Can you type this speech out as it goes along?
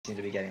seem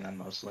to be getting them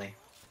mostly.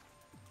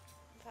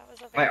 That was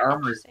a My very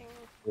armor. interesting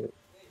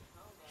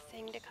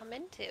thing to come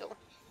into.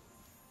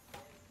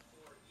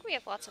 We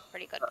have lots of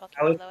pretty good I was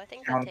Pokemon, though. I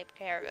think they'll down. take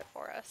care of it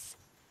for us.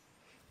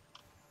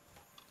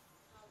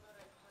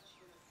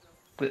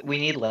 We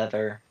need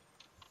leather.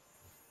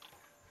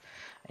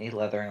 I need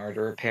leather in order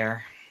to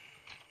repair.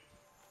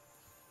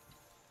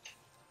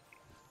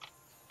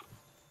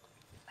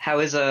 How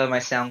is my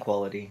sound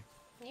quality?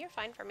 You're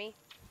fine for me.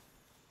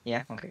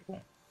 Yeah. Okay.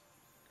 Cool.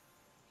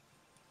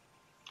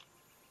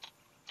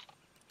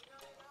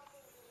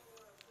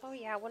 Oh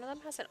yeah, one of them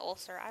has an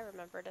ulcer. I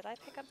remember. Did I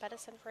pick up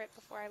medicine for it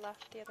before I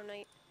left the other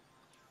night?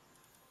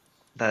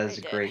 That I is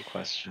a did. great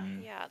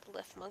question. Yeah, the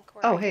Lift Monk.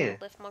 Where Oh, are you, hey.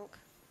 Lift Monk?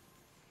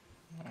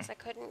 Because I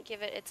couldn't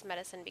give it its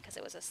medicine because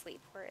it was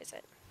asleep. Where is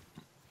it?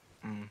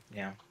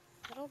 Yeah.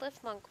 Little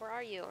Lift Monk, where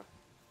are you?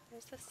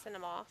 There's the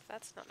Cinemoth.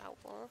 That's not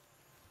helpful.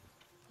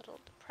 Little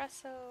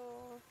Depresso.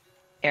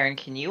 Aaron,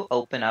 can you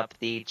open up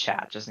the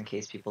chat just in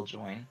case people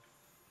join?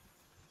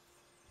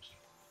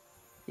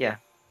 Yeah.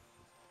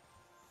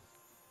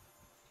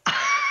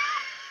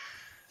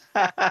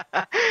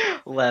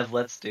 Lev,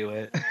 let's do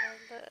it.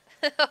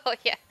 Oh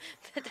yeah,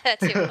 the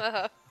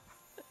tattoo.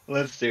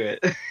 Let's do it.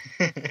 What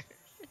the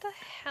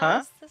hell Huh?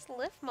 is this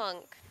Lift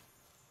Monk?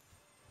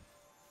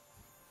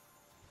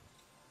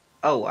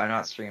 Oh, I'm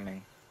not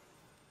streaming.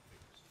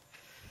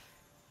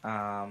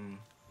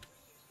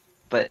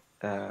 But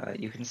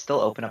you can still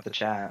open up the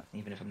chat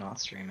even if I'm not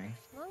streaming.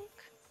 Monk?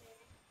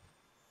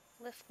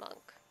 Lift Monk.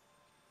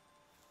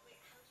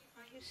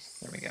 Are you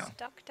There we go.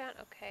 stuck down?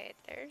 Okay,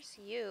 there's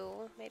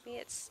you. Maybe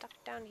it's stuck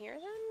down here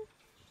then?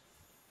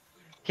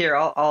 Here,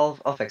 I'll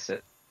fix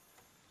it.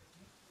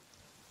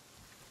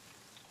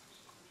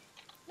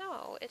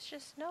 No, it's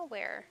just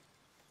nowhere.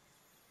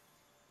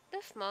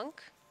 Lift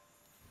Monk?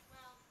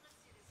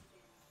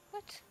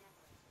 What?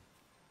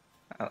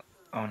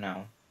 Oh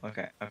no.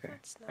 Okay.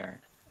 That's not... There.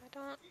 I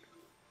don't...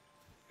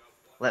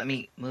 Let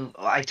me move.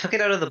 Oh, I took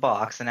it out of the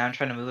box and now I'm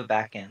trying to move it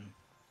back in.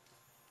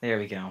 There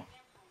we go.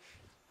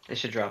 It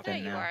should drop There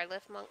in you now. are,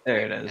 Lift Monk.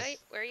 There Where... it Hey, is.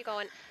 where are you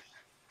going?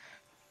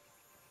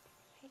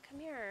 Hey, come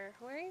here.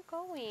 Where are you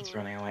going? It's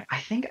running away. I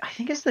think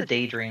it's the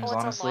daydreams, Oh, it's a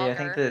honestly. I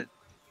think logger. that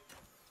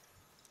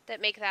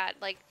That make that,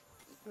 like,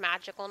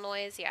 magical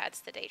noise. Yeah, it's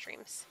the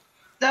daydreams.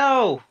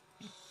 no!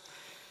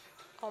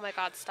 Oh my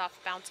god, stop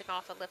bouncing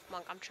off a Lift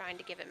Monk. I'm trying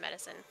to give it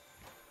medicine.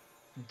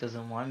 It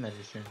doesn't want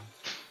medicine.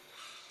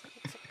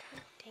 It's a...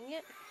 God dang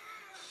it.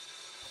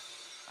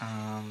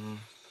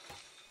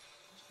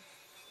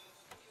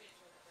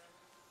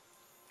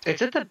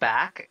 It's at the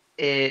back.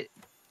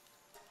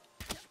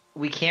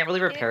 We can't really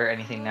repair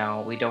anything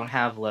now. We don't Oh,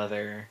 have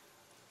leather.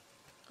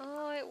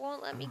 oh, it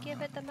won't let me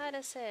give it the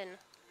medicine.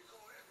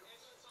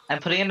 I'm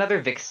putting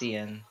another Vixie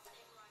in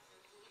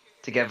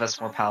to give us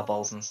more Pal How...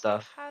 Balls and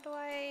stuff. How do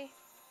I...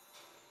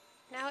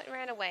 Now it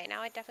ran away.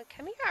 Now I definitely...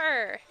 Come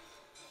here!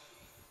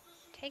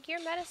 Take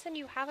your medicine.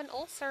 You have an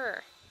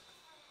ulcer.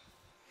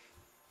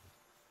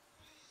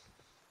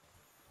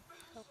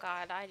 Oh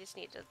god, I just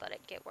need to let it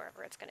get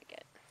wherever it's gonna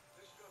get.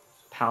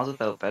 Pals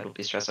without bed will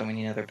be stressful. We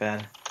need another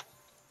bed.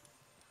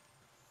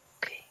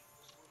 Okay.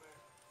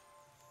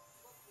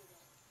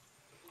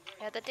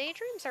 Yeah, the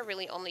daydreams are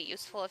really only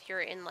useful if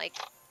you're in, like,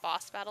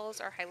 boss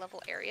battles or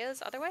high-level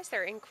areas. Otherwise,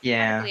 they're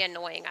Yeah. incredibly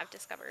annoying, I've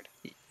discovered.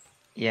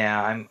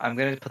 Yeah, I'm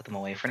gonna put them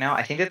away for now.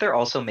 I think that they're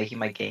also making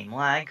my game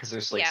lag because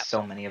there's like Yep.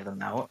 so many of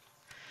them out.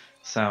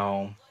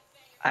 So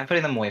I'm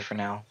putting them away for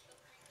now.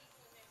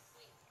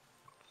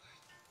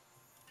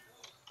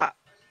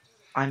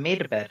 I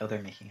made a bed. Oh,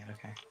 they're making it.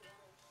 Okay.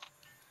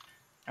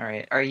 All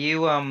right. Are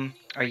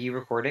you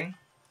recording?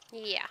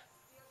 Yeah.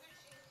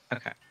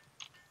 Okay.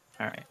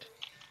 All right.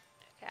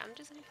 Okay, I'm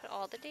just gonna put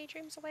all the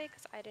daydreams away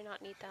because I do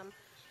not need them.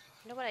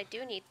 You know what I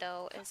do need,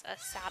 though, is a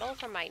saddle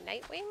for my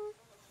Nightwing?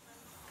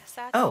 Because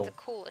that's the Oh,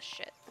 coolest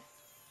shit.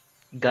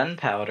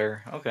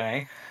 gunpowder.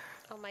 Okay.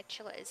 Oh, my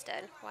Chilla is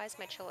dead. Why is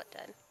my Chilla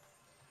dead?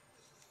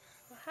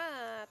 What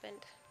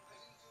happened?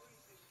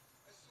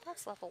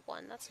 That's level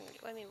 1. That's...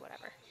 I mean,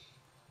 whatever.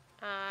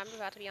 I'm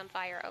about to be on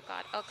fire. Oh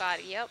god. Oh god.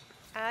 Yep.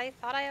 I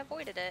thought I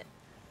avoided it.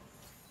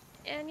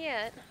 And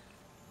yet...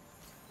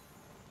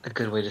 A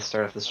good way to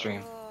start off the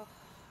stream. Oh...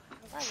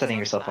 Lev is Setting on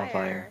yourself on fire.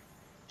 fire.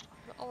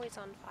 I'm always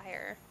on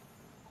fire.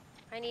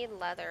 I need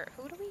leather.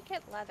 Who do we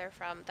get leather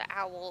from? The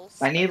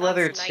owls. I But need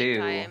leather that's too.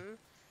 nighttime.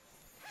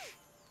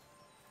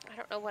 I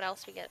don't know what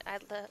else we get.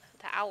 The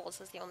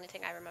owls is the only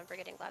thing I remember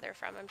getting leather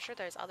from. I'm sure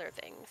there's other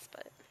things,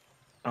 but...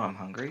 Oh, I'm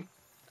hungry.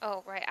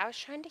 Oh, right. I was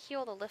trying to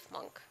heal the Lift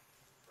Monk.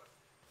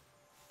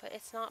 But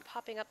it's not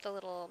popping up the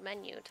little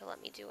menu to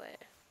let me do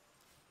it.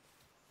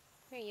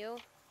 Where are you?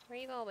 Where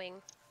are you going?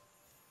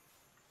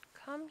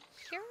 Come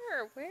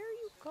here. Where are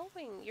you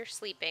going? You're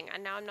sleeping.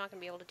 And now I'm not going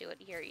to be able to do it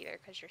here either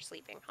because you're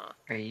sleeping, huh?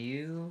 Are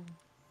you?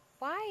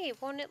 Why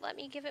won't it let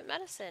me give it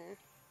medicine?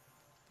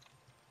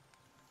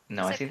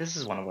 No, I think this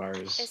is one of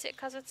ours. Is it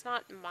because it's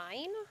not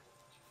mine?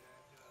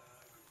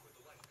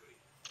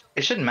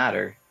 It shouldn't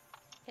matter.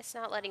 It's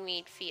not letting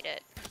me feed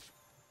it.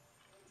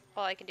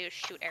 All I can do is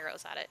shoot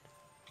arrows at it.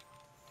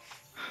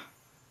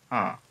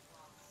 Huh.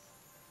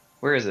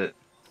 Where is it?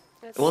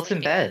 It's Well, it's in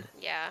sleeping. bed.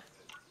 Yeah.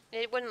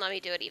 It wouldn't let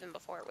me do it even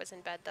before it was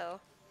in bed, though.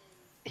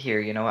 Here,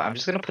 you know what? I'm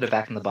just gonna put it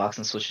back in the box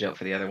and switch it out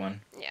for the other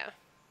one. Yeah.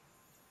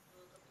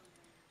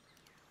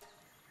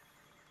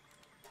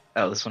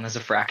 Oh, this one has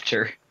a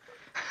fracture.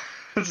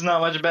 It's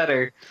not much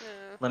better.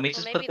 Let me Well,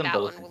 just maybe put them that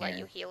both one in will let you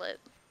here. heal it.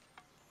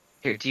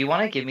 Here, do you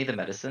want to give me the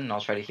medicine and I'll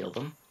try to heal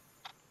them?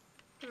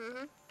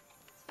 Mm-hmm.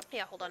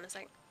 Yeah, hold on a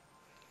sec.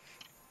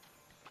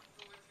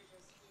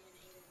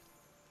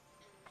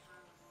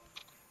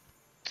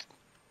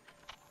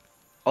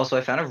 Also,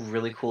 I found a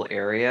really cool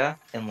area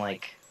in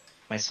like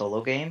my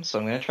solo game, so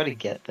I'm gonna try to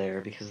get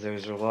there because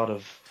there's a lot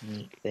of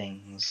neat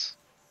things.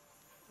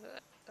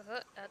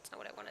 That's not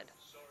what I wanted.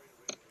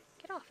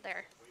 Get off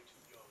there.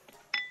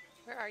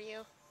 Where are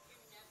you?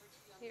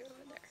 You're over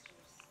there.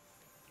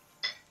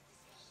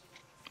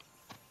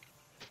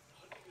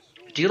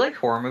 Do you like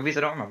horror movies?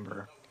 I don't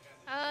remember.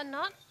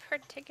 Not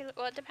particular.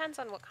 Well, it depends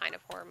on what kind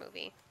of horror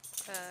movie.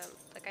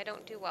 Like I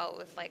don't do well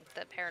with like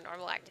the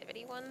Paranormal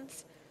Activity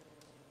ones.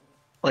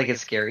 Like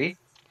it's scary?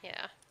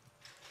 Yeah.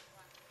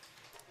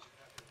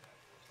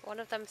 One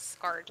of them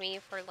scarred me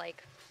for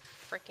like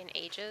freaking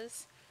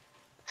ages.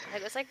 I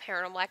think it was like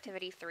Paranormal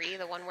Activity 3,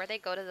 the one where they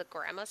go to the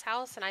grandma's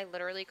house, and I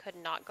literally could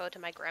not go to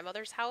my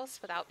grandmother's house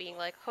without being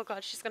like, oh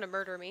god, she's gonna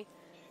murder me.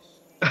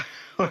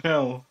 Oh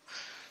no.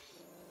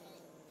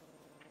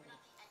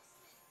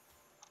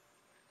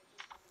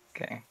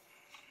 Okay.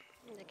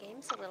 The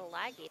game's a little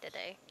laggy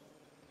today.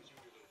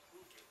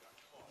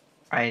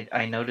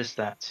 I noticed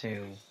that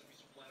too.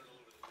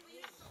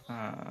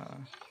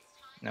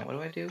 Now what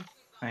do I do?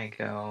 I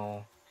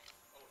go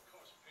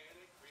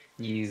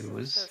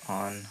use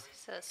on.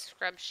 Says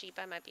scrub sheep.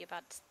 I might be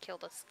about to kill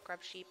the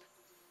scrub sheep.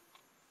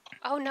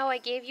 Oh no, I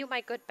gave you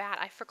my good bat.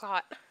 I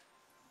forgot.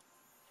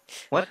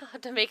 What? I'll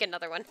have to make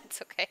another one.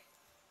 It's okay.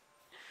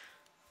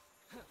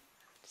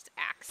 Just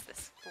axe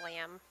this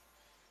lamb.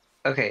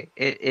 Okay,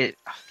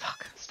 oh,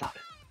 fuck, stop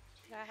it.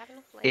 Do I have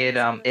enough lambs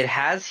on this It thing?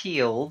 has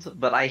healed,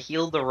 but I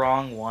healed the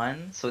wrong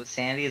one, so its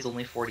sanity is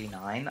only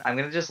 49. I'm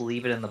gonna just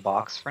leave it in the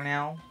box for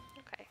now.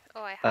 Okay.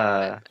 Oh, I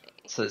have my...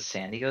 So that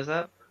sanity goes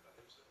up.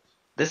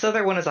 This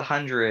other one is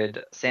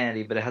 100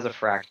 sanity, but it has a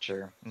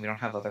fracture. We don't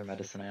have other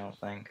medicine, I don't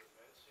think.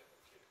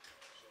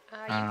 You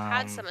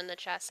had some in the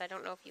chest. I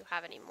don't know if you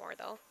have any more,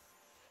 though.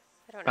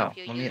 I don't know Oh, if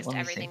you let used me see.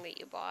 everything that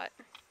you bought.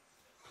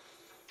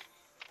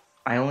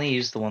 I only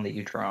used the one that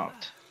you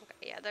dropped.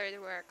 Okay, yeah, there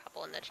were a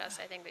couple in the chest,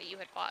 I think, that you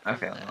had bought from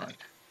Okay, let me the... look.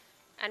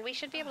 And we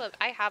should be able to...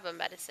 I have a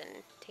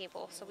medicine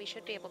table, so we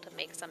should be able to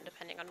make some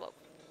depending on what,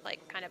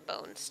 like, kind of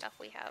bone stuff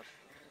we have.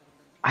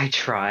 I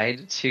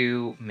tried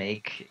to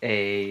make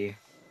a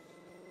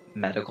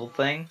medical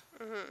thing.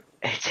 Mm-hmm.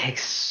 It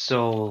takes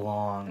so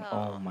long.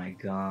 Oh Oh. my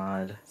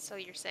god. So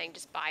you're saying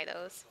just buy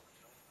those?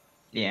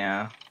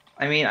 Yeah.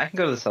 I mean, I can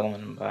go to the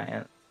settlement and buy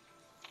it.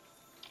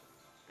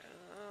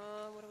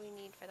 What do we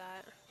need for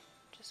that?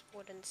 Just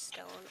wood and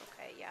stone.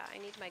 Okay, yeah, I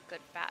need my good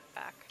bat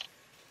back.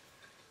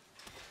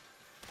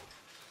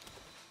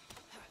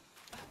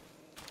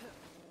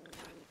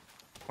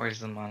 Where's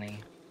the money?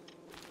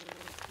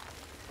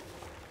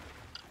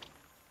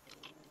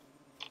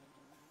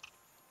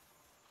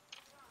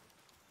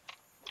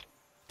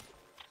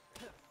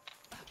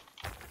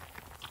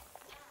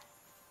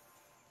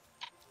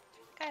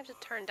 I have to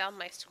turn down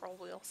my scroll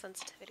wheel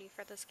sensitivity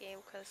for this game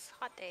because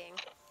hot dang.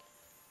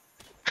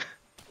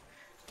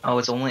 Oh,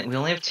 we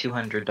only have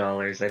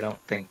 $200. I don't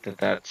think that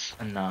that's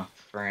enough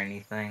for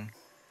anything.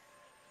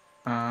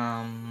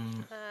 Oh,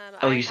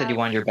 I you said you have...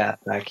 wanted your bat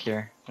back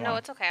here. No,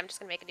 it's okay. I'm just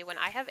gonna make a new one.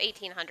 I have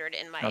 1,800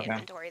 in my Okay.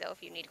 inventory though.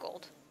 If you need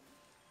gold,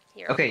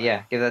 here. Okay,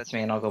 yeah, give that to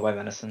me and I'll go buy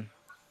venison.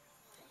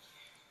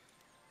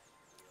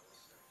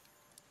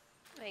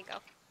 There you go.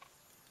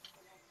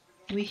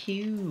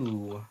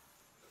 Woohoo!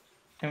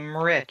 I'm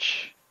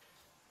rich.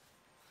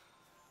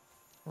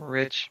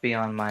 Rich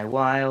beyond my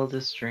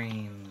wildest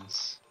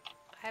dreams.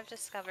 I have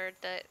discovered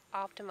that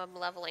optimum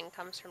leveling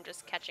comes from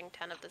just catching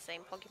 10 of the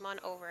same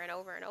Pokemon over and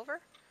over and over.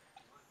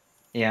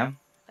 Yeah?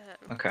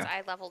 Okay. So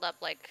I leveled up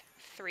like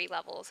 3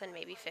 levels in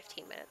maybe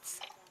 15 minutes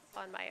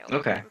on my own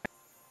Okay. time.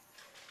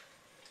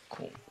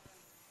 Cool.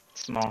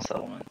 Small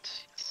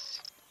settlement.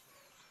 Yes.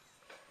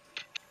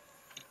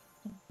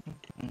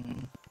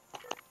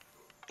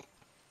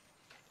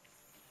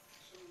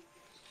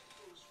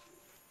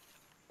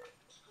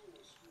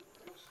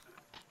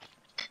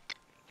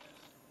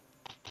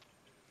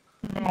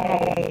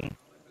 No.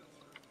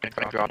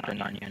 I dropped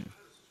an onion.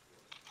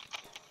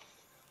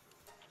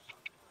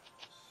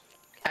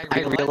 I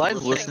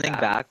realized listening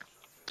back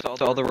to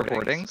all the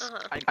recordings,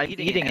 I'm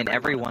eating in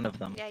every one of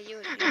them. Yeah,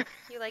 you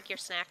like your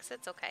snacks.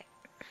 It's okay.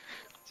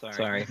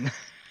 Sorry.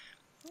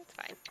 It's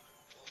fine.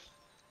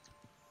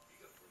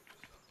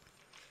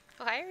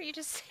 Why are you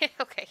just...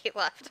 Okay, he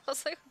left. I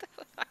was like,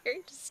 why are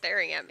you just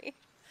staring at me?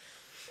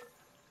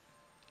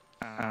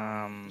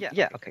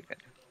 Yeah, okay, good.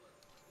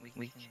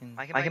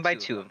 I can buy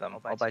 2 of them.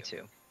 I'll buy 2.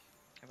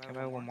 Can I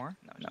buy one more?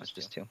 No, it's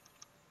just 2.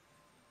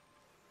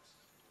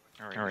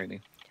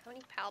 Alrighty. How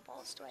many pal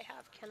balls do I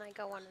have? Can I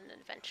go on an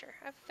adventure?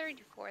 I have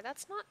 34.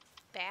 That's not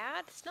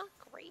bad. It's not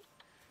great.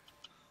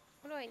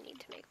 What do I need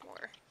to make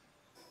more?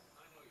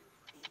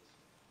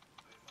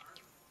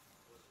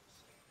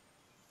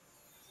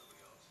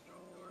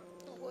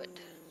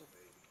 Wood.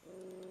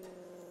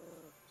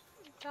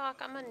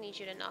 Doc, I'm gonna need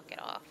you to knock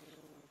it off.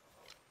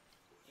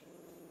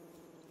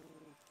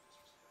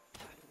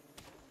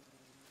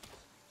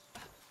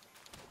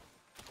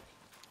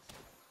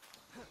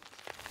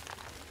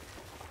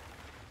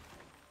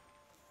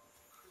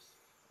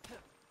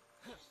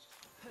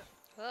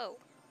 Whoa.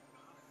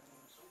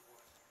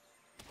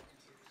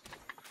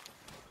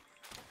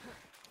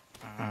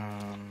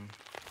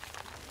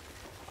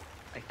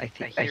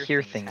 I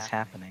hear things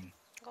happening.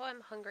 Oh,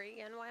 I'm hungry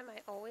again. Why am I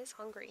always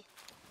hungry?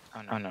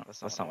 Oh no,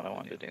 that's not what I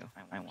wanted to do.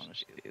 I wanted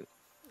to do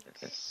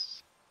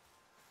this.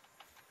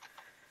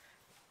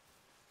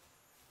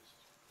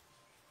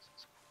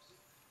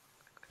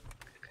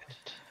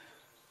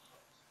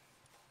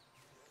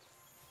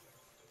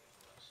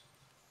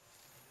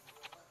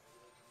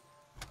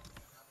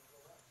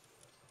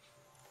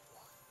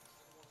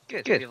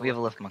 Good. We have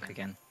a lift monk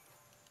again.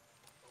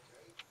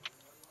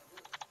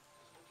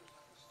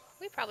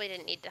 We probably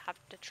didn't need to have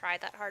to try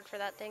that hard for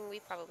that thing. We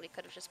probably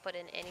could have just put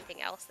in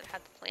anything else that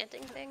had the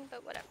planting thing,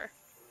 but whatever.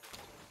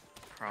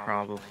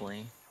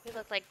 Probably. We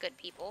look like good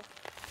people,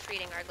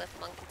 treating our lift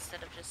monk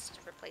instead of just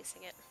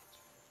replacing it.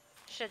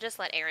 Should have just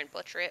let Aaron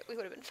butcher it. We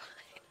would have been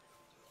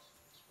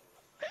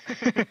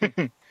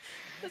fine.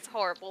 That's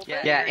horrible.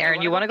 But Yeah,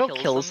 Aaron, you want to go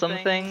kill some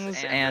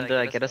things and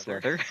get us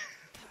leather?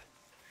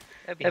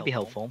 That'd be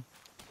helpful.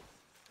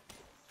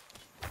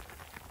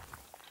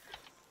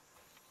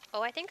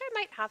 Oh, I think I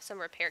might have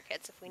some repair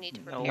kits if we need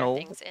to repair No.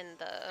 things in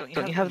the...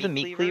 Don't you have the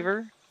meat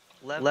cleaver?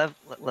 Yeah,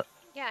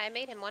 I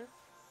made him one.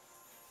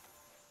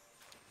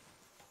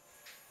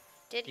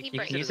 Did he You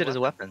break? can use it as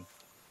a weapon.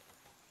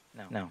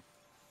 No.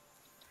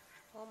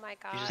 Oh my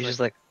god. She's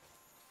just like,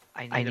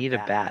 I need a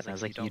bat. And I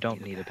was like, you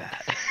don't need a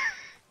bat.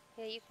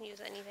 Yeah, you can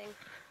use anything.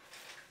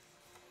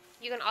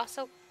 You can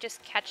also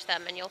just catch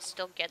them and you'll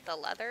still get the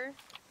leather,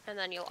 and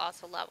then you'll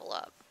also level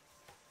up.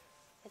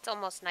 It's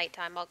almost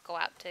nighttime. I'll go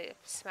out to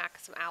smack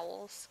some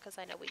owls, because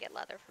I know we get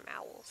leather from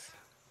owls.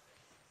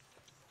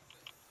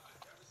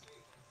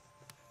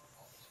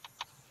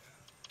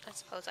 I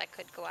suppose I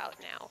could go out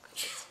now,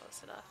 because it's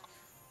close enough.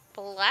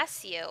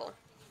 Bless you!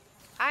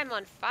 I'm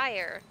on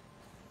fire!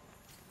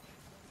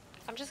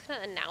 I'm just going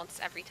to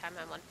announce every time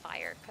I'm on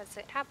fire, because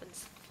it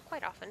happens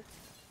quite often.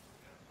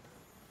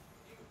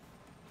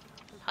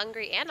 I'm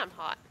hungry and I'm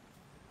hot.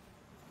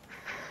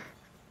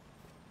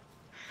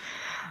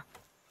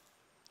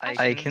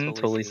 I can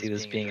totally see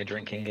this being a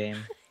drinking game.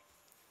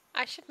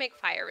 I should make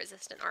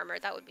fire-resistant armor.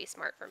 That would be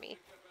smart for me.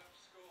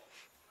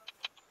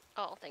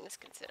 All things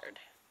considered.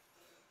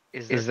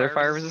 Is there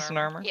fire-resistant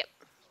armor? Yep.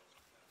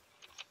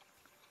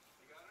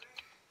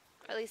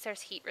 At least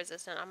there's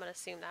heat-resistant. I'm going to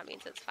assume that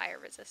means it's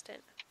fire-resistant.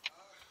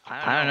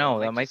 I don't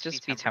know. That might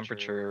just be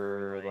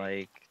temperature,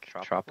 like,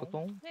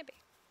 tropical? Maybe.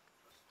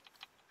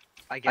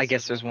 I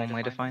guess there's one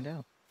way to find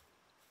out.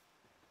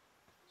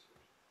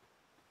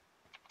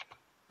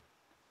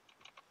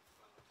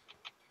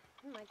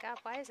 Oh my god,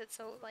 why is it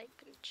so, like,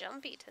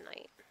 jumpy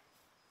tonight?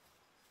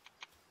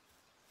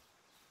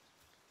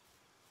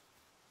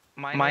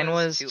 Mine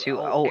was too.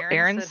 Oh,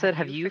 Aaron said,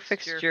 have you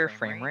fixed your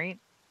frame rate?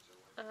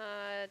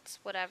 It's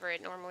whatever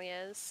it normally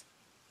is.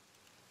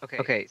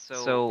 Okay,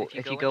 so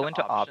if you go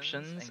into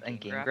options and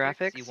game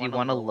graphics, you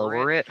want to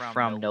lower it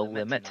from no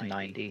limit to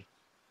 90.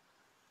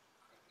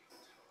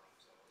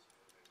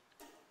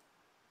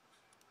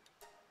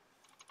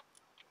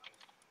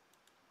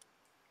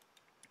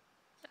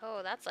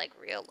 Oh, that's like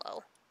real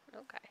low.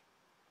 Okay.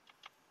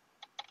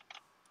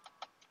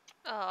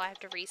 Oh, I have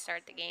to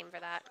restart the game for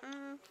that.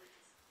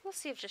 We'll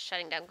see if just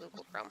shutting down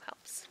Google Chrome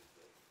helps.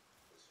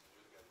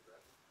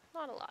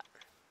 Not a lot.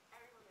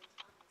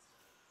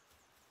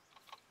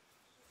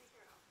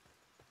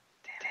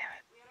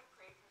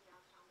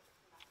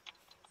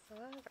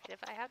 Alright, if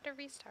I have to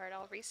restart,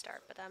 I'll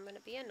restart, but I'm gonna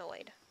be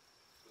annoyed.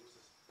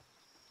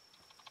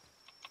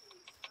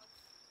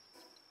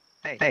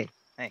 Hey,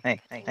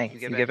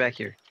 you get back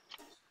here.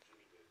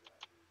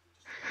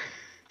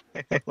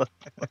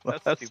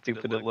 Look how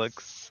stupid it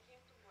looks.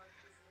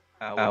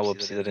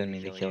 Whoopsie, I didn't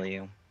mean to kill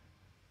you.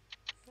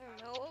 I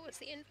don't know, what was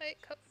the invite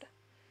code?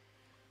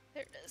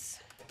 There it is.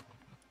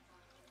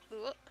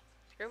 Ooh,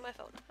 screw my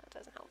phone. That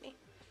doesn't help me.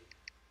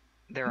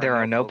 There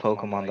are no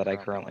Pokemon that I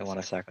currently want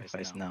to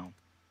sacrifice, no.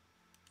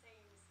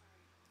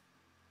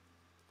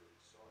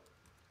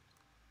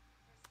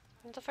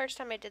 The first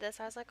time I did this,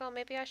 I was like, oh,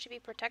 maybe I should be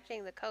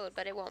protecting the code,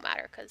 but it won't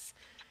matter, because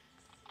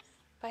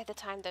by the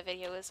time the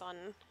video is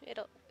on,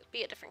 it'll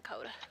be a different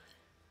code.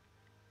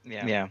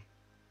 Yeah.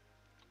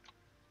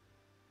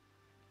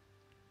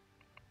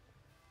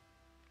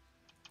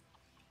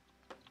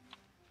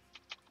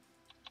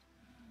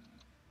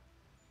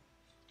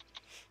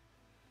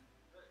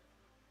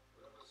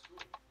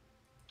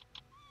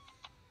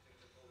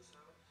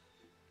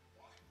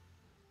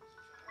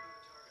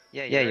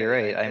 Yeah, you're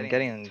right. I'm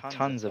getting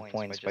tons of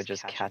points by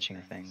just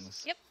catching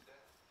things. Yep.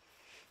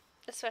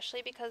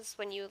 Especially because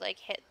when you like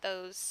hit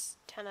those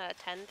 10 out of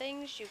 10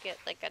 things, you get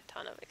like a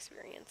ton of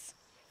experience.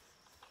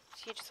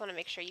 So you just want to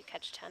make sure you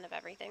catch 10 of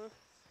everything.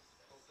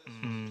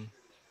 Mm.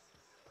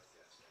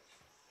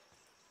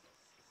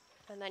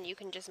 And then you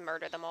can just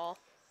murder them all.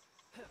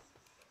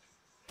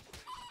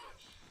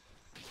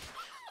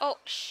 Oh,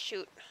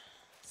 shoot.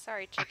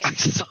 Sorry, chicken. I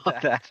saw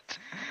that.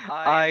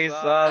 I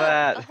saw Oh,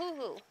 that. a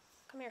hoo-hoo.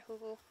 Come here,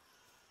 hoo-hoo.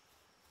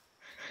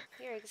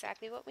 You're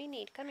exactly what we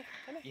need. Come here,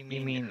 come here.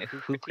 You mean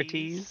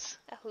Hoocrates?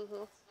 A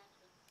hoo-hoo.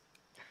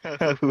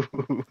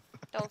 Hoo-hoo.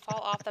 Don't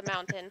fall off the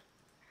mountain.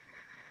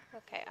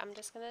 Okay, I'm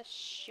just gonna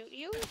shoot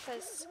you,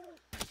 because...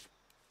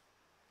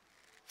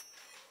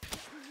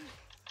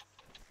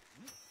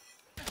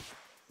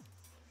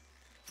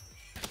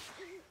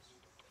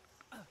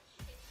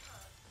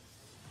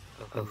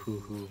 He's a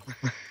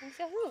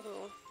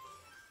hoo-hoo.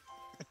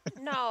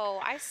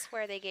 No, I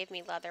swear they gave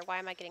me leather. Why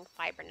am I getting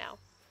fiber now?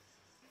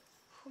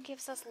 Who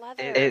gives us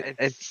leather?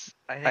 It's.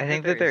 I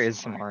think that there is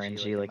some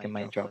RNG, like it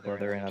might drop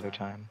leather another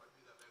time.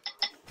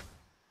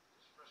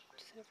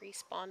 Just gonna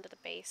respawn to the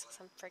base because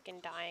I'm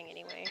freaking dying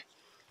anyway.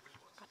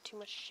 Got too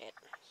much shit.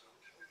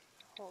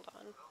 Hold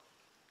on.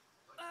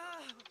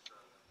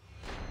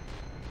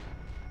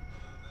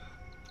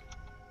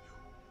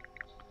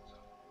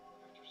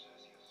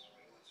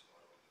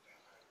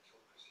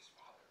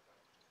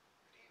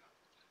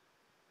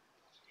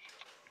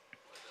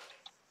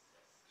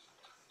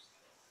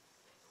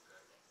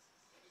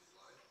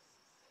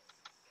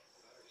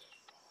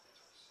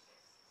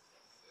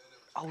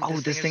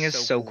 Oh, this thing is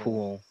so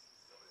cool.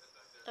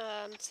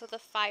 So the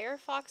fire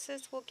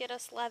foxes will get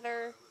us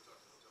leather.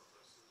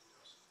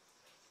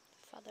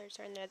 Feathers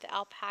are in there. The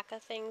alpaca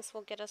things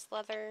will get us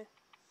leather.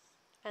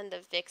 And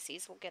the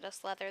Vixies will get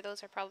us leather.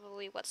 Those are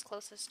probably what's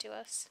closest to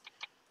us.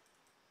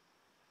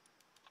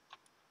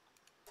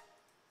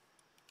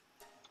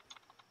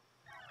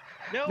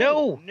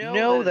 No,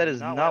 that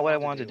is not what I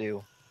want to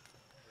do.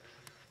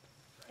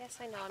 Yes,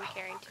 I know I'm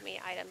carrying too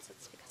many items.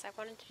 It's because I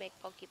wanted to make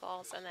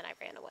Pokeballs and then I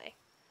ran away.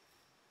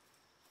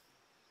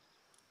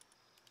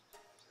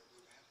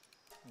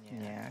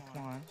 Yeah,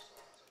 come on.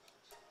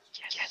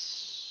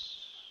 Yes.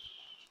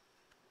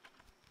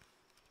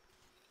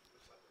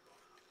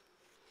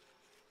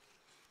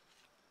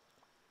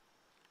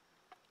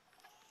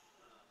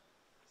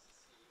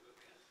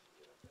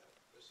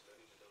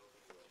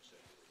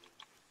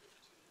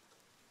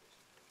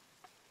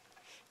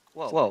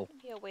 Whoa.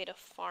 Be a way to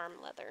farm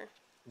leather.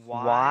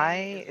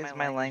 Why is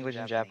my language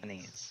in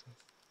Japanese?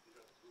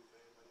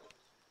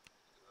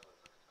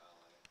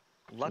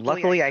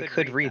 Luckily, I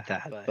could read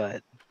that,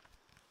 but...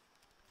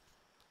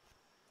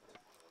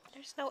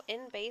 There's no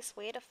in-base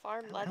way to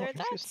farm Oh, leather? That's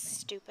interesting.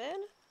 stupid.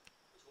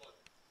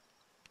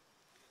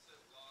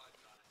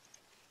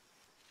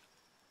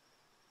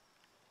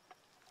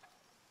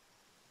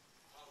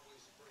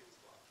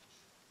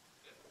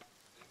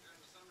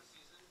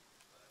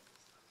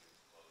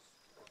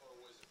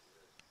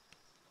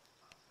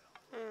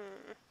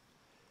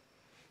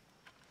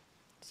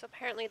 So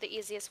apparently the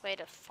easiest way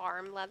to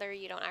farm leather,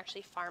 you don't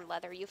actually farm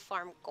leather, you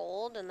farm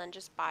gold and then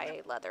just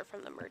buy leather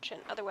from the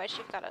merchant. Otherwise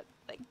you've got to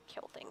like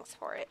kill things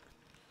for it.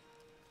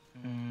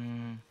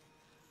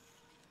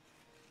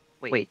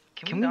 Wait,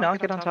 can we not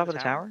get on top of the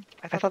tower?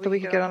 I thought that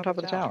we could get on top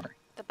of the tower.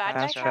 The bad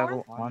guy Fast tower?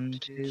 travel, 1,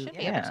 2, Should be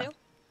able to.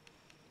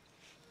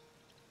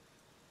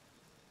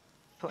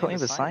 Put me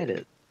beside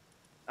it.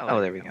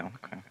 Oh, there we go.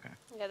 Okay.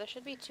 Yeah, there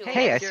should be two.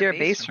 Hey, I see our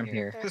base from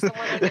here. There's the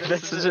one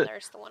underneath and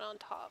there's the one on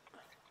top.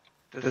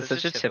 That's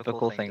such a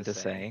typical thing to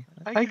say.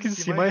 I can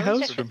see my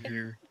house from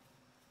here.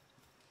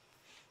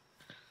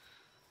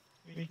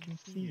 We can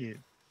see it.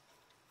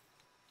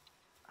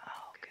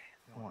 Oh, okay,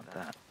 I want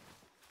that.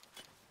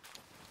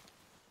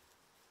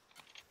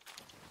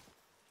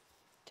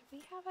 Do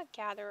we have a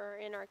gatherer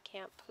in our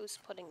camp who's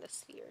putting the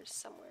spheres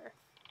somewhere?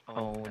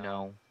 Oh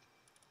no.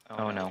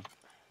 Oh no.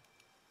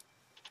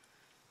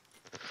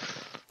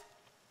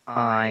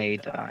 I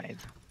died.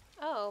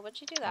 Oh, what'd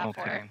you do that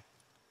for? Okay.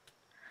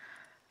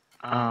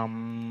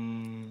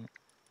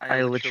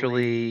 I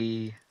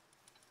literally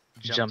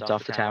jumped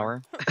off the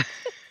tower.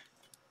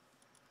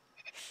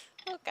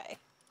 Okay.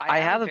 I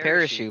have a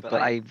parachute,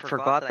 but I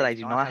forgot that I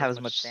do not have as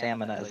much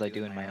stamina as I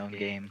do in my own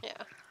game.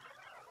 Yeah.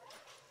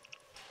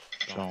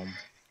 So,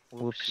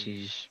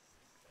 whoopsies.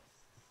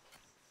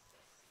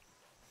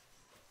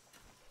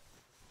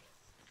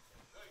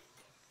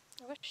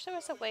 I wish there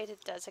was a way to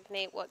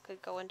designate what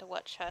could go into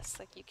what chests,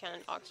 like you can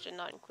in Oxygen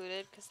Not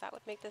Included, because that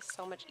would make this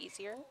so much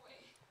easier.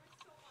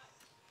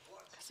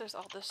 Because there's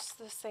all the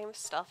same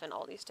stuff in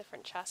all these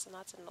different chests, and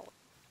that's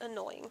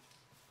annoying.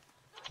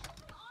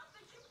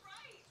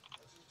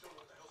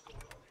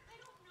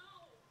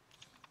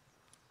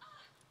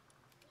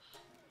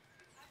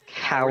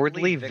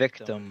 Cowardly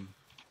victim.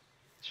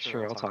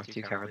 Sure, I'll talk to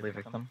you, cowardly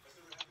victim.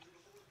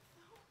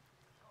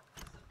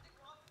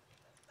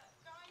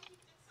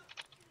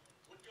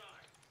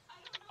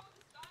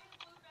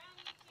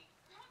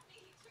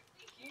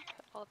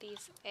 Put all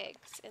these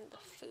eggs in the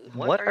food.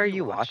 What are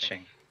you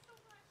watching?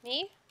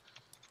 Me?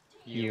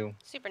 You.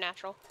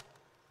 Supernatural.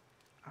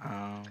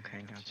 Oh,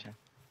 okay, gotcha.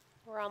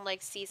 We're on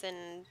like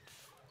season.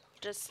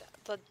 Just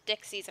the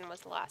Dick season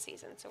was the last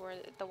season, so we're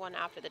the one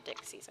after the Dick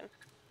season.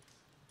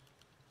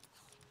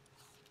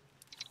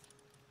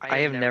 I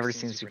have never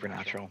seen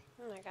Supernatural.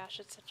 Oh my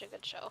gosh, it's such a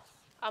good show.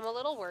 I'm a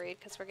little worried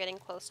because we're getting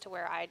close to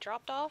where I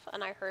dropped off,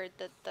 and I heard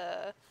that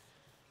the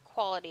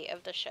quality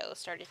of the show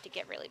started to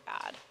get really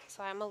bad.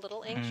 So I'm a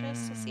little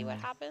anxious to see what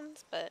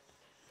happens, but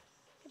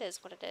it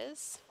is what it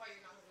is.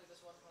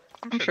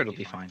 I'm sure it'll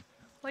be fine.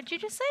 What'd you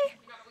just say?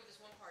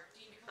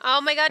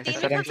 Oh my god, I Dean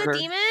said I'm becomes a sure.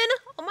 demon?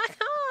 Oh my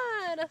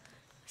god!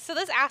 So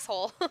this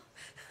asshole.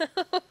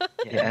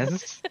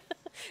 Yes.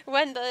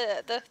 When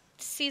the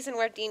season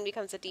where Dean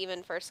becomes a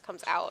demon first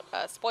comes out,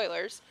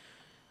 spoilers,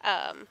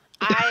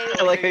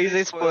 I like how you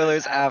say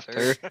spoilers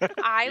after.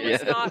 I was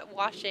Yes. not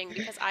watching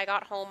because I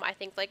got home, I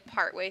think, like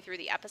partway through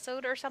the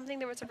episode or something.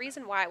 There was a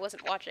reason why I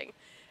wasn't watching.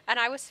 And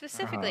I was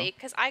specifically,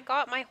 because I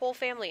got my whole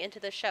family into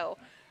the show,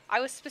 I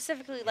was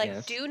specifically like,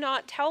 Yes. do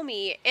not tell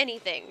me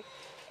anything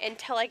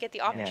until I get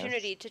the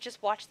opportunity Yes. to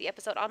just watch the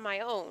episode on my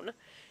own.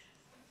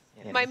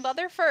 Yes. My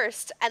mother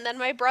first, and then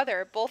my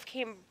brother both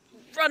came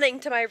running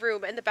to my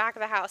room in the back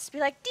of the house to be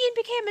like, Dean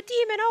became a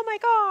demon, oh my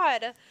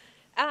god!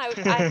 And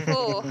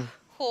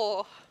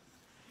oh.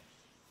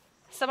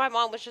 So my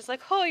mom was just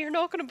like, oh, you're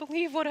not gonna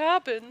believe what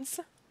happens.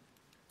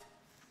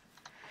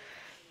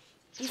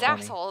 These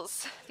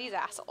assholes. These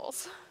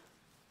assholes.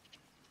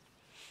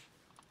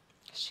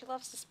 She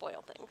loves to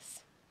spoil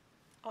things.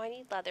 Oh, I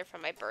need leather for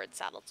my bird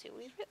saddle, too.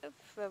 We have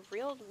a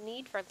real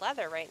need for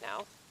leather right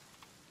now.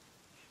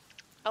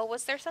 Oh,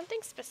 was there something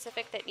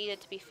specific that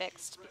needed to be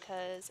fixed?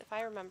 Because if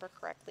I remember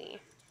correctly...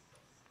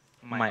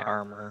 My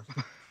armor.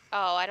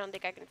 Oh, I don't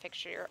think I can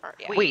fix your art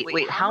yet.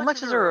 Wait, how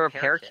much is a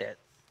repair kit?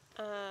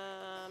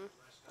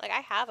 Like,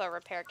 I have a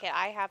repair kit.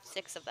 I have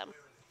 6 of them.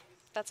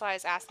 That's why I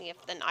was asking if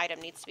an item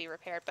needs to be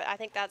repaired. But I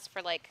think that's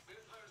for, like...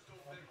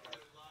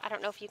 I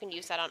don't know if you can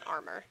use that on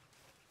armor.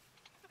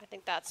 I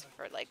think that's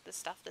for, like, the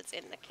stuff that's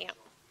in the camp.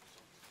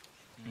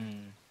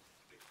 Mm.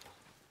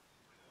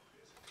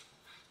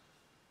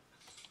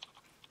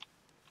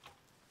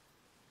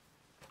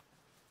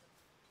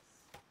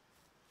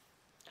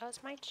 Oh,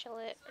 it's my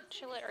Chillet.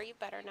 Chillet, are you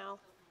better now?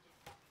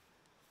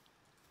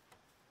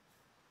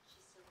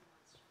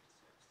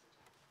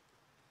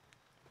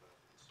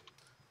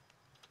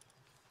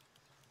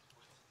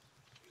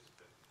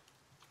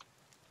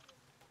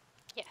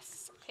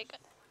 Yes. Okay, good.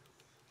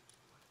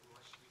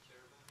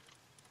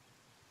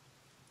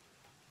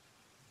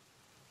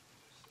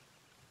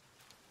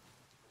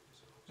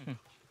 Hmm.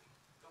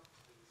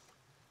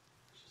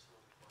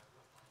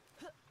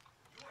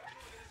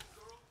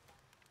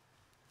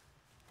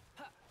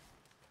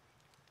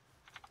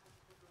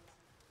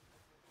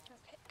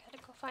 Okay, gotta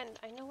go find...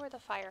 I know where the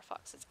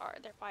firefoxes are.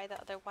 They're by the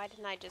other... Why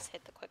didn't I just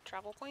hit the quick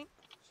travel point?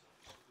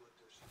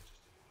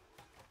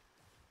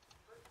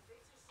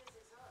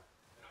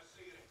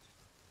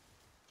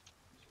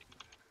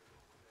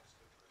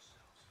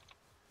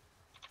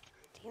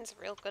 Dean's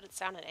real good at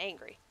sounding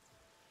angry.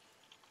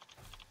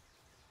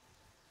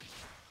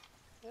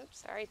 Oops,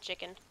 sorry,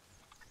 chicken.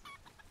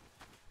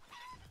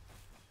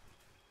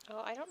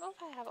 Oh, I don't know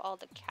if I have all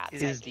the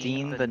cats. Is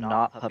Dean the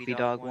not puppy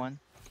dog one?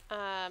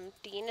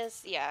 Dean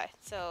is, yeah,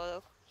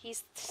 so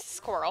he's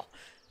squirrel.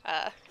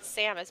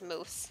 Sam is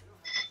moose.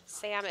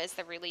 Sam is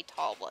the really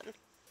tall one.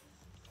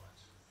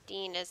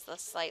 Dean is the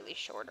slightly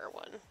shorter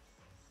one.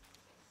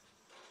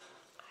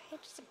 I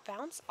just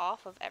bounce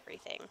off of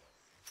everything.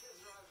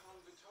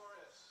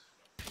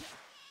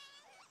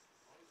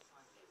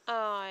 Oh,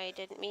 I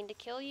didn't mean to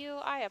kill you.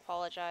 I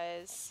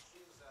apologize.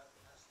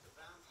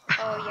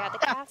 Oh yeah, the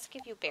cats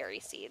give you berry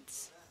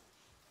seeds.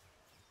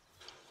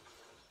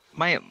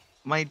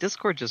 My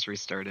Discord just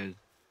restarted.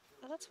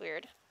 Oh, that's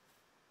weird.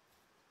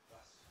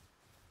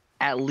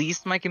 At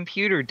least my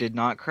computer did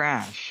not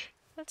crash.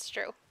 That's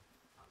true.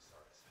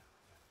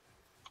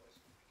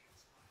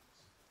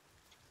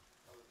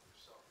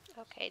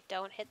 Okay,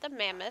 don't hit the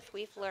mammoth.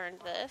 We've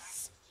learned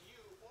this.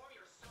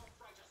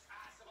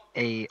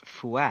 A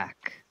fuack.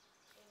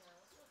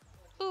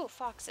 Ooh,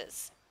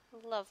 foxes.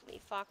 Lovely.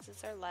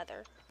 Foxes are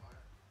leather.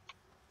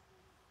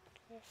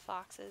 They're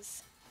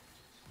foxes.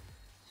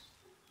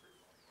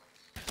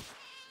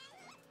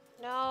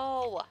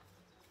 No!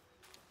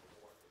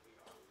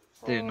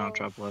 Did it not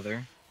drop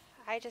leather?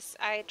 I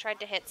tried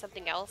to hit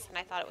something else and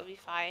I thought it would be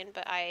fine,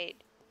 but I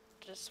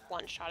just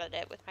one-shotted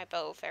it with my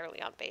bow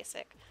fairly on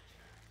basic.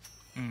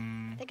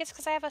 I think it's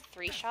because I have a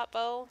 3-shot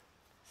bow,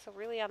 so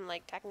really I'm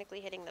like technically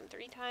hitting them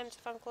 3 times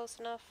if I'm close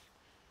enough.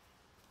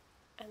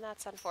 And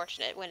that's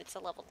unfortunate when it's a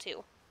level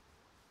 2.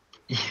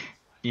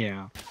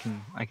 Yeah,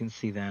 I can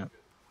see that.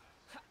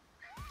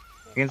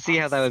 I can see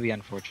how that would be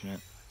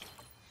unfortunate.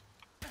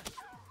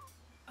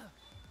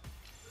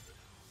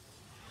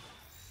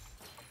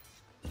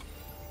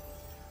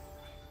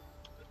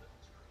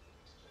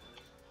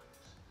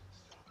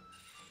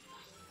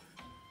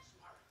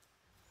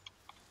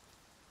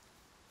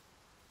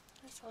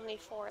 It's only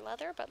 4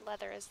 leather, but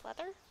leather is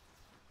leather.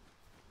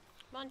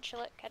 Come on,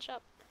 chill it, catch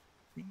up.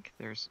 I think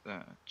there's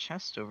a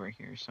chest over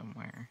here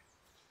somewhere.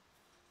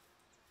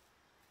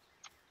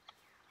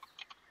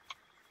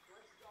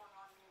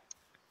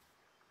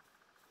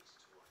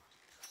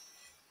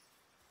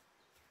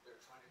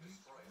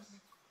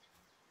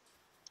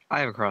 I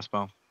have a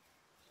crossbow.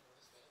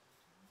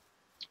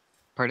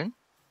 Pardon?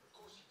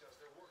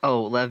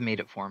 Oh, Lev made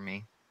it for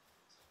me.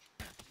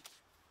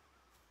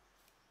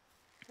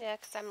 Yeah,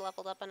 because I'm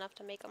leveled up enough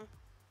to make them.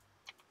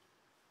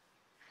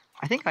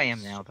 I think I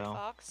am now, though.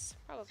 Fox?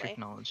 Probably.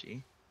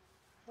 Technology.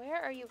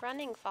 Where are you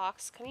running,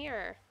 Fox? Come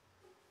here.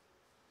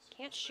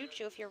 Can't shoot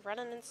you if you're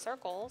running in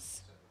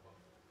circles.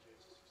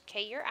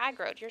 Okay, you're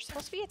aggroed. You're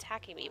supposed to be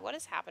attacking me. What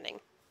is happening?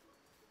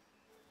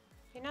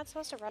 You're not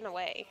supposed to run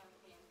away.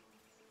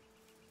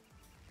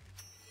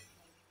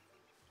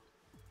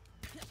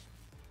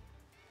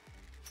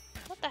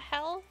 What the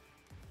hell?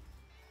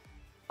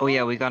 Oh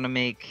yeah, we gotta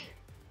make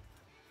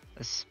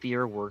a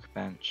spear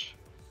workbench.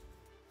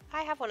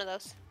 I have one of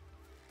those.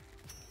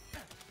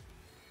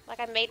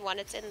 Like, I made one.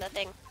 It's in the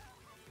thing.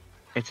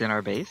 It's in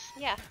our base?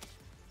 Yeah.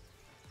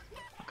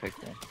 Okay,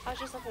 cool. I was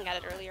just looking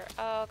at it earlier.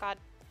 Oh, God.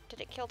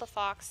 Did it kill the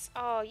fox?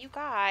 Oh, you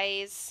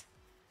guys.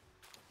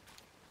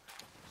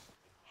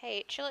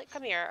 Hey, chill it.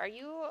 Come here. Are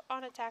you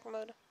on attack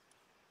mode?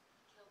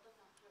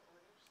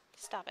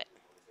 Stop it.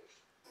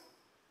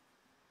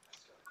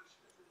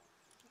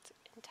 It's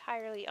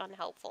entirely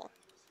unhelpful.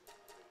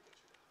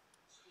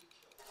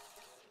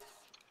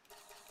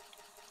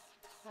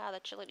 Wow, the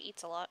chillid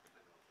eats a lot.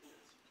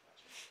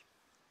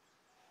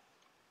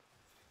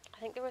 I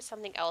think there was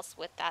something else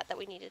with that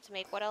we needed to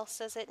make. What else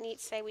does it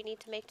say we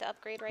need to make to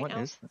upgrade right What now?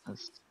 is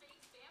this?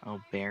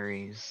 Oh,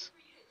 berries.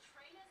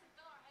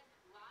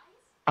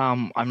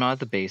 I'm not at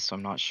the base, so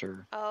I'm not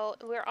sure. Oh,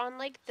 we're on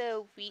like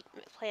the wheat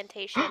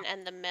plantation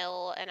and the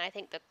mill, and I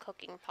think the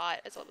cooking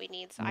pot is what we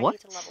need, so I What?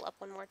 need to level up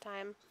one more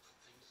time.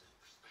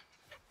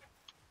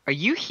 Are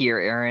you here,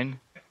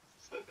 Aaron?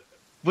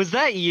 Was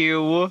that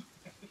you?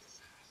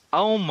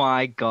 Oh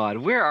my god,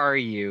 where are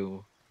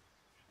you?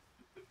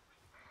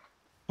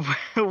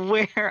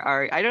 Where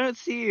are you? I don't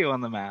see you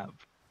on the map.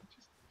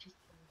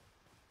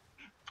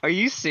 Are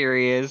you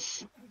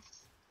serious?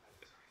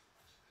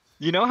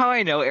 You know how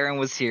I know Aaron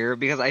was here?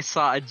 Because I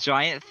saw a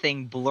giant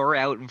thing blur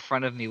out in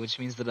front of me, which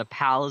means that a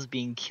pal is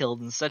being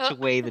killed in such a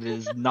way that it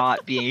is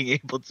not being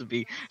able to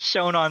be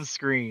shown on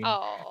screen.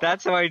 Oh.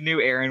 That's how I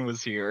knew Aaron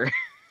was here.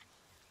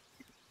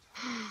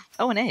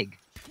 Oh, an egg.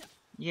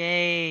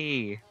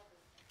 Yay.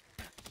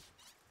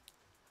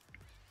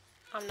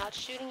 I'm not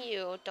shooting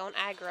you. Don't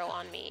aggro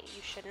on me.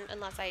 You shouldn't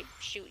unless I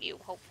shoot you,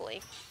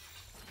 hopefully.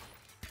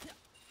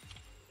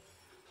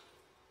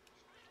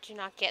 Do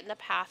not get in the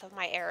path of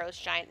my arrows,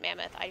 giant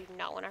mammoth. I do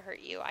not want to hurt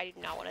you. I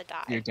do not want to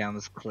die. You're down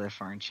this cliff,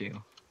 aren't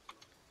you?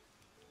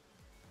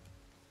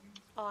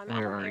 Oh, I'm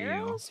Where out of are you?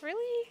 arrows?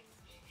 Really?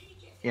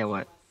 Yeah,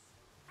 what?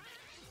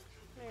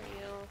 Where are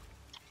you?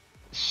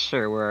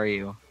 Sure, where are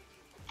you?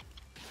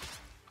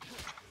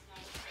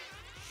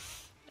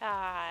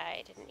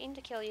 I didn't mean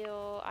to kill you.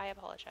 I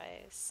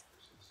apologize.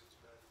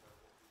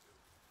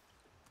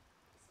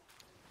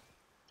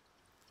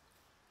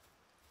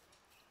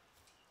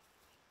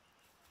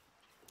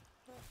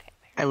 Okay.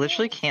 I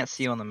literally can't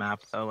see you on the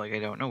map, though. Like, I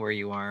don't know where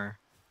you are.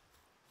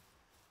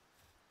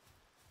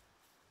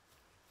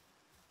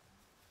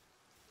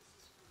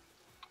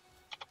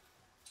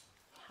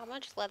 How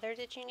much leather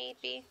did you need,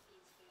 B?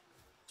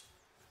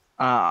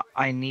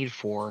 I need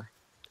 4.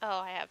 Oh,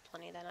 I have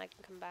plenty then. I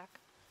can come back.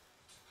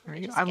 Where Let are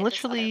me you? just I'm get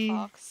this other literally...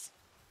 fox.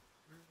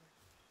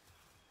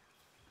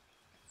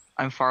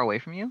 I'm far away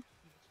from you?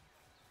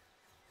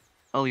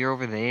 Oh, you're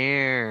over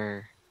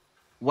there.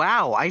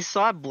 Wow, I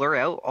saw it blur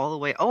out all the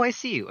way. Oh, I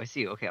see you. I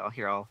see you. Okay, I'll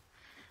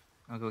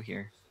go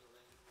here.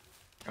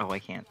 Oh, I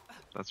can't.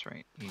 That's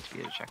right. You need to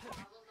be at a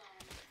checkpoint.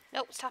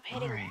 Nope, stop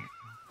hitting. All right.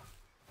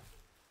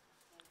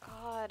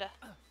 God.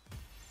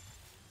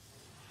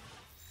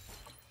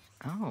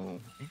 Oh,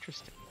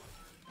 interesting.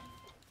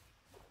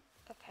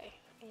 Okay.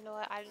 You know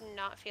what? I do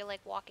not feel like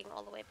walking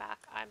all the way back.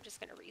 I'm just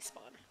gonna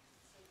respawn.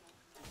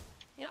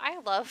 You know, I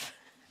love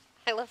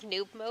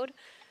noob mode.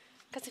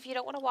 Because if you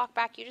don't want to walk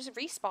back, you just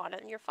respawn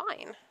and you're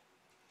fine.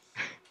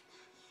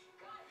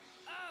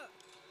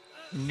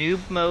 Noob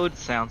mode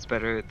sounds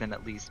better than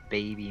at least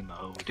baby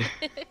mode.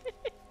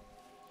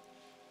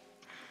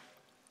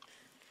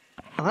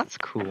 Oh, that's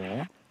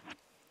cool.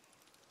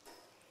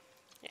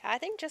 Yeah, I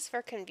think just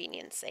for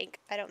convenience sake,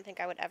 I don't think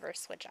I would ever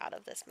switch out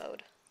of this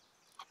mode.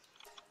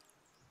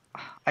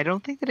 I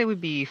don't think that it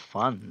would be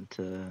fun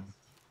to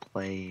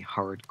play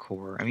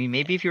hardcore. I mean,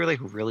 maybe if you were like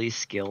really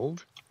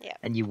skilled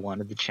and you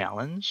wanted the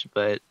challenge,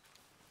 but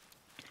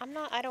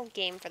I don't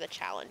game for the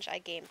challenge. I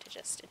game to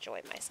just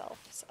enjoy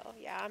myself. So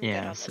yeah, I'm good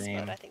on this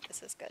mode. I think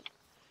this is good.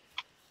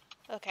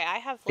 Okay, I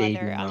have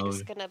leather. I'm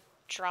just gonna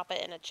drop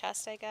it in a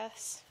chest, I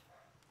guess.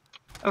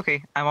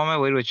 Okay, I'm on my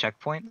way to a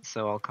checkpoint,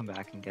 so I'll come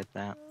back and get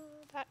that.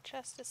 That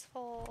chest is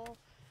full.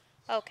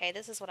 Okay,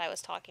 this is what I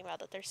was talking about,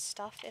 that there's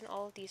stuff in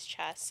all of these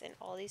chests in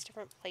all these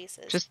different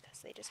places Just because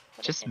they just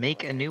put it just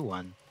make a anywhere. new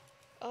one.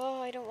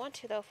 Oh, I don't want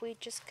to though. If we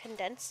just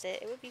condensed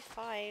it, it would be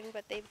fine,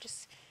 but they've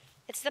just...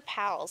 It's the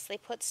pals. They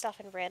put stuff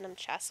in random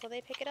chests when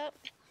they pick it up.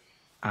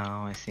 Oh,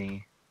 I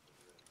see.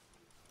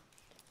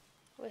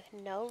 With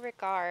no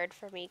regard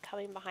for me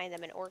coming behind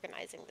them and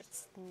organizing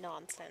this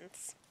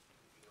nonsense.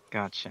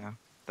 Gotcha.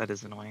 That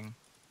is annoying.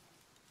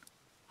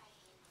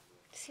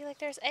 See, like,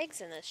 there's eggs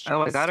in this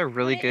Oh, I got chest. a Put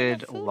really it in the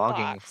good food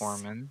logging box.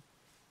 foreman.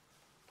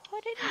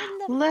 Put it in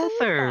the food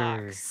Leather!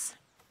 box.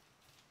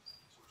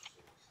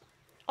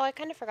 Oh, I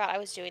kind of forgot I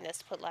was doing this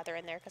to put leather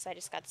in there because I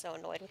just got so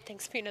annoyed with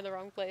things being in the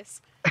wrong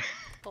place.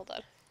 Hold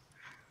on.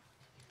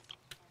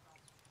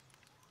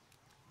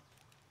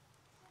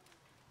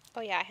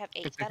 Oh yeah, I have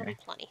 8. It's That'll be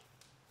okay. plenty.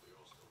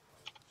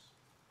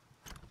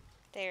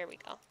 There we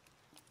go.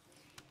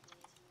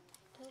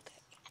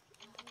 Okay.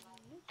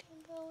 You can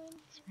go in Is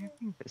there here.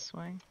 anything this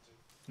way?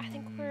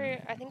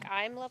 I think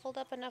I'm leveled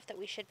up enough that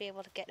we should be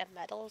able to get a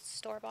metal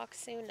store box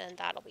soon, and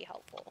that'll be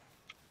helpful.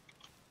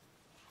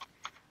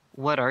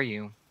 What are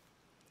you?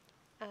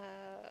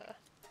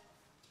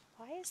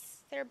 Why is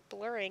there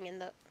blurring in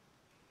the...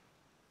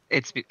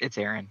 It's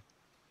Aaron.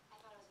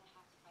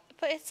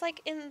 But it's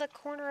like in the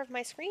corner of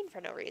my screen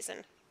for no reason.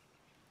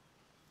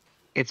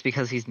 It's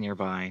because he's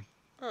nearby.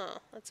 Oh,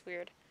 that's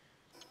weird.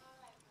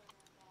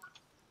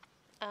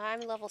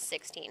 I'm level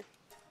 16.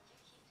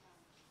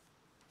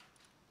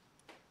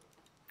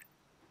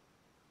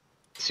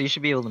 So you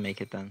should be able to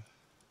make it then.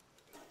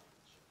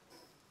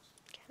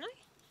 Can I?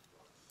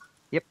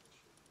 Yep.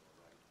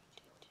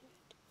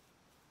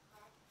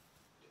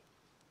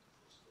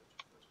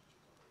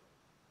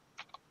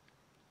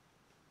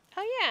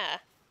 Oh yeah.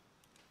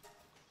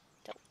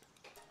 Don't.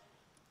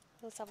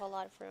 Let's have a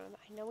lot of room.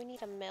 I know we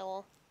need a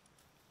mill.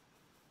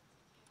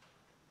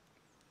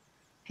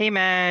 Hey,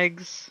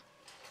 Mags!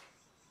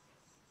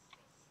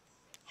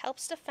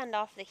 Helps to fend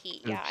off the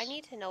heat. Yeah, I Oops.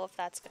 need to know if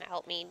that's going to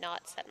help me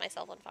not set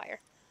myself on fire.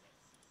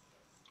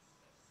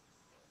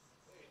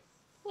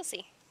 We'll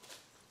see.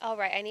 All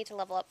right, I need to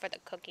level up for the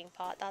cooking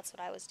pot. That's what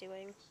I was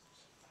doing.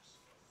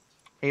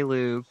 Hey,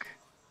 Luke.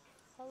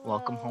 Hello.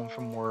 Welcome home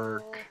from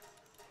work.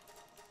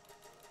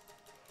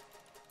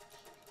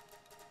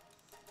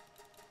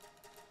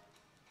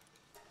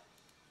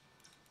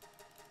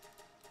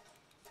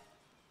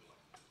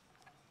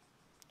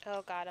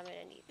 Oh god, I'm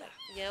gonna need that.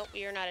 Nope,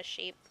 you're not a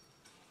sheep.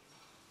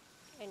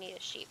 I need a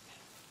sheep.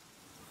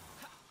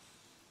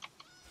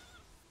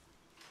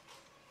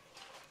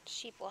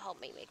 Sheep will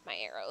help me make my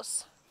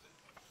arrows.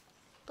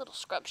 Little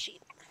scrub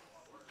sheep.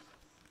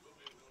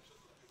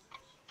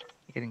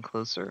 Getting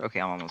closer?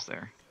 Okay, I'm almost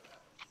there.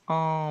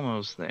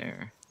 Almost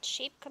there.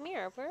 Sheep, come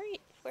here.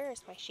 Where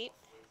is my sheep?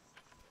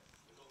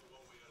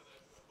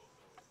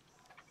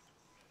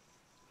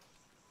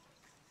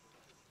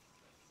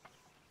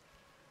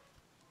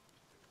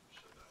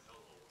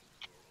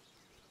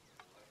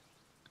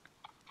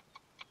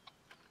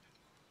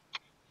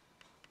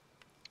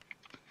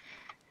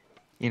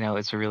 You know,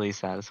 it's really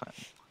satisfying.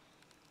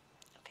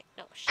 Okay,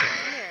 no, sheep,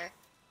 come here.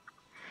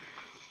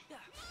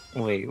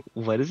 Wait,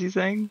 what is he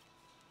saying?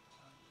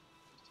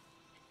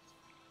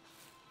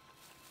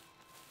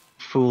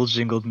 Fool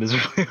jingled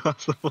miserably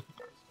possible.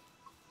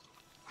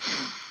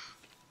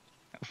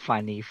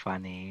 Funny,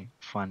 funny,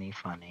 funny,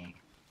 funny.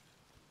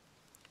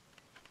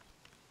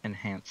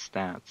 Enhance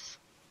stats.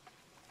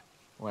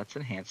 Let's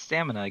enhance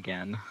stamina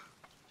again.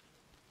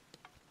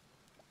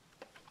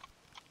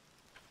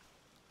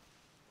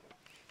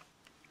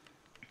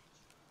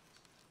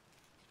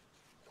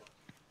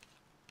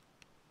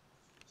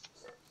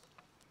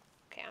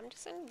 Okay, I'm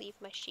just gonna leave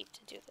my sheep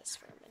to do this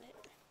for a minute.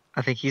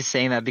 I think he's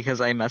saying that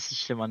because I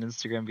messaged him on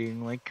Instagram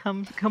being like,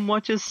 come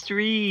watch a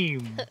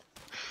stream.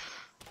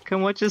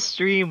 Come watch a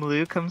stream,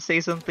 Luke. Come say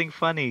something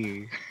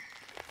funny.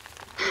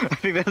 I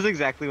think that's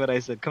exactly what I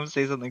said. Come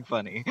say something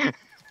funny.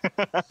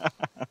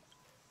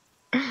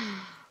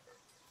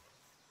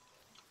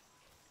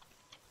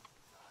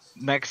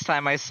 Next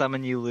time I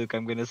summon you, Luke,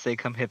 I'm gonna say,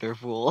 come hither,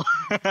 fool.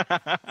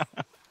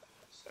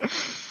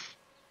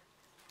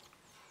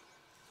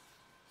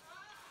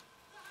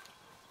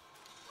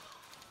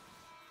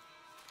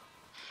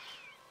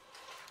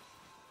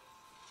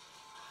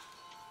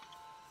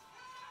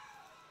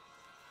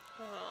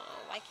 Oh,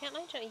 why can't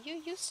I jump? You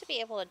used to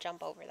be able to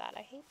jump over that.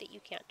 I hate that you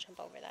can't jump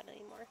over that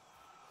anymore.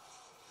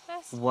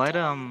 That's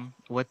dumb.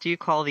 What do you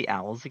call the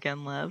owls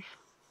again, Lev?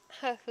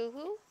 A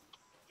hoo-hoo?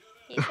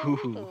 He's a Ooh.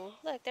 hoo-hoo.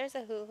 Look, there's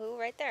a hoo-hoo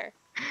right there.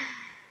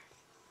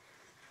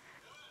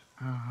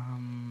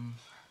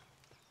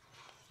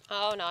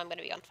 Oh no, I'm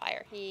gonna be on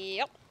fire.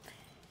 Yep.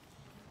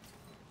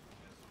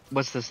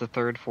 What's this, the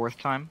third, fourth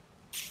time?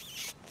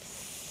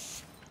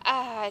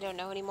 I don't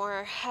know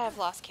anymore. I've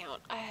lost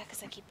count.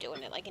 Because I keep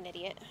doing it like an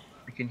idiot.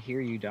 I can hear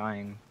you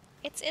dying.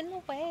 It's in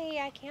the way.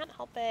 I can't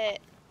help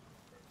it.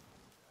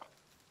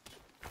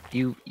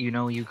 You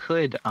know, you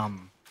could,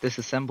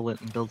 disassemble it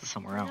and build it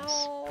somewhere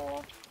else.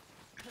 No.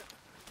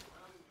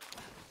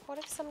 What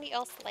if somebody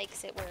else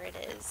likes it where it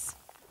is?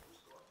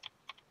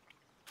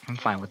 I'm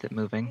fine with it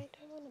moving. I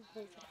don't want to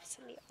move it if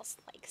somebody else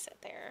likes it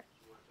there.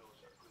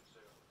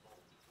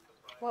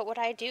 What would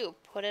I do?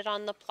 Put it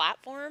on the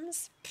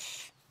platforms?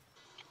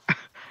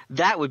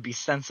 That would be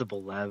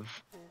sensible,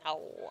 Lev. No.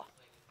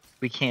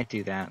 We can't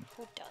do that.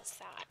 Who does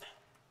that?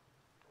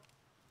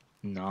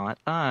 Not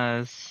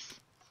us.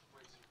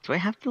 Do I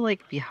have to,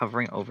 like, be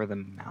hovering over the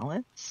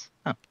mallets?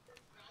 Oh.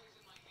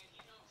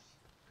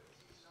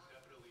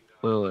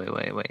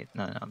 Wait.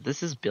 No.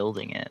 This is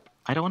building it.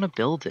 I don't want to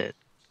build it.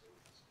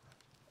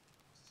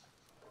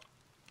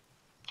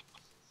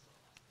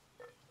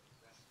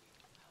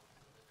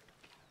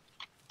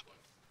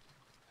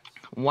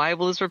 Why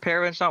will this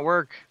repair bench not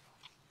work?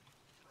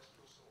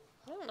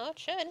 I don't know, it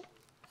should.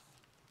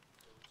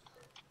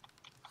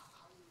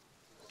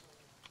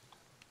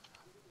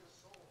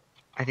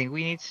 I think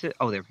we need to...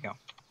 Oh, there we go.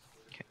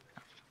 Okay.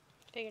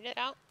 Figured it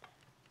out.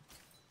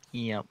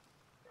 Yep.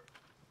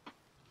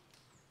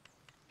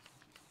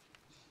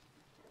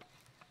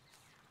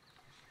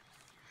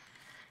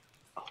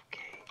 Okay.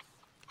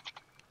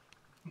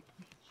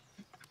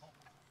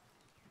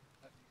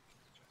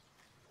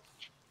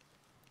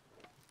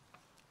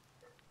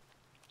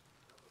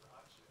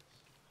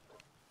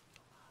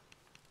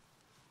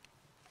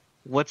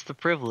 What's the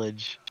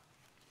privilege?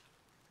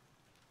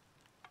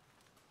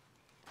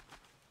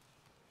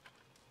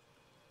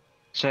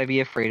 Should I be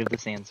afraid of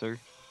this answer?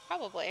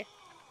 Probably.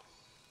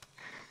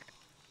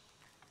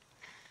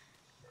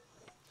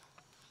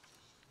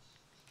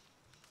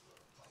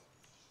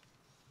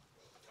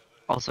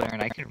 Also,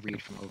 Aaron, I can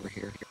read from over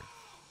here.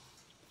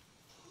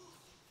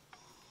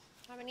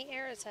 How many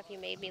arrows have you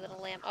made me, little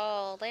lamb?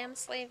 Oh, lamb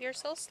slave, you're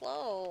so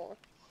slow.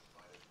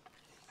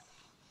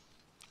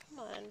 Come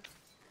on.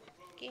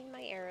 Give me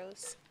my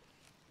arrows.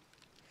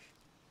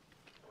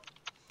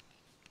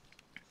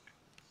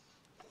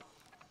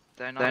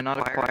 Did I not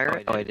acquire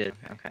it? Oh, I did.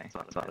 Okay.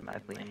 It's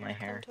automatically in my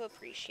hair. Come to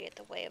appreciate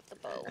the way of the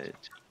bow. Good.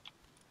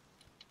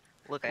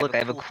 Look, I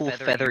have a cool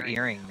feather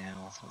earring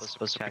now. It's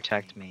supposed to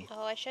protect me.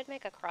 Oh, I should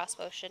make a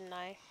crossbow, shouldn't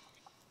I?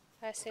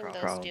 I assume those do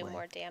Probably.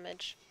 more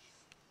damage.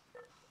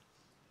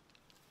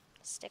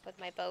 Stick with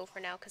my bow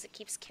for now, because it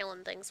keeps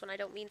killing things when I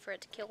don't mean for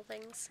it to kill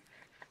things.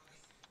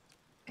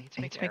 I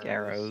need to make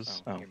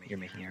arrows. Oh, you're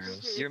making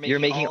arrows. You're You're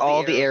making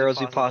all the arrows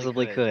we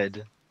possibly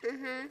could.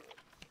 Mm-hmm.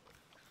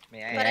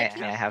 May But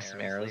I have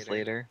some arrows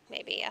later?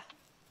 Maybe, yeah.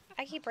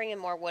 I keep bringing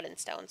more wood and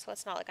stone, so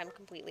it's not like I'm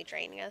completely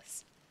draining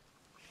us.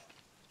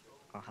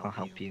 I'll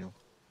help you.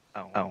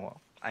 Oh,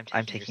 well.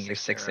 I'm taking your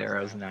 6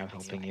 arrows and now I'm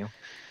helping you.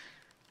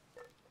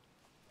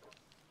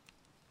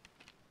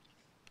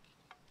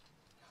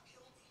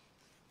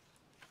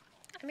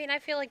 I mean, I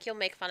feel like you'll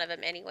make fun of him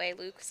anyway,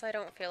 Luke, so I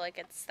don't feel like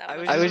it's that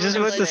much. I was just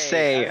about to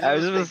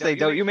say,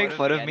 don't you make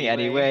fun of me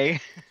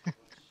anyway?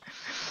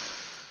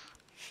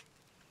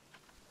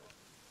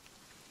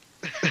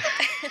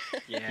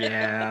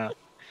 Yeah,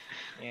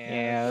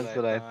 that's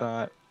what I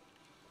thought.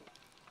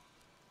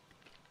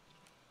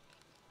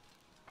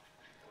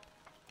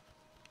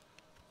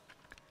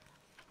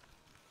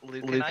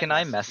 Luke and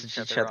I message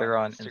each other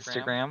on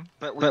Instagram,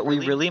 but we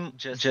really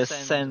just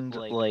send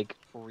like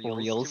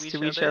reels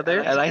to each other.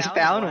 And I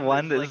found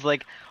one that is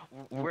like,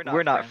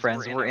 we're not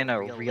friends, we're in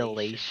a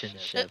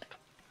relationship.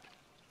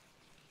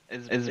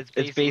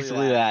 It's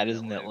basically that,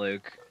 isn't it,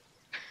 Luke?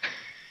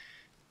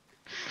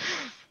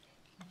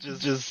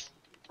 Just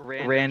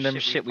random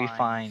shit we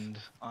find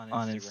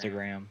on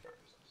Instagram.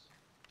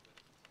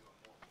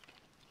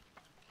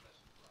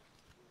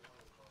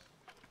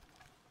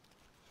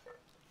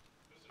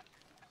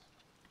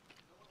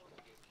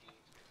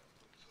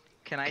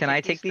 Can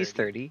I take these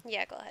 30?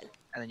 Yeah, go ahead.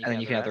 And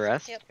then you can have the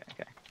rest? Yep.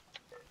 Okay.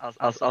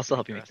 I'll still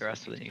help you make the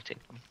rest, so then you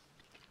take them.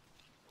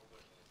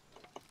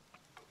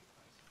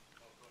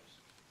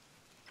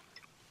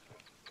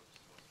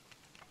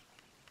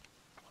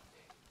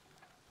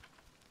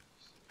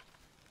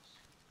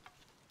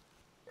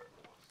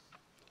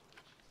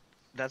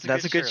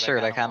 That's a good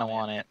shirt. I kind of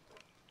want it.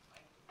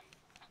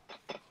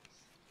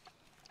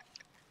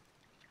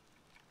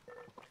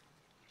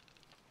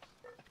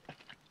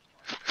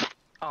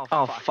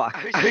 Oh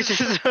fuck! I was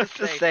just supposed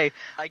to say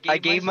I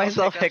gave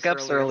myself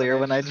hiccups earlier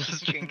when I was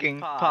just drinking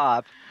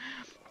pop,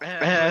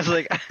 and I was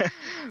like,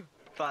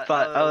 thought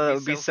oh that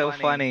would be so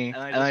funny,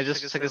 and I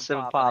just took a sip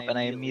of pop and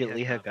I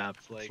immediately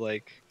hiccuped. It's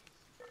like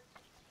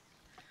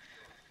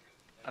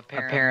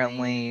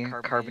apparently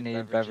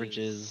carbonated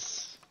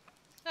beverages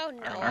Oh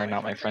no, are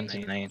not my friends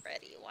tonight.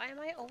 already. Why am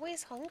I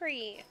always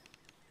hungry?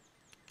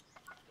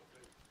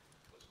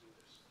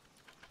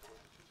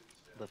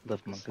 The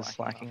monk is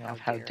slacking off.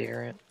 How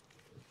dare it?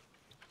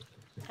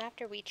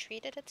 After we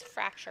treated its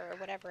fracture or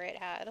whatever it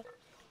had.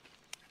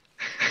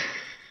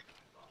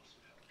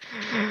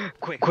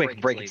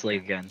 Quick, break its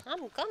leg again.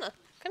 I'm gonna.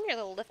 Come here,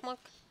 little lift monk.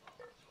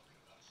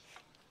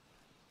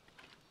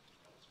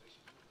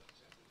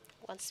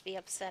 Wants to be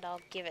upset,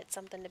 I'll give it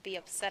something to be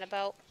upset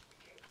about.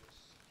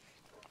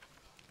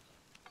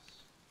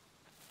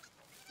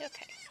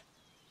 Okay.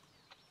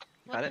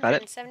 Got it?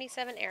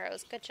 177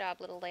 arrows. Good job,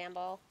 little lamb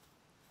ball.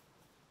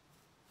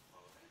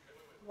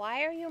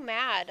 Why are you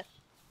mad?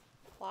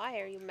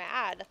 Why are you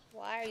mad?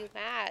 Why are you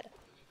mad?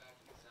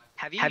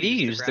 Have you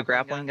used the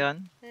grappling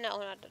gun? No,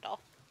 not at all.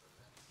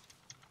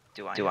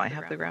 Do I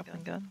have the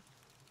grappling gun?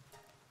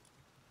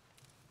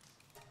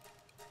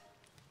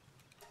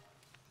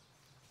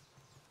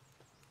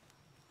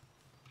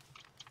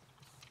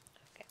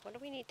 Okay, what do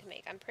we need to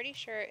make? I'm pretty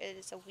sure it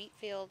is a wheat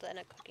field and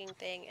a cooking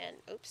thing and...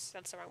 Oops,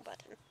 that's the wrong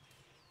button.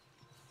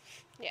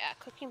 Yeah,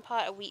 cooking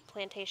pot, a wheat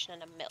plantation,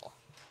 and a mill.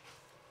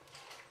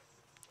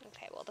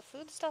 Okay, well the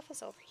food stuff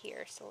is over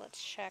here, so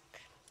let's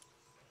check.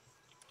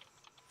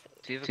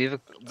 Food. Do you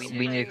have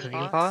we need a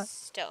cooking pot?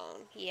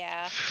 Stone,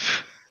 yeah.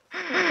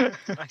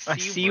 I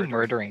see you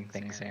murdering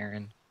things,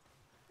 Aaron.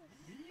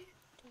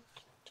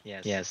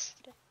 Yes.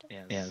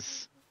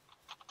 Yes.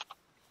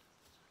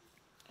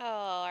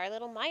 Oh, our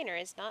little miner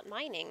is not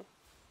mining.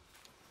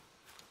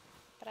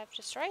 But I've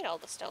destroyed all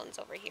the stones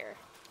over here.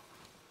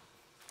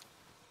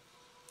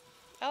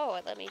 Oh,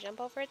 it let me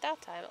jump over it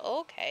that time.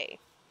 Okay.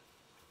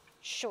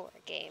 Sure,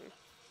 game.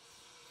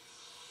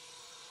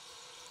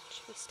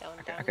 Should be stone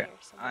down here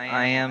somewhere.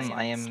 I am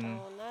stone.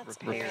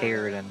 That's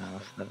repaired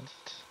enough that...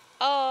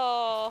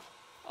 Oh!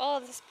 Oh,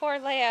 this poor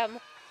lamb.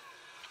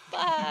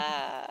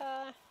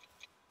 Ah!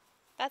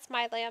 That's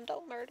my lamb.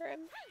 Don't murder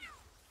him.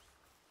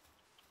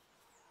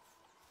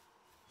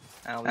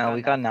 Oh,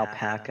 we got an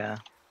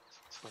alpaca.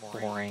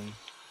 Boring.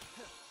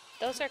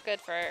 Those are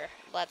good for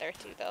leather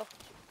too, though.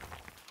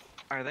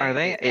 Are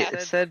they? Yeah.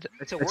 It said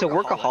it's a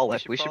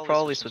workaholic. We should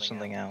probably switch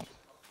something out.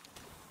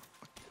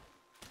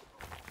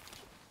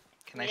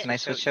 Can I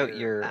switch out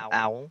your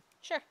owl?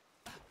 Sure.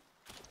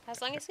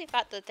 As long as we've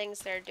got the things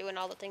they're doing,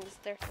 all the things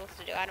they're supposed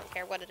to do, I don't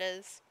care what it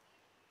is.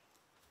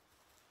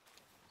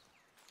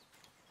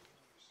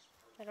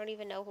 I don't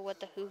even know what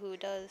the hoo-hoo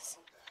does.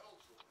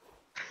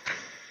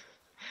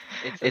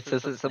 It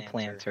says it's a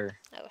planter.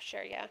 Oh,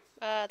 sure, yeah.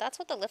 That's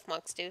what the lift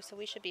monks do, so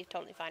we should be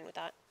totally fine with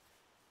that.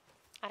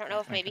 I don't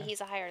know if maybe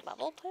he's a higher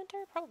level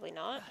planter? Probably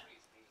not.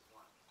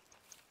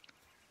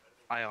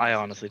 I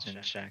honestly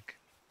didn't check.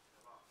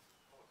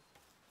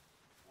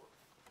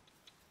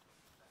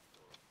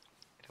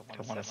 I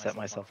don't want to set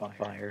myself on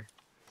fire.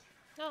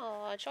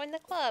 Oh, join the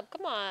club.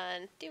 Come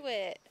on, do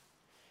it.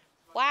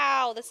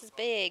 Wow, this is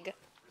big.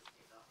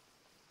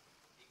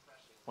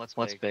 What's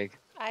big?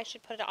 I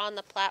should put it on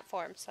the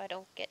platform so I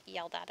don't get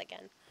yelled at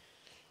again.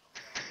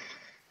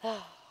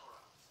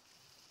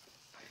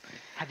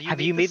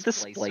 Have you made the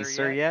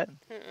splicer yet?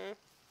 Mm-mm.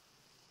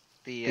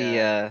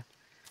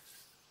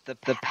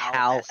 The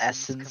PAL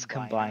Essence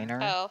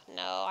Combiner? Oh,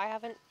 no, I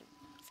haven't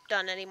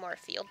done any more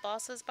field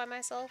bosses by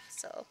myself,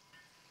 so...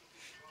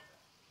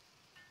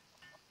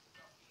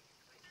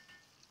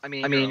 I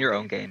mean in your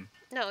own game.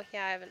 No,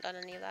 yeah, I haven't done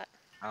any of that.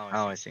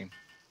 Oh, I see.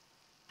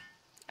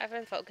 I've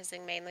been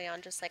focusing mainly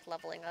on just, like,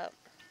 leveling up.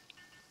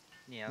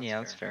 Yeah,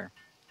 that's fair.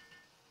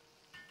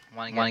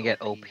 Want to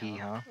get OP,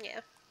 huh?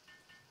 Yeah.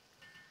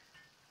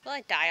 Well,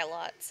 I die a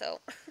lot, so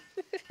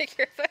I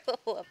figure if I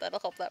level up, that'll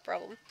help that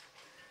problem.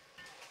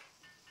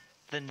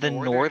 The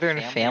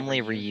Northern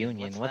Family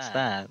Reunion, what's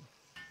that?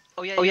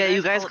 Oh yeah,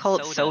 you guys call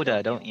it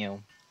soda, don't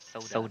you?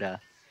 Soda.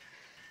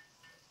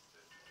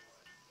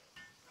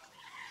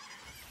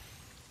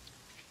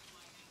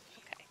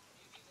 Okay.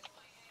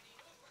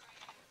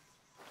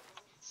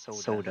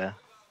 Soda.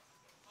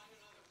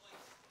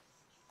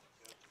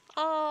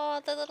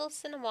 Oh, the little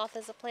Cinemoth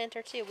is a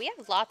planter too. We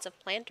have lots of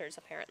planters,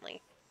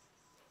 apparently.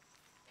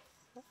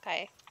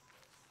 Okay.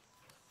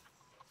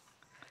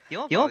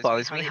 You know what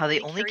bothers me? How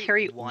they only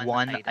carry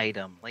one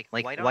item. Like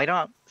why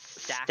not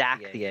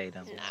stack the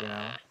items, you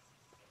know?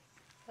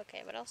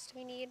 Okay, what else do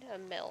we need? A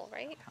mill,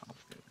 right?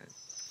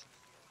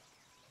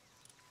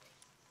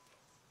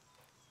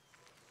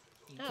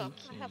 Oh,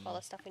 I have all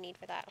the stuff we need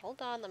for that.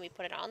 Hold on, let me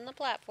put it on the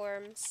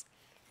platforms.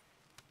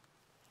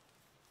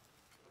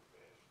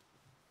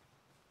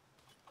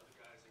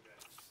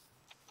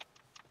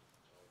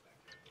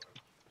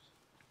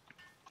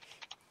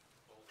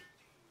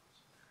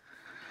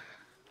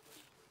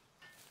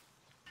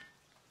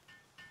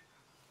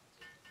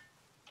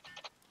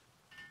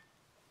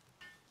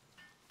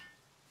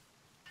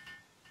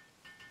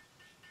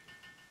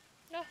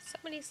 Oh, so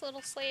many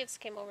little slaves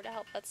came over to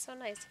help. That's so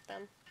nice of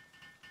them.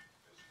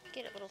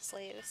 Get it, little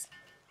slaves.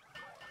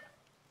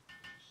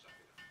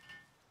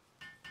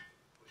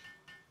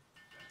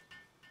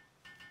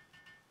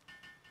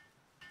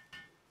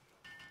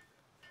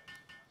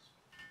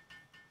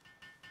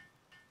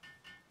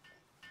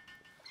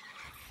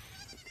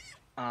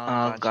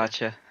 Oh,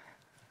 gotcha.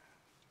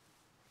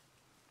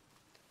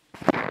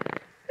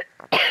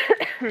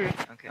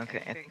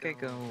 Okay, I think I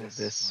go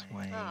this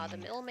way. Ah, the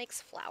mill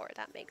makes flour.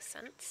 That makes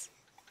sense.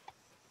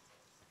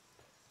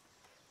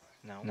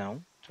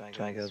 No?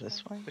 Do I go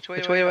this way? Which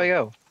way do I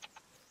go?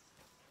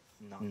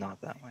 Not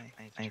that way.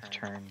 I need to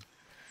turn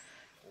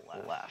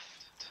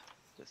left.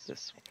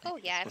 This way. Oh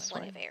yeah, I have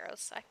plenty of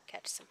arrows. I can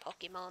catch some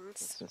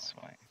Pokemons. This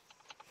way.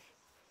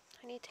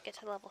 I need to get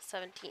to level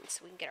 17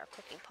 so we can get our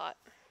cooking pot.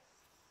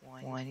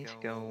 Well, I need to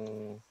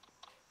go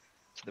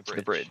to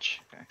the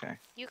bridge. Okay.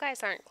 You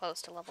guys aren't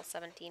close to level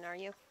 17, are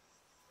you?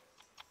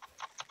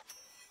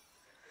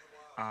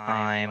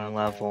 I'm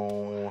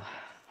level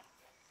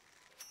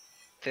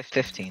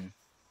 15.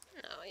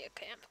 No,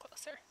 okay, I'm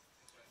closer.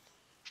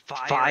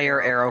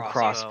 Fire arrow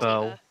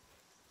crossbow.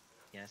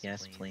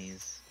 Yes,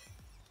 please.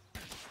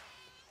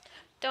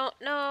 Don't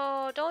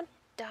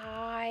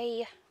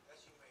die.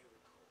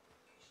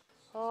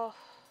 Oh.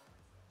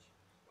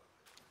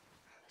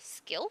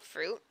 Skill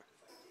fruit?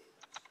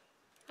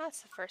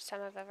 That's the first time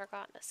I've ever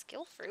gotten a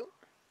skill fruit.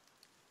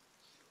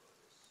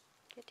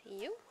 Good to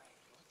you.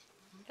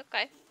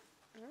 Okay.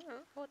 I don't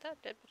know what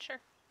that did, but sure.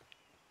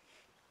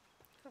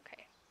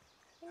 Okay.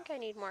 I think I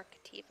need more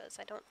Kativas.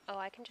 I don't... Oh,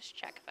 I can just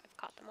check if I've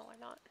caught them all or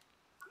not.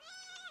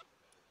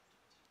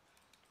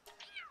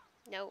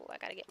 No, I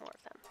gotta get more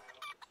of them.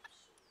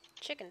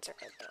 Chickens are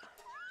good, though.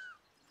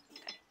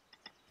 Okay.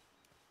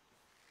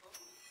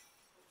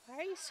 Why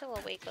are you still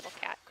awake, little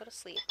cat? Go to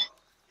sleep.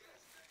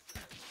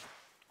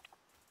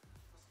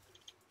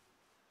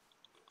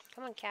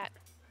 Come on, cat.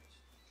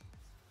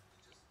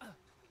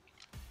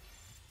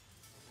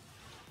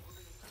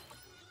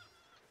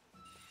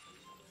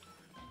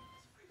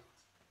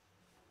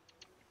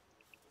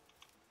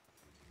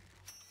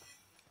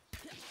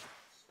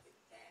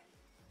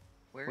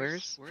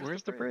 Where's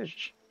the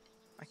bridge?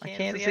 I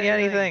can't see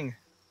anything.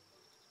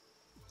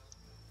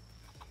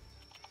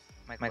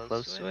 Am I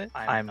close to it?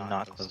 I'm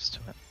not close to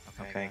it.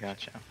 Okay,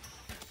 gotcha.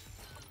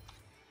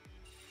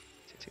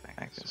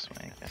 Back this way,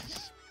 I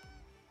guess.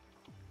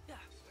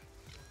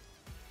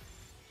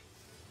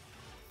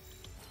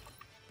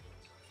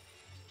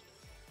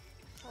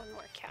 One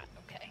more cat,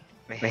 okay.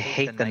 I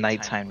hate the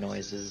nighttime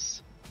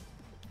noises.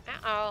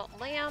 Uh-oh,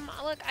 lamb,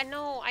 look, I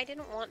know, I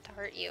didn't want to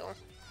hurt you.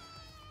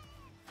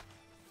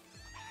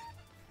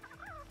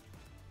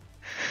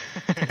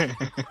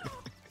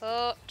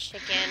 Oh,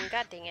 chicken,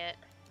 god dang it.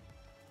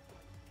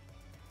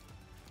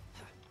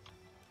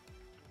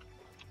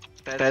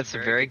 That's a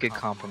very good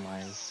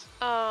compromise.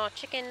 Oh,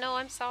 chicken, no,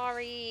 I'm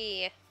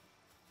sorry.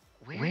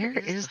 Where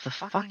is the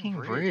fucking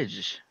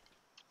bridge?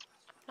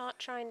 I'm not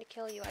trying to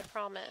kill you, I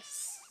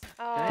promise.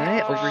 Did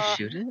I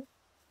overshoot it?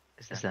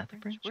 Is that the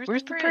bridge?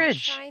 Where's the I'm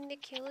bridge? trying to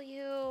kill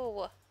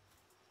you.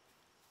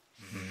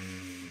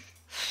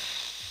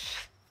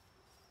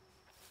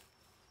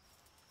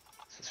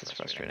 This is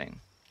frustrating.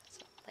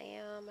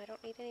 Lamb, I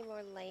don't need any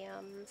more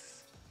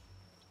lambs.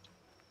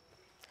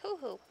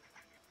 Hoo-hoo.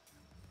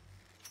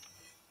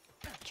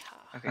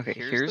 Okay,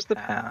 here's the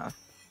path.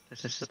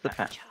 This is the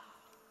path.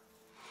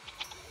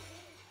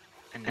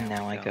 And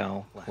now I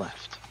go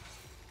left.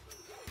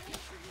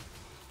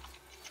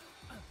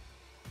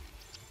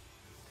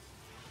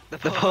 The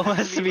poem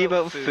has to be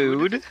about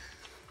food?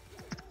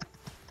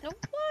 No,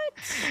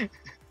 what?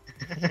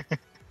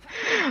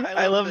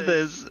 I love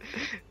this.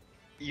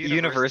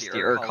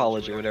 University or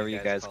college or whatever you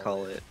guys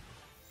call it.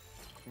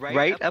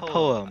 Write a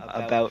poem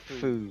about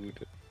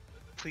food.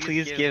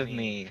 Please give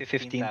me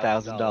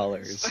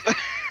 $15,000.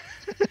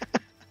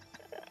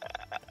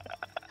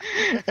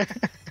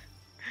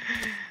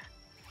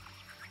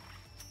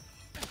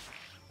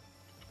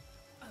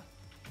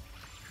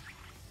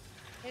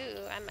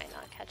 Ooh, I might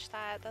not catch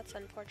that. That's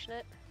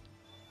unfortunate.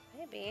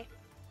 Maybe.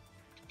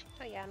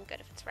 Oh yeah, I'm good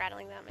if it's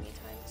rattling that many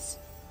times.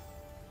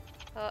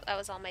 Oh, that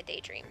was all my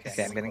daydreams.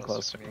 Okay, I'm getting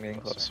closer. I'm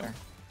getting closer.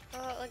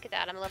 Oh, look at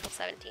that. I'm level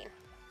 17.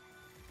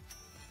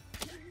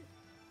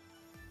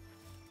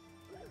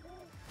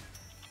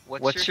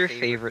 What's your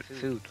favorite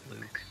food,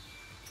 Luke?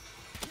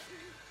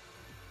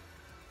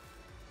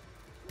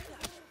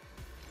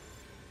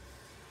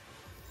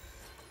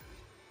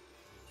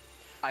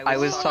 I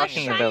was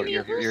talking about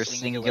your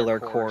singular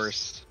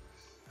course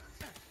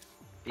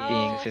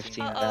being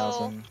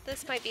 15,000.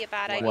 This might be a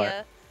bad What?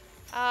 idea.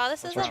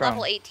 This is a What's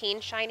level wrong?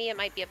 18 shiny. It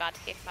might be about to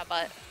kick my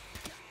butt.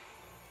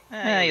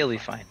 You'll be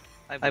fine.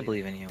 I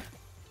believe in you.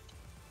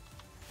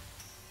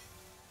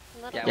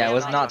 Little Yeah, I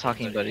was lamb, not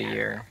talking about a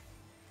year.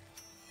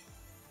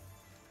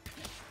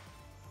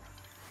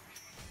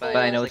 But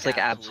I know it's like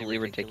absolutely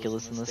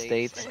ridiculous in the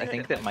States. I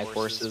think that my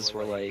courses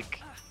were like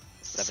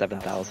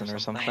 7,000 or I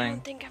something.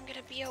 don't think I'm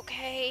gonna be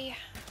okay.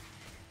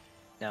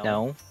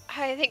 No?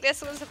 I think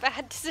this was a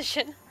bad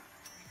decision.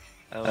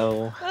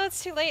 Oh. Oh,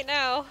 it's too late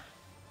now.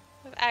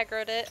 I've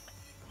aggroed it.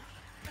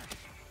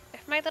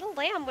 If my little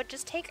lamb would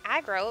just take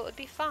aggro, it would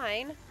be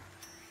fine.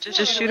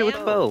 Just shoot it with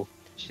the bow.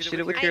 Shoot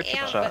it with your I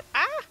am, shot.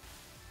 but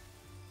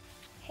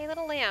Hey,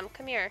 little lamb,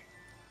 come here.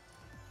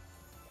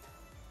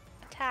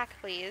 Attack,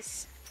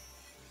 please.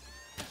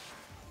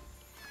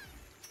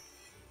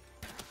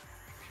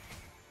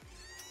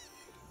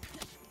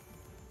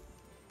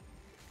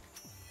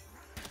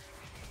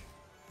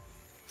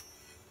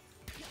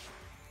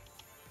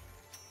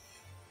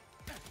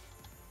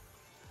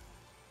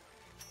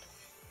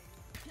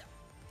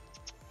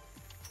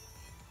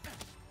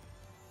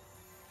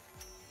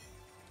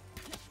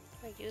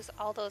 I use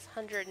all those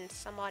 100 and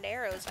some odd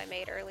arrows I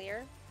made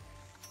earlier.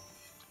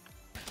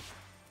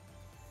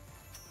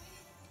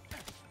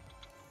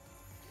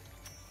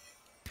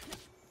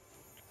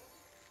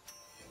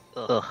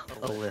 Ugh,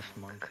 a lift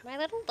monk. My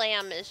little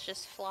lamb is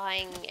just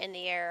flying in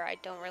the air. I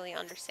don't really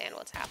understand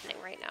what's happening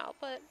right now,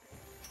 but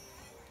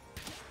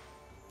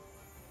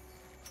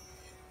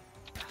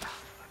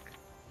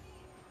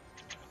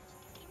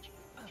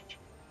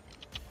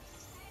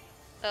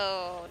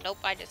Oh, nope,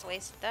 I just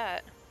wasted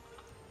that.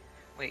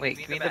 Wait,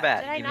 give me the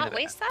bat. Did I Give me not the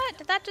waste that?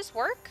 Did that just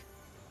work?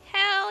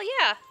 Hell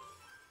yeah!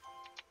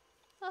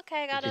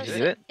 Okay, I got Did us. you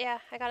do it? Yeah,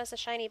 I got us a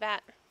shiny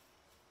bat.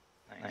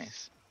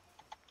 Nice.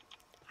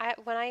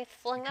 When I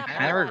flung that I ball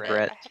kind of at it,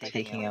 regret I had like a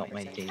taking out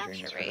my 20% daydreams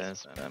capture for rate.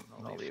 this, but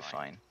I'll be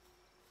fine.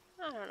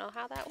 I don't know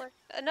how that worked.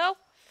 No!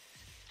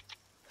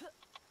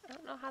 I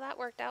don't know how that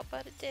worked out,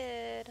 but it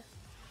did.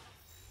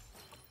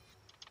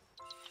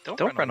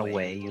 Don't run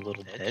away, you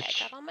little Okay, I bitch.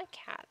 got all my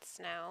cats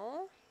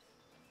now.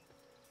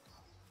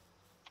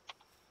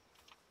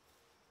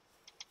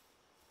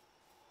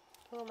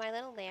 Oh, my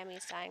little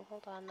lammy's dying.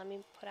 Hold on, let me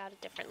put out a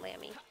different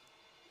lammy.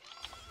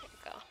 There you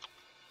go.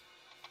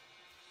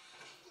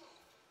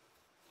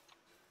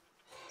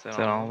 Is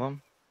that all of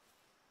them?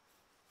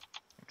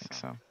 I think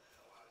so.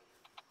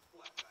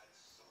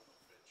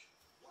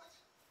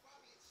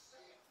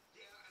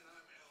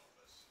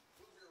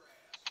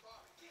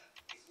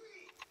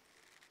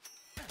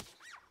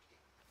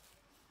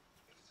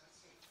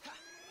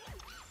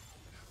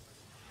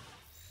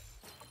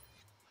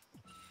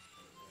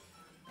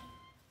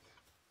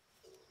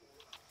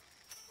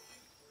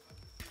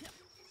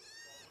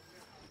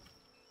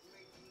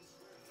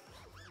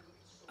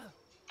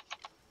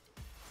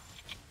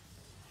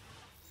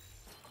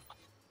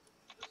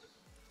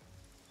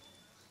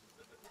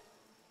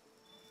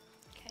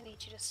 Okay, I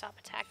need you to stop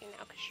attacking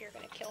now because you're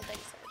going to kill things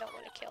that I don't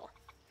want to kill.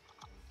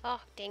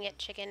 Oh, dang it,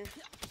 chicken.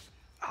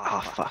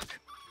 Oh, fuck.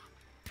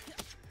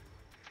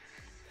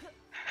 I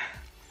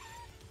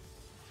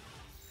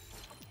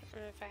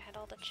don't know if I had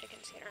all the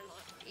chickens here or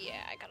not.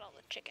 Yeah, I got all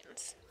the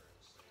chickens.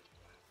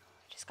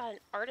 Just got an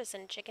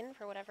artisan chicken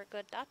for whatever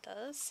good that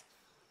does.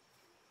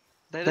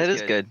 That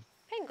is good.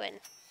 Penguin.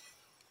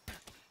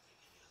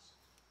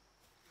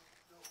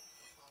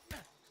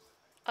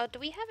 Oh, do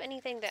we have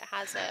anything that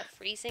has a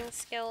freezing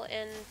skill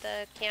in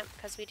the camp?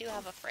 Because we do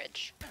have a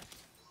fridge.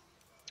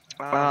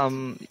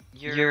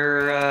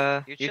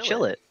 You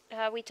chill it.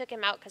 We took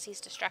him out because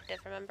he's destructive,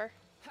 remember?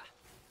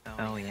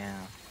 Oh, yeah.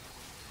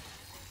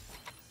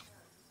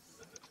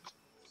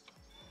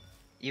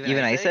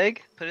 Even ice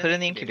egg? Put it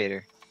in the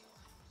incubator.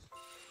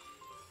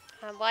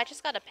 Well, I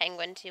just got a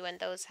penguin too, and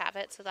those have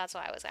it, so that's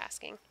why I was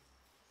asking.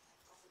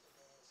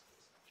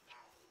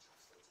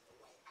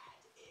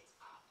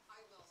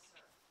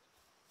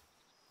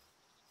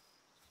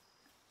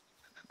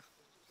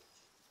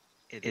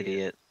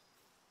 Idiot.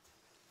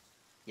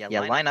 Yeah,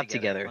 line up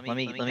together. Let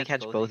me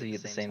catch both of you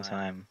at the same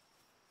time.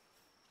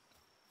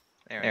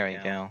 There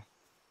we go.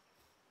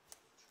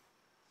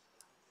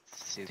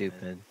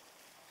 Stupid.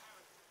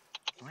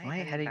 Am I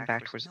heading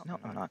back towards... No,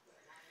 I'm not.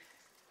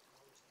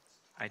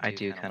 I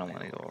do kind of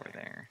want to go over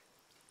there.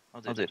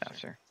 I'll do it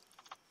after.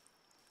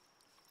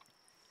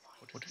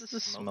 What is the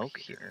smoke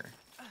here?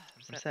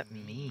 What does that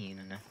mean?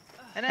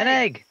 An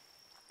egg!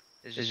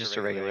 It's just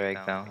a regular egg,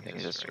 though. I think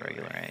it's just a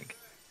regular egg.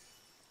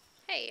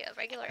 Hey, a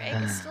regular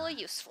egg is still a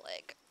useful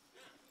egg.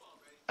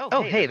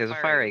 Oh, hey, there's a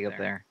fire egg up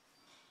there.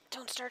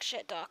 Don't start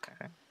shit, Doc.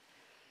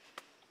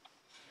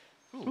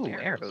 Okay. Ooh,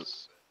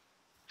 arrows.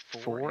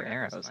 4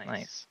 arrows,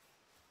 nice.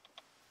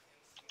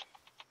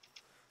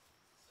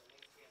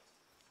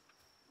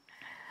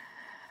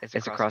 It's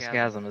across the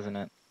chasm, isn't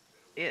it?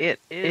 It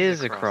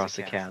is across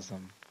the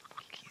chasm.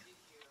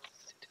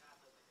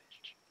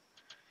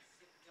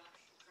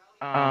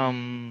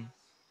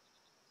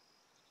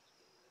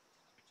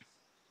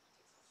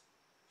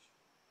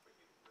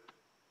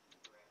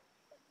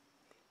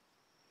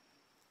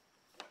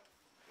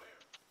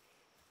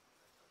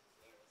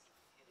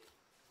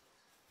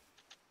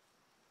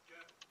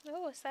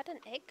 Oh, is that an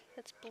egg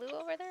that's blue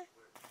over there?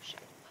 Shit.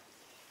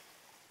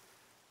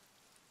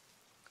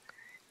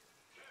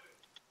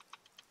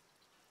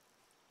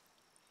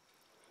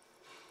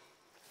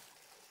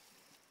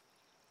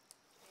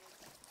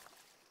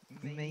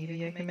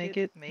 Maybe I can make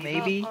it.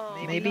 Maybe.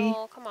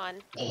 No, come on.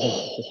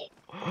 Oh. Hit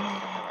the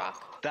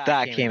rock.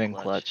 That came in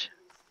clutch.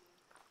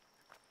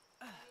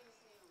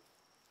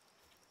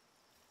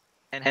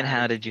 And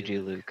how did you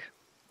do, Luke?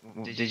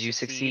 Did you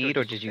succeed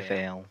or did you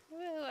fail?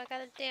 Ooh, I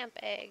got a damp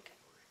egg.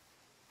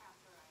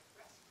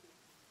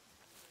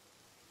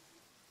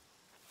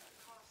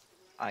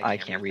 I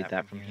can't read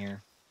that from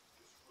here.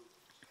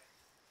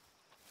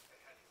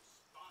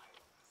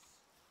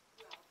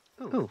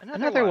 Ooh,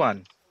 another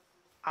one.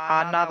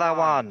 Another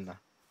one.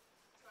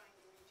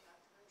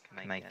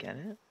 Can I get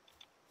it?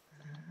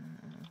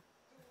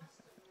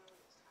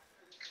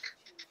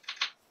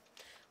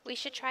 We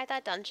should try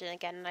that dungeon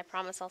again, and I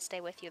promise I'll stay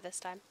with you this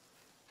time.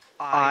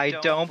 I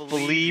don't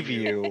believe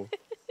you.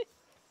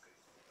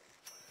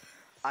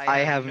 I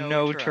have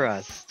no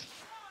trust.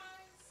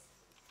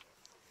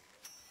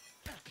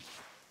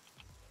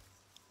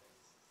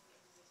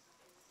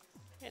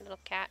 Hey, little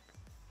cat.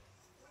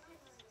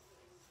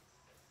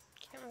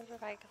 Can't remember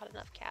if I got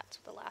enough cats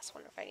with the last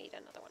one or if I need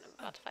another one. I'm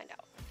about to find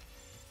out.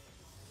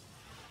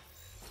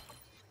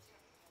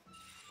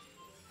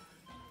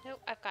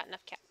 Nope, I've got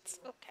enough cats.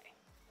 Okay.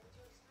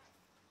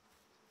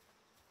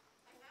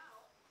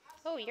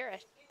 Oh, you're a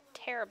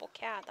terrible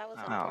cat. That was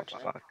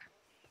unfortunate. Oh, fuck.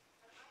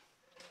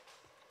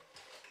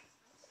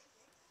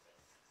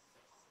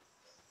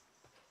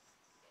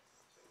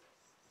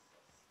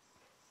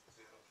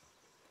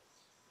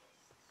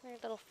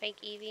 little fake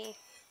Eevee.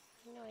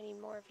 I know I need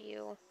more of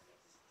you.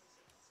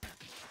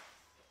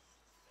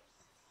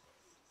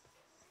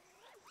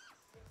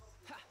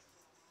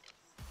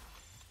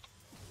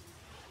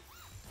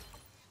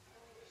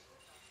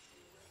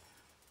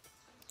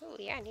 Oh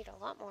yeah, I need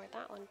a lot more of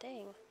that one.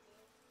 Dang.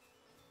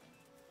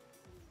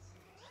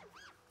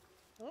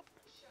 Oop.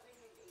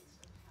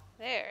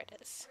 There it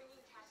is.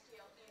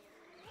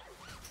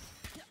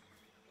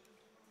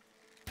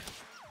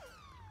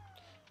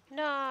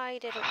 No, I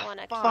didn't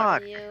want to kill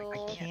Fuck! you.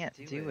 I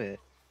can't do it.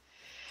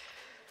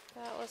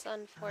 That was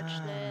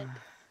unfortunate.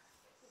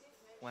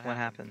 What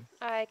happened?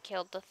 I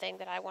killed the thing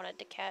that I wanted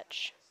to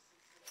catch.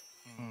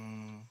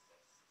 Hmm.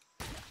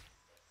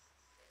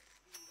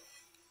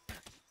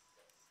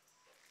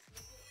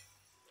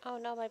 Oh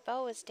no, my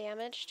bow is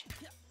damaged.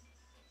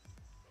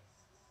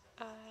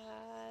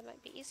 It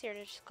might be easier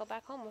to just go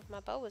back home if my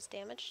bow was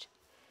damaged.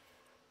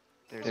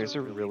 There's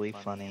a really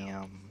funny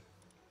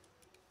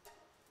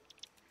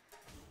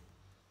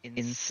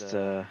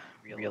Insta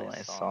reel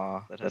I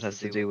saw that has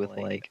to do with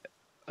like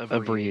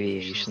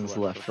abbreviations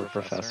left for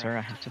professor.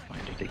 I have to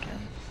find it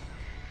again.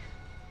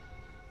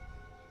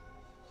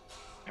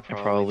 I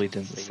probably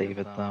didn't save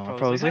it though. I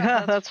probably was like,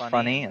 ha, that's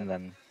funny, and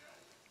then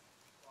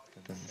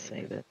didn't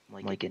save it.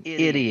 Like an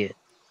idiot.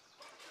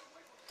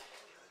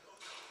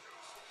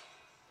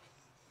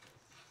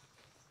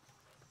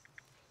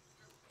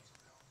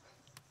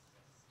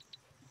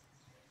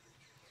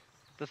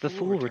 The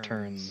fool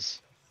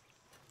returns.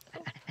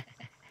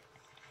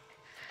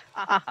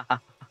 The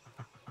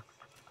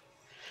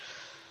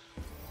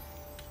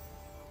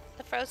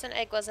frozen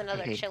egg was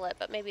another Okay. chillet,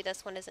 but maybe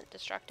this one isn't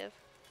destructive.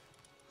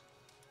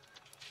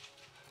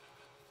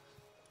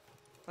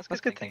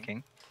 That's good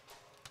thinking.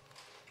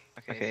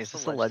 Okay, is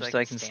this a ledge that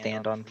I can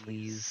stand on,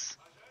 please?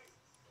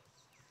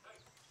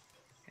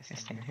 Can I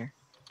stand here?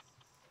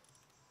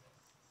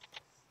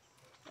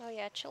 Oh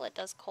yeah, chillet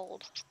does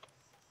cold.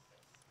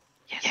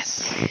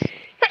 Yes!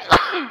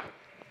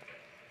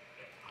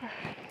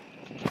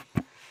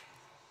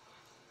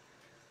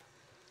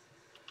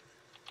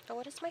 Oh,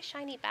 what does my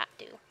shiny bat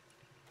do?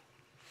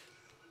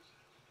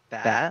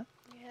 Bat?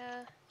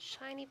 Yeah,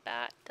 shiny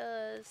bat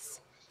does...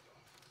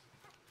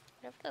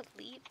 Whatever the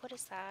leap, what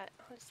is that?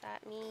 What does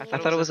that mean? I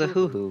thought it was a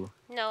hoo-hoo.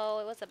 No,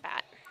 it was a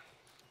bat.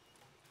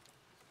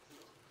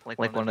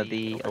 Like one of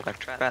the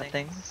electric bat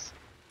things?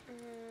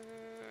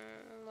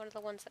 One of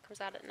the ones that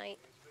comes out at night.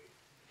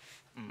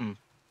 Mm.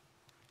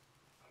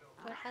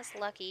 Well, it has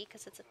lucky,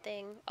 because it's a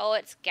thing. Oh,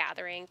 it's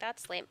gathering.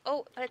 That's lame.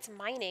 Oh, but it's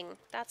mining.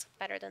 That's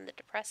better than the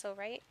depresso,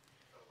 right?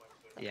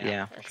 Okay,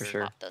 Yeah, let's for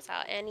sure. swap those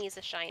out. And he's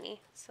a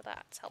shiny, so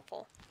that's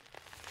helpful.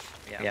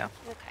 Yeah.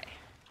 Okay.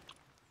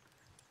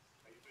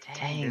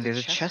 Dang, there's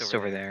a chest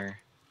over there.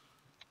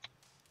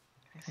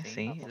 Can I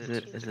see? Level Is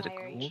 2 it a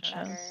fiery cool chest?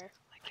 shutter.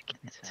 I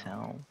can't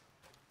tell.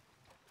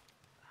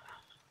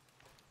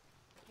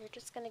 You're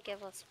just gonna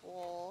give us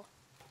wool.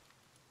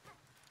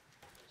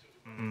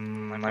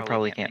 I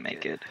probably can't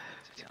make it,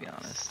 to be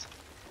honest.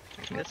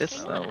 I can get this Do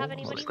you though, not have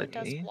anybody most who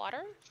does likely.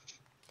 water?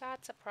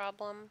 That's a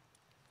problem.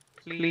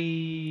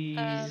 Please.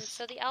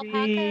 So the alpaca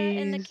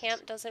in the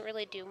camp doesn't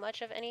really do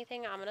much of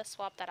anything. I'm gonna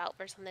swap that out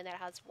for something that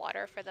has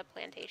water for the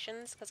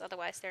plantations, because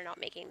otherwise they're not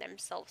making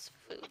themselves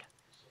food.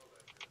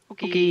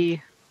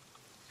 Okay.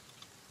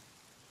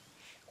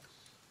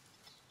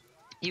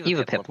 You have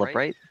a Piplup,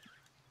 right?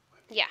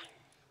 Yeah.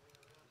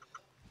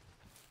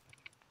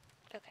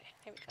 Okay,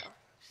 here we go.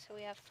 So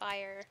we have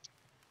fire.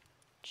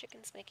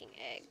 Chickens making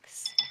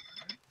eggs.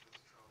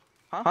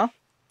 Huh?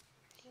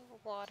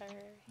 Water.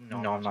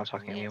 No, I'm not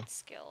talking to you.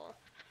 Skill.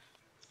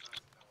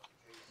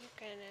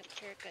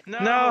 You're good.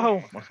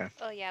 No! Okay.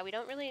 Oh yeah, we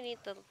don't really need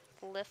the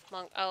lift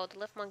monk. Oh, the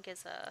lift monk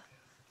is a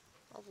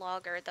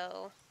logger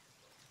though.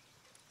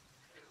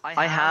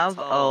 I have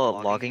a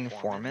logging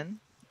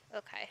foreman.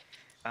 Okay.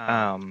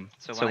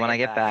 So when I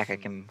get back, I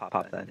can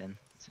pop that in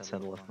to the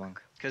lift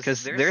monk.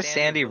 Because their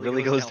sandy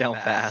really goes down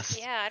fast.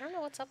 Yeah, I don't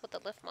know what's up with the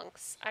lift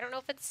monks. I don't know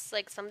if it's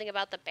like something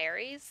about the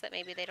berries, that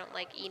maybe they don't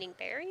like eating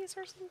berries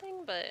or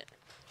something, but...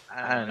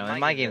 I don't know. In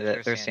my game,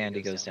 their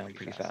sandy goes down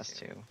pretty fast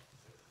too.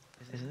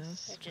 Is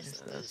this? They're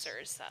just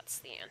losers, that's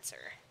the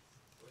answer.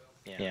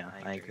 Yeah,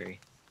 I agree.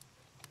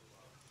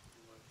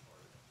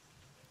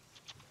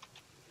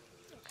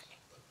 Okay.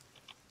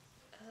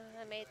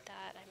 I made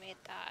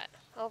that.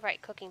 Oh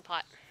right, cooking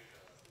pot.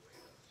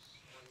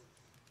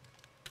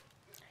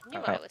 I knew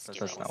I was doing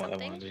That's not something.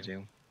 what I wanted to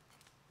do.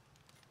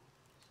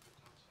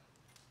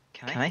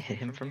 Can I hit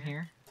him from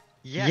here?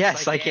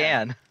 Yes, I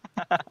can.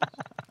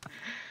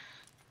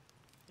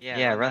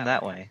 Yeah, run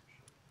that way.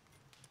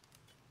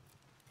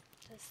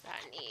 What does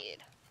that need?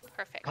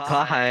 Perfect.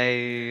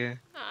 Bye.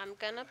 I'm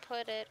gonna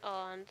put it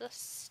on the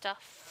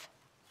stuff.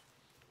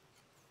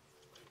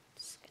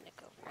 Just gonna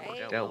go right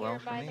Worked out here well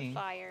for by me. the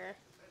fire.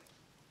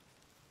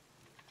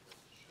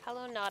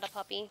 Hello, not a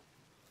puppy.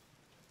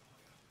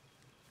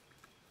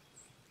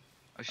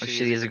 Oh,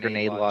 she is a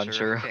grenade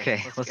launcher.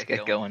 Okay, let's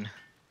get going.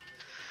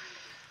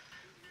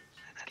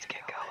 Let's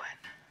get going.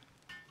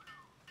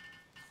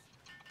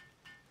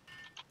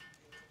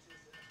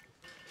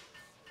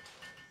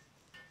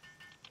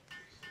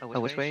 Oh, Oh,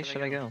 which way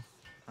should I go?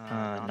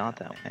 Not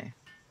that way.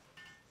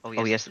 Oh, Oh,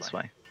 yes, yes, this this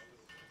way. way.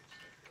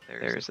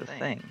 There's There's a a thing.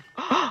 thing.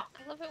 I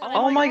love it when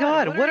Oh my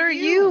god, what are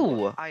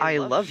you? you? I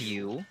love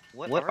you.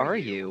 What are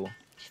you?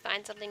 Did you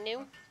find something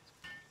new?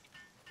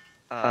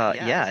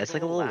 Yeah, it's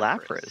like a little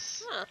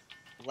Lapras. Huh.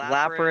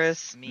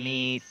 Lapras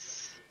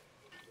meets...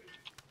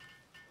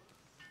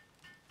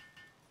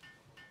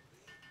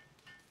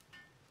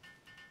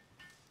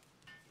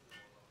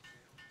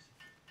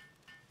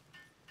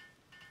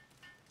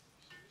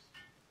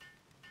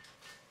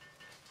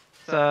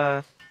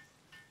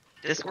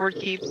 Discord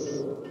keeps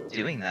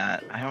doing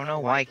that. I don't know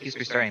why it keeps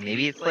restarting.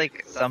 Maybe it's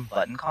like some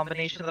button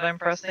combination that I'm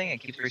pressing. It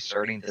keeps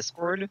restarting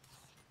Discord.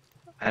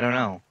 I don't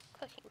know.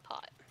 Cooking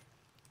pot.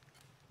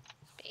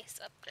 Base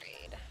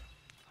upgrade.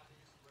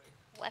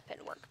 Weapon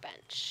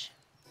workbench.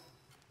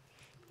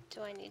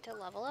 Do I need to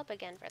level up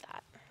again for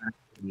that?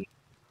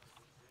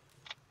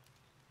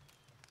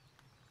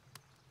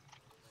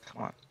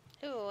 Come on.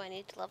 Ooh, I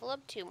need to level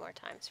up 2 more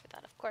times for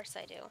that. Of course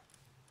I do.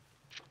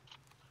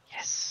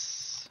 Yes.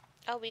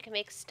 Oh, we can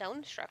make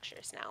stone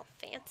structures now.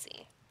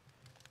 Fancy.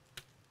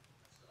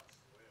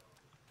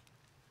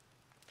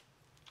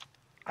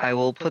 I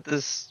will put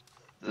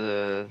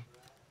the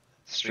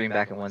stream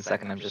back in 1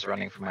 second. I'm just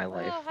running for my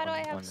life. Oh, how do I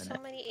have 1 so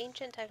minute. many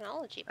ancient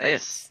technology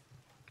Yes.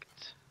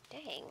 points?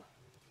 Dang.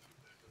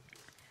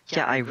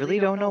 Yeah, I really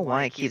don't know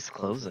why it keeps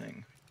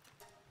closing.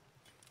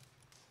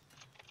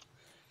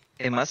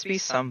 It must be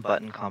some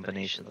button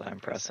combination that I'm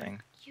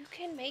pressing. You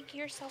can make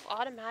yourself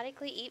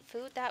automatically eat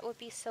food? That would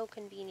be so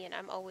convenient.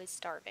 I'm always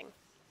starving.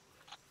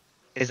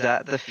 Is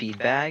that the feed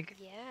bag?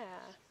 Yeah.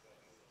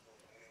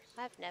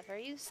 I've never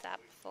used that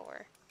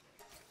before.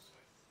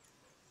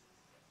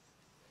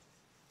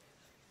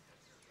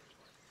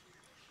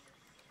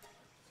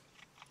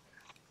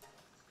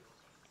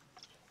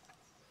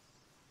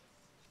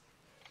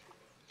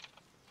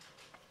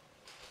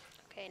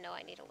 Okay, no,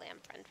 I need a lamb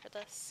friend for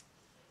this.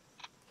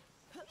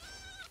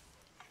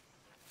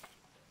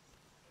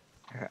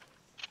 Okay.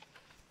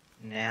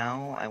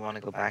 Now I want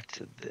to go back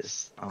to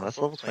this. Oh, that's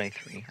level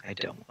 23. I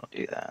don't want to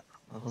do that.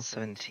 Level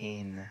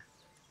 17.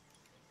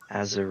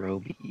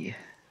 Azarobi.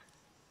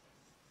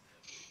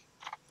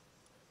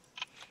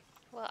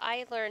 Well,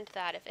 I learned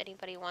that if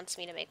anybody wants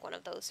me to make one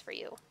of those for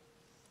you.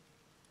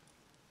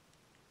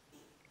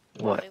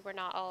 What? That way we're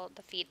not all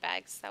the feed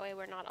bags. That way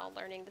we're not all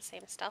learning the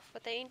same stuff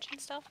with the ancient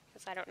stuff.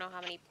 Because I don't know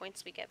how many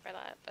points we get for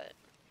that, but...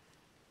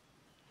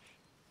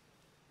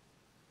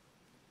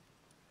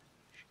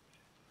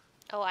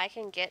 Oh, I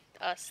can get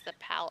us the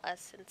Pal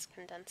Essence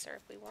Condenser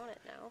if we want it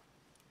now.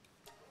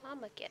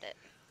 I'ma get it.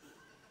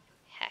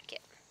 Hack it.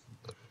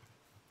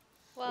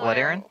 Whoa. What,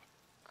 Aaron?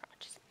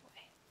 Crotch is in the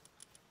way.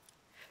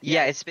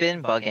 Yeah, it's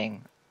been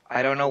bugging.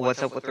 I don't know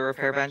what's up with the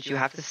repair bench. You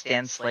have to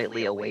stand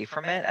slightly away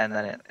from it, and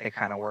then it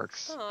kind of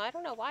works. Oh, I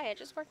don't know why. It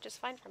just worked just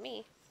fine for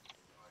me.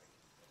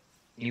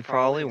 You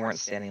probably weren't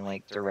standing,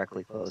 like,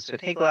 directly close to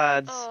it. Hey,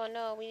 Glads! Oh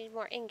no, we need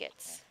more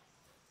ingots.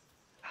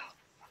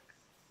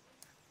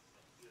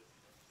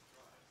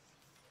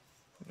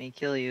 Let me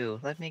kill you.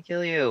 Let me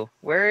kill you.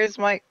 Where is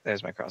my...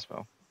 There's my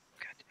crossbow.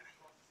 God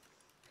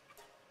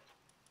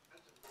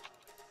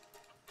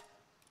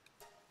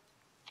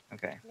damn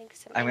it. Okay. Make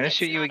some I'm gonna ingots,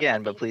 shoot you not a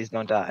again, but puppy. please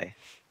don't die.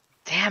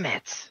 Damn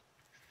it!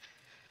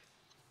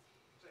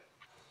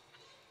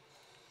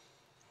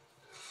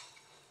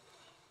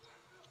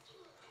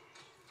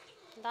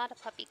 Not a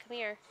puppy, come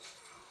here.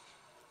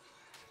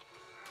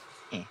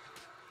 Eh.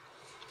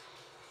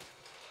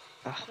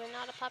 Ugh. Come in,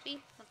 not a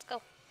puppy. Let's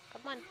go.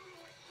 Come on.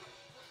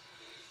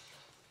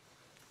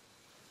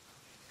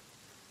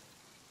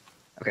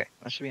 Okay,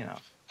 that should be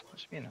enough. That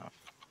should be enough.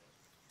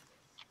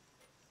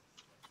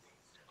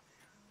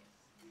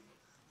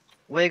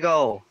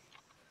 Wiggle!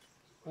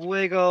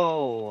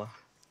 Wiggle!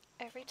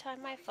 Every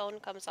time my phone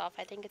comes off,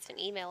 I think it's an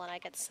email and I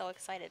get so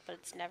excited, but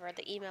it's never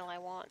the email I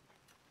want.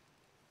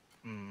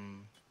 Hmm.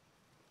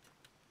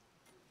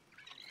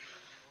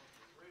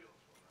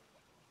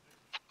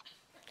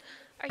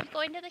 Are you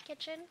going to the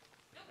kitchen?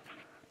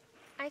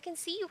 I can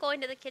see you going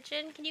to the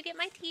kitchen. Can you get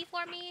my tea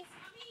for me?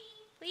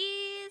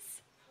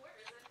 Please?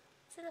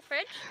 It's in the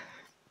fridge?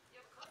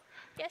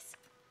 Yes.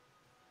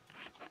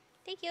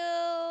 Thank you.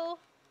 Oh,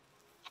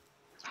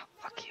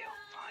 fuck you.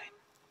 Fine.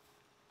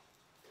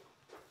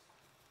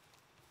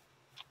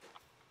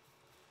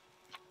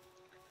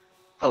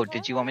 Oh,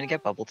 did you want me to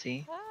get bubble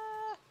tea?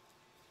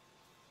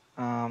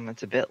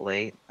 It's a bit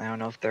late. I don't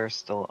know if they're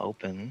still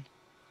open.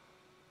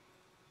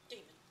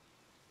 Damon.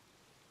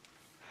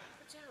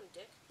 Put down,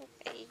 dick.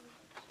 Okay.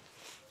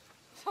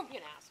 Don't be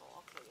an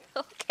asshole.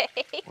 I'll kill you.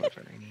 Okay.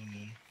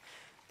 Ordering.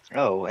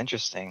 Oh,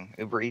 interesting.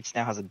 Uber Eats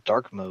now has a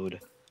dark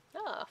mode.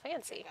 Oh,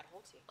 fancy. That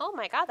whole tea. Oh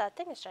my god, that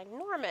thing is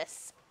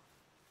ginormous.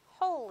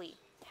 Holy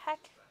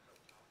heck.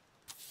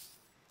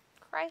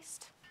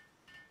 Christ.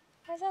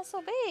 Why is that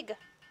so big?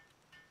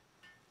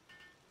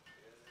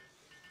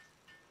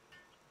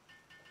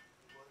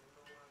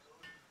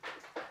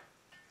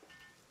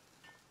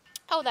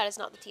 Oh, that is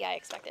not the tea I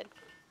expected.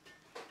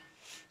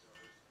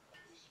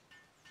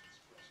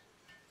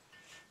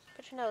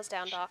 Put your nose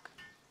down, Doc.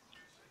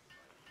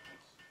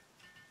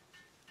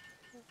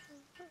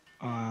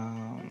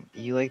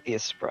 You like the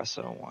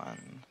espresso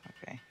one.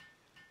 Okay.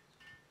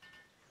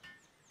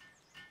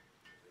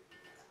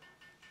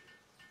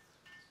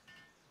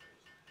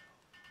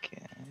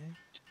 Okay.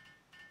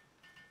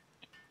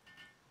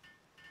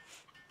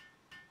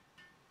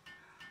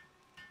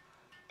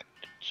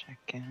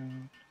 Check out.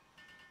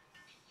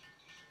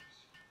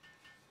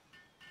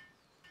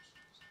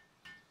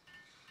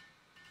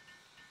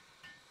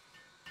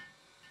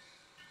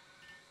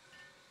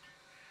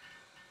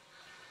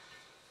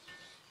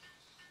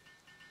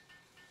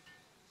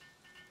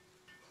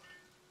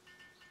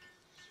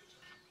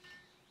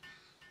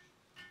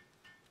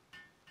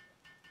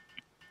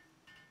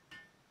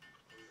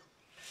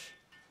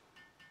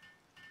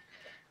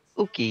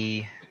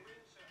 Okay.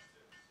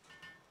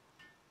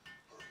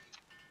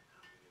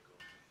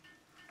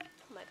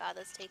 Oh my god,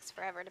 this takes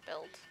forever to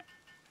build.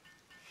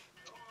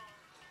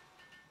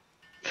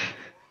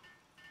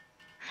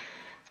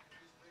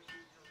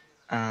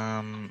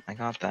 I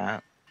got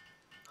that.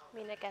 I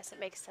mean, I guess it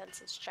makes sense.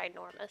 It's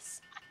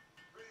ginormous.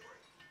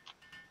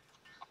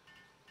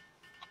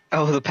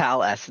 Oh, the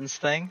Pal Essence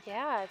thing?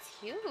 Yeah, it's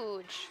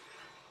huge.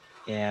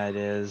 Yeah, it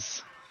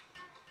is.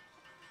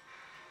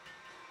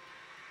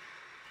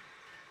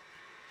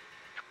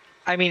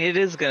 I mean, it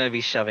is gonna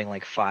be shoving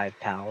like 5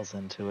 pals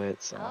into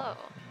it, so. Oh,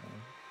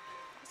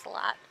 that's a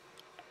lot.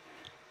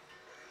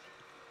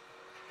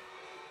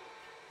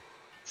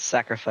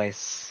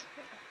 Sacrifice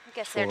I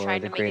guess they're for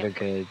trying the to make it. greater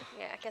good.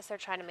 Yeah, I guess they're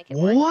trying to make it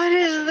worth What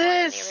is catching more than the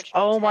this?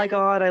 original Oh my 10.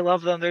 god, I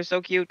love them. They're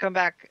so cute. Come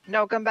back.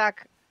 No, come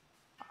back.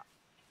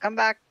 Come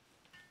back.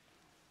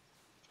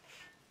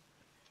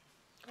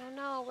 Oh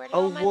no, where did A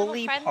all my little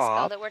woolly friends go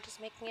pop. that were just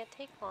making it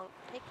take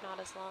not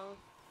as long?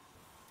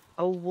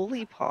 A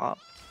woolly pop.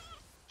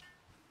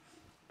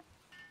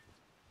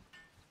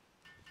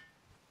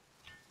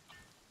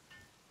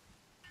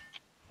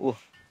 Ooh.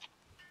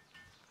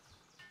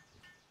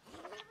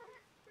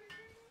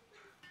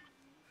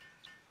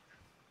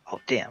 Oh,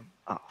 damn.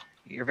 Oh,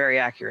 you're very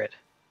accurate.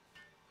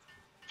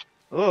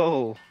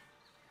 Oh.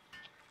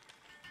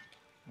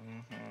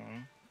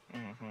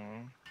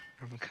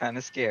 I'm kind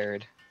of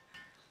scared.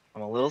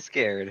 I'm a little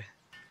scared.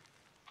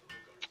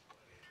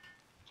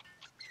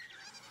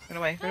 Run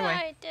away, run away.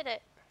 I did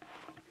it.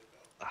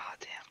 Oh,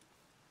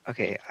 damn.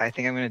 Okay, I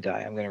think I'm gonna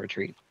die. I'm gonna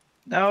retreat.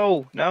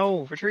 No,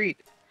 no, retreat.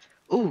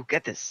 Ooh,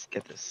 get this,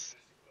 get this.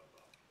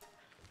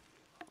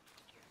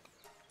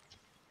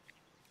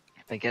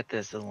 If I get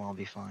this, it'll all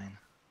be fine.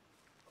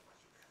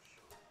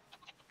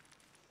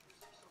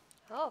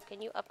 Oh,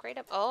 can you upgrade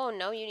them? Oh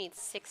no, you need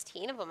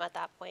 16 of them at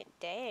that point.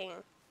 Dang.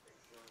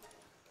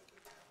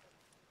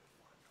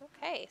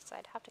 Okay, so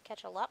I'd have to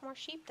catch a lot more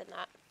sheep than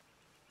that.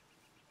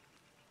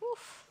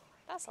 Oof,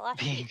 that's a lot of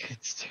Being sheep. a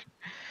good student.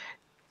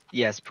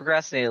 Yes,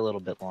 procrastinate a little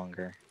bit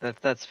longer.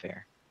 That's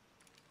fair.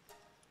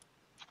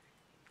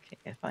 Okay,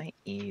 if I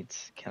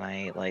eat, can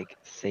I like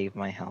save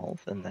my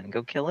health and then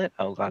go kill it?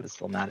 Oh god, it's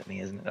still mad at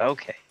me, isn't it?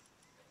 Okay.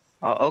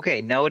 Oh,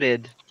 okay,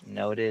 noted.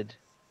 Noted.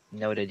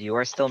 Noted. You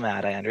are still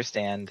mad, I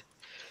understand.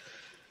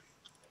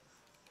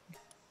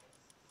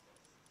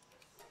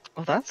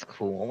 Oh, that's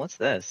cool. What's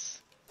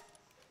this?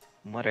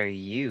 What are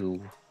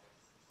you?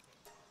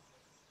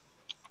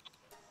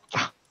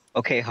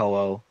 Okay,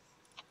 Ho-Oh.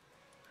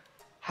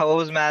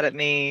 Ho-Oh's mad at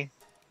me.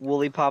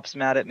 Woolly Pop's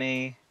mad at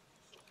me.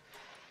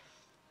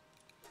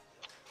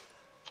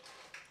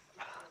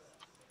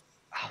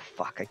 Oh,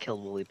 fuck, I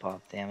killed Woolly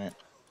Pop, damn it.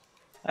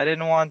 I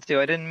didn't want to,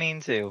 I didn't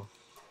mean to.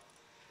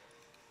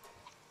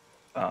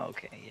 Oh,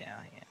 okay, yeah.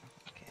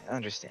 Okay,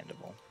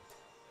 understandable.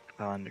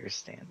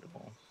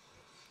 Understandable.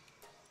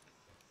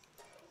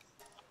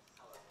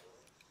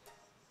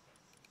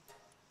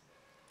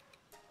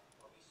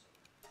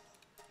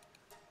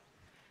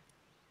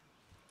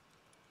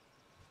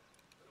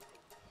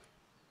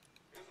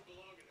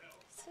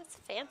 This is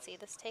fancy.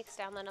 This takes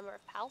down the number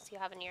of pals you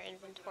have in your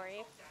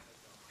inventory.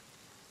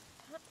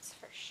 That's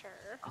for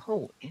sure.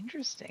 Oh,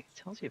 interesting. It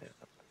tells you about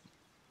them.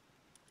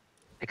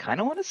 I kind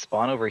of want to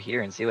spawn over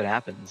here and see what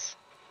happens.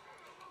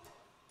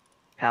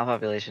 Pal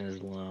population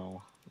is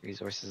low.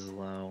 Resources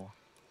low.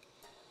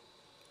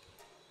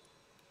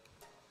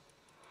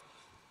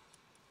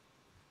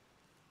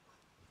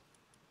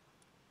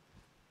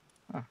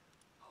 Huh.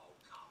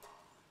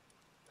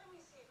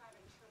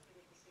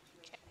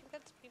 Okay, I think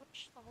that's pretty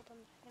much all done.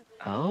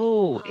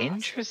 Oh, So that does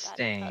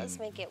interesting.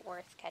 make it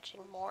worth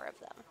catching more of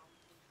them.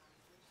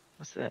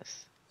 What's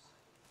this?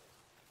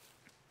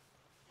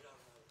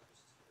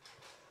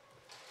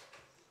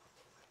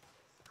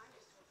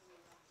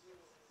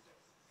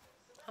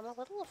 I'm a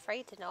little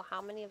afraid to know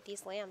how many of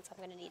these lambs I'm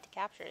going to need to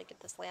capture to get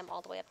this lamb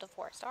all the way up to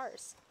 4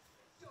 stars.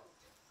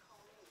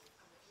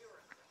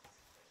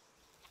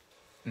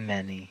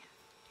 Many.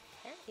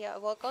 Yeah,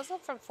 well, it goes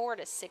up from 4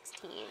 to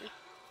 16.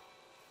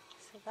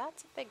 So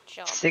that's a big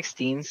jump.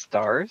 16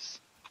 stars?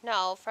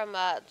 No, from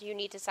you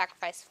need to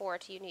sacrifice 4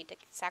 to you need to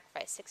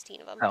sacrifice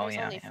 16 of them. Oh, There's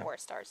yeah, only yeah. 4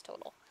 stars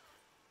total.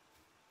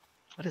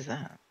 What is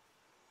that?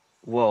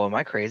 Whoa, am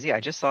I crazy? I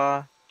just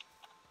saw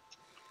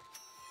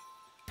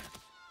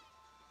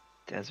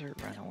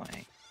Desert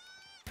Runaway.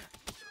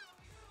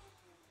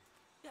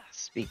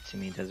 Speak to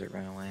me, desert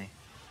runaway.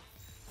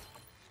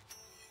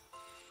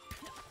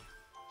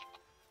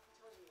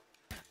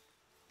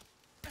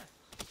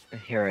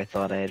 Here I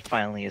thought I had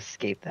finally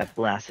escaped that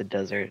blasted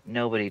desert.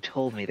 Nobody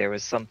told me there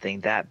was something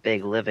that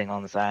big living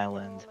on this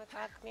island. Oh my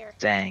god, come here.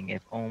 Dang,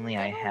 if only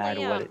I Little had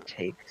what lamb. it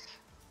takes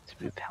to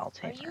be Pal Are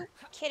Tamer. you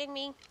kidding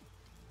me?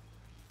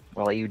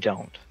 Well, you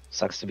don't.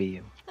 Sucks to be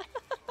you.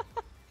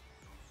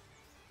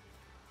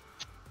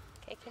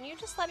 Okay, can you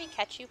just let me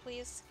catch you,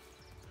 please?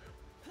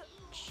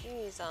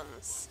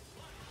 Jeezums.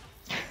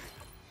 I've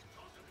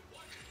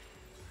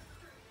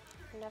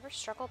never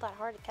struggled that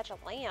hard to catch a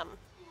lamb.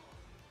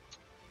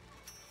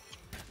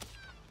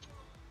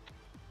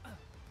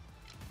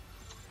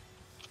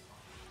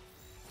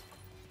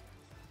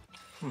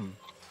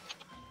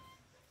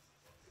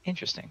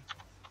 Interesting.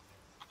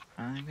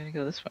 I'm gonna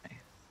go this way.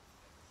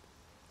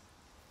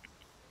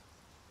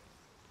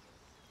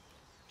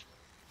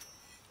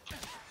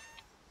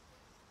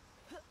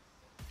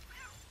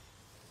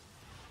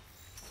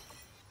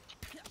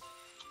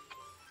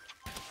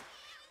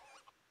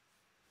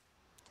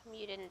 Tell me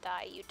you didn't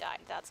die. You died.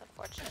 That's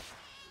unfortunate.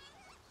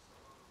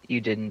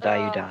 You didn't die,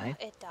 you Oh, died?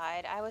 it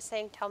died. I was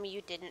saying tell me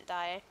you didn't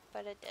die,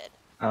 but it did.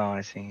 Oh,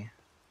 I see.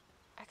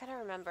 I gotta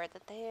remember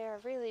that they are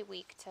really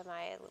weak to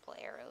my little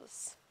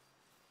arrows.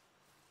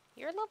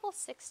 You're level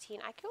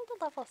 16. I killed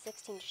a level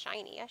 16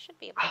 shiny. I should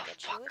be able to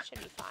get you. It should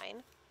be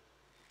fine.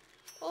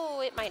 Oh,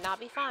 it might not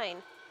be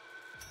fine.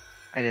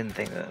 I didn't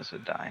think that this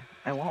would die.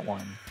 I want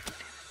one.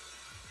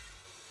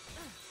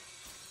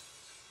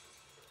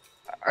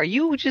 Are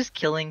you just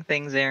killing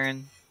things,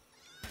 Aaron?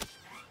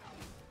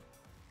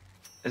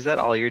 Is that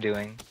all you're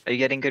doing? Are you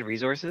getting good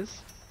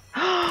resources?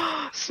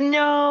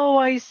 Snow!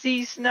 I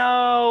see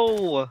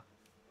snow!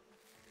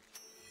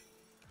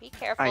 Be I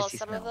careful. see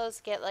Some of snow. those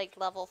get like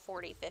level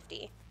 40,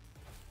 50.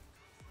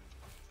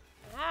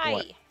 Hi!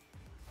 What? Like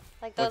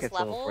What those gets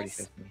level 40, levels,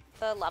 50?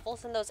 the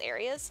levels in those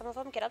areas, some of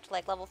them get up to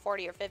like level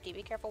 40 or 50.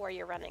 Be careful where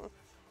you're running.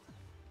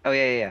 Oh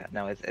yeah, yeah, yeah.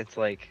 No, it's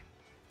like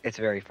it's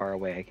very far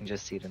away. I can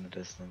just see it in the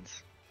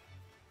distance.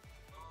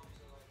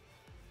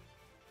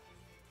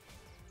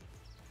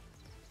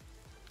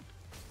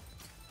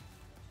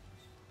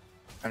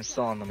 I'm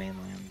still on the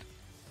mainland.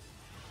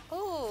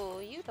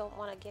 Ooh, you don't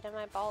want to get in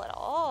my ball at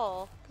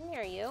all. Come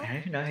here, you. I don't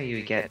even know how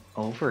you get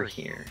over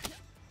here.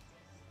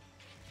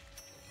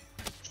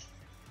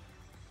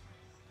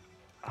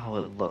 Oh,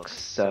 it looks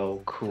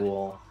so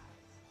cool.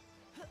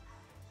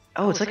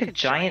 Oh, it's like a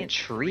giant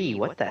tree.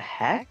 What the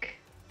heck?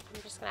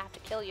 I'm just gonna have to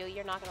kill you.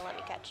 You're not gonna let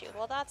me catch you.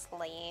 Well, that's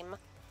lame.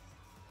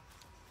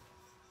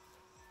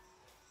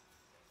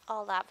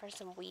 All that for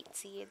some wheat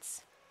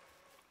seeds.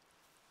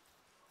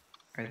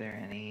 Are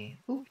there any...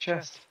 Ooh,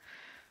 chest.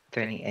 Are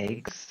there any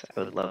eggs? I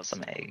would love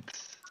some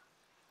eggs.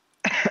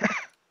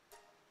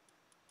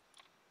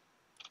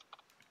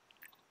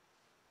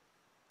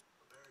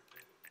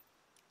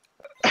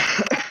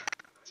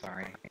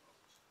 Sorry.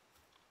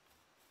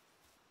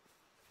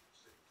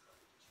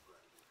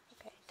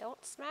 Okay,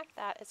 don't smack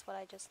that is what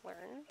I just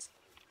learned.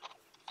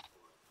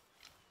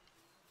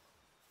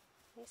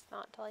 At least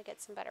not until I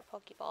get some better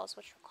Pokeballs,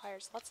 which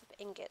requires lots of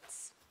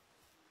ingots.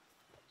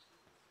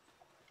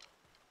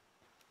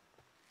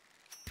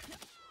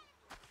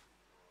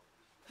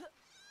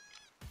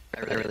 I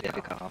really had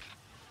to cough.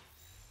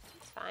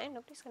 It's fine.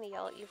 Nobody's gonna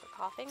yell at you for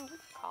coughing. You can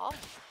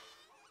cough.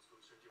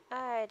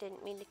 I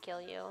didn't mean to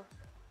kill you.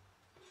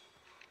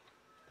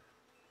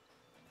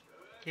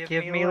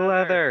 Give me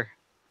leather.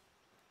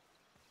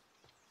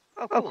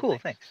 Oh, cool,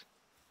 thanks.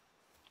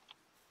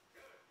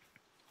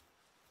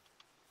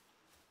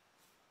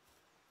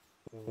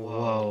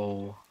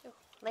 Whoa. Ooh,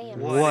 lamb.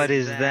 What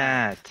is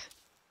that?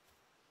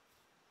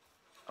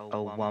 A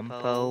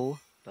Wumpo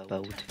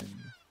Botan.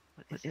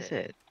 What is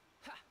it?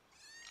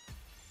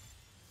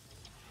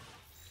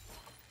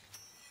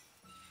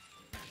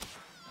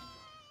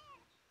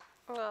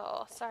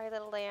 Oh, sorry,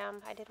 little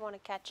lamb. I did want to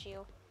catch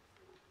you.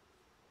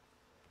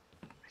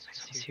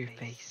 I see your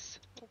face.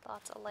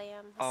 Lots of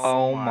lambs.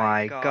 Oh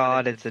my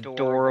god, it's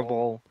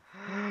adorable.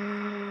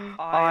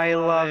 I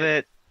love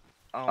it.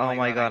 Oh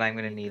my god, I'm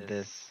gonna need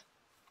this.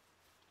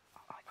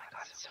 Oh my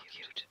god, it's so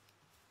cute.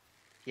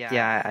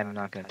 Yeah, I'm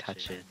not gonna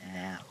touch it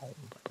now,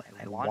 but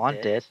I want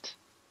it.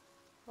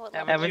 What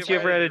level Haven't is you it?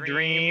 ever had a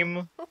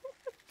dream?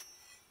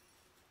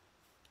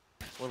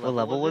 What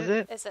level was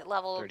it? Is it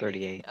level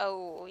 38.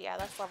 Oh, yeah,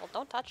 that's level.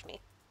 Don't touch me.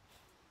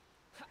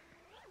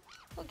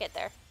 We'll get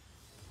there.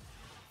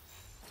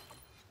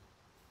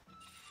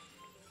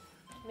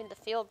 I mean, the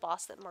field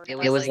boss that murdered It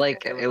was us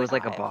like level it was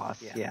like a 45.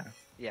 boss. Yeah.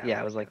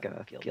 Yeah, it was like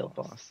a field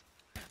boss.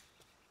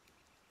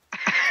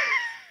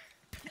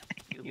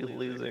 You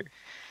loser.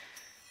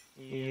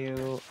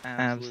 You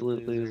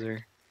absolute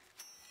loser.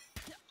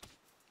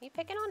 Are you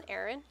picking on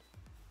Aaron?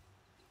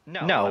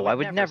 No, I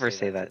would never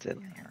say that to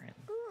Aaron.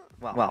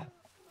 Well,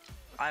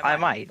 I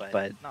might,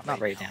 but not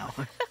right now.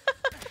 I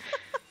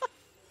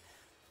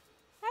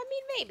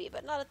mean, maybe,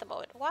 but not at the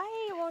moment.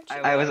 Why won't you?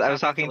 I was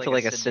talking to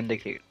like a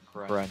syndicate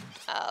grunt.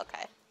 Oh,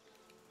 okay.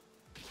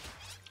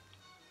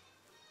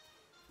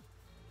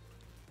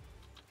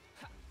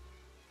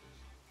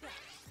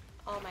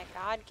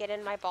 God, get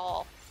in my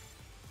ball.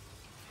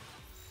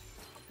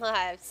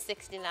 I have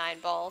 69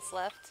 balls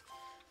left.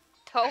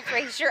 Don't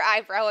raise your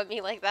eyebrow at me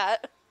like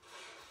that.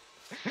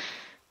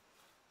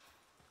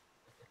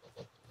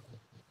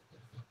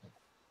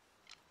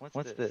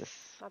 What's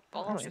this? My Oh,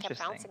 ball just kept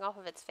interesting. bouncing off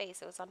of its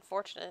face. It was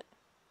unfortunate.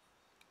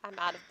 I'm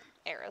out of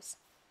arrows.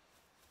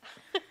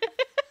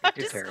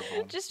 You're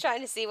terrible. Just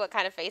trying to see what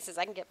kind of faces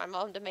I can get my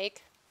mom to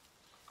make.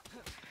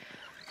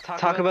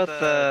 Talk about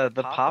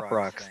the pop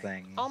rocks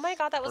thing. Oh my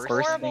god, that was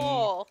Bursting-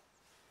 horrible.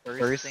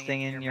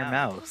 Bursting in your It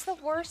mouth. was the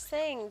worst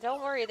thing.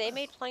 Don't worry, they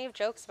made plenty of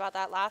jokes about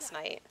that last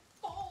night.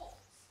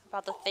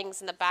 About the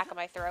things in the back of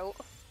my throat.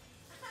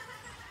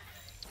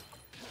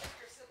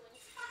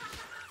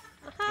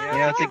 You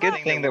know, it's a good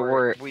thing that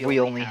we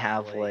only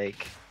have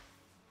like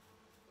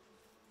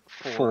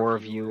 4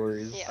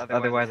 viewers. Yeah.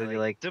 Otherwise, I'd be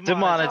like Oh my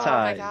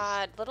demonetized.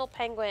 god, little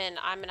penguin,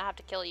 I'm gonna have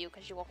to kill you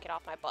because you won't get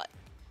off my butt.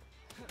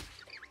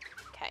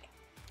 Okay.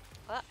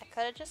 Well, I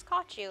could have just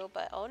caught you,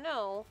 but oh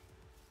no.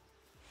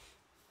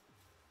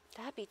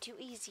 That'd be too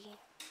easy.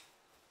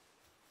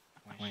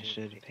 I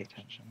should pay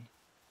attention.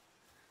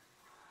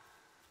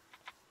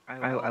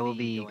 I will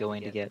be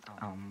going to get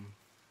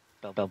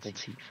bubble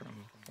tea from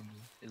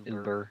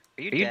Uber.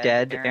 Are you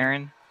dead,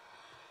 Aaron?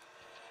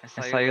 I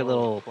saw your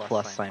little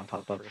plus sign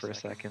pop up for a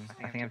second.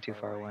 I think I'm too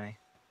far away.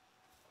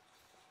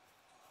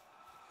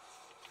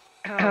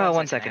 Oh,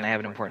 1 second. I have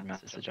an important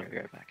message. I'll be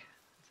right back.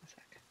 Just a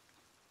sec.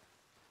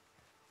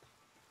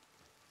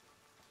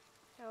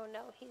 Oh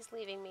no, he's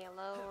leaving me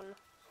alone.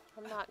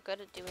 I'm not good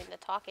at doing the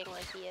talking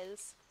like he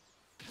is.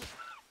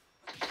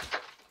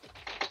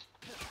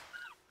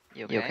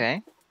 You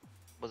okay?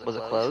 Was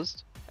it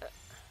closed?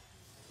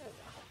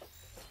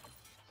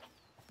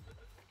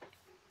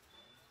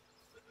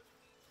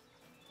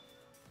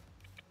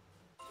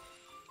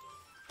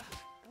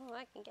 Oh,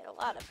 I can get a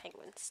lot of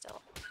penguins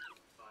still.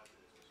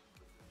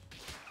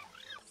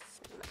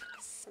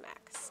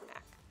 Smack, smack,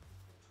 smack.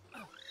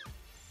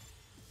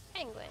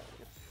 Penguin.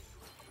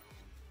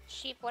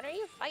 Sheep, what are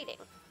you fighting?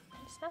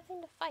 There's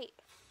nothing to fight.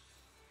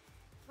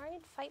 We're in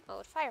fight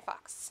mode.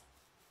 Firefox.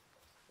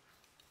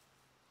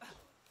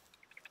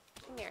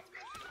 Come here.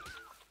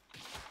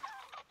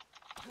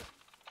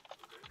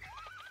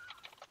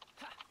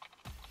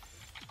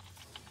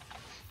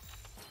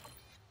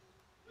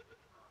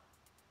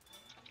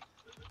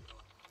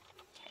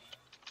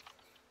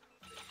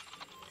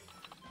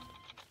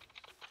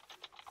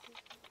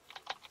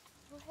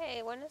 Oh,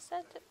 hey, when did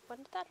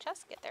that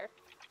chest get there?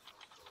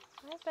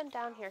 I've been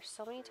down here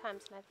so many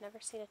times and I've never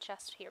seen a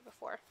chest here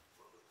before.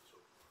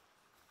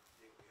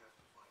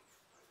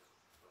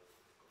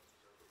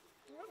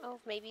 I don't know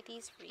if maybe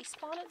these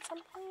respawn at some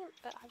point,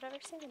 but I've never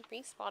seen them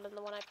respawn in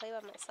the one I play by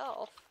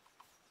myself.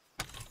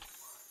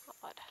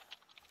 Odd.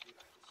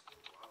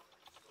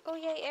 Oh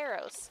yay,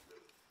 arrows.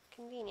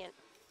 Convenient.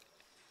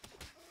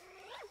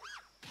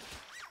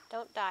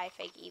 Don't die,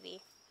 fake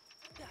Eevee.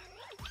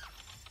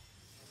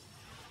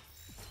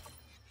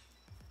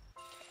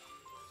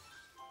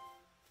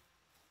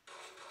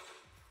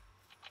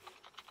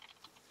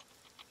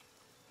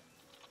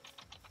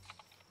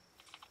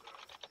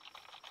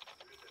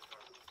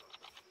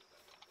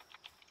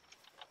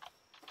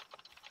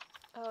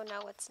 Oh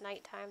no, it's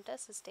nighttime.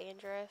 This is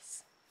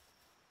dangerous.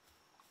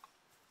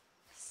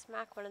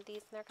 Smack one of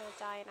these and they're gonna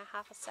die in a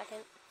half a second.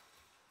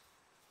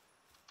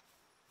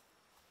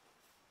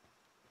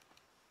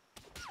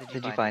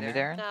 Did you find it,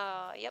 Aaron?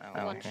 Yep,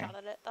 Oh, one okay. shot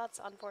at it.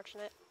 That's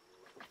unfortunate.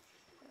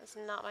 That was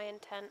not my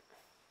intent.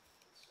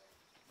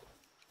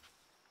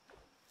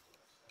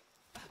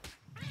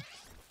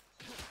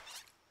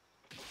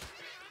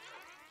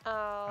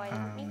 Oh, I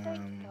didn't mean to.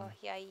 Oh,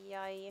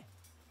 yay.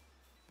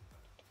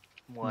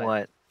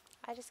 What?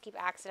 I just keep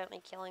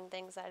accidentally killing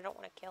things that I don't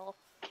want to kill.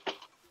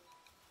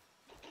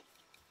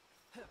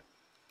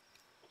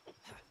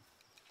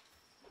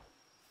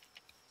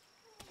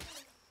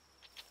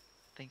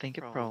 I think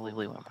it probably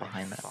went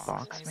behind that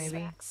box, maybe?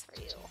 Smacks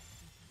for you.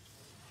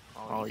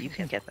 Oh, you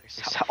can get there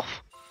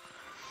yourself.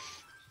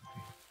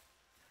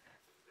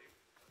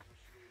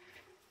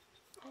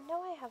 I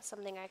know I have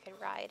something I could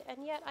ride,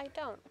 and yet I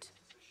don't.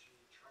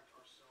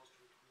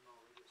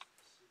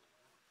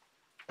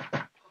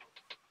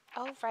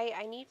 Oh, right,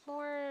 I need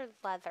more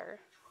leather.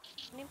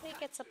 Anybody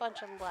gets a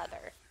bunch of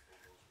leather?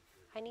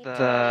 I need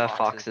The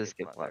foxes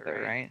get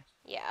leather, right?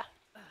 Yeah.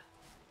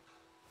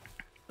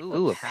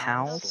 Ooh, a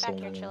pal Back soul.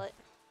 here, chill it.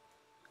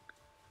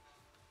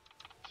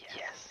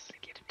 Yes,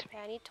 give it to me.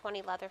 Yeah, I need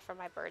 20 leather for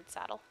my bird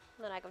saddle,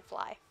 and then I can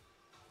fly.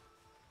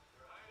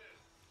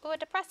 Ooh, a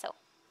depresso.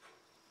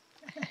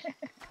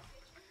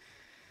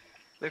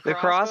 The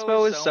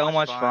crossbow is so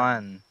much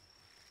fun.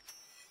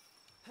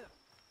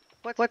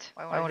 What?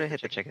 Why would I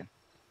hit the chicken?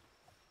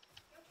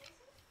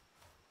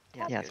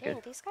 God Yeah, it's dang,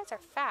 good. these guys are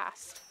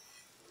fast.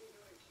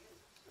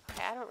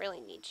 Okay, I don't really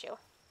need you. Come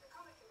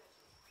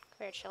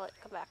here, chill it.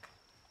 Come back.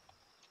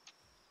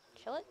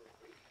 Chill it.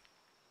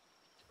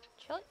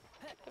 Chill it.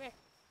 Come here.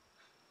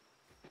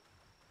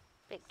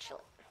 Big chill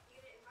it.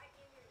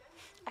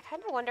 I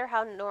kind of wonder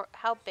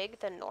how big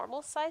the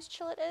normal size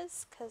chillet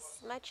is, because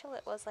my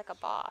chillet was like a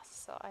boss,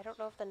 so I don't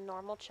know if the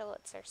normal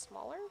chillets are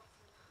smaller.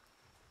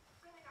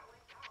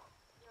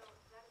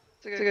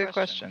 It's a good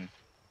question.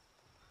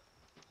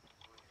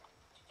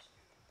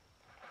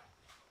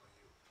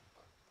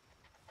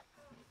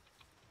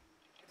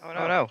 Oh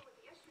no.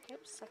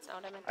 Oops, that's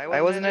not what I meant.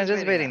 I wasn't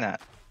anticipating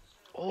that.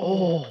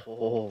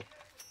 Oh.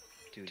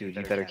 Dude, you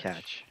better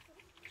catch.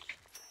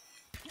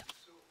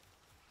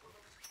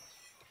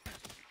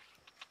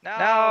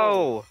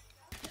 No!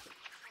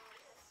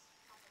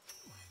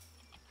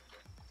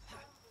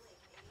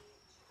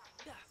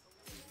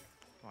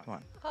 Come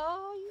on.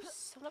 Oh, you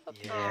son of a...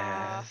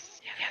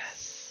 Yes.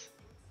 Yes.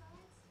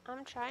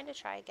 I'm trying to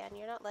try again.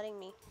 You're not letting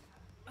me.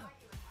 There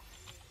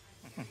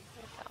we go.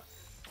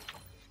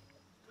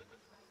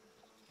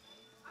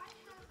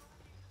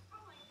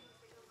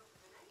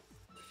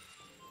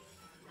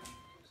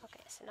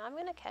 Okay, so now I'm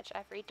gonna catch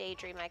every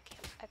daydream I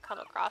come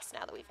across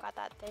now that we've got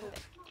that thing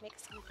that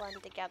makes them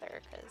blend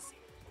together, because...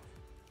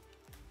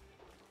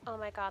 Oh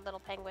my god, little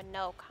penguin,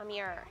 no, come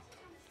here.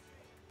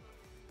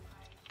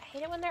 I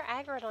hate it when they're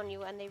aggroed on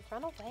you and they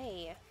run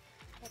away.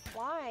 Like,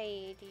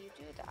 why do you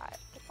do that?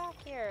 Get back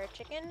here,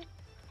 chicken.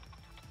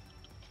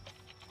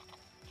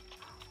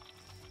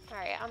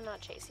 Alright, I'm not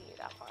chasing you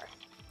that far.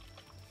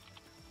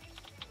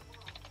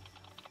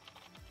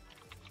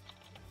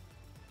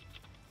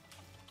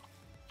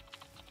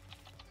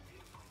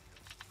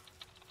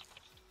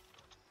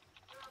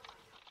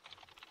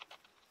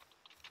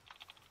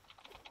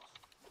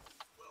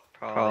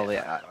 Probably,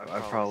 I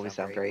probably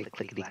sound very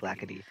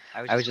clickety-clackety.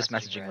 I was just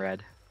messaging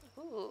Red.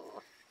 Ooh.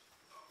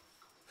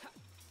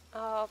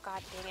 Oh,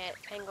 god dang it,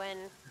 penguin.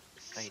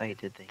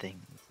 Excited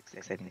things.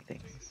 Exciting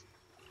things.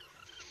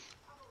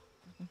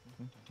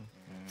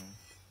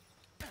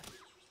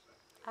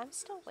 I'm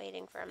still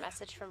waiting for a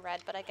message from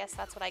Red, but I guess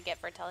that's what I get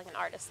for telling an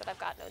artist that I've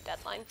got no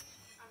deadline.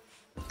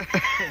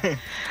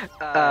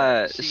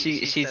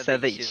 She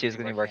said that she was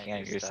going to be working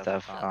on your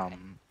stuff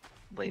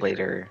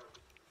later.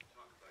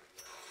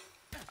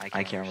 I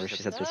can't remember.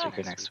 She said this week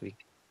or next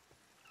week.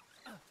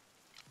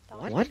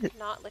 Don't What?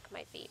 not lick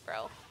my feet,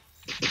 bro.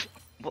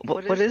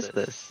 What is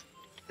this?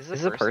 Is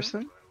this a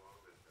person?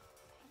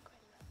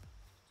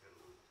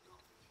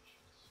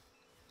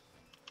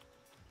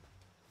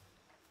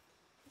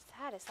 What's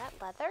that? Is that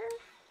leather?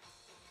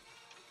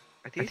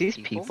 Are these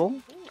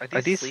people?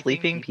 Are these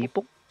sleeping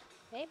people?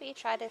 Maybe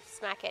try to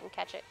smack it and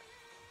catch it.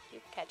 You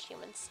can catch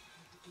humans.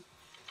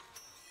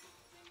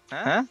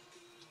 Huh?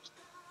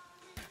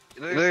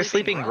 They're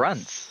sleeping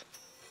grunts.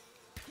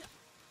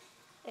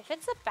 If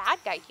it's a bad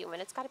guy human,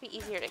 it's got to be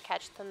easier to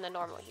catch than the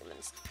normal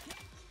humans.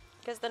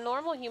 Because the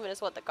normal human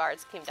is what the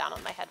guards came down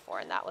on my head for,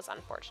 and that was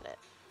unfortunate.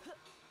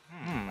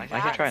 I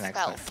can try next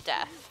time. That spells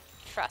death.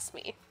 Trust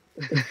me.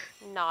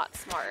 Not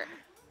smart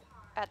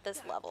at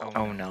this level.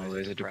 Oh no,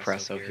 there's a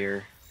Depresso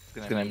here.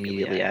 It's gonna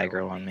immediately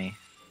aggro on me.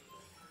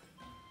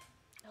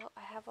 Oh,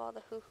 I have all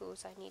the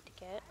hoo-hoos I need to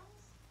get.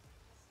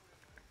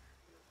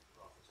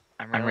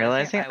 I'm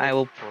realizing I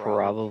will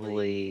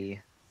probably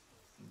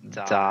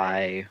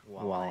die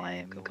while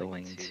I'm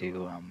going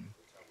to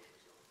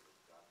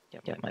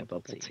get my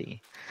bubble tea.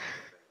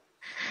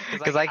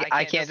 Because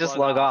I can't just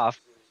log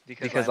off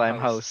because I'm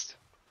host.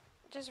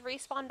 Just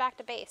respawn back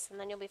to base, and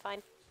then you'll be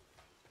fine.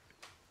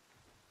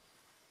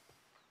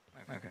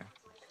 Okay.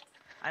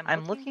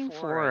 I'm looking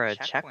for a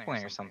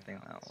checkpoint or something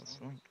else.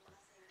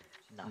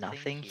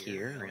 Nothing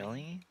here,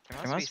 really?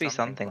 There must be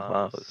something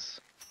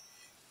close.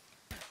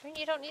 I mean,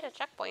 you don't need a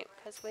checkpoint,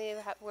 because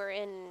we're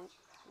in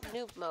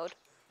noob mode.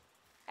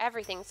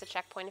 Everything's a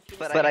checkpoint if you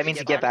just... But I mean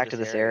to get back to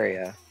this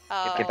area.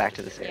 Oh, Get back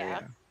to this yeah.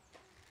 area.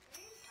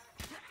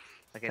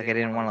 Like I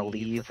didn't want to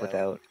leave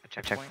without a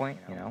checkpoint,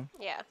 you know?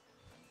 Yeah.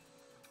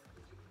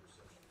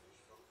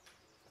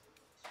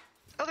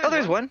 Oh,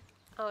 there's one.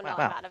 Oh no, Wow.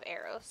 I'm out of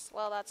arrows.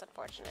 Well, that's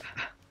unfortunate.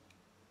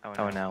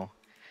 Oh no.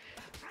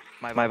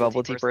 My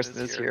bubble tea person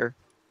is here.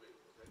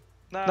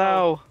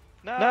 No!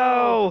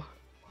 No!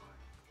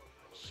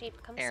 Sheep,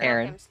 come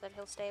Aaron, smack him so that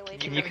he'll stay away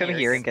Can from you me. come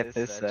here and get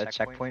this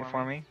checkpoint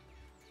for me?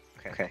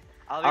 Okay.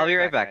 I'll be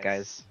right back,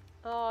 guys.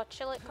 Oh,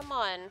 chill it, come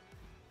on.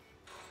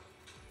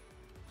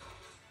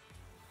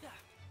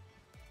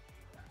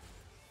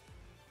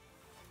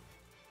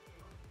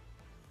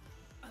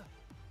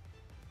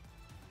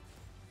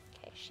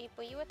 Okay, sheep,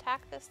 will you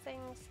attack this thing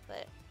so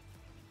that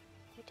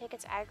you take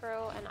its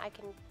aggro and I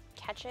can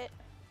catch it?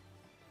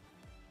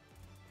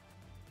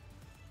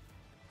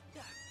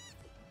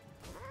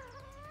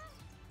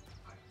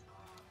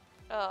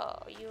 Oh,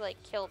 you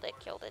like killed it,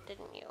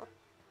 didn't you?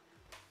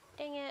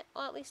 Dang it.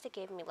 Well, at least it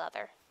gave me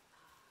leather.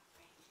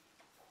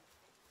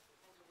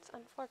 It's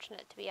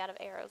unfortunate to be out of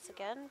arrows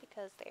again,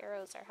 because the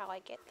arrows are how I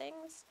get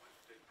things.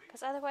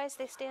 Because otherwise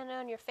they stand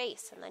on your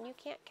face, and then you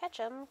can't catch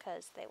them,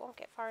 because they won't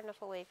get far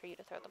enough away for you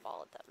to throw the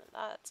ball at them, and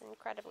that's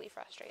incredibly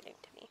frustrating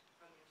to me.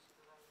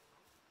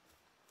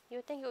 You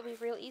would think it would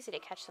be real easy to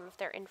catch them if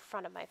they're in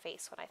front of my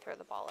face when I throw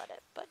the ball at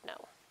it, but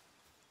no.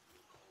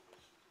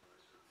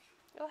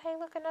 Oh hey,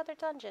 look, another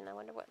dungeon. I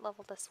wonder what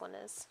level this one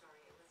is.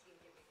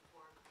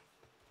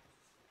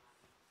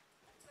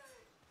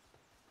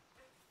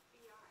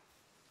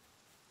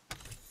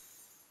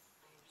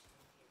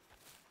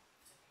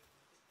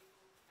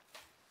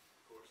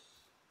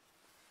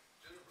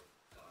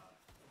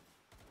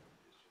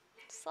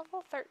 It's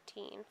level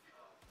 13.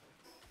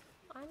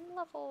 I'm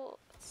level...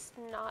 It's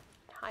not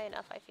high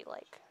enough, I feel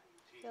like.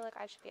 I feel like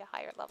I should be a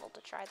higher level to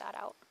try that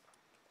out.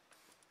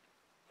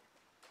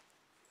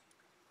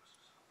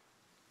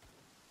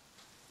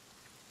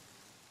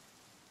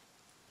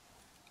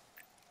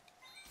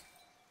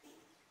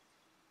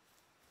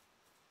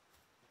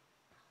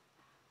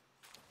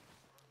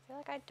 I feel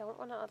like I don't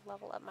want to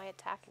level up my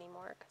attack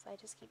anymore because I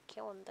just keep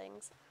killing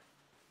things.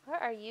 Where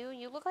are you?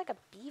 You look like a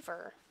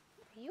beaver.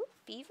 Are you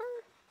a beaver?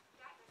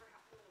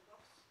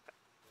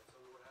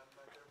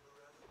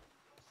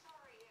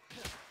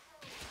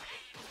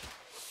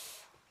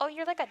 Oh,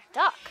 you're like a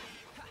duck.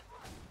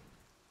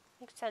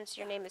 Makes sense,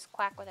 your name is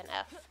Quack with an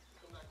F.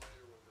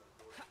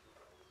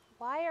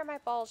 Why are my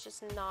balls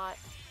just not...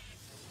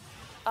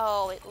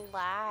 Oh, it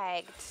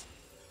lagged.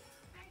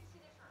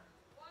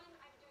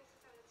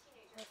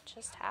 What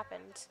just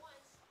happened?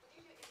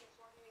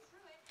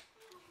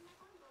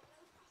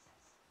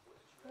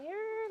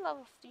 You're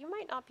level... You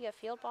might not be a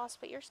field boss,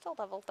 but you're still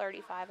level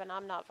 35 and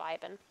I'm not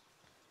vibing.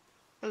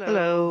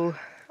 Hello.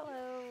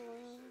 Hello.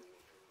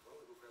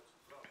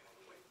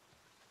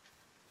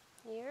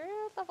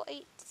 You're level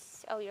 8.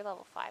 Oh, you're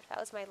level 5. That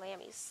was my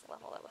Lammy's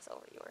level that was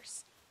over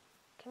yours.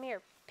 Come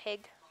here,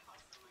 pig.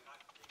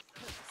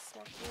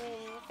 Smack you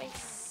in your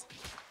face.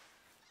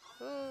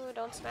 Ooh,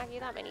 don't smack you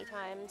that many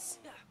times.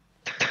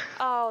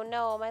 Oh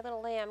no, my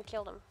little lamb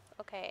killed him.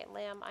 Okay,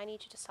 lamb, I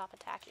need you to stop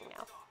attacking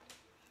now.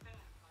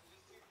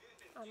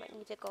 I might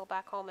need to go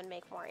back home and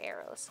make more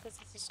arrows, because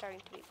this is starting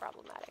to be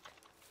problematic.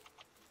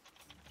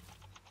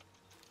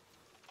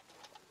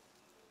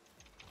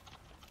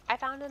 I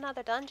found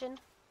another dungeon.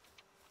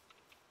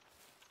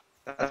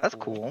 That's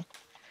cool.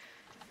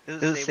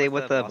 Does it say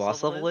what the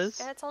boss level is?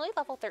 And it's only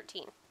level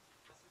 13.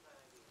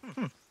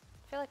 Hmm. I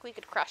feel like we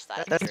could crush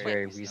that. That's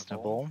very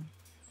reasonable.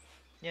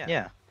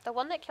 Yeah. The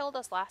one that killed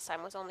us last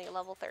time was only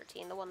level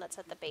 13. The one that's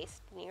at the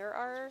base near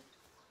our...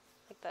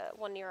 Like the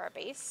one near our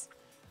base.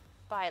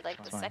 By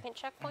like the second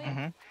checkpoint.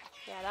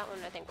 Yeah, that one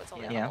I think was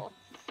only level...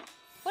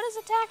 What is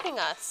attacking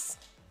us?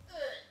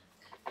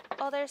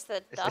 Oh, there's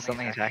the duck. Is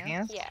something attacking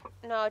us? Yeah.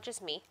 No,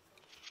 just me.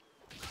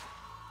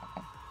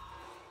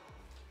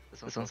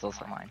 This one's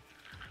also mine.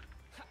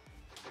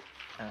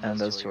 And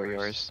those two are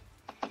yours.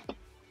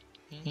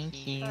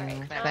 Thank you.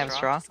 Alright, Can I have a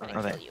straw? I'm just gonna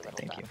Okay, kill you, little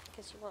thank duck, you.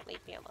 because you won't leave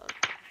me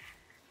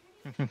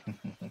alone.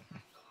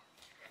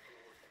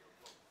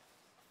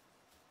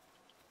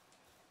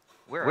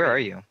 Where are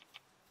you?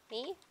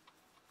 Me?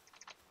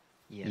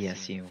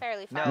 Yes, you.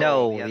 Fairly far.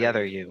 No, the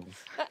other you.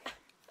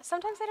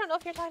 Sometimes I don't know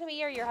if you're talking to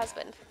me or your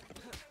husband.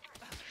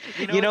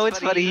 You know, it's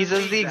funny, he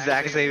says the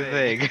exact same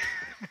thing.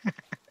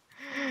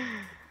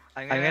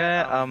 I'm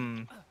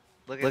gonna,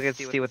 look at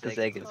see what this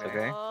egg is,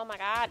 okay? Oh my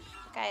god.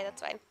 Okay,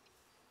 that's fine.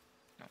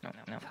 No,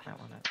 I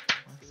wanna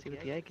see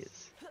what the egg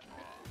is.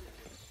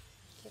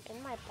 Get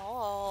in my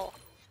ball.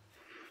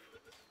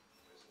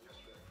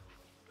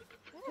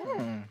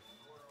 Hmm.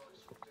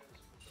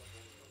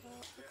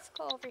 Well, let's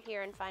go over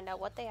here and find out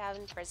what they have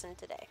in prison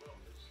today.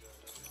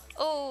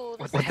 Oh,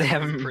 What they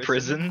have in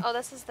prison? Oh,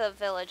 this is the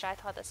village. I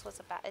thought this was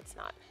a It's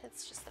not.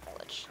 It's just the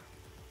village.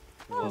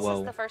 Oh, this Whoa.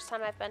 is the first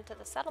time I've been to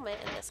the settlement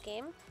in this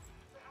game.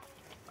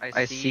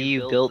 I see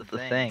you built the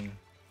thing.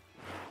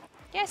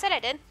 Yeah, I said I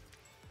did.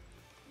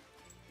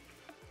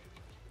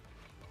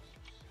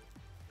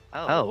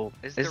 Oh,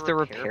 is the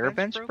repair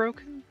bench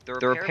broken? The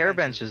repair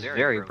bench is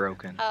very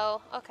broken. Oh,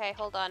 okay,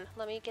 hold on.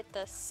 Let me get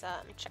this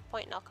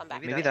checkpoint and I'll come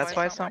back. Maybe that's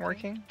why it's not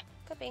working?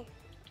 Could be.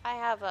 I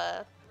have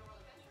a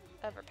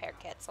repair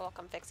kit, so I'll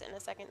come fix it in a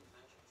second.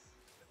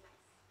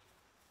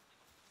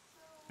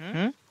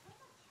 Hmm?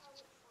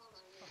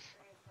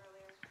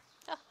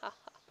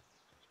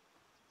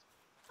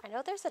 I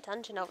know there's a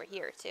dungeon over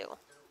here, too.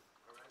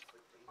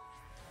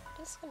 I'm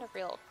just gonna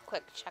real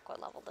quick check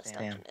what level this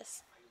dungeon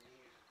is.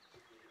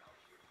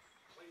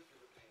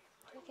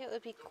 I think it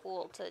would be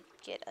cool to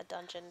get a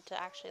dungeon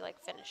to actually, like,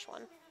 finish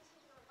one.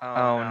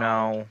 Oh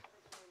no.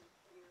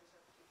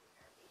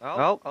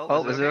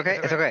 Oh, is it okay?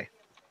 It's okay.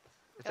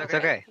 It's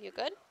okay. You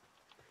good?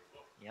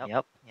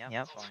 Yep,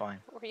 it's fine.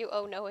 What were you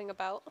knowing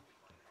about?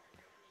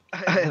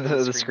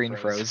 the screen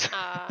froze.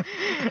 Uh,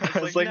 I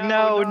was like,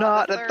 no,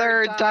 not a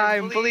third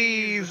time,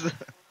 please!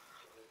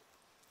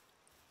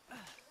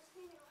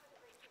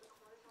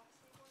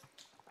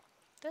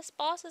 This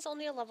boss is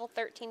only a level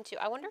 13 too.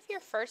 I wonder if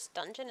your first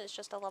dungeon is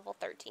just a level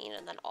 13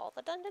 and then all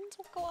the dungeons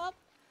will go up?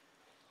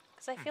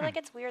 Because I feel like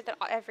it's weird that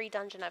every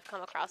dungeon I've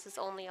come across is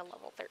only a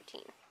level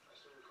 13.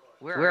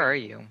 Where are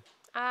you?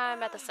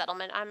 I'm at the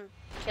settlement. I'm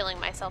killing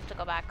myself to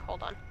go back.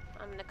 Hold on.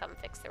 I'm going to come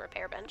fix the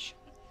repair bench.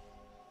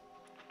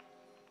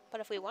 But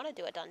if we want to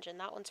do a dungeon,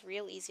 that one's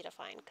real easy to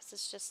find because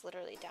it's just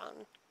literally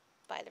down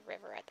by the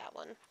river at that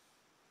one.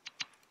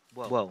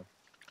 Whoa.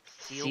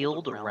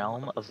 Sealed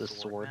Realm of the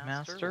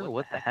Swordmaster?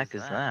 What the heck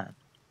is that?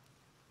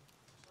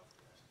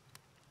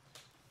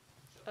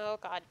 Oh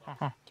god.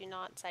 Do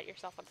not set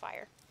yourself on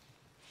fire.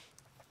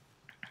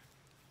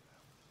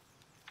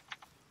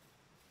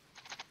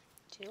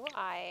 Do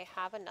I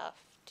have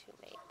enough to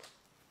make?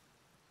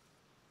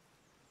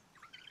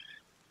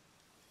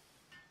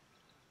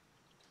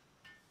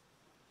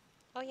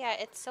 Oh yeah,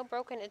 it's so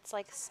broken it's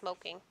like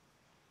smoking.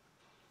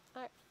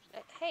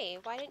 Hey,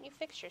 why didn't you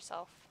fix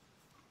yourself?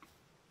 I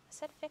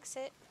said fix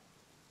it.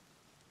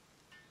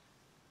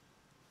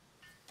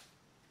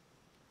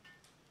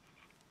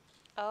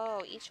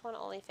 Oh, each one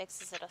only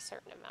fixes it a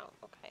certain amount.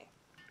 Okay.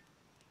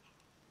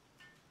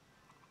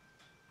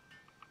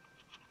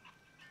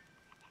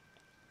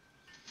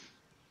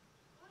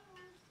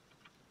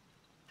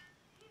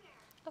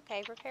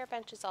 Okay, repair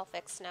bench is all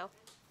fixed now.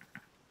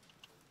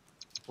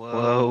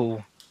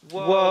 Whoa.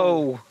 Whoa.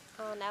 Whoa.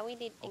 Oh, now we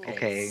need ingots.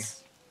 Okay.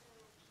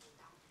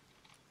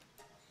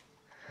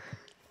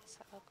 So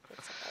upgrade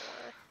some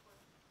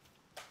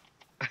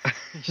ore.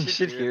 You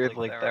should hear it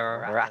like there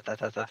are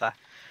rat-ta-ta-ta-ta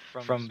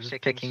from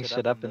just picking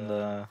shit up in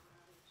the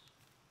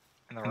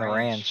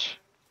ranch.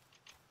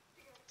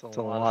 It's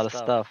a lot of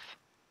stuff.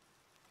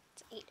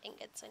 It's 8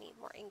 ingots. I need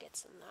more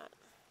ingots than that.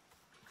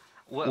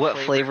 What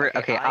flavor?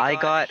 Okay, I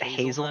got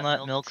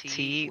hazelnut milk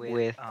tea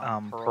with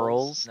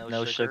pearls,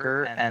 no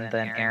sugar, and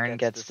then Aaron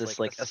gets this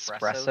like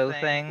espresso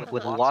thing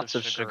with lots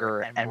of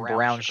sugar and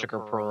brown sugar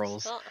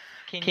pearls. Oh,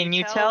 Can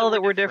you tell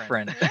that we're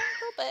different? yeah, a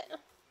little bit.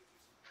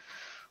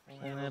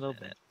 A little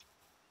bit.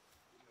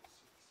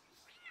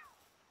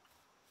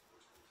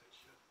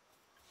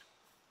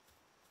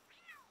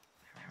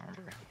 I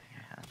remember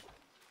I had.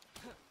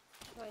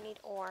 Oh, I need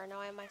ore.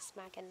 Now am I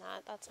smacking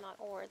that? That's not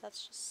ore.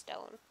 That's just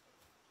stone.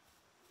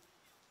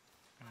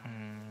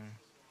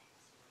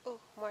 Oh,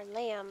 more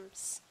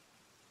lambs.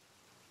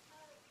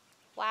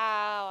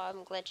 Wow,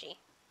 I'm glitchy.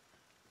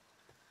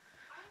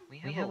 We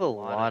have a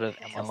lot of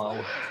ammo.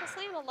 Is this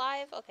lamb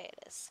alive? Okay, it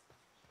is.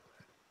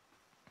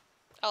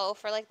 Oh,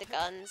 for like the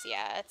guns,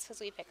 yeah, it's because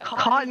we pick them up.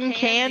 Cotton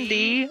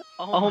candy!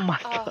 Oh my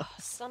god. Oh,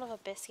 son of a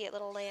biscuit,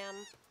 little lamb.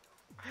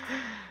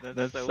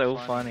 That's so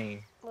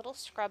funny. Little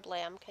scrub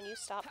lamb, can you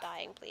stop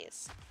dying,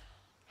 please?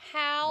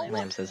 How?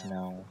 Lamb says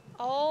no.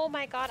 Oh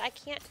my god, I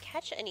can't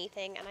catch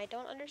anything, and I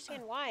don't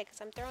understand why,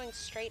 because I'm throwing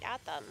straight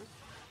at them.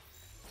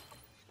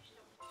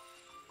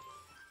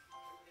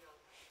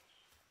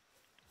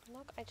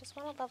 Look, I just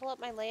want to level up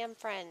my lamb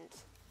friend.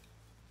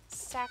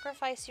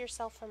 Sacrifice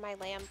yourself for my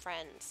lamb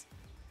friends.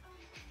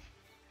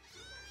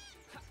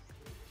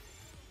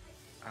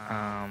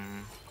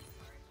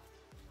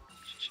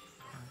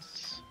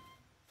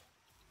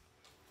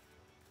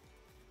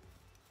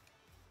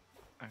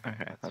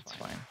 Okay, that's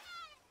fine.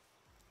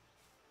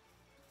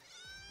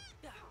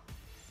 Okay,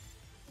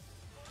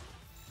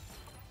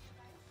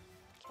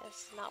 this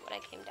is not what I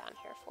came down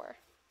here for.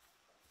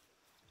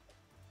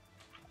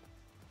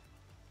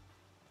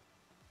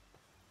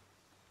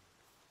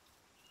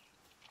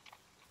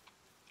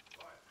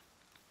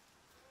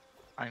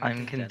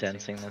 I'm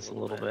condensing this a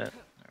little bit.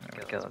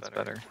 There we go, that's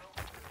better.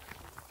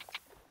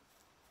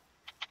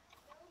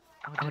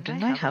 Oh,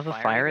 didn't I have a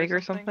fire egg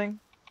or something?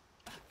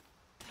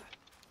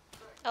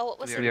 Oh, what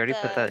was Did in we already the...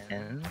 put that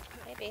in?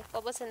 Maybe.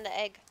 What was in the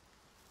egg?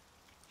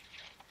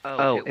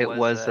 Oh, it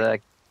was a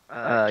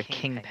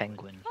king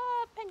penguin.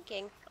 Oh, pen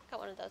king. I got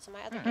one of those in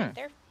my other game.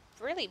 They're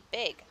really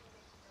big.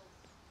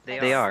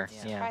 They are,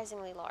 yeah.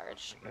 Surprisingly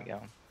large. There we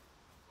go.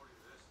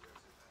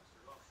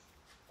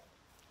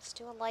 Let's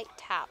do a light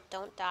tap.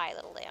 Don't die,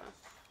 little lamb.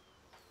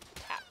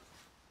 Tap.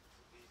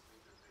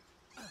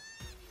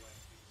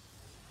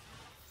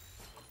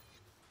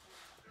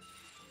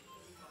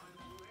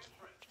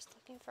 Just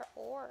looking for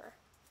ore.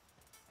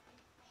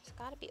 There's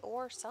gotta be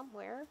ore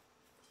somewhere.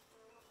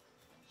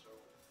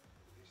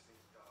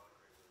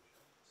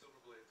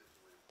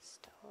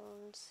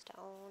 Stone,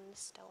 stone,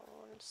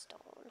 stone,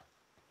 stone.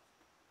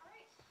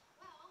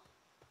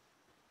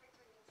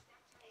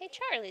 Hey,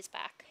 Charlie's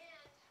back.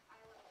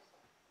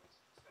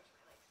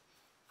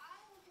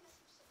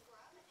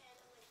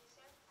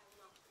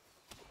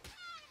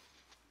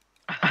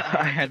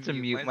 I had to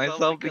mute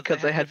myself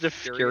because I had to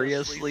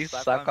furiously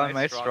suck on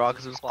my straw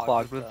because it was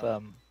clogged with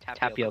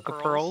tapioca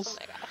pearls. Oh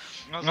my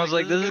gosh. I was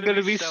like, this is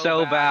gonna be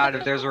so bad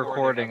if there's a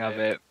recording of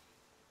it.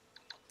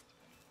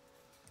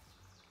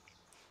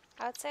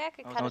 I would say I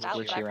could Oh, cut it's it out,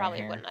 but glitchy I around probably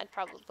here. wouldn't. I'd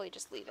probably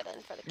just leave it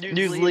in for the You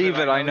kids. just leave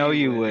it, I know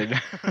you would.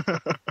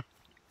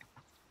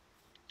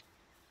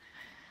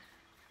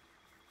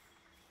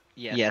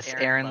 Yes,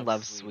 Aaron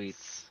loves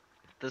sweets.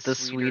 The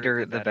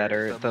sweeter, the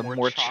better. The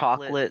more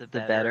chocolate,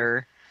 the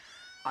better.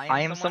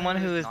 I am someone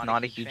who is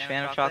not a huge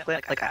fan of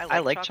chocolate. Like, I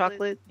like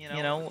chocolate,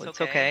 you know,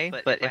 it's okay.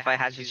 But if I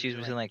had to choose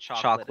between, like,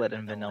 chocolate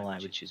and vanilla, I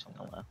would choose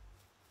vanilla.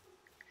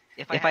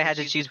 If I had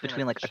to choose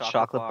between, like, a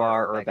chocolate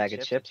bar or a bag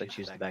of chips, I'd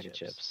choose the bag of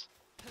chips.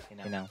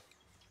 You know?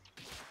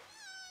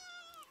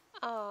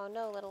 Oh,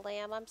 no, little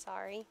lamb, I'm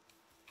sorry.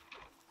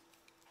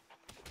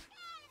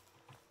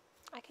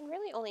 I can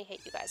really only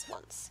hit you guys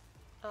once.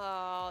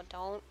 Oh,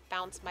 don't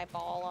bounce my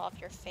ball off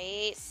your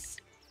face.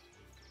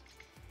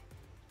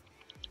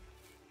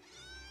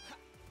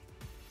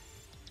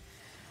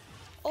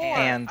 Or,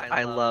 And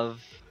I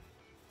love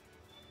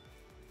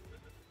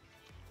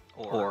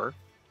ore.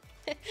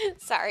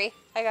 sorry,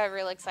 I got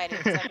real excited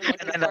because I've been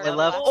looking And for I it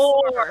love the last,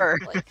 ore.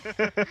 like,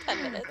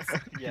 10 minutes.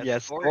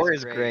 Yes, ore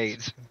is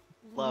great.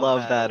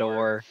 Love that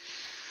ore.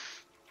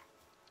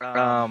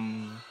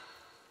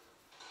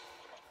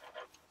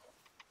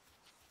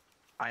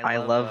 I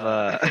love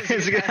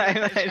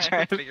I'm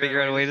trying to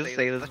figure out a way to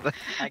say this, but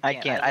I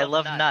can't. I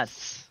love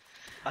nuts.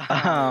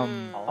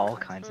 All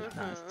kinds of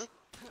nuts.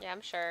 Yeah,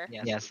 I'm sure.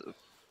 Yes,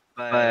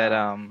 but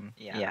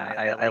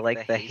yeah, I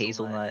like the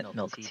hazelnut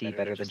milk tea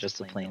better than just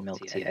the plain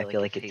milk tea. I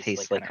feel like it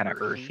tastes like kind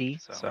of earthy,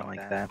 so I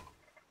like that.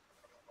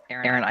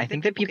 Aaron, I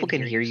think that people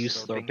can hear you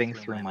slurping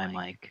through my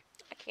mic.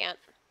 I can't.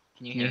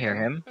 Can you hear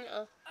him?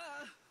 Uh-uh.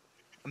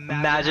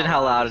 Imagine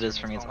how loud it is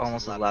for me. It's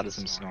almost as loud as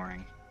him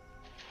snoring.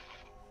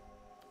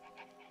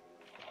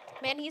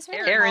 Man, he's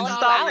really Aaron, calling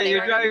stop you out, it! You're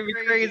Aaron. driving me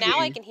crazy. Now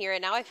I can hear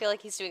it. Now I feel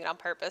like he's doing it on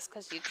purpose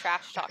because you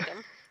trash talked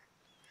him.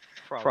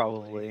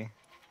 Probably.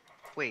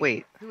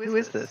 Wait, who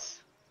is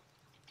this?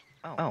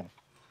 Oh.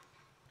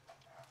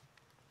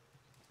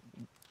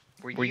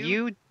 Were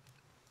you?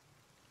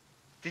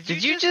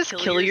 Did you just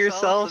kill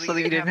yourself so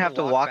that you didn't have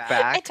to walk I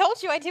back?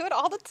 told you I do it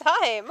all the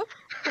time.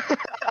 I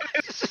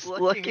was just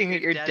looking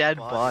at your dead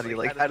body.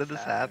 Like, how did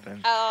this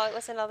happen? Oh, it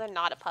was another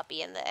not a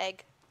puppy in the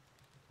egg.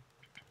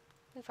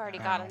 We've already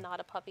got a not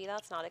a puppy.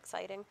 That's not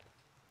exciting.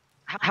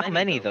 How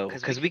many though?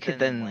 Because we could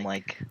then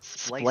like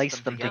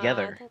splice them I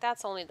together. think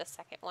that's only the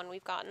second one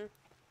we've gotten.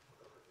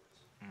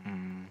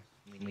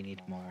 We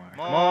need more.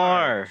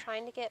 I'm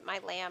trying to get my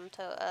lamb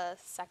to a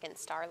 2nd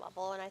star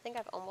level, and I think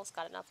I've almost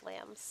got enough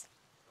lambs.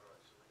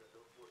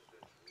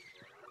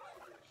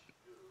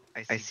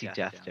 I see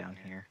death down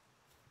here.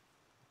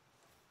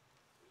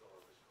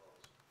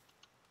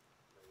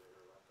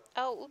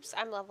 Oh, oops,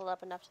 I'm leveled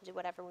up enough to do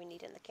whatever we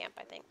need in the camp,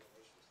 I think.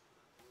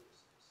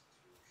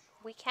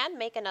 We can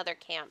make another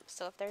camp,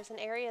 so if there's an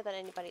area that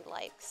anybody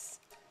likes.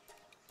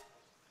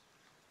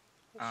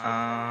 we should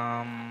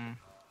bring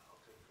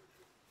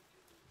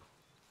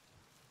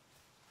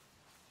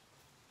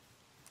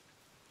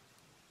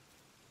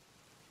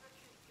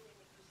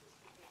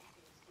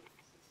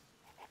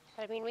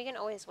But I mean, we can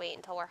always wait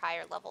until we're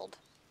higher leveled.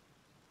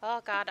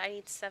 Oh god, I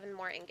need 7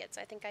 more ingots.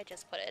 I think I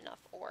just put enough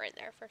ore in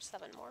there for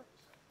 7 more.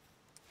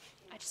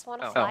 I just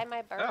want to fly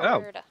my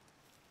bird.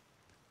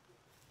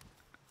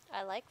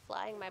 I like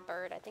flying my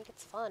bird. I think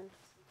it's fun.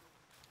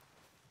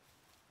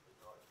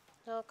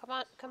 No, come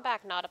on. Come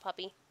back, not a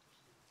puppy.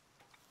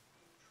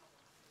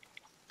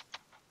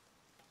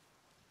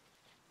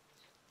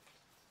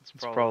 It's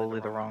probably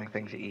the wrong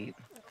thing to eat.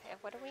 Okay,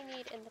 what do we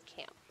need in the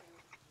camp?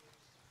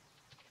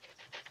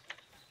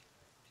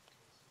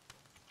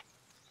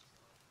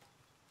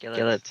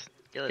 Gillet.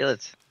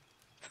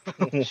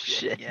 Oh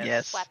shit,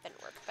 yes. Weapon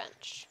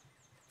workbench.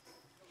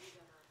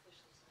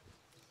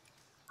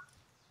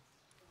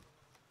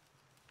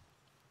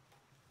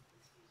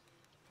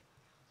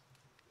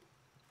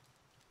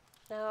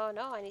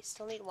 No, I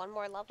still need 1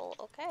 more level.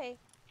 Okay.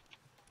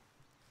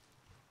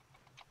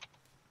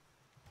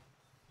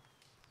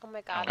 Oh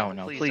my god. Oh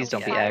no, please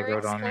don't be fire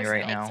aggroed on me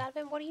right explosive eggs now. Out of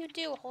him? What do you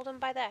do? Hold him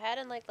by the head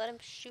and like let him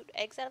shoot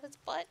eggs out of his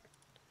butt?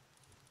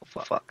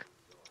 Oh, fuck.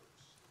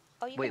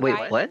 Oh, you Wait, can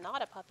ride what? them,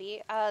 not a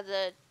puppy.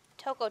 The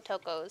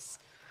Tokos.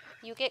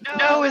 You get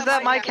No, is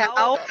that my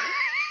cow?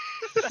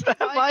 Is that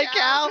my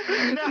cow?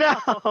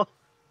 No.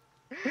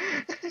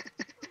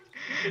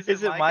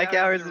 Is it my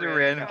cow or is it a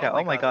random cow?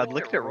 Oh my god,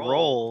 look at it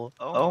roll.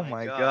 Oh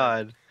my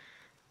god.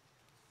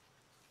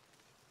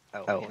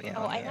 Oh yeah.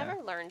 Oh, I never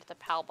learned the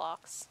PAL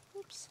box.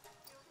 Oops.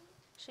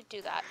 Should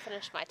do that.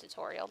 Finish my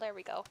tutorial. There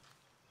we go.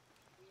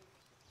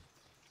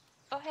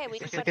 Oh hey, we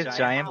can It's put like a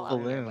giant PAL out here.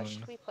 balloon. What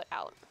should we put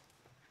out?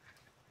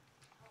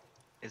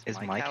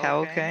 Is my cow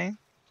okay?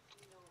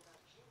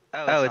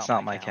 Oh, it's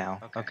not my cow.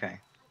 Okay.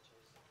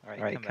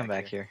 Alright, come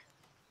back here.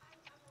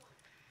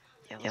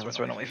 Yeah, let's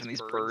run away from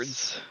these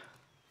birds.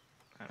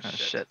 Oh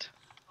shit.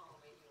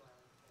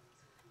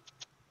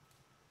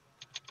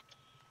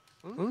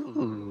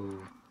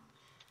 Ooh.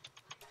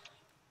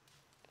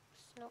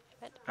 Nope,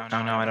 I meant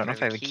Oh no, I don't know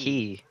if I have a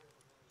key.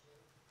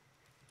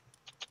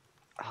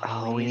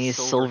 Oh, we need a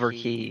silver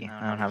key.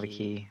 I don't have a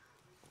key.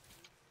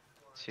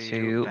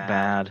 Too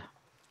bad.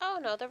 Oh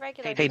no, the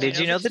regular. Hey, did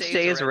you know that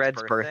today is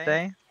Red's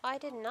birthday? I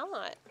did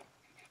not.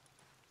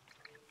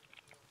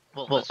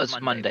 Well, it's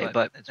Monday,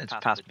 but it's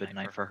past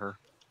midnight for her.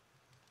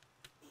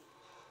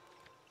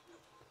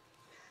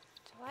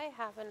 Do I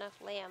have enough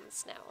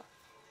lambs now?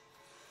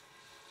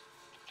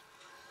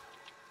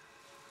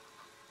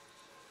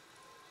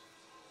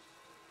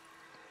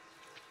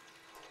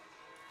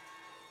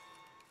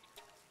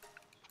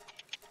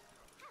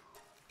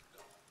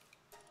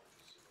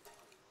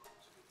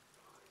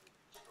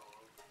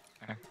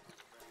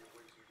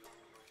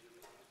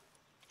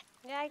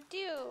 Yeah, I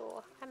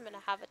do. I'm gonna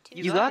have a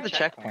 2. You got the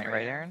checkpoint,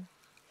 right, Aaron?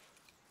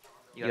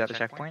 You got the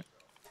checkpoint?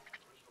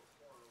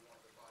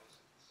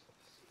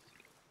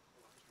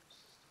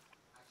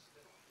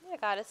 Oh my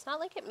god, it's not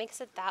like it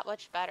makes it that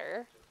much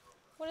better.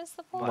 What is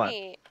the point?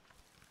 What?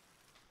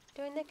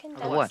 Doing the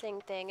condensing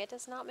thing, it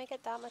does not make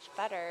it that much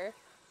better.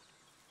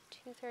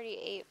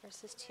 238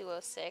 versus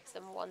 206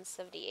 and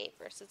 178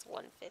 versus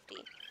 150.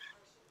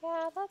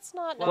 Yeah, that's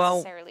not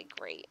necessarily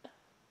great.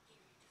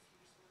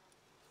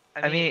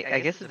 I mean,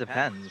 I guess it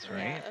depends,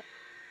 right?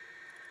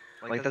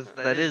 Yeah. Like,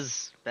 that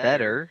is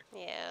better.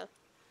 Yeah.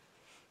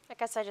 I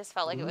guess I just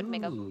felt like it would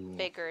make a Ooh.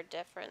 bigger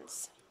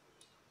difference.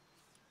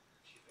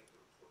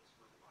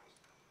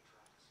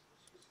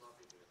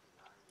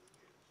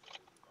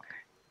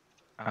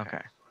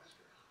 Okay.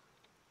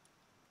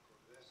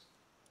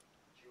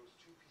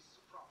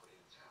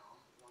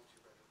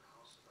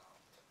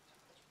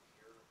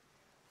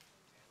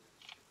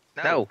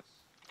 No.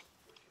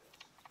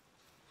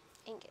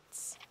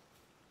 Ingots.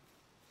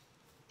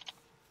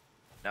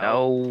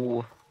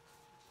 No.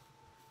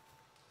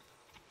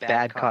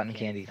 Bad cotton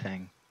candy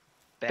thing.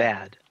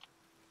 Bad.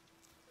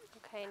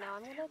 Okay, now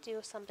I'm gonna do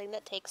something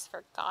that takes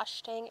for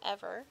gosh dang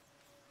ever.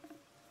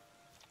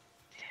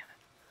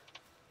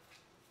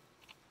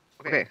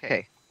 Okay,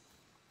 okay.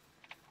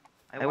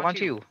 I want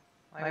you.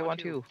 I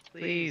want you.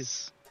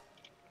 Please.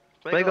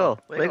 Wiggle.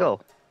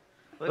 Wiggle.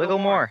 Wiggle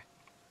more.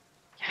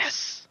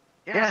 Yes.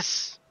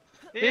 Yes.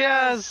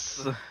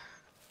 Yes.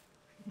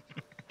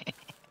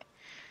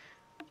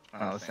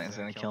 Oh, this thing's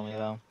gonna kill me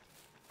though.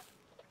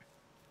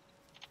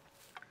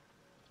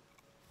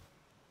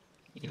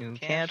 You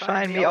can't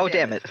find me. Oh,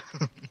 damn it.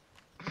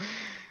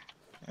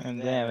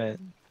 And damn it.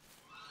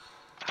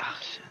 Oh,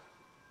 shit.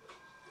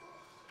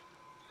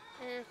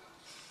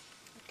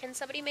 Can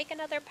somebody make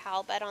another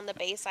pal bed on the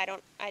base? I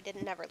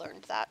didn't never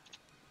learned that.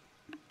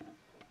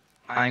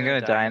 I'm gonna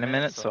die in a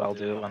minute, so I'll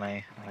do it when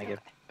I get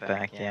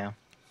back, yeah.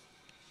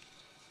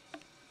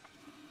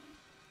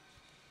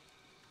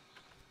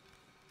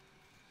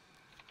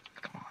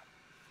 Come on.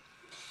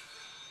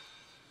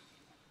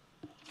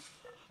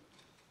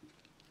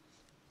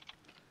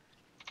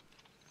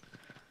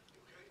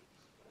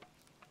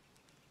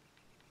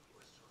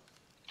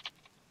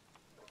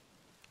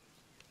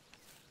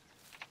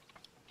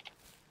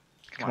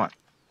 Come on.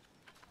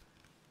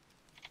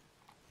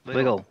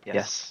 Wiggle.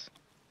 Yes.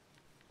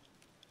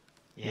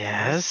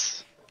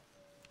 Yes.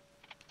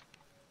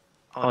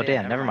 Oh,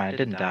 damn, never mind, I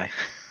didn't die.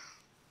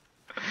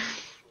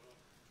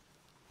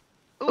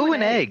 Ooh,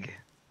 an egg!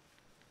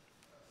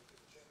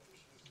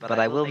 But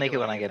I will make it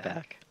when I get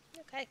back.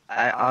 Okay.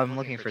 I'm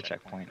looking for a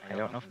checkpoint. I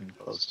don't know if I'm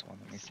close to one.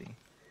 Let me see.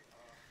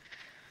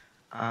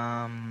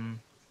 I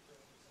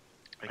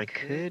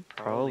could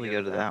probably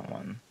go to that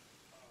one.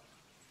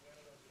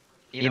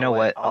 You know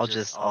what? I'll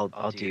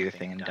do your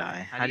thing and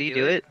die. How do you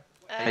do it?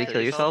 How do you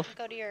kill yourself?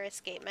 Go to your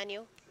escape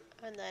menu,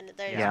 and then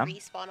there's Yeah.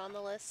 respawn on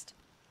the list.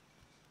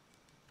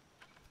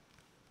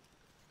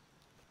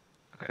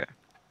 Okay.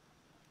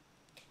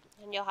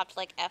 And you'll have to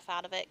like F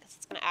out of it because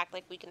it's gonna act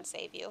like we can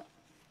save you.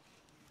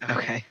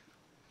 Okay.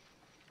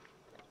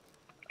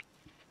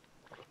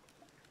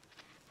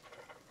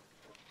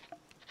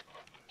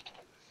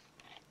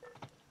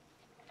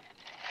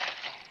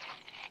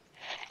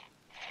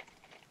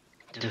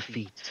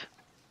 Defeat.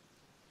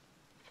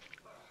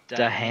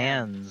 The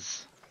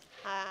hands.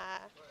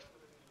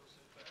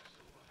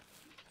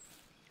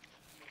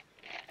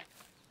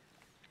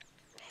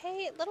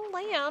 Hey, little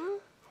lamb,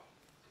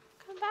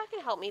 come back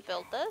and help me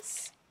build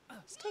this.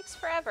 This takes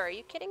forever. Are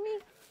you kidding me?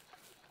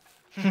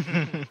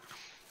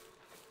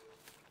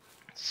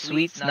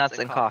 Sweets, nuts,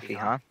 and coffee,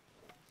 huh?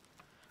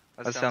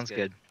 That sounds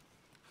good.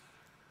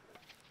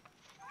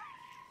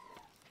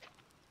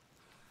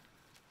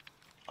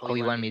 Oh,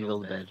 you want me to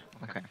build a bed?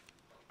 Okay.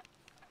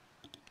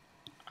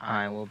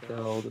 I will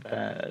build a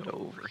bed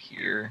over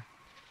here.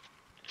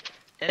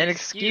 An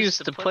excuse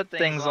to put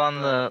things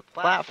on the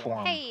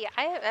platform. Hey,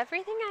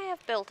 everything I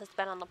have built has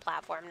been on the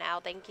platform now.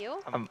 Thank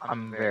you.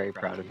 I'm very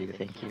proud of you.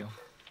 Thank you.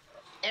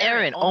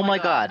 Aaron, oh my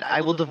God,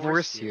 I will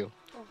divorce you.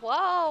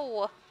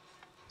 Whoa.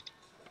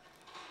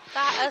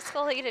 That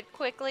escalated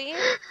quickly.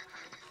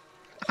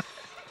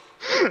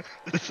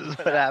 This is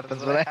what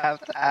happens when I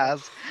have to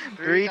ask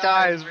 3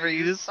 times for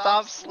you to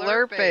stop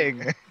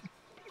slurping.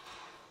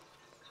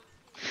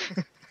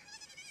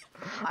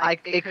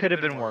 It could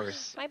have been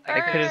worse. My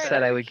I could have bird.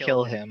 said I would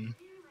kill him.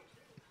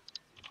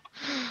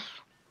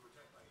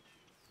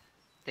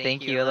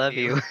 Thank you, I love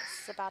you. This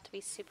is about to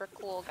be super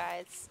cool,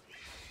 guys.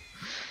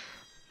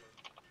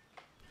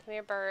 Come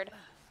here, bird.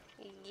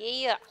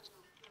 Yeah.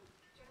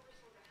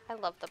 I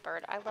love the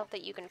bird. I love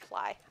that you can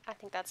fly. I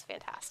think that's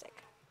fantastic.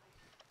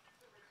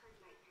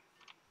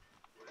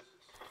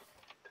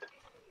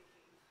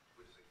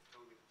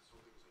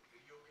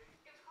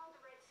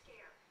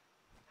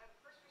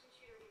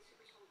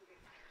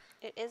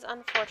 It is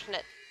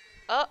unfortunate.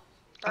 Oh,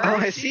 bird. Oh,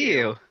 I see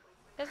you.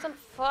 It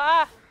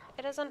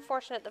is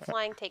unfortunate that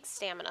flying takes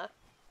stamina.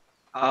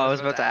 Oh, I was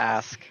about to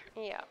ask.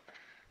 Yeah.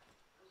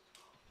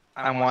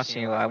 I'm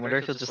watching you. I wonder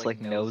if you'll just like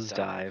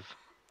nosedive.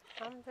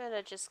 I'm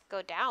gonna just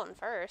go down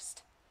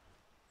first.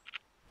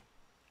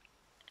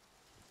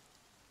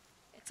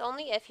 It's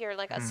only if you're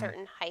like a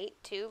certain height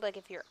too, like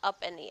if you're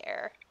up in the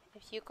air.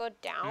 If you go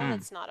down,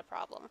 it's not a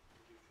problem.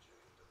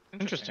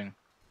 Interesting.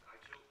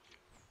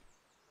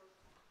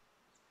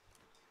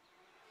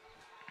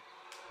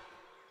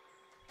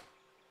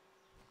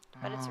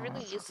 But it's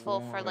really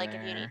useful for like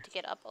if you need to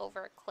get up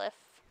over a cliff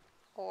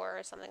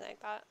or something like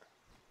that.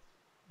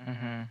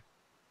 Mm-hmm.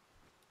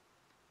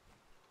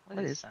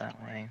 What is that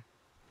way?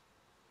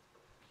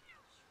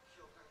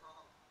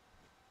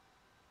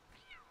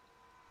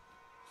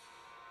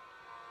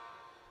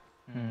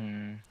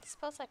 Hmm. I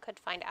suppose I could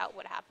find out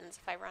what happens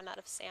if I run out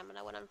of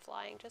stamina when I'm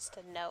flying, just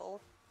to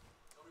know.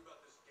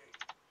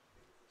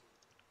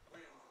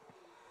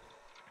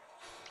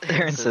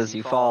 Aaron says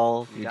you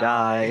fall, you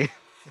die.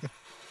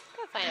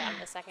 I'll find out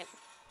in a second.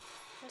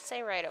 I'll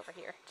say right over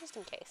here, just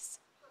in case.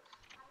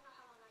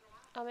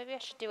 Oh, maybe I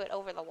should do it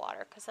over the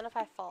water, because then if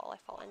I fall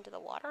into the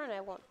water and I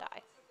won't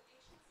die.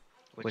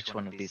 Which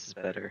one of these is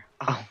better?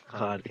 Oh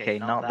god, okay,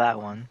 not that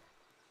one.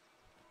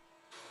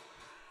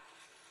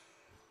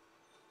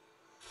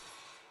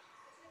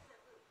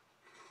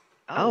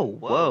 Oh,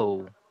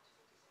 whoa.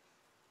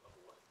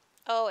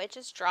 Oh, it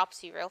just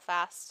drops you real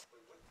fast.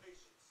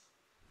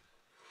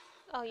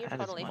 Oh, you're That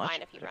is totally much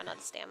fine if you better. run out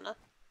of stamina.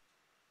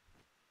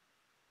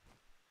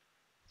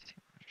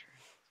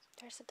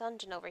 There's a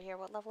dungeon over here.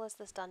 What level is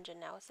this dungeon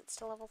now? Is it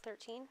still level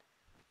 13?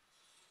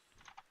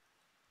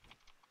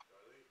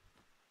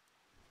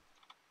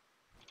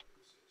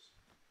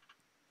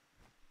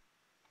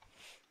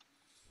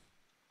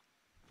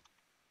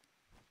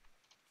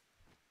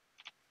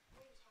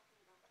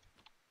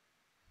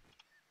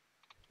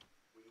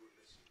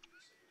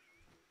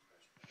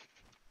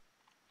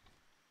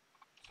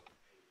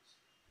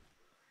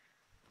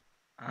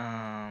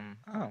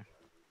 Oh.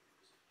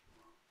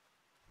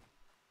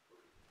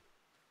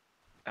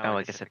 Oh,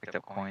 I guess I picked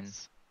up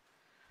coins.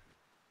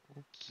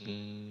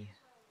 Okay.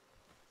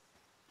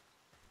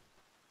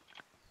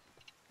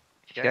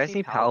 If you guys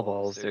need pal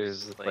balls,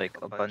 there's like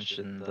a bunch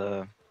in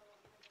the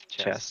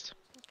chest.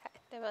 Okay,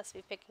 they must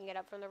be picking it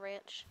up from the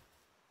ranch.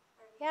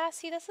 Yeah,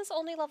 see, this is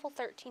only level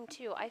 13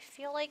 too. I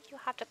feel like you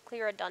have to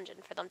clear a dungeon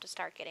for them to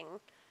start getting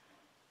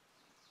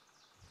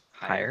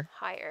Higher.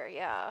 higher,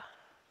 yeah.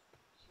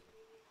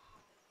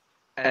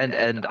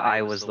 And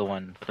I was the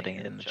one putting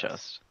it in the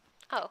chest.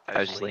 Oh, I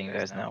was just letting you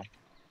guys know.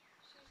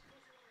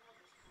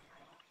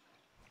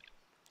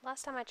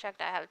 last time I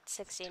checked I had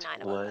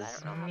 69 of them, but I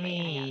Was don't know how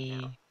many I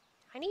have now. me.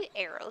 I need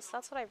arrows,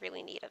 that's what I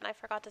really need, and I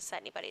forgot to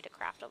set anybody to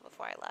craft them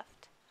before I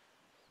left.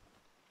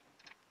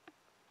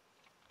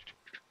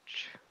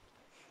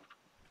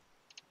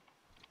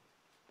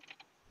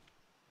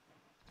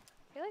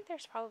 I feel like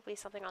there's probably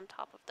something on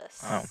top of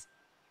this. Oh.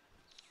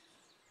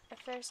 If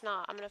there's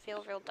not, I'm gonna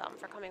feel real dumb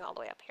for coming all the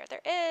way up here.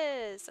 There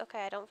is!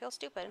 Okay, I don't feel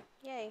stupid.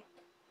 Yay.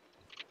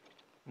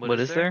 What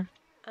is there?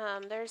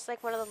 There's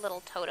like one of the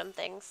little totem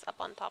things up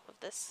on top of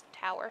this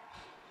tower.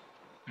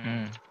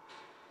 Hmm.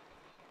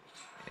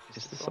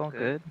 Is this all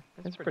good?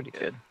 It's pretty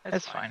good.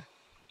 It's fine.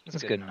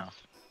 It's good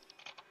enough.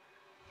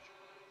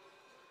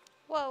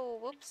 Whoa,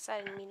 whoops,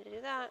 I didn't mean to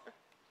do that.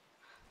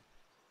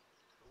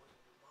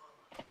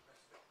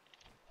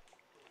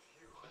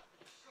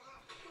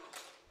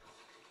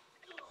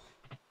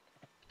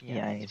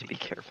 Yeah, I need to be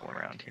careful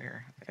around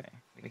here. Okay,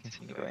 we can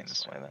continue going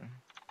this way then.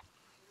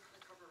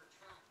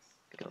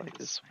 Go like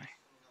this way.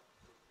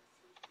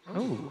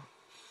 Ooh.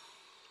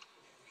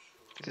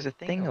 There's a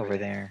thing over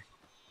there.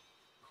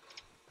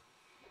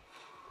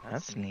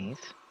 That's neat.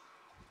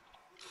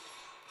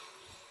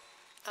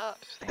 Oh,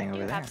 There's a thing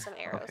you over have there. some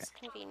arrows. Okay.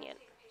 Convenient.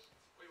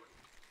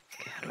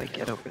 Okay, how do I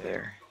get over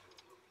there?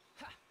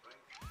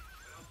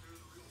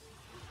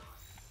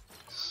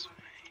 This way.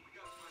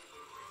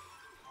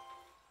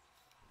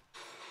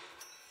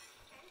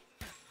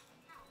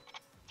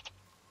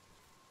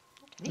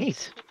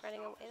 Neat. Keep running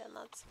away, then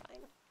that's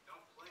fine.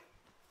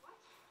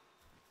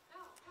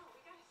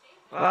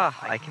 Ah,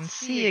 I can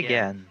see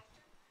again.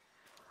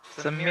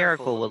 It's a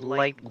miracle what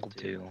light will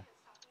do.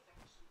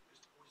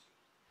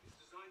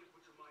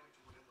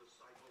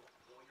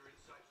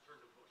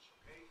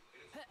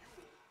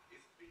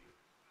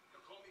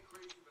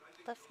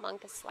 Lift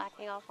monk is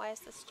slacking off. Why is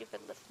this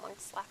stupid lift monk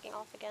slacking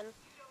off again?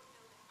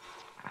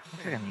 I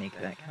think I can make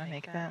that. Can I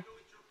make that?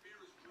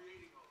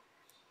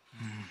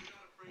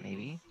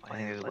 Maybe. I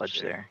think there's a ledge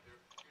there.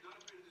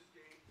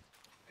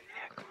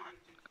 Yeah, come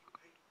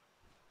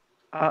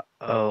on.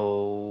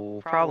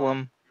 Uh-oh.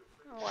 Problem.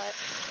 What?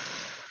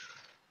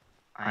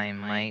 I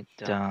might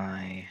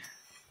die.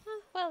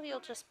 Well, you'll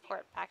just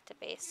port back to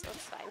base, so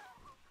it's fine.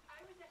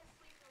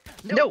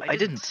 No, I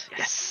didn't.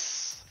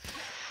 Yes.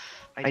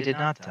 I did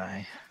not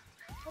die.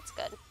 That's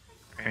good.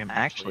 I'm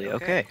actually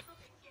okay.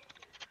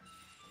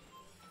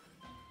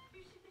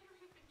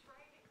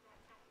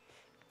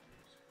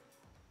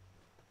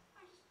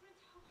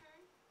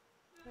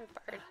 You're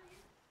a bird.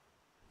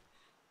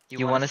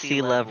 You want to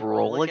see Lev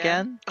roll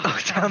again? Oh,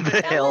 down the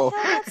Down hill. the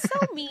hill? That's so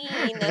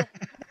mean.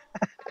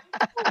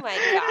 Oh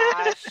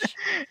my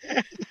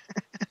gosh.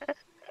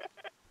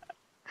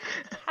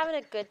 Having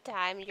a good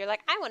time. You're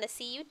like, I want to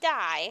see you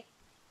die.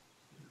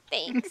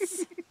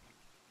 Thanks.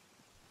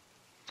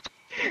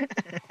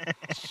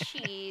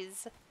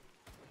 Jeez.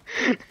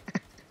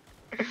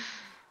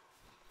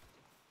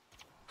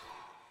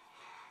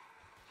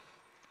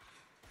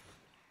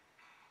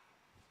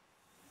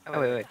 Oh,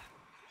 wait.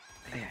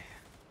 Yeah.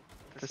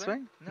 This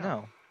way?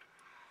 No.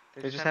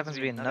 There just happens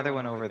to be another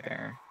one over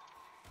there.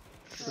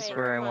 This is Wait,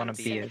 where I come on, want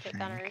to be, I syndicate think.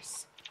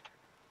 gunners.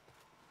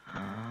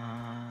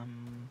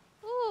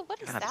 Ooh,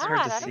 what is God, that? it's hard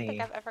to I don't think see.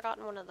 I've ever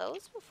gotten one of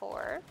those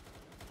before.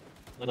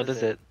 What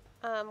is it?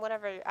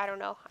 Whatever, I don't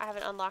know. I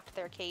haven't unlocked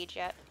their cage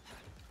yet.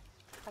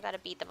 I gotta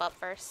beat them up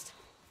first.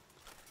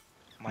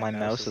 My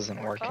mouse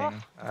isn't working.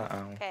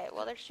 Uh-oh. Okay,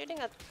 well they're shooting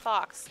a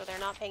fox, so they're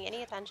not paying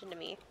any attention to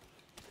me.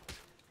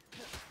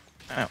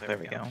 Oh, there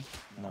we go.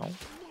 No.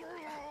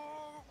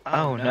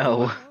 Oh,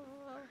 no.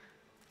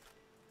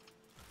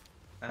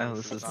 Oh,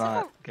 this is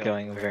not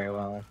going very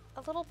well.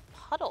 A little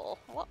puddle.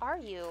 What are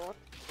you?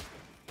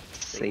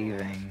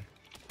 Saving.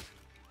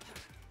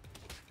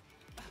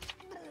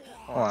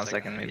 Hold on a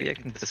second, maybe I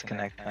can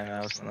disconnect my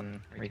mouse and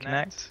then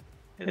reconnect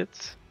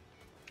it.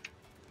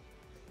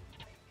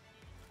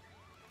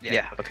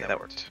 Yeah, okay, that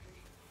worked.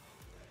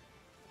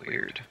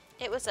 Weird.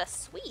 It was a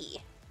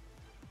swee.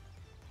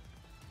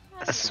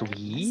 A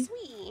swee?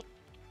 Swee.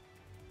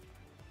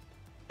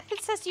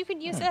 It says you can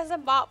use it as a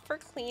mop for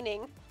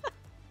cleaning.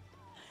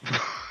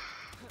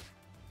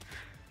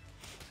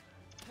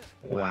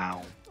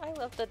 Wow. I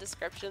love the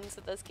descriptions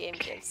that this game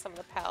gives some of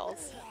the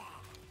pals.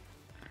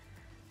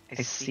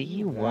 I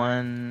see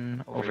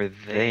one over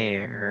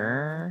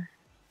there.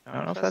 I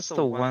don't know if that's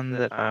the one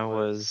that I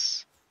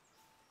was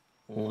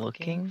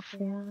looking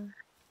for.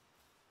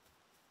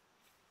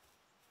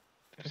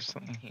 There's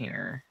something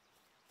here.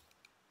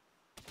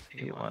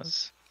 Maybe it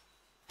was.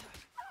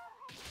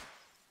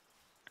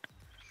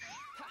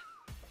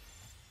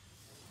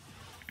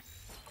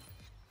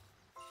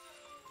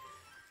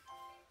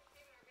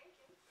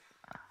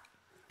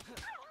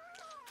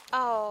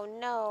 Oh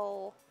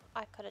no.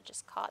 I could have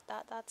just caught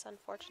that. That's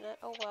unfortunate.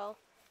 Oh well.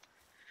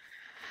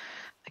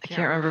 I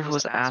can't remember if it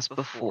was asked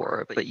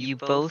before, but you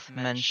both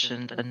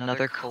mentioned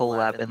another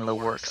collab in the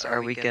works.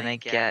 Are we gonna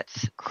get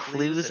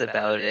clues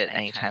about it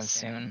anytime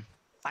soon?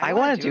 I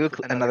want to do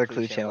another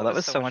clue channel. That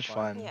was so much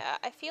fun. Yeah,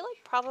 I feel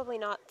like probably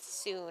not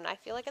soon. I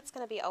feel like it's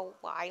gonna be a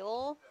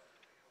while.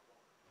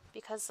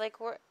 Because like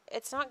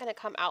it's not gonna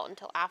come out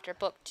until after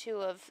book 2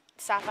 of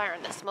Sapphire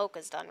and the Smoke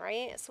is done,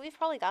 right? So we've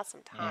probably got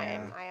some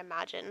time, I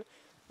imagine.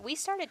 We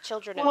started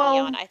Children of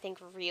Neon, I think,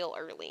 real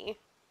early.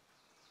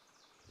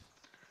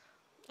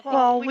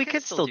 Well, we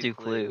could still do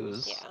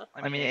clues. Yeah.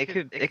 I mean, it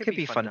could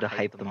be fun to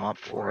hype them up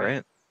for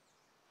it.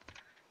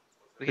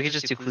 We could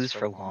just do clues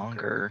for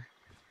longer.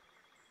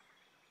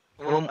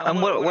 Well,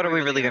 what are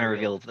we really gonna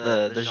reveal?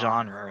 The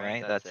genre,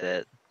 right? That's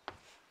it.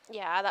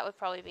 Yeah, that would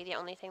probably be the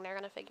only thing they're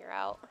gonna figure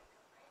out.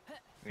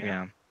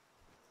 Yeah.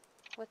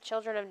 With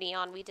Children of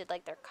Neon, we did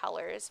like their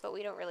colors, but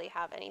we don't really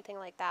have anything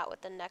like that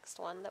with the next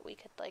one that we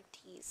could like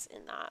tease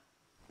in that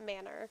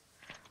manner.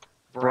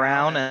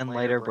 Brown and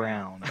lighter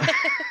brown.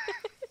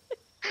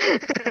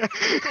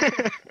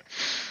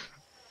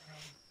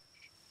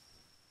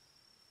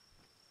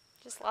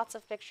 Just lots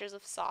of pictures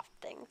of soft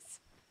things.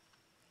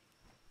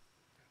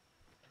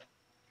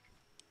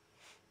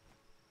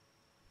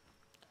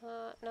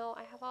 No,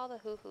 I have all the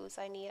hoo-hoos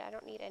I need. I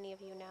don't need any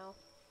of you now.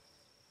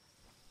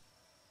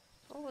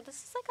 Oh, this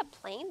is like a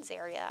plains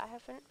area. I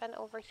haven't been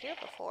over here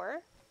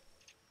before.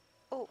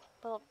 Oh,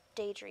 little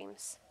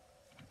daydreams.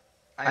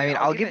 I mean,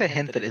 I'll give a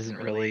hint that isn't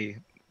really...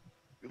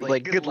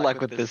 Like, good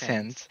luck with this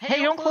hint.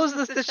 Hey, don't close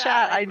this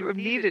chat! I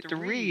need it to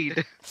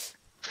read!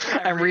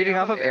 I'm reading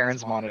off of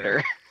Aaron's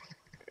monitor.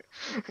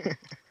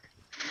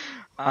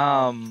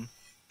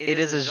 It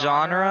is a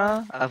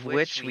genre of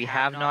which we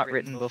have not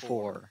written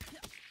before.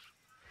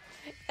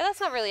 And that's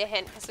not really a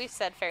hint, because we've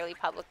said fairly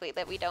publicly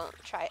that we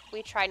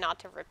try not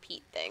to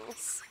repeat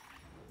things.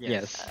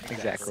 Yes,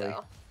 exactly.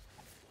 So.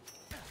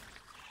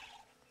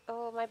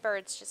 Oh, my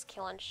bird's just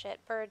killing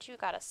shit. Bird, you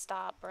gotta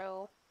stop,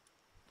 bro.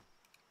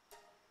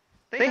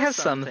 They have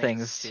some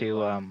things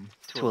to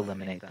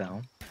eliminate,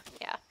 though.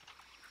 Yeah.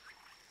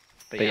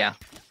 But yeah.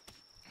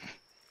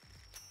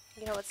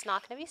 You know, it's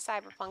not gonna be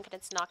cyberpunk and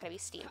it's not gonna be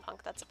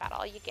steampunk. That's about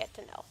all you get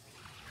to know.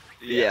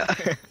 Yeah.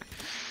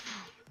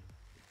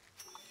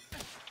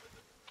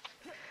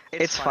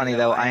 It's funny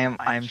though.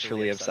 I'm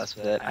truly obsessed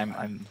with it.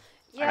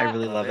 Yeah. I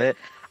really love it.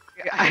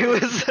 I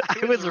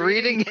was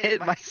reading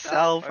it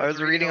myself. I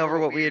was reading over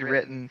what we had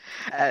written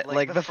at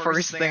like the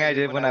first thing I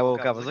did when I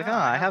woke up. I was like, oh,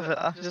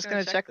 I'm just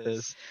gonna check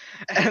this.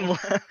 And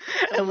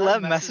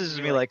Lev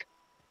messaged me like,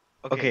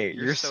 okay,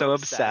 you're so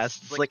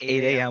obsessed. It's like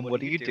 8 a.m.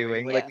 What are you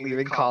doing? Like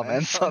leaving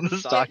comments on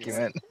this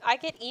document. I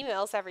get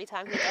emails every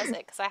time he does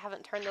it because I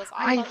haven't turned those off.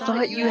 I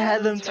thought you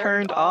had them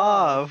turned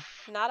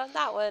off. Not on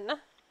that one.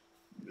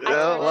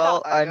 Oh,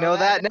 well, I know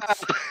that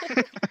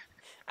now.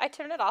 I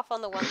turn it off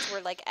on the ones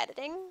we're like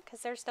editing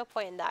because there's no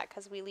point in that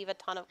because we leave a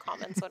ton of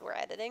comments when we're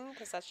editing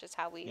because that's just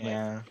how we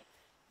like,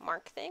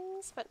 mark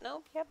things. But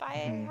nope, yep, I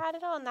had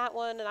it on that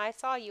one and I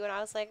saw you and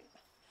I was like,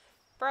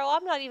 bro,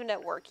 I'm not even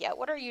at work yet.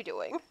 What are you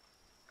doing?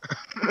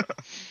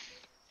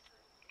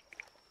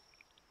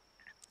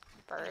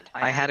 Bird.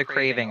 I had a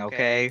craving,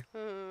 okay?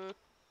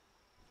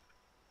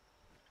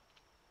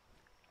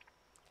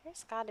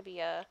 There's got to be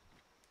a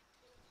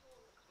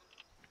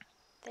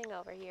thing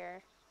over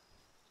here.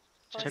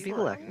 Should I be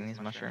collecting these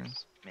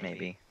mushrooms?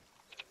 Maybe.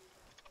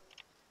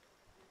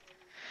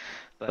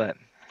 But,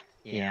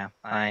 yeah,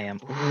 I am.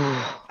 Ooh,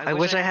 I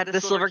wish I had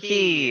the silver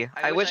key!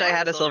 I wish I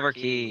had a silver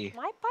key! Am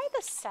I by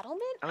the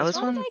settlement? Oh, How this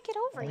did one I get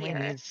over only here?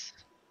 needs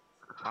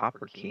a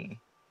copper key.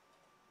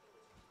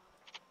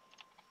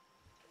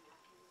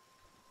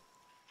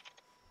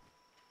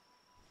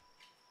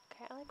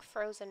 like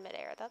frozen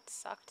midair. That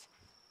sucked.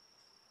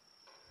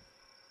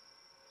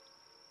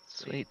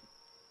 Sweet.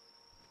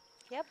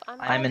 Yep,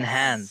 I'm I'm by the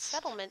enhanced.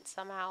 settlement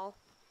somehow.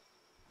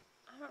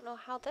 I don't know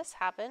how this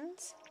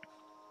happens.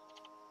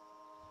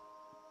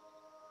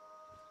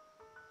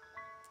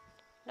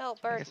 No, I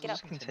bird, guess get we'll up.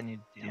 just continue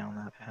down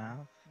that path,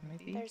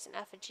 maybe? There's an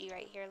effigy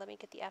right here. Let me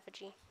get the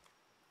effigy.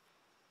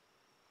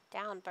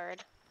 Down,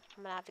 bird.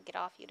 I'm gonna have to get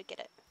off you to get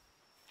it.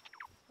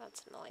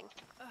 That's annoying.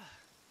 Okay.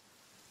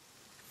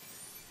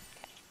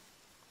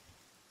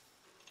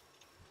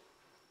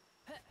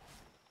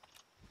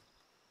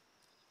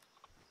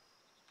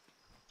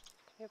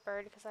 Come here,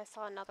 bird, because I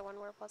saw another one.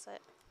 Where was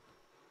it?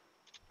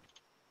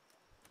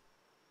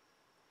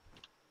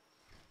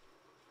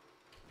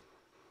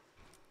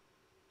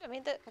 I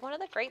mean, one of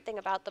the great thing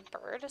about the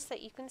bird is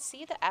that you can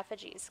see the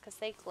effigies because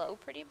they glow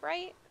pretty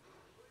bright.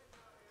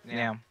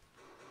 Yeah. You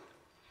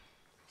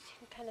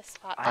can kind of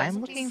spot. I'm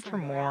those looking for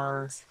little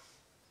more.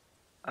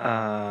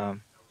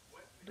 rounds.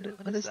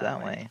 What is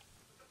that way?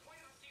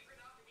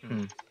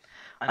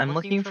 I'm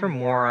looking for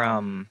more.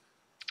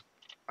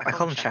 I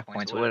call them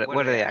checkpoints.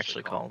 What are they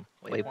actually called?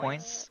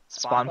 Waypoints?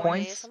 Spawn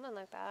points? Something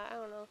like that. I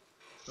don't know.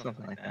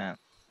 Something like that.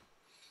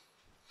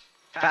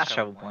 Fast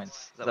travel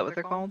points. Is that what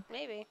they're called?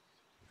 Maybe.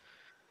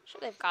 Sure,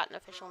 they've got an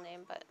official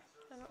name, but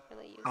I don't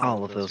really use them.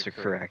 All of those are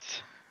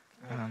correct.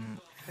 Have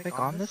they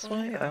gone this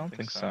way? I don't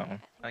think so.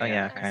 Oh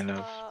yeah, kind of.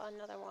 I saw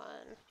another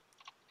one.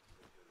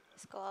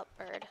 Let's go up,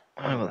 bird.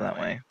 I'll go that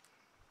way.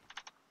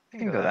 I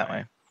can go that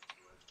way.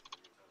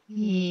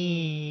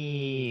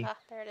 Yee. Ah,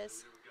 there it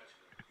is.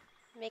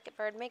 Make it,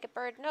 bird. Make it,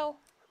 bird. No.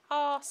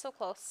 Oh, so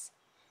close.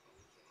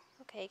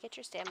 Okay, get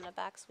your stamina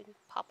back so we can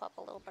pop up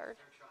a little bird.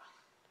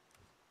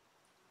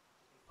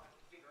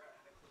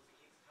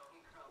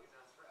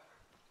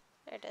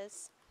 There it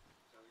is.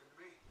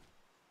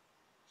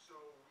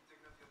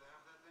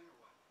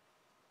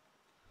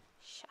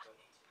 Sha.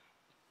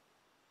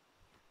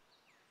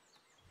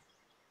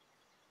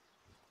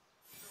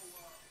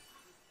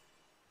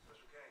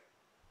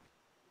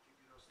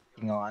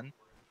 On.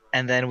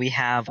 And then we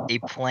have a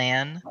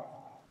plan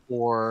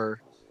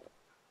for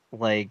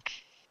like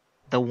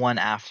the one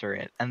after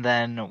it. And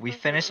then we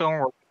finish the one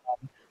we're working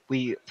on,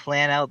 we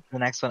plan out the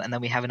next one, and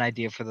then we have an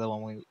idea for the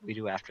one we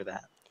do after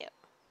that. Yep.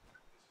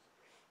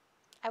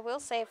 I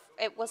will say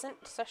it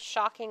wasn't so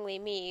shockingly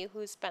me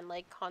who's been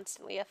like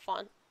constantly a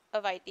font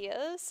of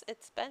ideas.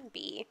 It's been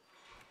B.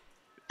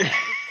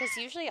 Because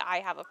usually I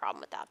have a problem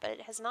with that, but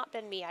it has not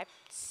been me, I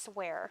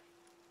swear.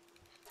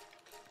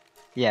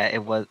 Yeah,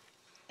 it was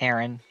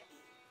Aaron.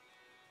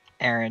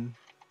 Aaron,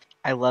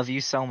 I love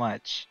you so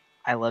much.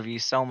 I love you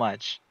so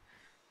much.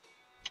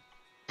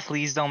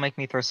 Please don't make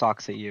me throw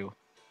socks at you.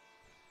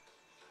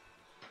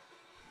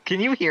 Can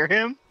you hear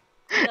him?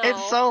 No.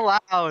 It's so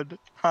loud.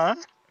 Huh?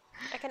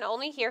 I can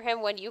only hear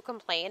him when you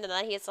complain, and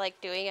then he's like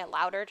doing it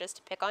louder just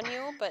to pick on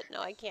you, but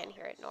no, I can't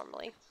hear it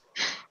normally.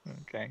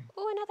 Okay.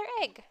 Ooh, another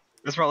egg.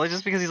 It's probably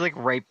just because he's like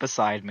right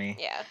beside me.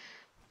 Yeah.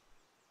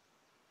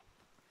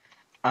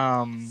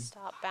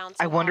 Stop bouncing.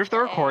 I wonder off if the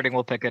recording egg.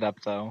 will pick it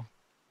up though.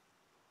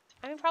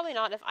 I mean, probably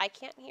not. If I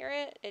can't hear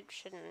it, it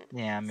shouldn't.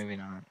 Yeah, maybe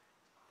not.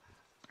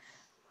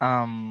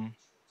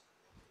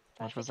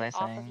 What was I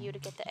Off of saying? you to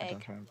get the I egg.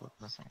 don't remember what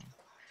I was saying.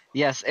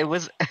 Yes, it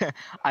was.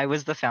 I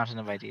was the fountain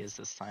of ideas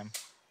this time.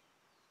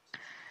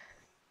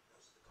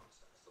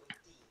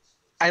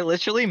 I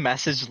literally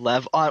messaged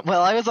Lev on.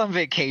 Well, I was on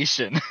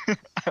vacation.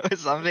 I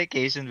was on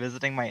vacation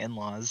visiting my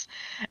in-laws,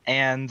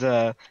 and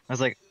I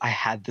was like, I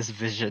had this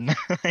vision.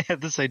 I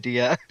had this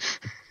idea.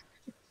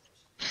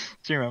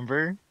 Do you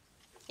remember?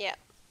 Yeah.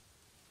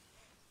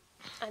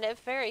 And it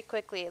very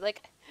quickly,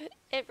 like,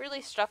 it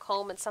really struck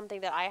home. It's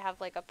something that I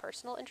have like a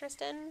personal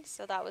interest in,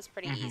 so that was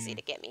pretty easy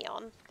to get me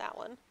on that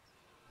one.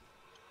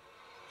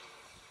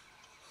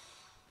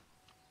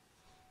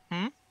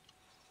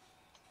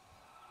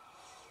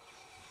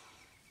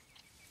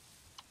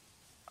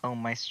 Oh,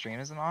 my stream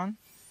isn't on?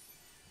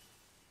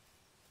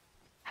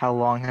 How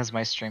long has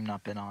my stream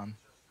not been on?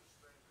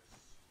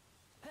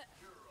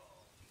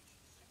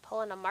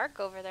 Pulling a mark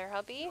over there,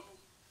 hubby.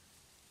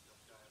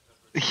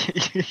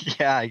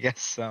 Yeah, I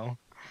guess so.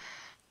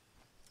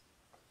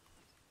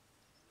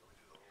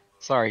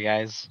 Sorry,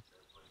 guys.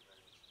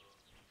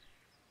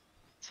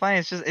 It's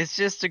fine. It's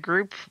just a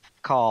group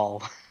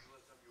call.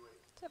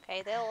 It's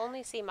okay. They'll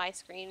only see my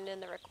screen in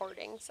the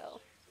recording,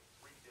 so.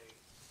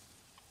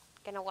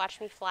 Gonna watch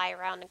me fly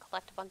around and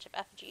collect a bunch of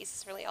effigies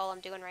is really all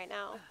I'm doing right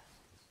now.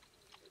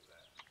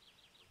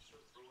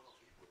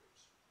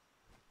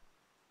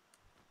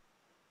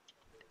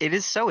 It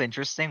is so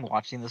interesting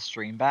watching the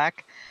stream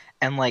back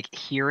and like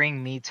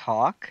hearing me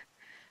talk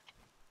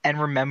and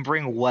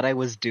remembering what I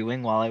was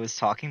doing while I was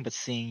talking, but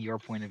seeing your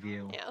point of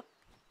view. Yeah.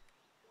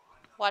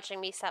 Watching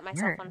me set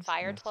myself on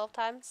fire 12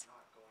 times.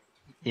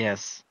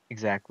 Yes,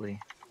 exactly.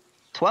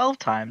 12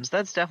 times?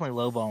 That's definitely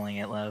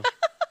lowballing it, Lev.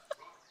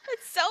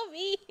 It's so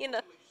mean.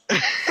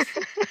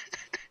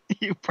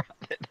 You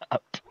brought it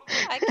up.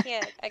 I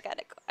can't. I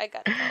gotta go. I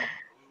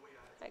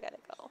gotta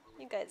go.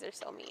 You guys are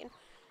so mean.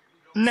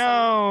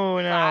 No,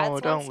 no, Lads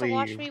wants don't to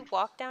watch leave. me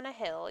walk down a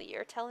hill.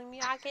 You're telling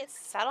me I get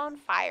set on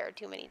fire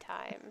too many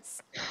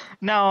times.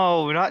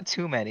 No, not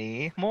too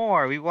many.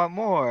 More. We want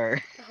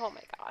more. Oh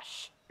my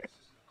gosh.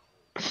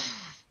 Get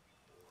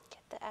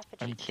the effigy.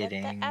 I'm Get the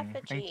kidding. I'm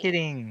effigy.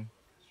 kidding.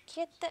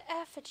 Get the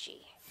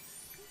effigy.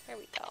 There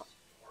we go.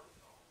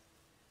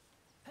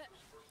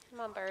 Come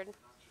on, bird.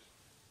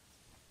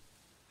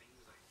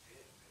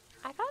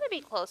 I gotta be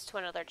close to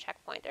another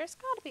checkpoint. There's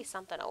gotta be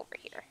something over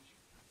here.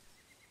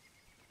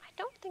 I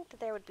don't think that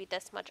there would be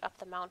this much up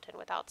the mountain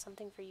without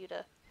something for you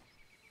to...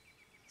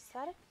 Is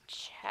that a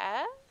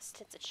chest?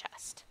 It's a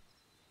chest.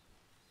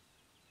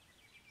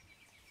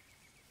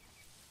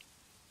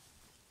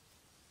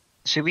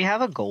 Should we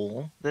have a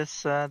goal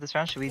this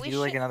round? Should we We do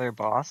like should- another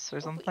boss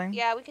or something?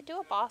 Yeah, we could do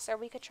a boss, or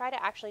we could try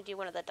to actually do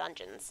one of the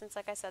dungeons. Since,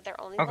 like I said, they're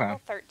only Okay.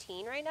 level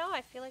 13 right now,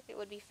 I feel like it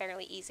would be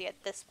fairly easy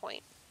at this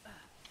point.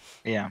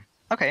 Yeah.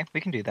 Okay,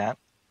 we can do that.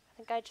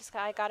 I think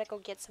I gotta go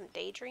get some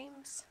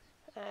daydreams.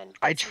 And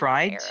I get some more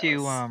tried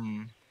to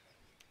arrows.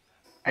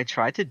 I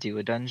tried to do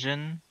a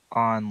dungeon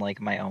on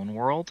like my own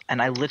world,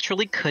 and I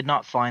literally could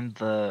not find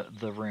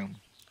the room,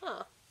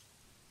 Huh.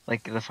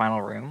 like the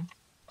final room.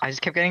 I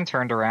just kept getting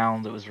turned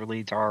around. It was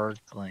really dark.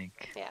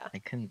 Like Yeah.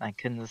 I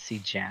couldn't see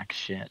jack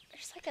shit.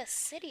 There's like a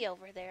city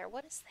over there.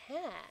 What is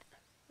that?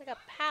 Like a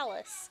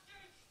palace.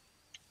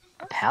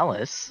 A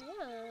palace?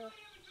 Yeah.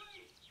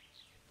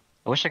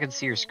 I wish I could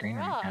see your screen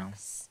right now.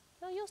 Rocks.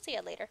 Oh, you'll see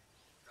it later.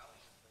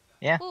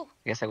 Yeah, Ooh,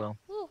 I guess I will.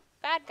 ooh,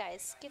 bad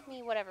guys. Give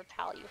me whatever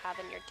pal you have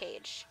in your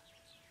cage.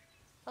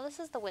 Well, this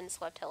is the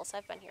Windswept Hills.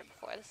 I've been here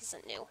before. This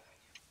isn't new.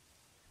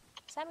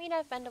 Does that mean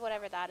I've been to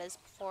whatever that is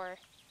before?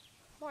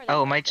 More than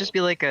Oh, it might likely. just be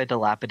like a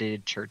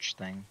dilapidated church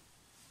thing.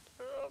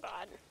 Oh,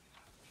 God.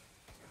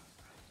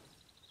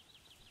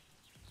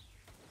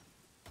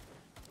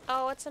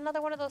 Oh, it's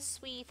another one of those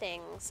sweet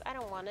things. I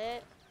don't want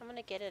it. I'm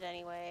gonna get it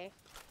anyway.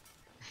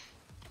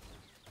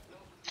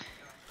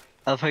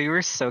 I love how you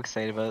were so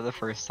excited about it the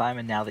first time,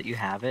 and now that you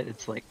have it,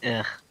 it's like,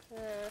 ugh,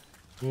 Uh,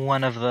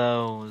 one of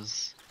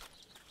those.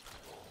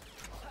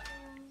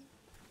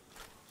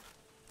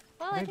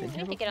 well, Have I I been didn't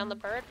here mean to get on the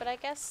bird, but I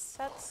guess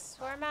that's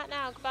where I'm at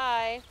now.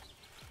 Goodbye.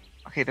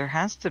 Okay, there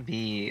has to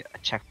be a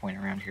checkpoint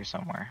around here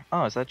somewhere.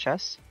 Oh, is that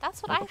chest?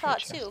 That's what Look I up for a thought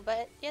chest. too,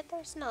 but yet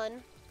there's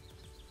none.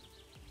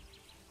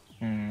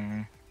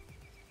 Hmm.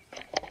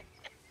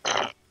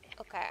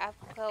 Okay,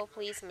 oh,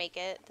 please make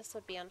it. This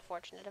would be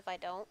unfortunate if I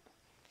don't.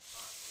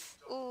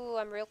 Ooh,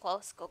 I'm real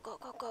close. Go, go,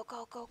 go, go,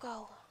 go, go,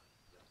 go.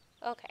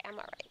 Okay, I'm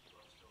alright.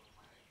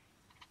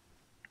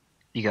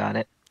 You got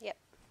it. Yep.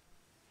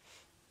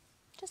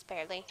 Just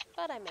barely,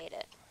 but I made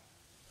it.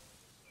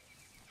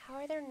 How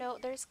are there no...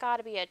 There's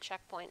gotta be a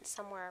checkpoint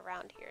somewhere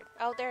around here.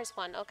 Oh, there's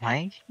one. Okay.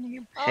 Why can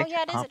you Oh, pick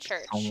yeah, it is a up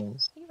church.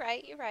 souls? You're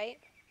right, you're right.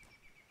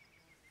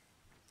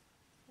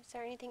 Is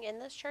there anything in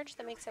this church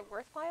that makes it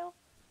worthwhile?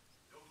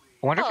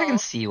 I wonder if I Oh, can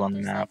see you on the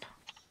there's map.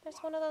 There's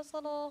one of those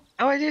little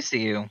Oh, I do see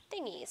you.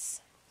 thingies.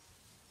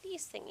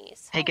 These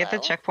thingies. Hey, get the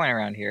Hello. checkpoint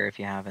around here if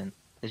you haven't.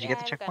 Did you Yeah, get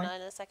the I'm checkpoint? gonna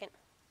in a second.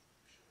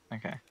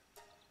 Okay.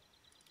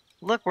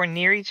 Look, we're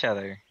near each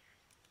other.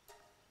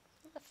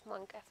 Lift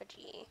monk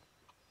effigy.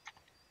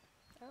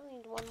 I only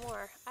need one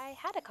more. I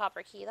had a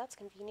copper key. That's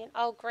convenient.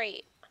 Oh,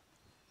 great.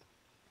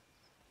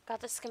 Got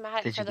the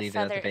schematic Did for you the leave it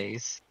at the feather.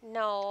 base?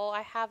 No,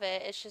 I have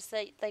it. It's just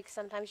that, like,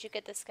 sometimes you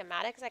get the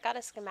schematics. I got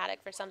a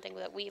schematic for something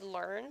that we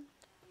learn,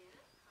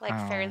 like,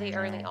 Oh, fairly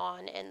early no.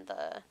 on in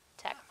the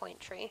tech point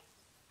tree.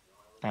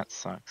 That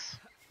sucks.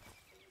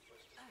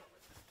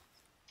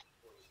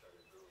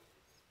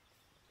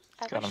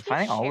 I God, I'm wish we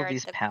finding all of shared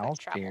these the pal quick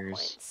travel spears.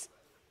 points.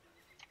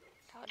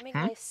 That would make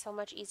Hmm? life so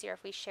much easier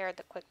if we shared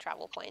the quick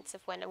travel points.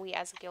 If when we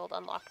as a guild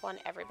unlocked one,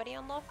 everybody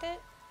unlocked it.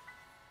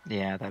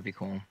 Yeah, that'd be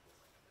cool.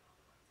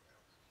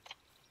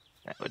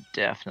 That would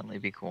definitely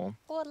be cool.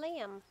 Oh, a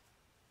lamb.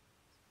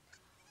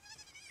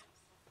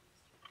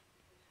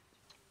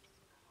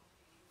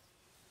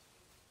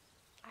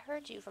 I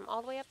heard you from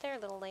all the way up there,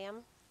 little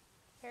lamb.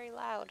 Very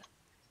loud.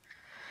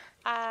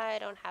 I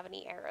don't have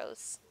any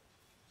arrows.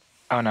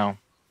 Oh no.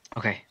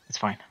 Okay, it's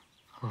fine.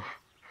 Whew.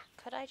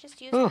 Could I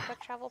just use Whew. the quick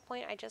travel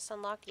point I just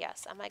unlocked?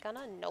 Yes. Am I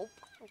gonna? Nope.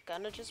 I'm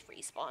gonna just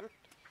respawn.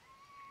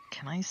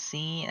 Can I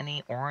see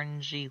any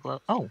orangey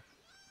glow? Oh.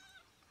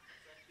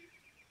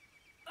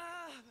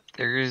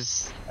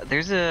 There's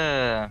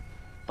a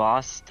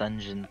boss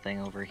dungeon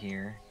thing over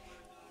here.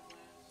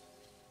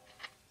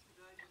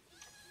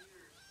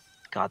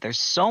 God, there's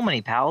so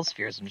many pal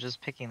spheres. I'm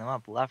just picking them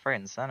up left, right,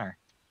 and center.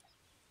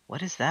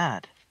 What is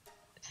that?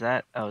 Is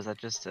that... Oh, is that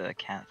just a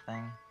cat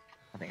thing?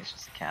 I think it's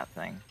just a cat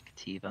thing.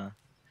 Kativa.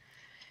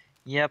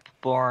 Yep,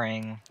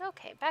 boring.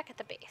 Okay, back at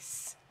the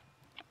base.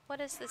 What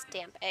is this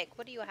damp egg?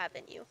 What do you have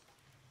in you?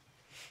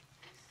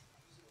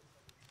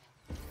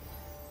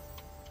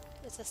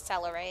 It's a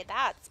celery.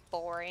 That's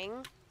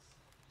boring.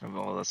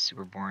 Oh, that's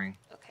super boring.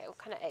 Okay, what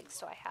kind of eggs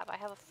do I have? I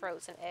have a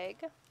frozen egg.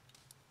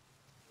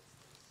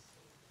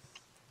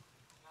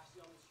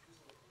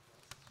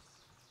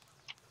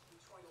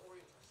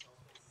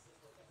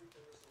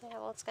 Yeah,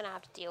 well, it's gonna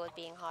have to deal with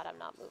being hot. I'm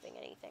not moving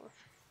anything.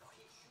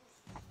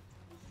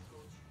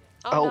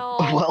 Oh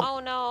Oh, no, well, oh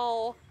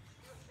no.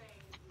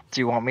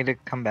 do you want me to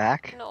come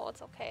back? No,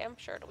 it's okay. I'm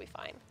sure it'll be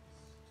fine.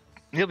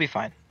 You'll be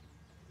fine.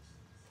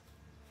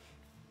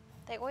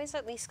 They always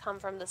at least come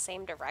from the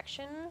same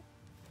direction.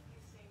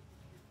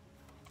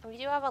 We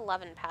do have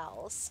 11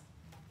 pals.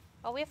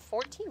 Oh, we have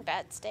 14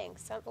 beds. Dang.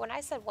 So when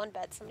I said one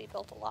bed, somebody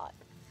built a lot.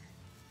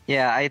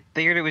 Yeah, I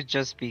figured it would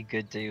just be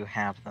good to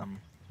have them,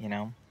 you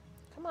know?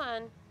 Come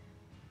on.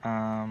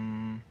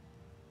 Um,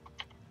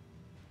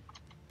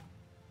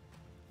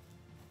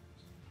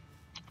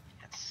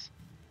 yes.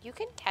 You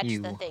can catch the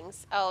You.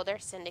 things. Oh, they're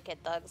syndicate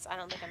thugs. I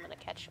don't think I'm gonna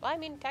catch. Well, I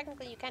mean,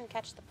 technically you can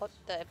catch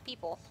the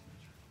people.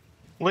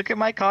 Look at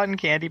my cotton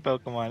candy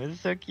Pokemon.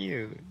 It's so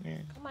cute. Yeah,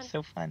 Come on.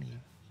 so funny.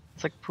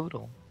 It's like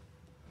Poodle.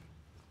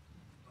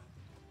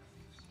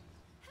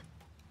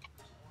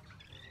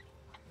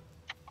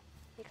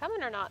 You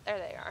coming or not? There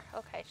they are.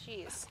 Okay,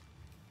 jeez.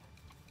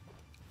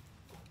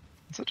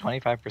 It's a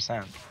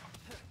 25%.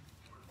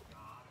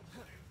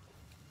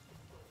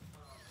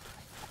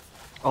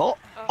 Oh!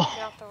 Oh,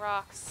 get off the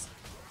rocks.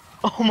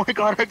 Oh my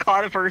god, I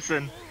caught a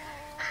person!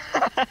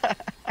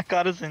 I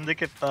caught a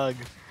syndicate thug.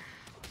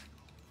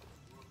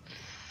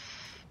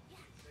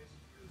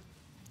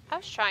 I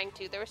was trying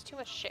to. There was too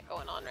much shit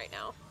going on right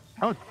now.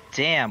 Oh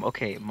damn,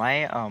 okay,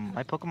 my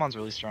Pokemon's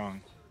really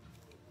strong.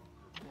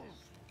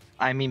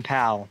 I mean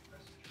pal.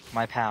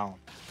 My pal.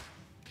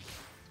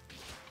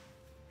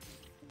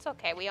 It's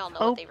okay. We all know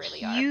Oh what they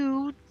really are.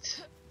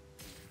 cute!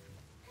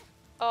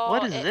 Oh,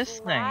 What is it this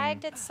thing?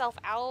 lagged itself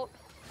out.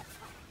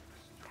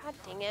 God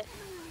dang it.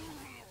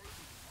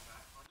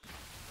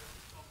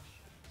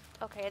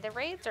 Okay, the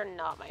raids are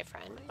not my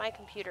friend. My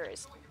computer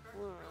is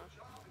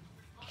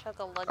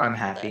chug-a-lug I'm on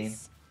happy.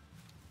 this.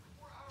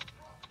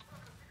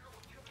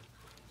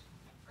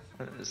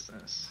 What is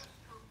this?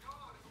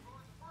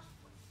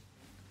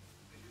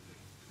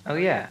 Oh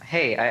yeah,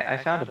 hey, I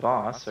found a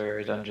boss or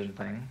a dungeon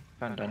thing.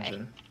 Found a Okay.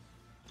 dungeon.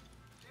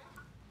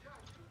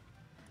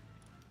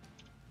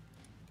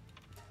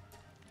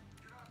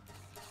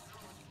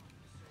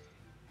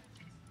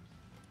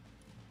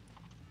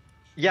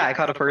 Yeah, I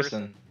caught a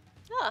person.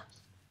 Huh.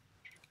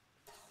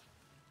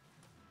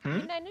 Hmm?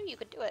 I knew you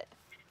could do it.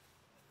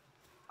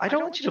 I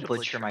don't want you to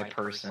butcher my 30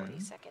 person.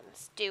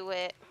 seconds. Do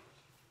it.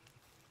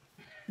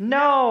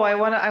 No, I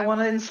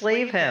wanna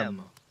enslave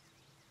him.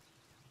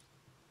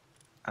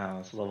 Oh,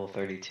 it's level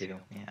 32.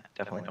 Yeah,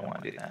 definitely don't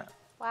want to do that.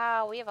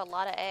 Wow, we have a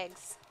lot of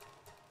eggs.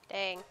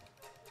 Dang.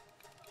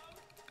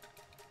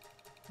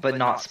 But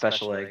not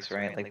special eggs,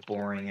 right? Like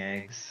boring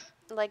eggs.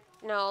 Like,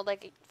 no,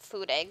 like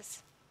food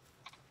eggs.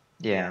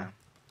 Yeah.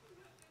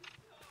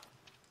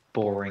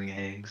 Boring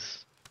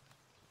eggs.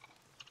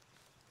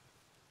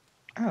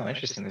 Oh,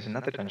 interesting. There's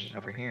another dungeon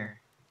over here.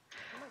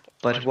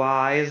 But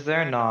why is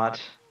there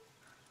not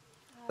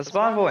a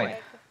spawn point?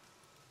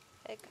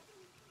 Egg.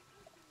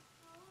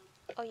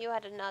 Oh, you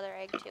had another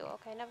egg too.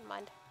 Okay, never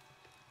mind.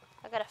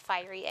 I got a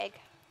fiery egg.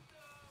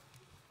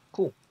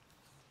 Cool.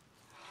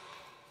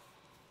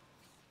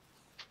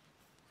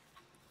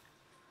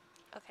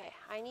 Okay,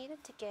 I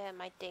needed to get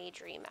my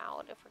daydream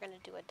out if we're gonna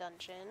do a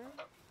dungeon.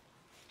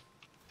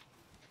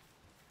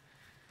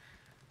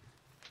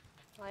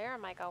 Where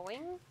am I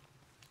going?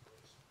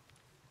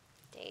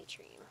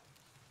 Daydream.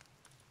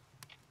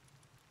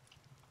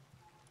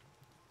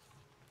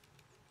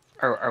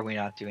 Are we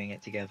not doing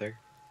it together?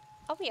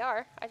 Oh, we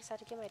are. I just had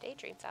to get my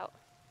daydreams out.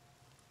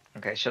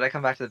 Okay, should I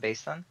come back to the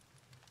base then?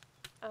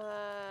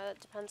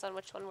 Depends on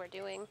which one we're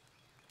doing.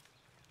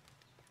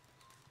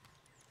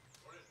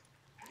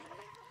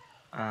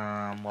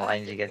 Well, I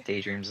need to get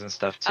daydreams and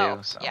stuff too,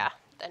 Oh, so. yeah.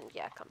 Then,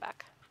 yeah, come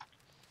back.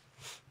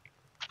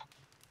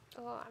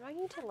 Oh, I might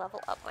need to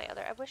level up my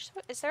other...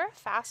 Is there a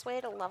fast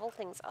way to level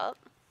things up?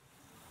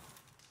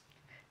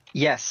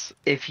 Yes,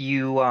 if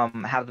you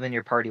have them in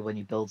your party when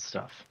you build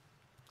stuff.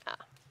 Ah.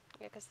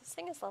 Yeah, because this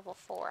thing is level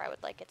 4. I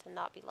would like it to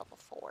not be level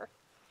 4.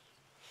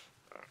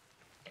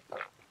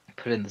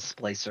 Put it in the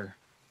splicer.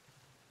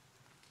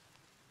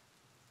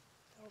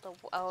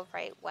 Oh,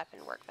 right. Weapon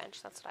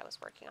workbench. That's what I was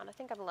working on. I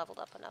think I'm leveled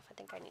up enough. I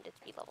think I needed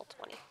to be level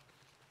 20.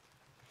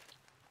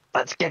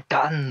 Let's get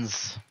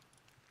guns!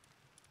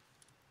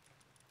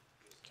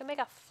 You can make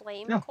a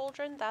flame No.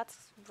 cauldron. That's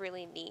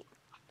really neat.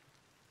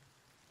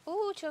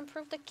 Ooh, to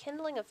improve the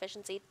kindling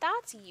efficiency.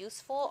 That's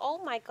useful.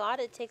 Oh my god,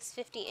 it takes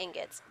 50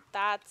 ingots.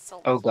 That's a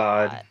lot. Oh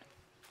god.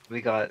 We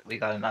got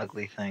an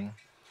ugly thing.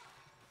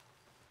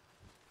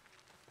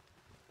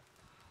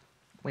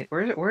 Wait,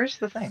 where's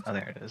the thing? Oh,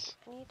 there it is.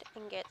 I need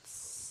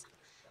ingots.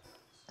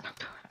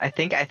 I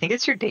think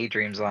it's your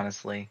daydreams,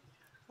 honestly,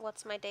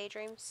 What's my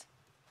daydreams?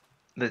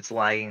 that's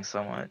lagging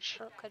so much.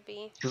 Oh, could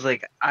be. Cause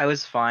like I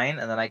was fine,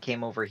 and then I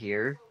came over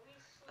here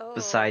Oh,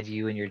 beside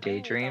you in your I need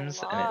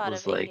daydreams, a and it lot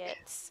was of like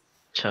ingots.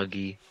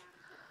 chuggy.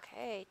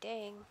 Okay,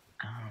 dang.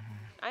 Um,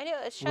 I know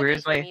it's chuggy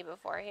Where's for my- me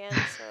beforehand,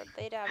 so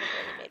they haven't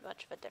really made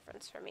much of a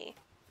difference for me.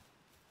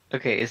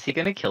 okay, is he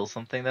gonna kill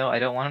something though? I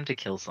don't want him to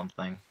kill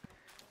something.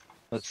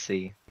 Let's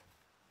see.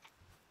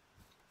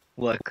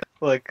 Look,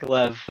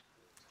 Lev.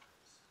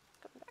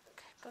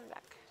 Going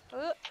back.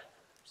 Ooh,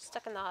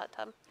 stuck in the hot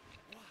tub.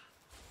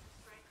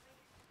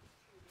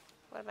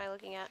 What am I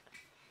looking at?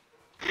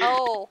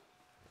 Oh!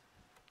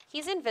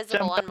 He's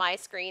invisible Jump on my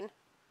screen.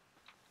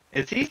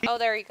 Is he? Oh,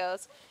 there he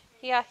goes.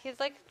 Yeah, he's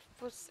like,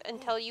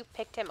 until you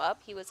picked him up,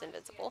 he was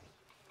invisible.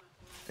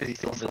 Is he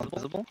still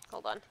invisible?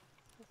 Hold on.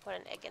 Put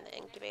an egg in the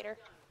incubator.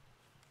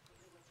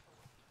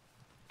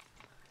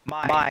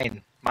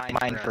 Mine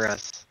for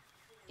us.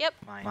 Yep,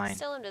 Mine.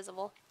 still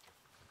invisible.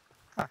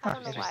 Huh, I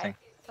don't know why. interesting.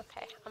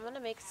 Okay, I'm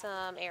gonna make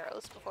some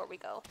arrows before we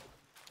go.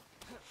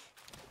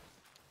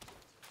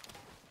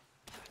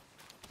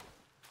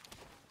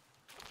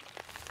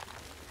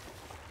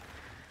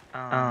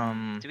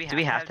 Do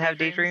we have to have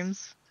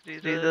daydreams to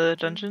do the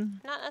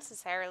dungeon? Not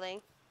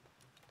necessarily.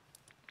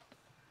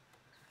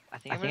 I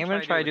think I'm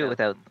gonna try to do it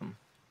without them.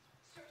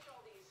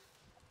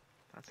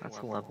 That's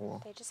a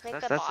level. They just make the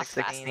That's boss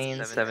fast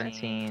 16, easy.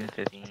 17,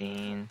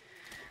 15.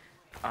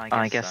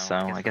 I guess so.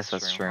 I guess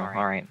that's true.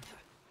 Alright.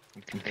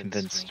 You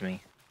convinced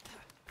me.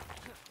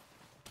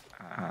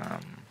 Oh,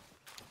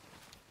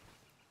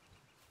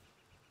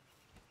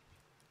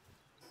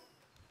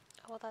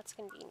 well, that's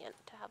convenient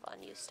to have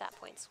unused stat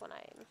points when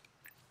I'm...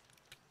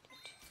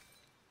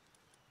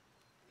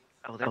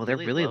 Oh, they're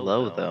really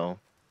low though.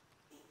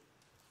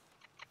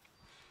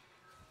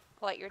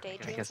 What your I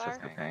daydreams guess are?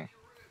 that's okay.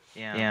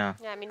 Yeah.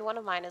 Yeah, I mean, one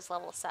of mine is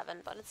level 7,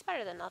 but it's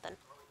better than nothing.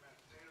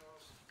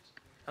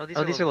 Oh,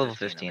 these are level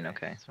 15.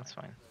 Okay, that's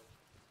fine.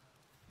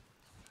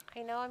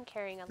 I know I'm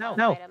carrying a No. lot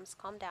of items.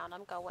 Calm down,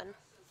 I'm going.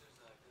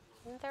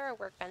 Isn't there a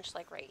workbench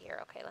like right here?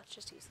 Okay, let's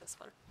just use this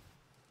one.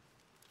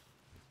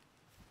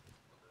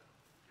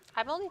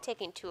 I'm only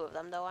taking 2 of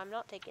them though, I'm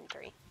not taking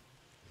 3.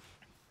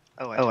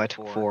 Oh, I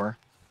took 4.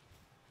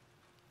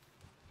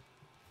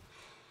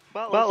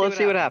 Well, let's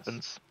see what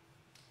happens.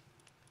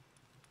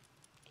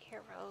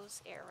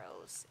 Arrows,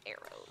 arrows,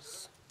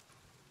 arrows.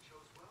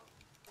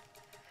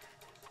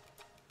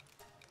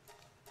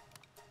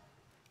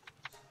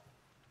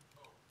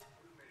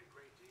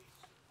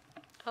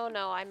 Oh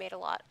no, I made a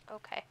lot.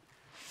 Okay.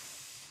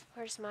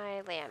 Where's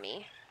my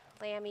Lammy?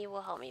 Lammy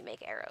will help me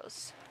make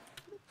arrows.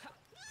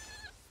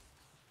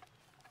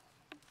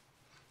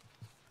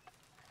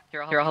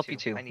 Here, I'll help you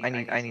too.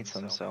 I need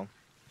some, so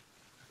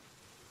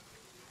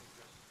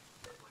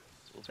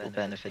this will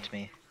benefit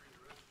me.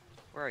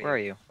 Where are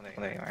you?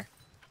 Oh, there you are.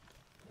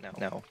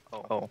 No.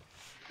 Oh.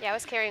 Yeah, I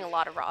was carrying a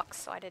lot of rocks,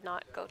 so I did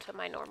not go to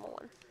my normal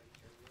one.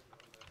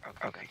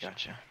 Okay,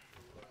 gotcha.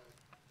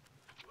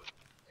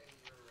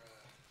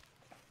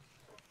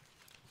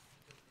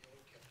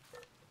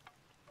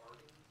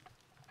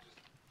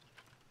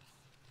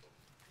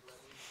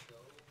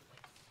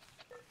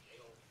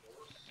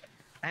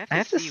 I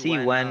have to see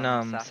when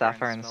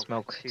Sapphire and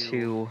Smoke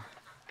 2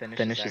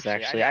 finishes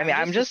actually. I mean,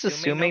 I'm just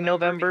assuming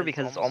November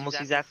because it's almost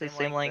exactly the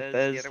same length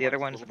as the other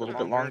one, just a little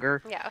bit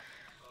longer. Yeah.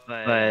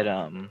 But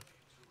and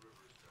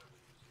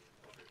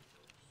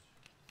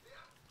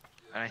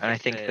I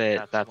think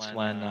that's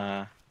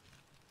when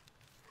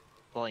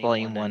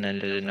Volume 1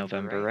 ended in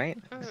November, right?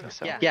 I think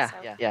so.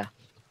 Yeah,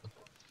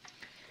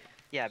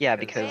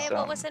 because Hey,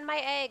 what was in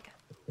my egg?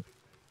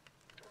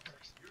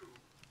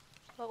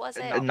 What was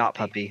it? not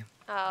puppy.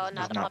 Oh, It's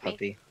not a not puppy.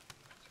 puppy.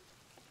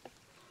 I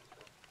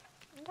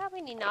wonder how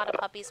many not a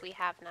puppies we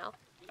have now.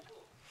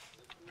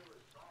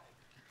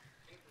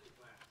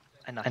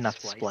 Enough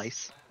to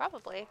splice.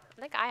 Probably.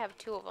 I think I have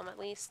 2 of them at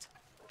least.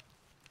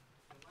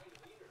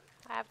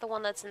 I have the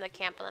one that's in the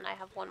camp, and then I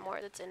have one more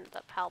that's in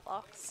the PAL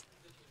box.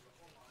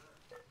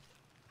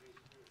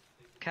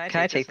 Can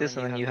I take this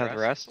and then you have the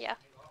rest? Yeah.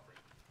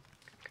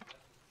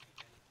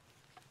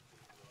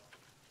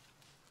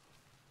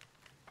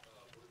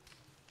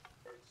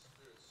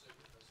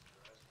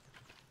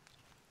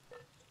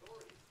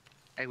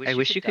 I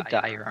wish you could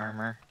dye your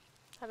armor.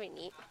 That'd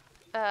be neat.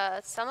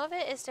 Some of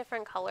it is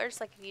different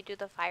colors, like if you do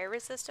the fire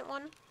resistant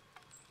one,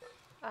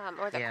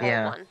 or the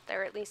cold one,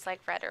 they're at least like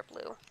red or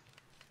blue.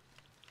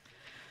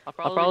 I'll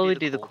probably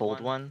do the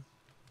cold one.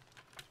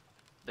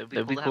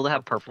 It'd be cool to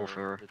have purple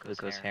for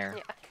Luco's hair.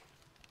 Yeah. I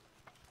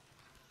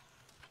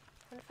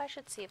wonder if I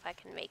should see if I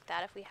can make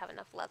that if we have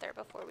enough leather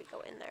before we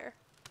go in there.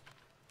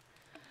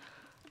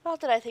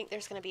 Not that I think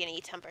there's going to be any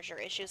temperature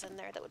issues in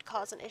there that would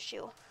cause an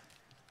issue.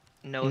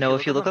 No,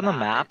 if you look on the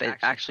map, it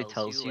actually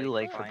tells you,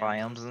 like, for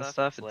biomes and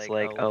stuff, it's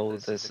like, oh,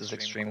 this is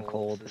extreme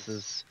cold, this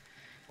is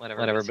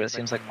whatever, but it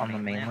seems like on the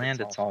mainland,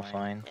 it's all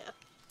fine. Yeah.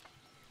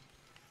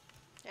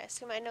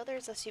 I know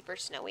there's a super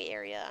snowy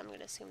area. I'm going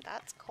to assume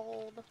that's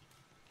cold.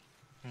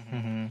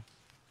 Mm-hmm.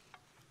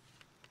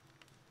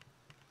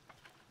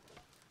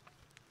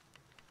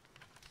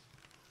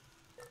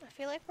 I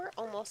feel like we're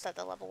almost at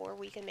the level where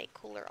we can make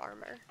cooler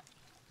armor.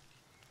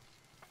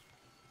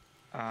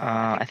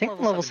 I think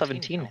I'm level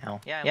 17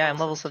 now. Yeah, I'm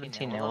level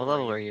 17 now. What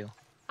level are you?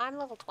 I'm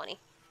level 20.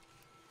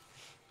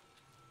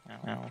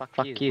 Oh,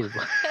 fuck you.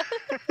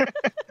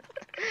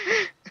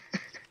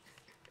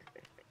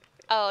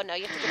 Oh, no,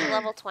 you have to get to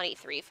level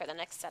 23 for the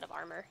next set of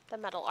armor. The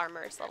metal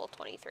armor is level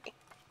 23.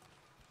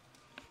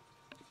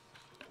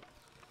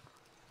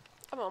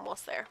 I'm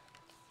almost there.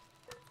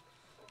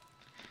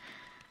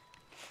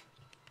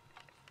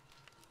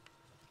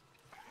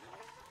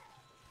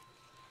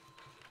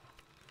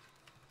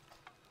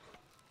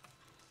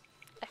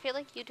 feel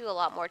like you do a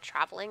lot more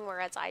traveling,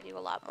 whereas I do a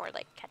lot more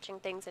like catching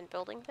things and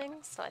building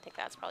things. So I think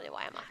that's probably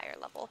why I'm a higher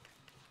level.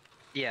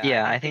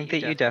 Yeah, I think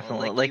that you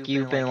definitely like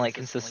you've been like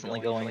consistently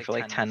going for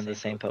like 10 of the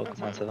same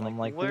Pokemon stuff, and I'm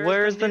like,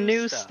 where's the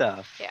new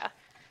stuff? Yeah.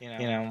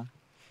 You know?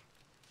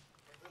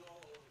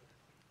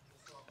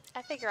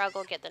 I figure I'll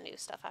go get the new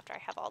stuff after I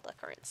have all the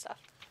current stuff.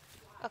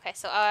 Okay,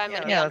 so I'm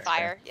gonna be Yeah, on that's fair.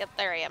 fire. Yep,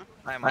 there I am.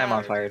 I'm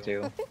on fire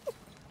too.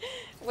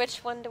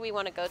 Which one do we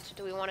want to go to?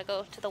 Do we want to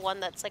go to the one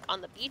that's like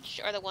on the beach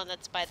or the one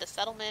that's by the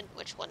settlement?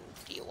 Which one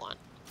do you want?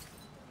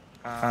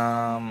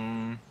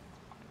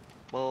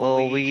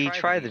 Well, we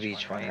tried the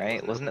beach one,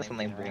 right? Wasn't it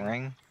something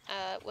boring?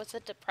 Was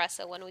it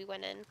Depressa when we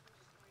went in?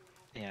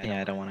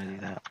 Yeah, I don't want to do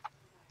that.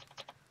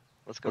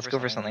 Let's go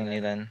for something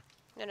new then.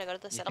 I'm gonna go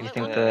to the You settlement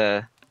think one.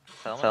 the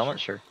settlement?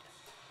 Sure.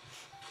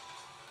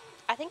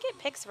 I think it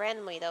picks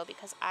randomly though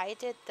because I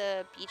did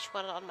the beach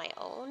one on my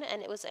own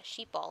and it was a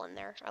sheep ball in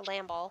there, a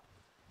lamb ball.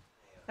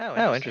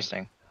 Oh,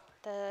 interesting.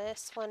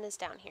 This one is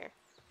down here.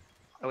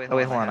 Oh wait,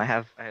 hold on. I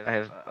have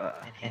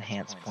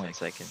enhanced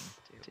points I can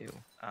do.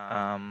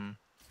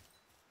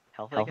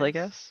 Health, I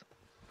guess.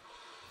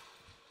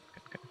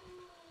 Okay.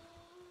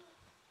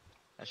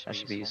 That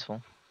should be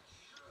useful.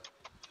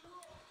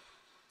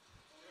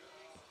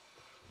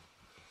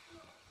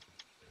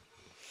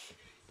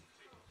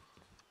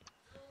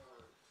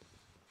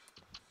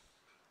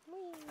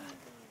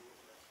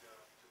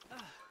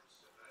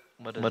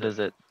 What is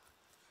it?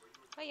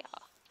 Oh yeah.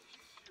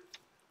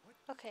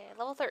 Okay,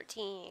 level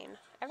 13.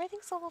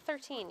 Everything's level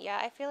 13. Yeah,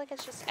 I feel like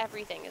it's just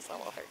everything is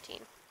level 13.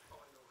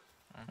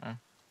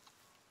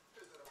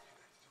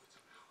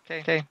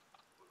 Okay.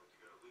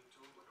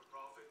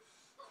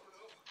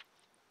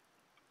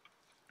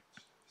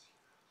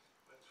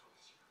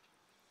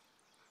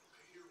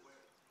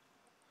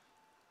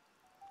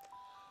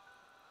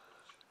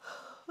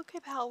 Okay,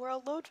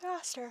 Palworld, load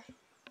faster.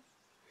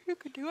 You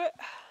can do it.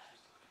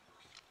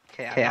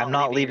 Okay, I'm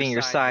not leaving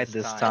your side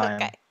this time.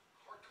 Okay.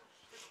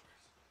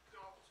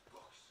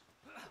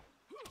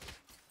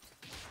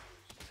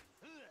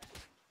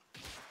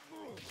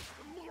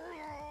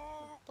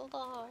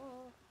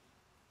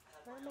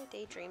 Where are my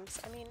daydreams?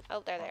 I mean,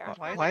 oh, there they are.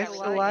 Why is it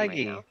so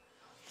laggy? Right,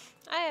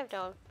 I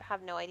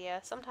have no idea.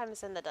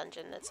 Sometimes in the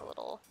dungeon it's a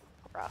little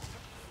rough.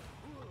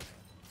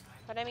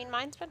 But I mean,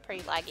 mine's been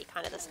pretty laggy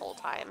kind of this whole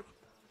time.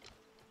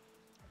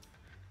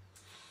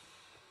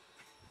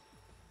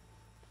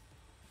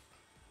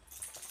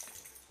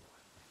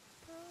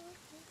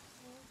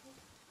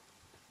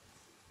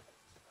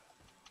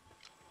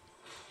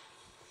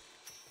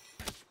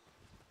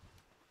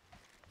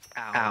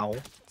 Ow.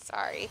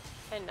 Sorry.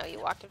 I didn't know you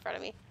walked in front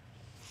of me.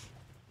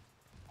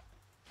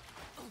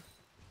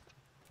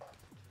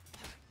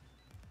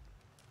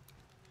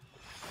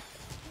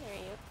 There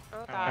you.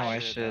 Oh Oh, gosh. I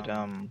should,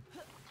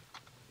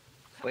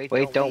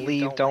 Wait, don't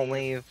leave.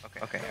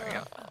 Okay, there we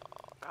go. Oh,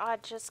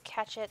 God, just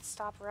catch it.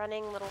 Stop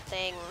running, little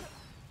thing.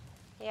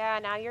 Yeah,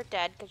 now you're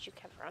dead because you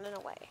kept running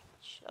away.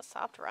 Should have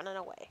stopped running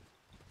away.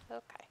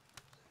 Okay.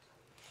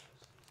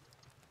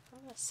 I'm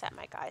going to set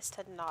my guys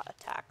to not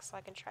attack so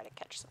I can try to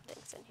catch some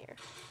things in here.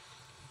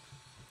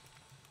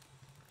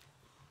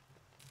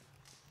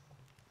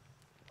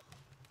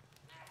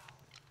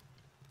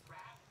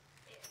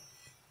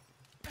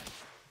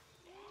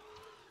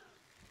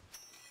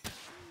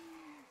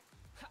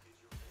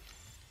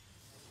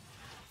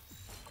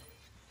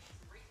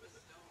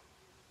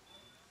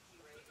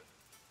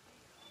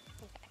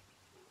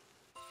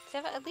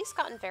 I've at least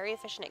gotten very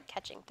efficient at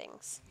catching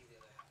things.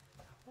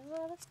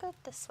 Let's go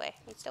this way.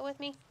 You still with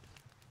me?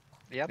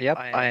 Yep,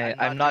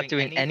 I'm not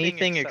doing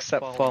anything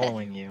except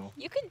following you.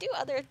 You can do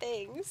other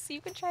things.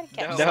 You can try to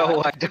catch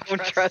No, stuff. I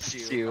don't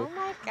trust you. Oh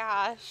my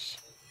gosh.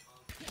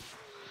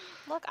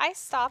 Look, I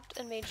stopped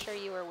and made sure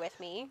you were with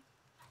me.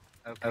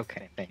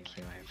 Okay, thank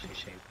you. I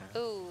appreciate that.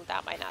 Ooh,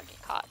 that might not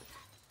get caught.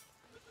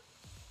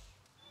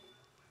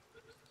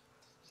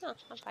 No,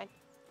 I'm fine.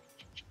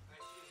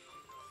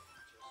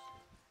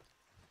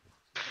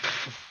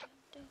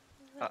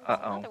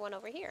 Uh-oh. Another one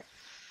over here.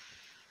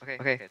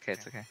 Okay,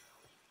 it's okay.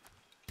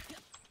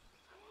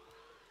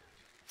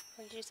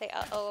 What did you say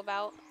uh-oh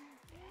about?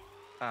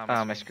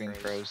 My screen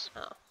froze.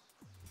 Oh.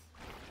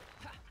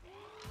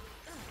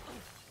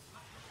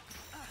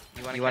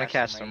 You want to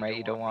catch them, right?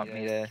 You don't want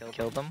me to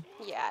kill them?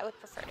 Yeah, I would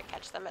prefer to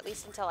catch them, at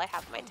least until I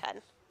have my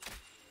 10.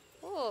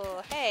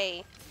 Ooh,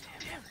 hey.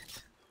 Damn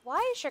it.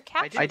 Why is your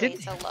capture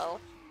rate so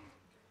low?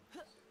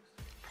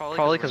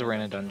 Probably because we're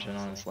in a dungeon,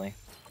 honestly.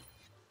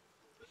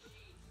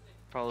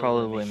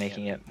 Probably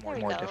making it more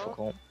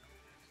difficult.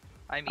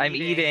 I'm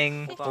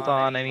eating. Hold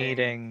on, I'm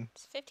eating.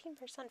 It's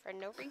 15% for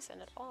no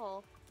reason at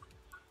all.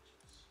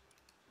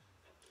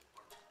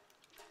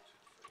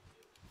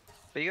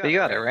 But you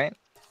got it, right?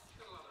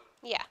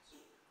 Yeah.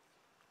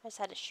 I just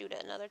had to shoot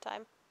it another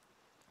time.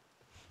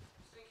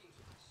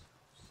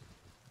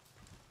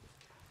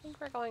 I think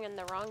we're going in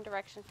the wrong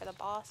direction for the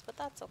boss, but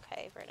that's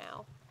okay for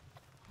now.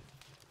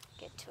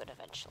 Get to it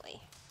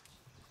eventually.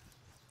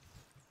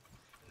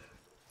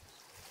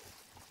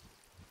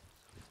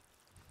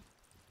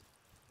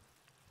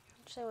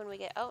 Actually, when we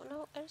get... Oh,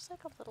 no, there's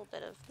like a little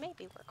bit of...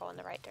 Maybe we're going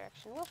the right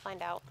direction. We'll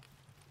find out.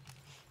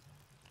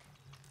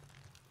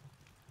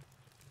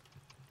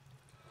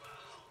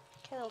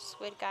 Okay, those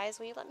squid guys,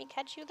 will you let me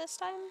catch you this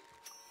time?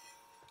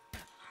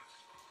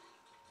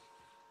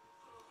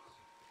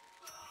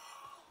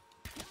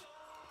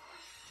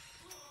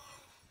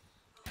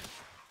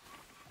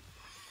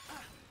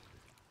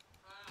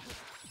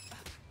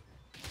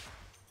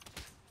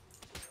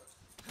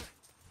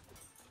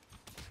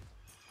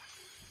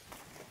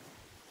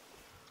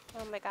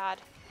 Oh my god.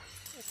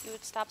 If you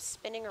would stop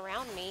spinning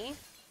around me.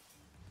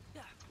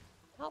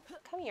 Oh,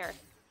 come here.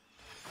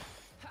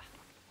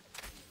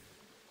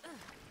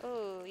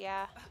 Oh,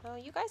 yeah. Oh,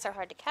 you guys are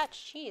hard to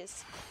catch.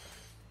 Jeez.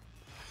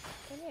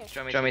 Come here. Do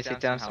you want me to take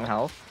down some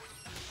health?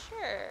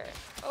 Sure.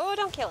 Oh,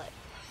 don't kill it.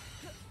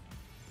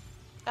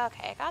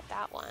 Okay, I got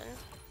that one.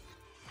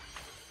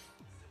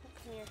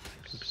 Come here.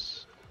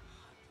 Oops.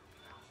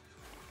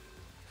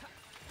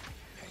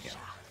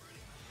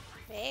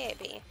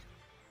 Maybe.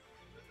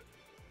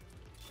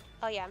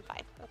 Oh yeah, I'm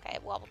fine. Okay, I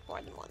wobbled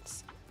more than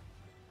once.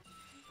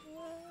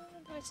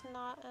 There's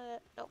not a...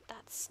 Nope,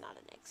 that's not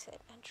an exit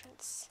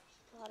entrance.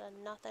 A lot of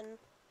nothing.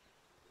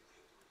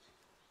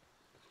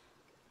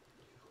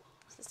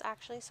 Is this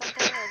actually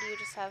something, or do you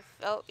just have...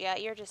 Oh, yeah,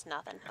 you're just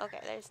nothing. Okay,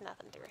 there's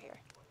nothing through here.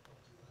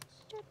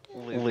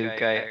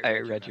 Luke,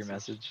 I read your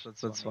message.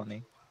 That's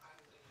funny.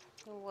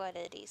 What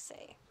did he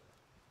say?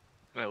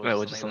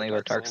 Well, just something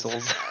about Dark Souls.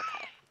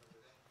 Okay.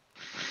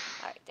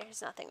 Alright,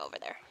 there's nothing over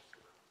there.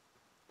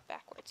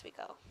 Backwards we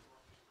go.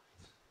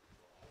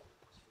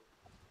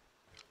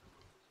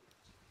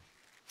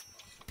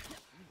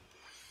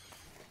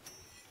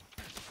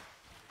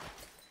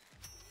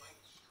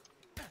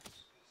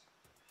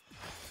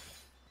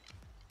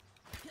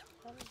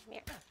 Come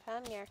here,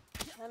 come here,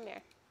 come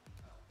here.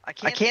 I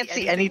can't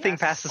see anything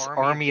past this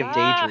army of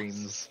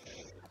daydreams.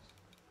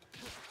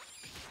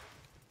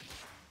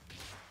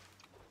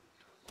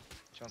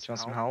 Do you want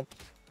some help?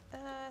 I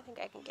think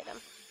I can get him.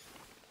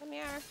 Come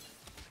here.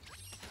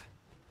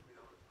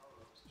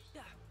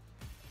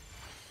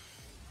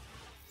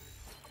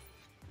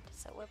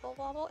 Does it wibble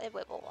wobble? It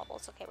wibble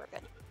wobbles. Okay, we're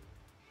good.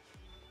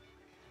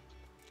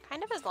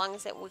 Kind of as long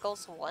as it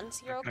wiggles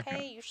once, you're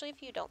okay. Usually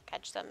if you don't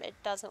catch them, it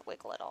doesn't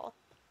wiggle at all.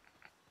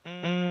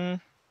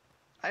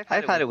 I've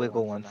had it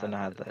wiggle once and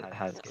had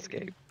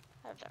escape.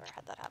 I've never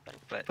had that happen.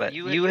 But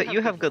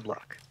you have good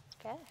luck.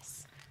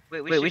 Guess.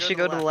 Wait, we should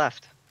go to the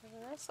left.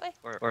 This way?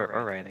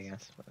 Or right, I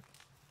guess. But...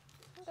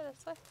 I'll go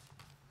this way.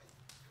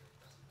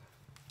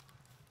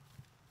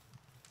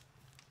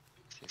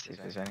 See if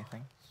there's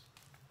anything.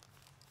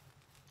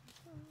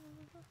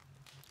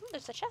 Ooh,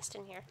 there's a chest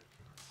in here.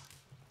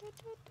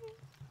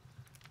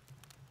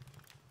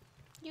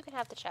 You can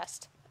have the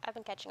chest. I've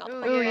been catching all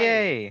the Ooh,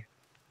 yay!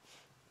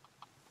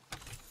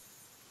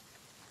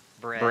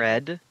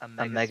 Bread, a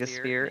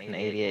megasphere, and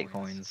 88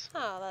 coins.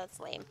 Oh, that's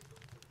lame.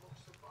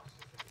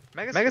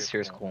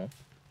 Megasphere is cool.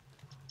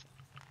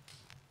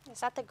 Is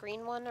that the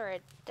green one or a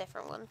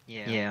different one?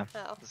 Yeah.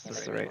 Oh, This the is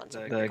green right. ones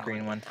are The gone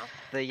green one. now.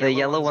 The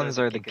yellow ones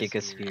are the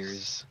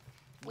gigaspheres.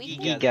 We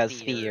can,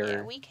 Gigasphere.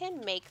 yeah, we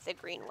can make the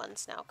green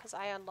ones now because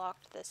I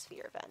unlocked the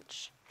sphere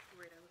bench.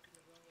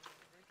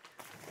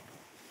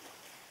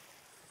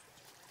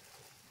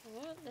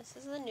 Yeah, this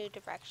is the new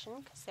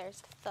direction because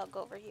there's the thug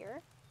over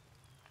here.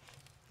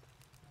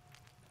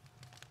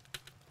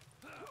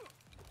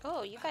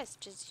 Oh, you guys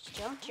just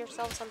jumped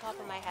yourselves on top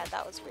of my head.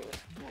 That was rude.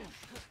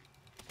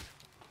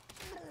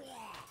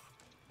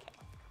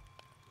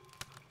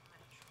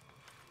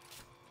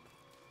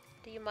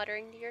 Are you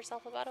muttering to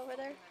yourself about over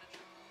there?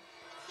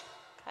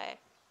 Okay.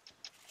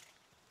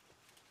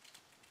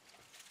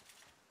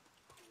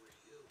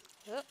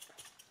 Oop.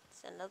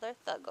 It's another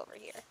thug over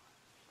here.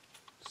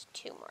 There's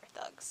two more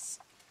thugs.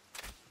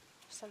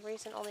 For some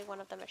reason, only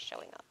one of them is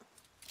showing up.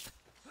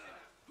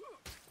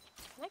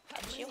 Can I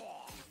catch you?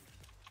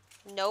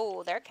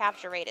 No, their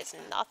capture rate is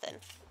nothing.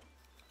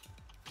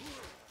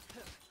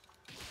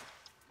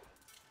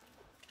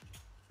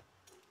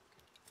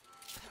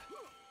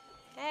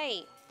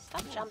 Hey,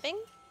 stop jumping.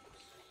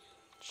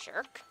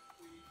 Jerk.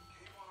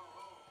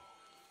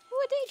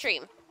 Ooh, a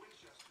daydream.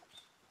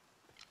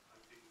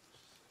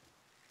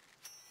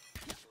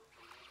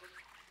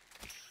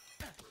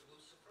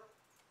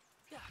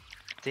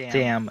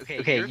 Damn.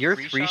 Okay, your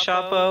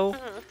 3-shot bow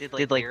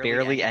did like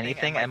barely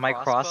anything, and my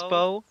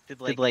crossbow did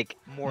like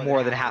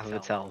more than half of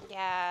its health.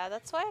 Yeah,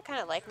 that's why I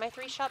kind of like my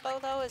 3-shot bow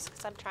though, is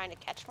because I'm trying to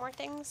catch more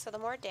things. So the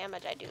more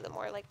damage I do, the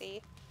more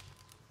likely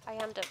I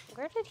am to...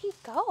 Where did he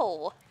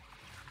go?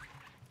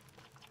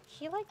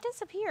 He like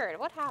disappeared.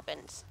 What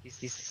happened?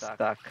 He's stuck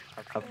up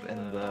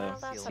in Well, the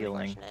that's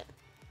ceiling. unfortunate.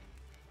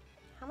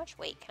 How much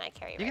weight can I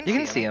carry You right can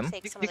now? see him.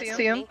 Take You some can of this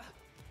see with him. me.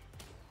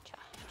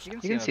 You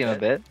can see him a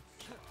bit.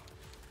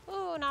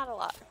 Ooh, not a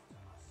lot.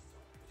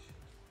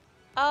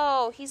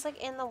 Oh, he's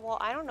like in the wall.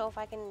 I don't know if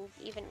I can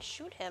even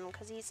shoot him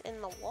because he's in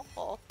the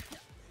wall.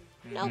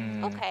 Nope.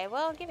 Okay,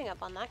 well, giving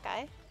up on that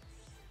guy.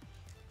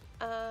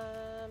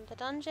 The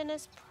dungeon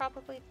is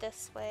probably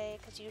this way,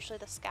 because usually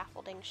the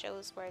scaffolding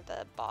shows where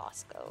the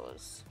boss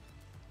goes.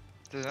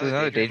 There's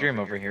another daydream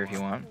over here if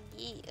you want.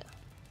 Yeah.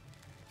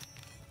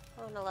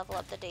 I want to level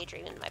up the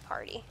daydream in my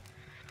party.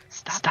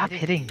 Stop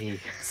hitting me.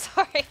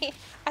 Sorry.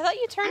 I thought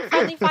you turned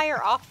friendly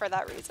fire off for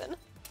that reason.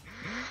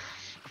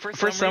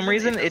 For some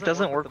reason, it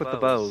doesn't work with the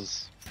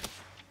bows.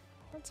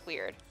 That's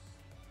weird.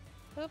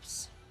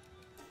 Oops.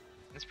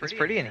 It's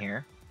pretty in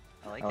here.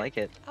 I like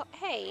it. Oh,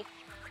 hey.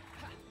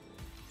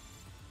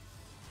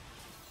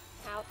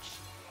 Ouch.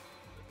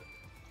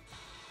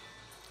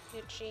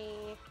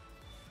 Gucci.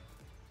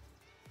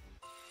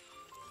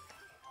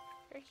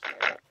 You're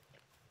here.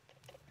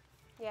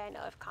 Yeah, I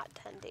know I've caught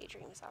 10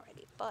 daydreams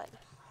already, but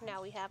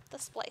now we have the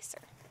splicer.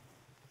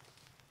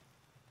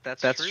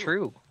 That's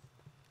true.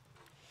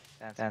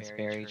 That's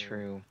very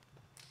true.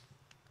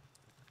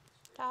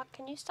 Doc,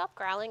 can you stop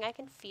growling? I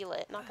can feel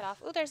it. Knock it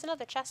off. Ooh, there's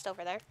another chest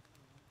over there.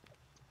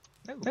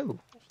 No.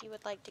 If you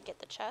would like to get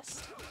the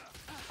chest.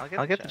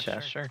 I'll get the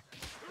chest, sure.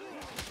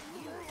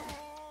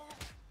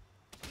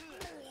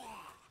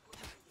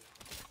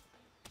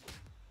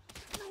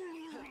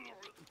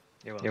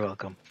 You're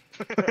welcome.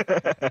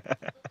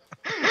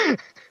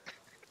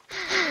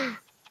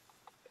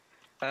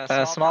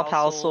 Small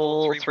pal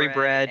soul, 3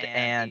 bread,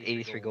 and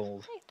 83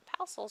 gold. Hey, the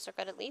pal souls are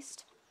good at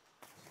least.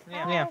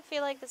 Yeah. I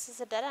feel like this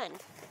is a dead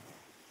end.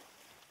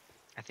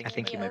 I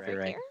think you might be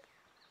over right. here?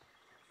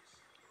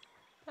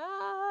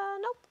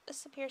 Nope.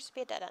 This appears to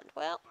be a dead end.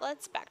 Well,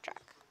 let's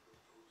backtrack.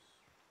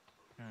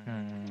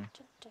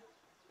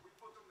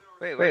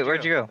 Wait,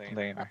 where'd you go?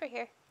 There you are. Over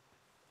here.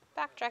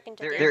 Backtrack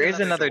into There is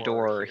another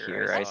door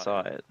here. I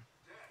saw it.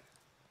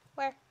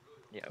 Where?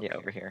 Yeah,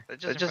 over here.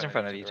 Just in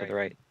front of you to the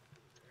right.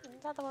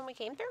 Is that the one we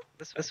came through?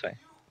 This way.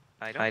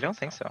 I don't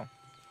think so.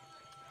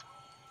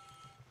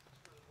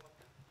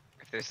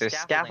 If there's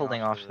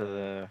scaffolding off to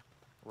the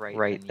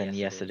right, then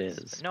yes it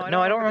is. No,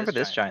 I don't remember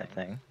this giant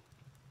thing.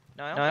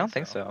 No, I don't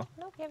think so.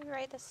 Nope, yeah, you're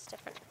right. This is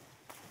different.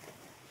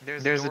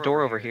 There's a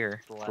door over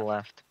here to the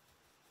left.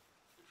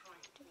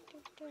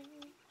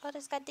 Oh,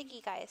 there's got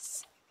diggy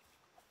guys.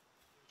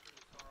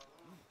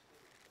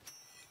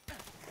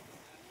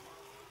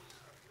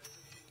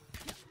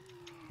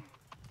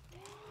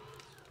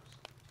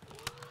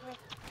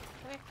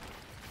 Come here.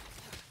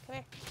 Come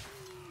here.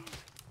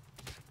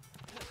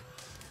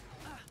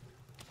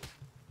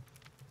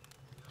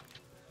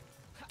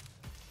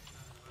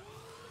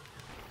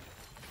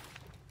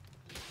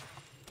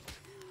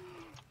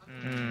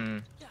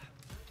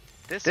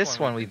 This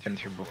one we've been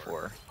through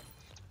before.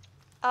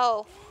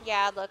 Oh,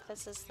 yeah, look,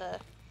 this is the...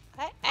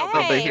 Hey,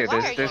 but here, why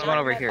are there's you one on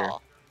over my here.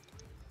 ball?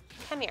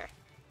 Come here.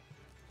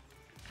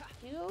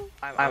 You?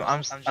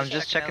 I'm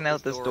just checking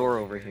out this door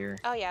over here.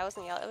 Oh yeah, I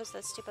wasn't yelling. It was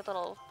the stupid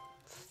little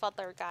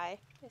fuddler guy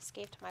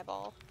escaped my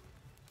ball.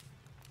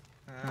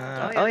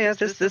 Oh yeah,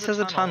 this is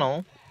a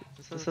tunnel.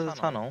 This is a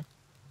tunnel.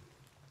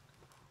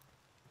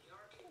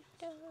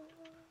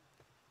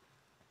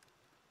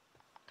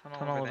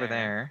 Tunnel over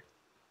there.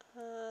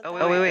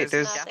 Oh wait,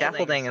 there's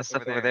scaffolding and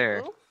stuff over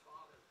there. Ooh.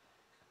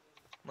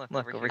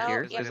 Look over Oh,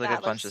 here. yep, There's like that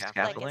a bunch of looks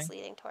scaffolding. like it's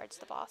leading towards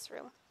the boss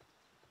room.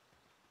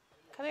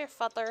 Come here,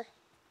 fuddler.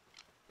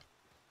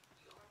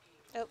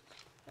 Oh,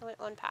 I went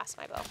one past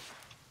my bow.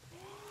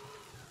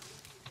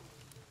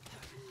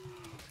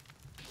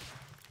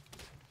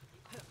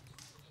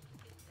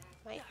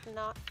 Might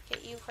not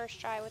get you first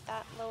try with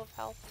that low of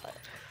health, but...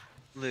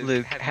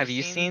 Luke, have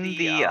you seen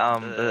the Oh,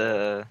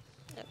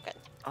 good.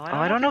 Oh,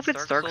 I don't know if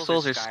it's Dark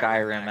Souls or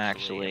Skyrim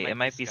actually. It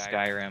might be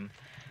Skyrim.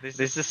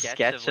 There's a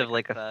sketch of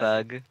like a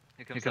thug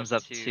who comes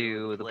up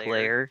to the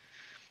player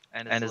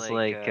and is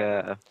like,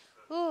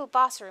 Ooh,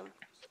 boss room.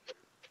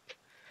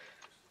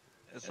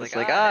 it's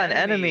like an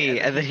enemy,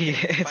 and then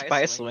it's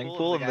by a swimming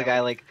pool, and the guy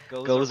like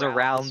goes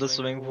around the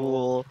swimming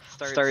pool,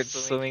 starts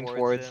swimming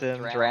towards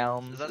him,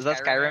 drowns. Is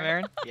that Skyrim,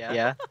 Aaron?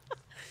 Yeah.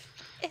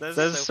 That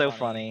is so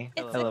funny.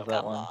 I It's love a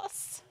that one.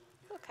 boss.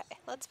 Okay,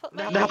 let's put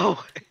my... No,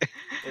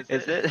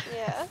 is it?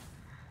 Yeah.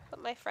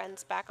 Put my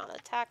friends back on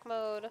attack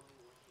mode.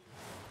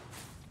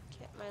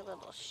 Get my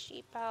little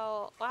sheep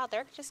out. Wow,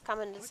 they're just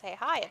coming to say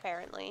hi,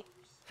 apparently.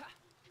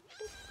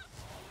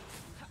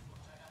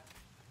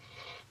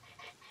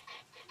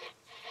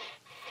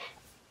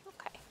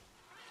 Okay.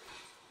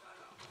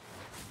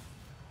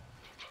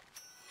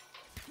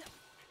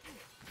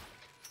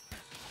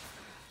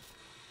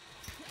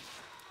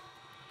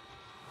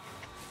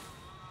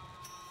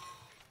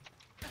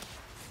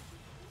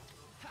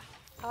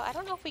 Oh, I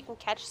don't know if we can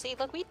catch... See,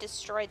 look, we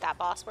destroyed that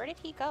boss. Where did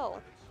he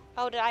go?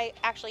 Oh, did I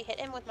actually hit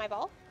him with my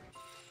ball?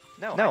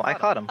 No, I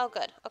caught him. Oh,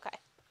 good. Okay.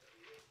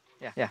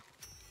 Yeah.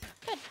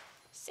 Good.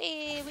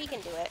 See, we can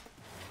do it.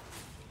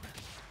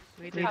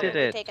 We Probably did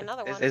it. Take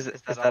another one. Is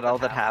that all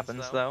that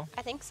happens though?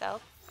 I think so.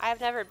 I've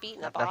never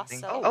beaten a boss,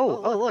 so...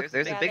 Oh, look,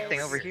 there's a Yeah, big thing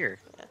there's- over here.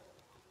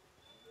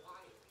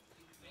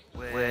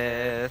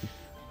 Yeah.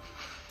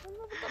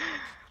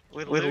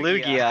 With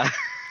Lugia.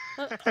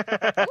 Ooh,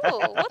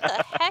 what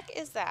the heck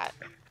is that?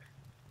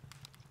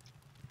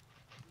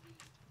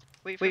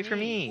 Wait for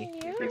me.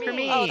 You? Wait for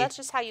me. Oh, that's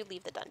just how you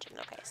leave the dungeon.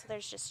 Okay, so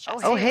there's just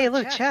chests. Oh, hey,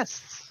 look, chests.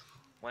 chests.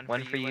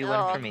 One for you, one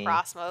Oh, for me.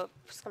 crossbow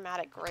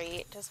schematic,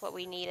 great. Just what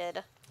we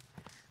needed.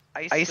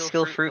 Ice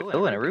skill fruit.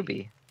 Oh, and a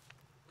ruby.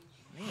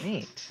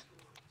 Neat.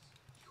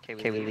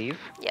 Okay, we leave?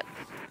 Yep.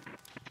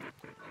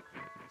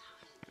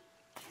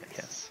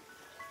 Yes.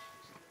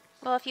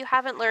 Well, if you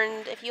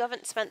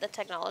haven't spent the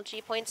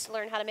technology points to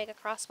learn how to make a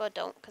crossbow,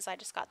 don't, because I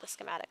just got the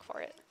schematic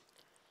for it.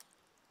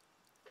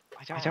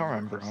 I don't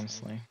remember,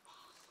 honestly.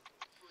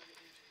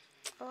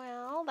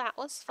 Well, that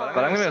was fun.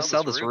 But I'm gonna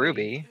sell this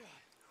ruby.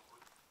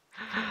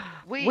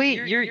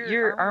 Wait,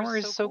 your armor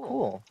is so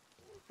cool.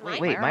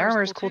 Wait, my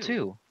armor is cool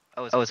too.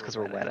 Oh, it's because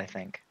we're wet, I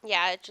think.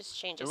 Yeah, it just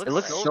changes. It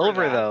looks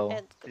silver though.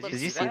 It Did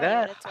you see funky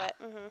that? when it's wet.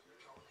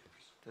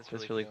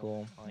 That's really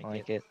cool. I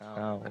like it.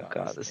 Oh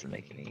god, this is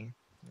making me.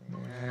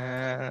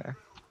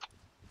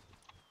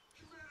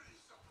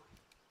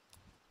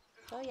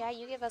 Oh yeah,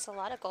 you give us a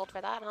lot of gold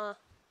for that, huh?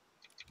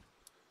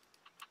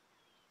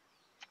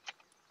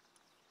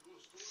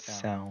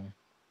 So.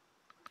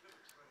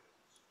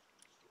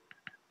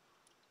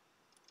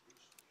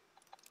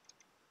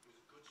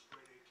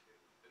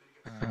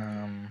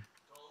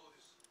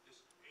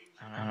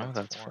 I don't know what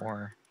that's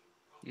for.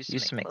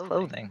 Used to make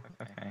clothing.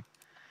 Okay.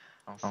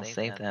 I'll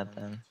save that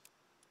then.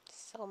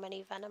 So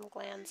many venom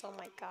glands, oh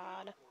my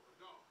god.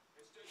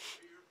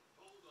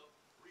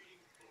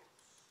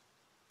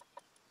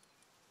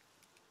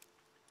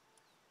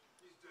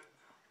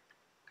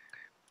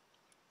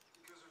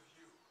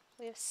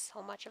 We have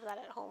so much of that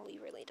at home, we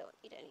really don't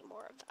need any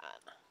more of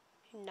that.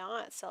 Do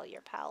not sell your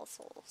pal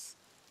souls.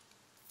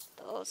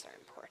 Those are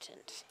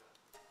important.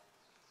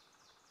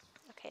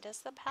 Okay, does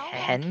the pal...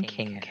 Hen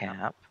King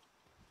cap.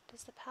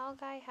 Does the pal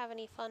guy have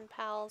any fun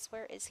pals?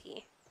 Where is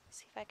he?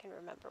 See if I can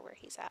remember where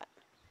he's at.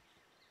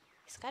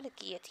 He's got a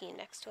guillotine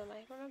next to him,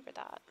 I remember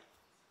that.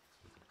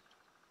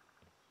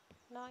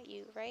 Not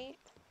you, right?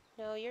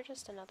 No, you're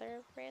just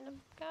another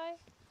random guy?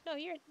 No,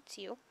 it's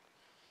you.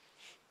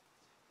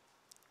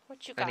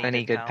 What you got?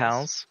 Any good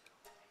pals?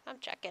 I'm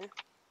checking.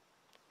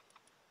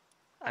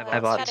 I he's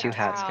bought got a 2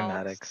 hat cow.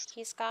 schematics.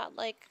 He's got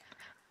like...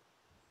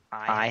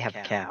 I have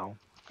a cow.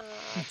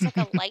 It's like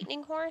a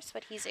lightning horse,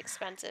 but he's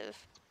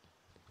expensive.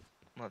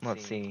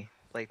 Let's see.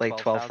 Like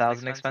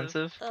 12,000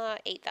 expensive?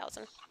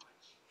 8,000.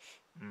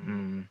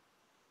 Hmm.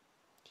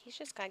 He's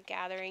just got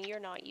gathering. You're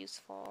not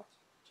useful.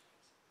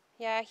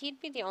 Yeah,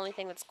 he'd be the only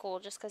thing that's cool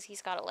just because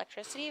he's got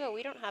electricity, but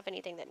we don't have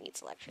anything that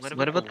needs electricity.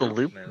 What about the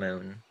loop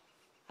moon?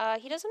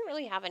 He doesn't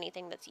really have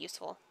anything that's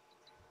useful.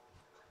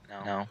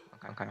 No?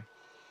 Okay.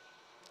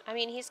 I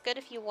mean, he's good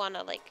if you want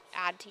to, like,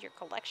 add to your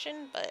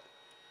collection, but,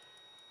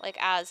 like,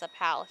 as a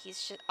pal,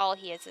 all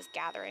he is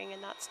gathering,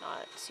 and that's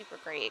not super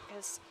great,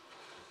 because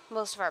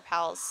most of our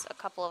pals, a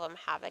couple of them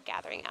have a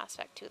gathering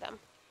aspect to them.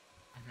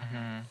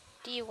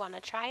 Do you want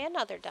to try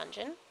another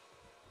dungeon?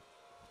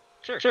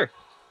 Sure.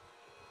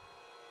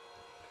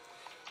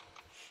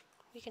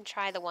 We can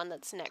try the one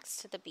that's next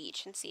to the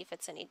beach and see if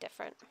it's any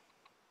different.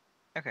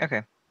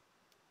 Okay.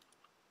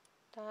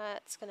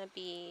 That's gonna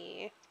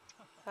be...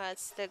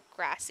 it's the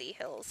grassy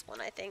hills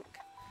one, I think,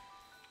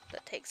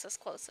 that takes us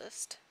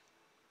closest.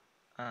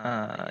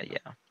 Yeah.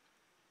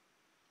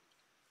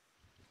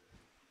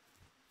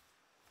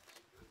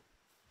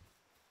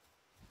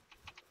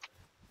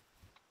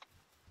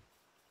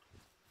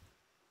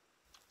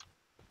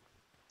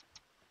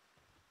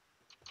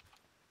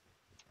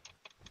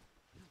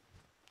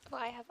 Oh,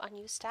 I have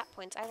unused stat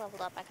points. I leveled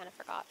up. I kind of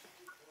forgot.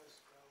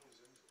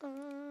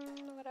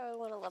 What do I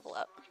want to level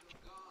up?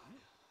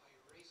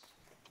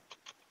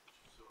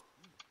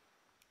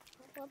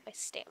 Level up my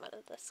stamina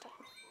this time.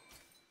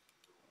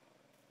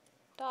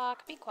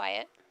 Doc, be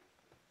quiet.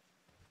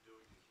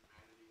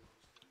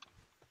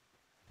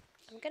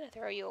 I'm gonna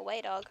throw you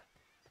away, dog.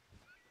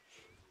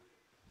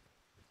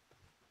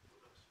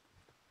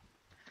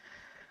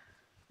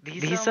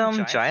 These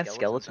giant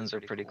skeletons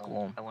are pretty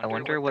cool. I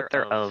wonder what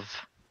they're of.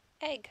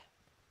 Egg.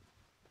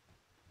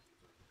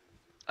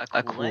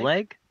 A cool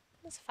egg?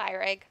 It's a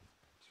fire egg.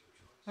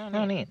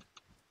 Oh, neat.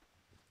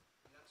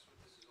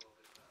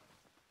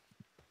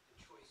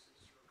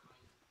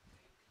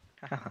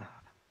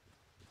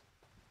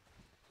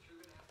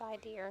 Bye,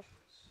 dear.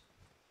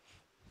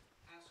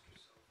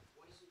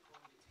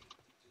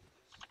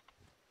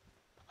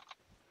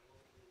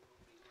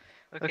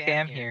 Okay,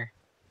 I'm here.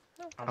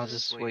 Oh, I'll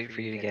just wait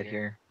for you to get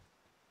here.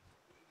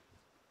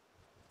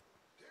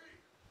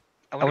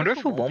 I wonder if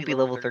it won't be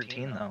level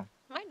 13 though.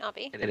 might not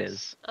be. It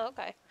is. Oh,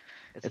 okay.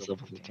 It's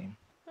level 15.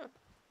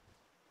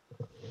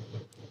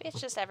 It's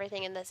just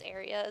everything in this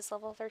area is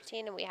level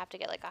 13, and we have to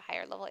get like a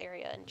higher level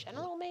area in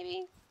general,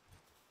 maybe?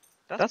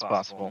 That's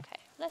possible.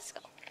 Okay, let's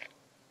go.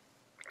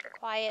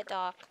 Quiet,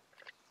 Doc.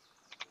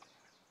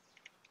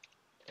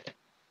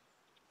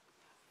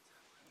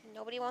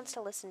 Nobody wants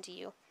to listen to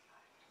you.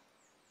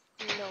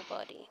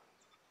 Nobody.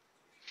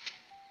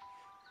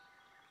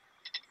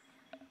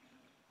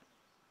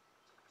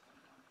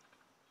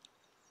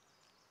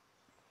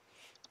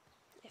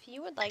 If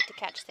you would like to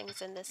catch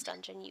things in this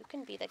dungeon, you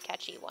can be the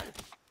catchy one.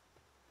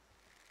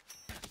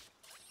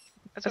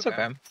 That's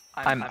okay.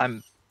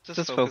 I'm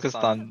just focused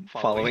on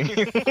following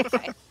you.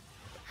 Okay.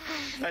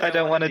 I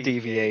don't want to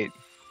deviate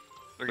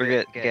or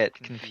get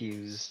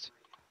confused.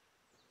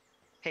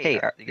 Hey,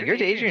 your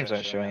daydreams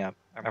aren't showing up.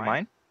 Are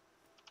mine?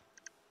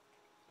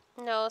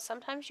 No,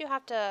 sometimes you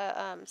have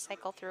to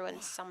cycle through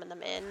and summon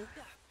them in.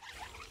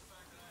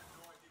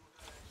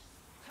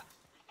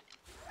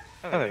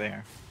 Oh, there they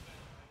are.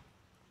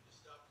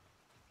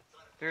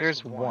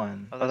 There's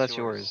one. Oh, that's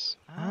yours.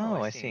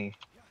 Oh, I see.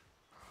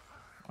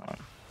 1,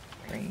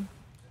 3,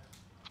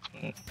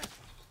 8.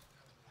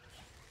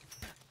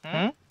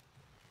 Hmm?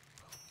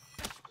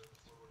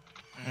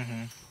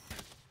 Mm-hmm.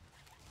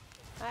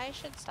 I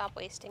should stop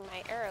wasting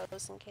my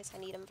arrows in case I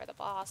need them for the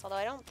boss, although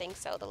I don't think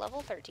so. The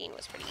level 13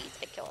 was pretty easy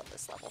to kill at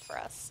this level for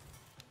us.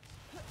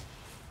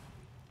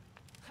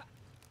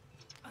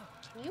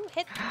 Can you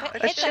hit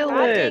the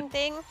goddamn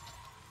thing?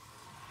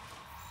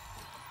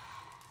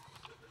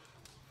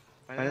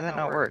 Why did that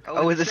not work?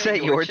 Oh, is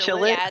it your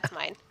chillet? Yeah, it's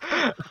mine.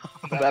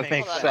 That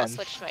makes Hold on, I'll sense.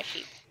 switch to my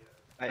sheep.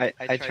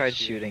 I tried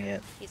shooting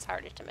it. He's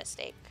harder to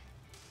mistake.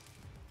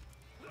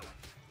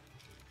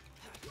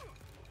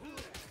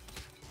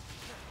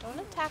 Don't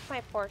attack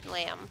my poor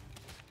lamb.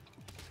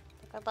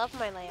 Look, I love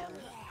my lamb.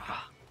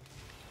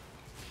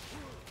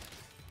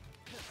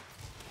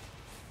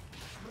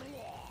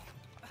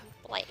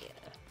 Blade.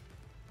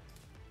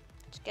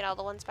 Just get all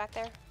the ones back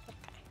there?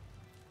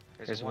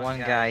 Okay. There's one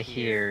guy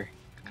here.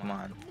 Come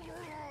on.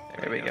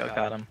 There we go,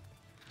 got him.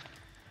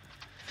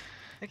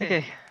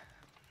 Okay.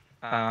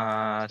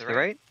 To the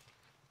right?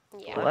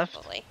 Yeah, The left?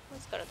 probably.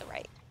 Let's go to the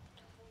right.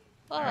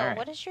 Whoa, Alright.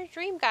 what is your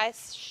dream,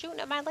 guys, shooting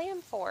at my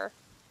lamb for?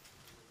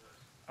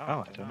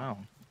 Oh, I don't know.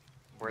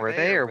 Were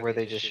they, or were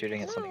they just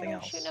shooting at No, something they were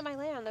else? shooting at my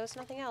lamb. There was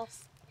nothing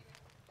else.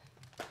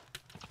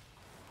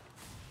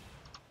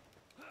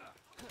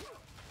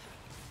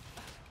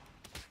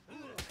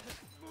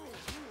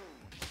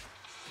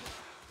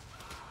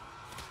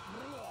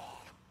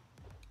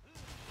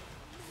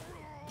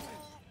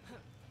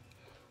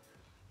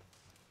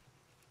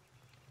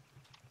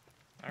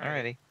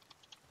 Alrighty.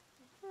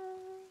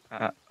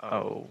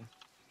 Oh.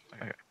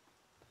 Okay.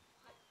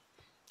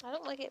 I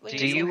don't like it when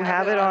Do you say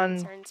have that. it That on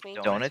concerns me.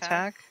 don't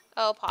attack?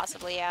 Oh,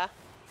 possibly, yeah.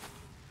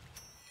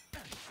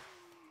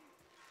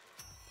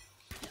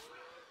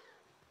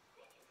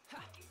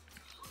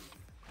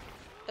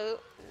 Oh,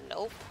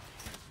 nope.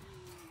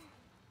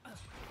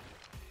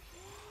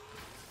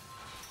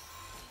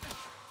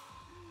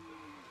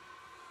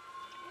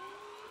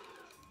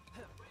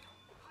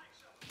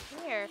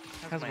 Here.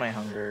 How's my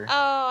hunger?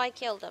 Oh, I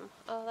killed him.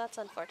 Oh, that's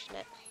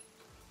unfortunate.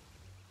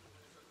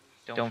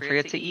 Don't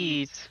forget to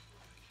eat.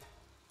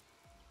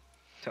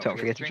 Don't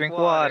forget to drink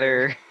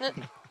water.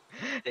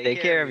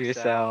 Take care of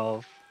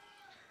yourself.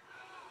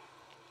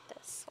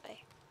 This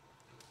way.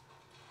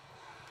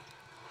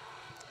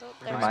 Oh,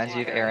 there's Reminds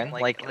you of water. Aaron,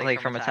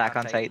 like from Attack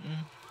on Titan.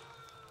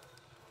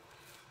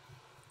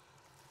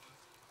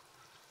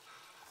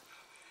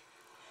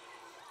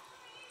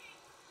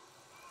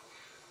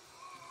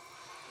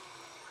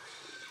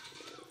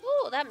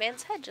 Ooh, that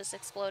man's head just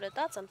exploded.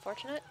 That's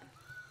unfortunate.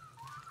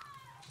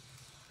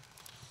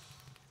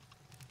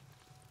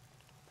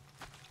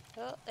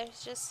 Oh,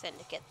 there's just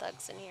syndicate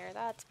thugs in here.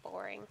 That's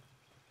boring.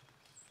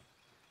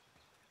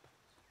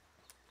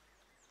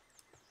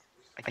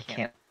 I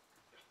can't.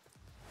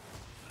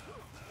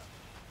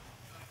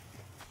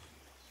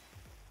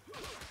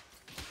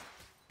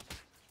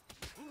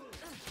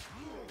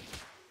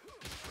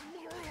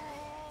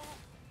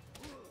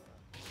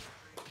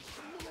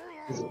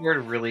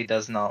 Discord really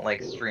does not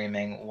like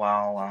streaming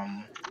while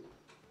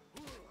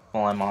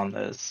I'm on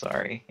this.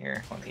 Sorry.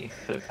 Here, let me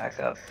put it back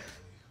up.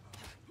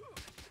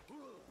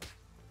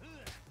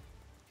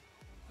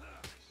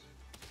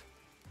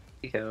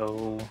 Here we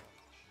go.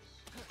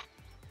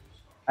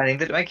 I think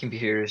that my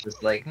computer is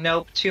just like,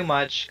 nope, too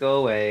much,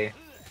 go away.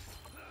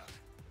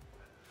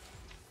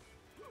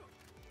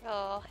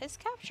 Oh, his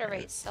capture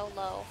rate's so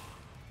low.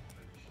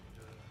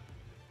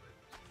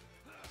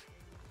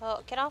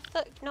 Oh, get off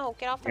the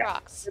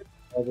rocks.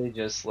 Probably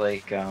just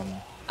like Oh,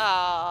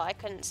 I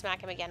couldn't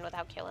smack him again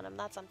without killing him.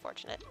 That's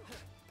unfortunate.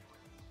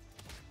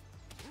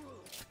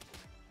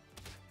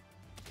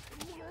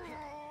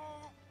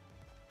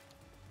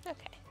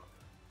 Okay.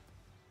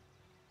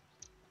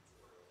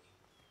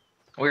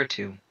 where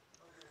to?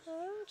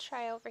 I'll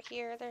try over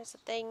here. There's a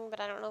thing, but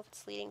I don't know if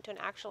it's leading to an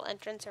actual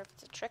entrance or if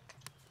it's a trick.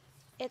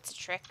 It's a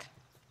trick.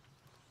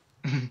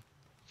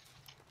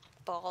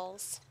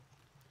 Balls.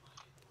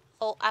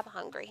 Oh, I'm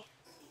hungry.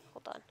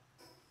 Hold on.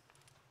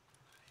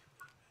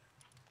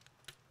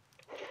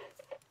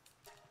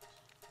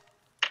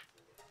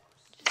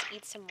 Just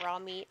eat some raw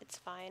meat. It's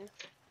fine.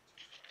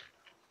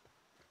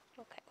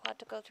 Okay, we'll have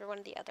to go through one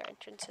of the other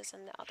entrances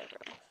in the other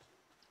room.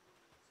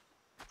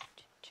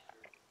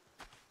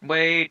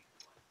 Wait.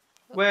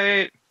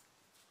 Wait.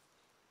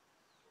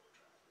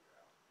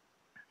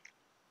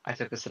 I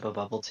took a sip of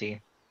bubble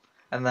tea,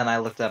 and then I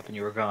looked up and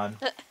you were gone.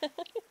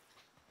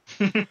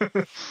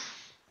 Okay,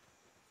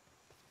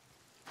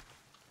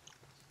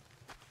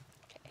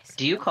 so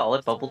Do you call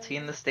it bubble tea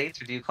in the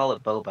States or do you call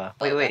it boba?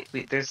 Wait, Boba.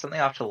 wait, there's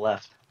something off to the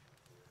left.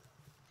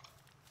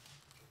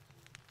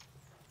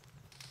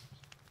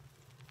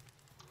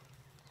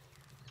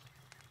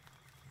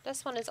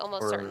 This one is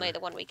almost Or certainly the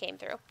one we came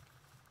through.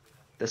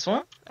 this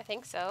one? I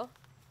think so.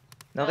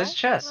 No, there's a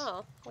chest.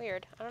 Oh,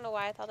 weird. I don't know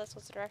why I thought this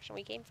was the direction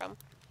we came from.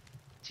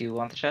 Do you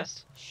want the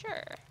chest?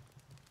 Sure.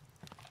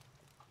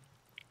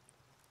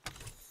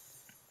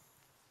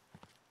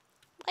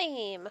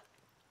 Lame.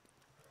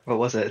 What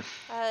was it?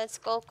 It's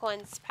gold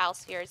coins, pal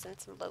spheres, and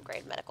some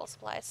low-grade medical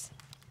supplies.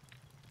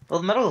 Well,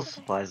 the medical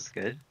supplies is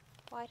good.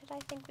 Why did I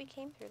think we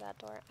came through that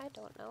door? I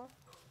don't know.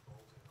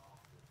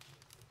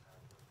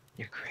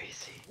 You're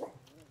crazy.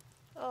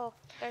 Oh,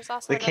 there's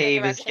also The another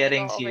cave is direction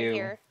getting to go to over you.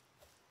 here.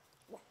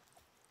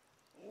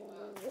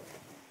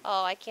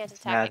 Oh, I can't It's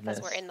attack because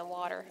we're madness. in the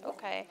water.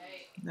 Okay.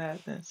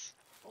 Madness.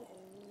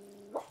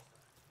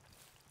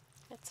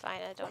 It's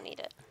fine, I don't need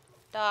it.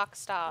 Doc,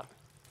 stop.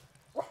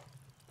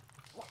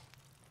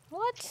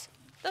 What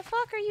the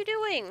fuck are you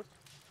doing?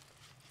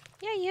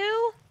 Yeah,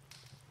 you!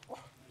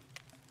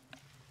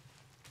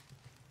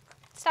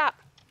 Stop.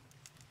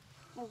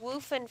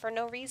 Woofing for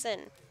no reason.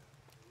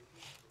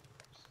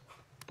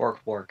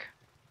 Bork, bork.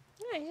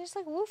 Yeah, he's just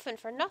like woofing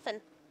for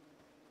nothing.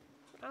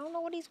 I don't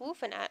know what he's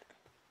woofing at.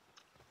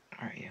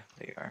 Where are you?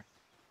 There you are.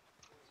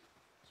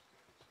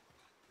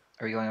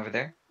 Are we going over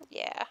there?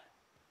 Yeah.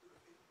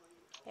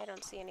 I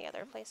don't see any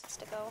other places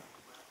to go.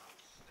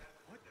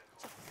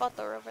 There's a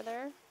butler over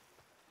there.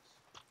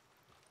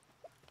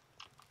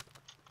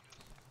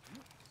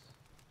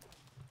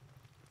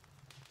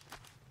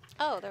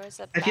 Oh, there was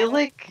a I feel bag of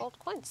like- gold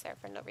coins there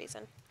for no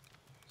reason.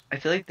 I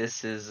feel like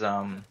this is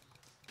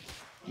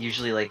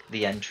usually like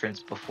the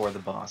entrance before the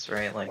boss,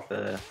 right? Like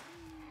the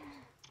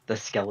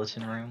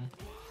skeleton room.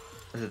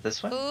 Is it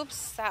this one?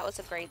 Oops, that was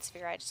a great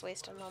sphere. I just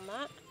wasted on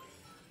that.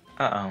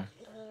 Uh-oh.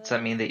 Does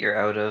that mean that you're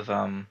out of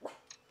No,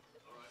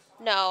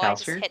 I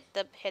just Palworld?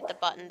 hit the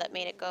button that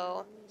made it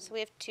go. So we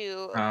have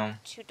two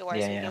doors.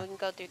 yeah. We can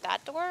go through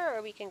that door,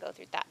 or we can go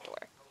through that door.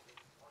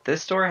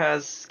 This door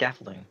has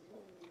scaffolding.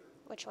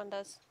 Which one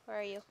does? Where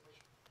are you?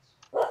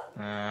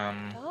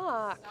 Um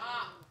Doc.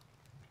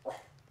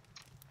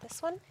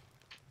 This one?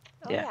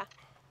 Oh Yeah.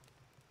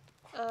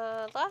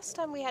 yeah. Last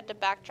time we had to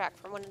backtrack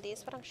from one of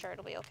these, but I'm sure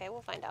it'll be okay.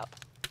 We'll find out.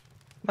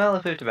 well,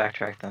 if we have to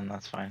backtrack then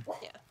that's fine.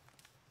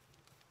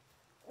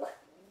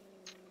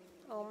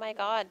 Oh my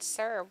god,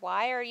 sir,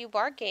 why are you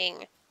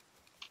barking?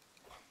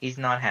 He's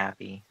not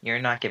happy. You're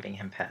not giving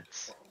him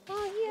pets.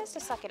 Oh, he has to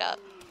suck it up.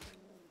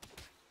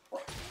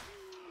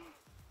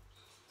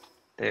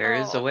 There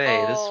is a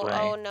way, this way.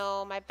 Oh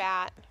no, my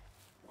bat.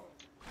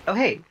 Oh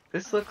hey,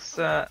 this looks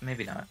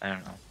maybe not. I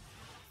don't know.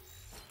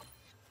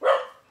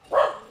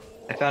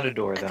 I found a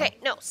door though. Okay,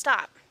 no,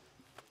 stop.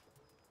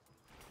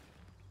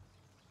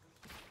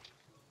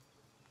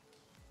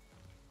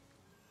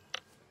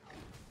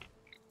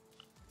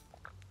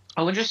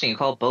 Oh, interesting. You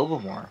call it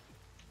boba more.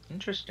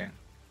 Interesting.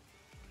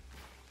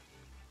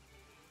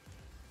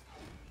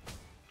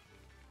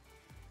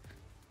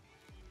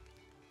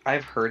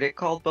 I've heard it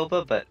called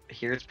boba, but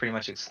here it's pretty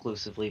much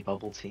exclusively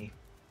bubble tea.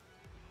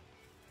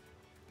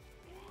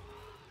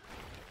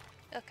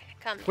 Okay,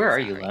 come in. Where are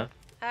you, sorry. love?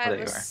 I there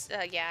you was,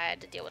 yeah, I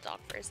had to deal with Doc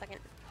for a second.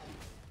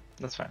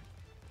 That's fine.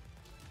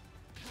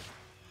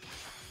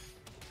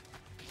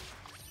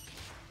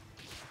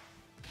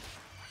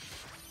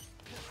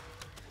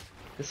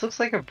 This looks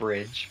like a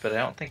bridge, but I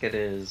don't think it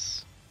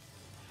is.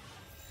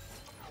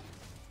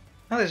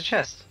 Oh, there's a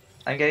chest.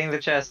 I'm getting the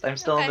chest. I'm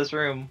still in Okay. this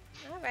room.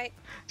 Alright.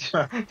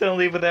 Don't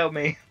leave without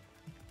me.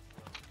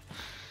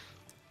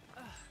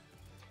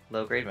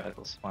 Low grade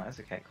medical supplies.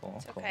 Okay, cool.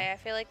 It's cool. okay, I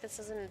feel like this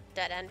is a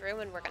dead end room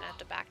and we're gonna have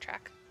to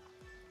backtrack.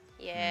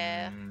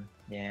 Yeah.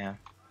 Yeah.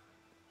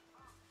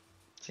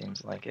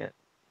 Seems like it.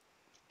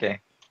 Okay.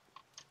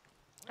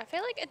 I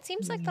feel like it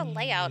seems like the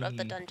layout of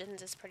the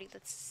dungeons is pretty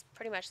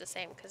much the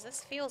same, because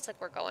this feels like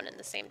we're going in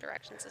the same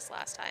directions as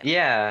last time.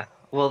 Yeah.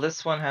 Well,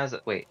 this one has.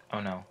 Wait.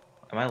 Oh no.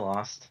 Am I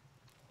lost?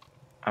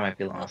 I might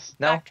be lost.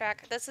 No.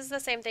 Backtrack. This is the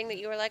same thing that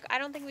you were like, I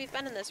don't think we've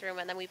been in this room,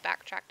 and then we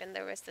backtracked and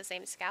there was the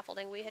same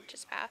scaffolding we had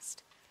just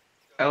passed.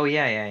 Oh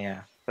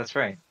yeah. That's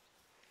right.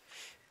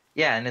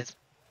 Yeah, and it's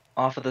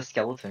off of the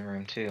skeleton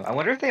room too. I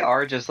wonder if they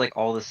are just like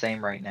all the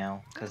same right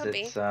now, because Could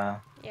be. it's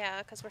Yeah,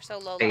 because we're so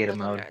low Beta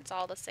level, mode. and it's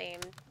all the same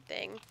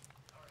thing.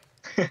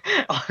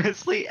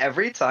 honestly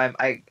every time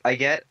I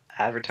get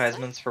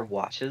advertisements for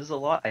watches a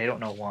lot. I don't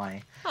know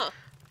why. Huh.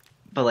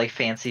 But like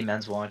fancy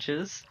men's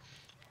watches,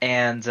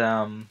 and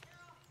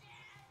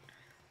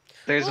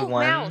there's Ooh,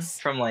 one mouse.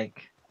 from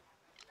like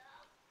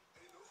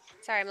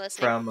Sorry, I'm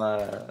listening.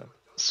 from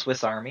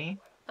Swiss Army.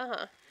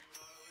 Uh-huh.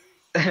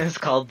 It's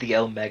called the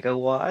Omega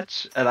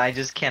watch, and I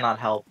just cannot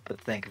help but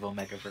think of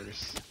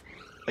Omegaverse.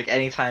 Like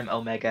anytime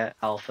Omega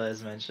Alpha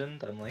is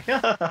mentioned, I'm like,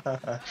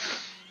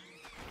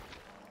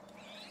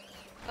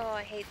 Oh,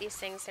 I hate these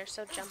things. They're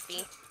so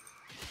jumpy.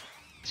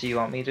 do you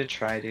want me to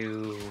try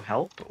to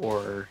help,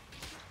 or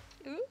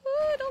Ooh,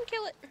 don't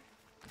kill it.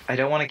 I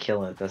don't want to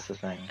kill it? That's the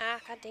thing. Ah,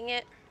 god dang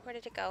it. Where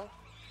did it go?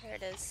 There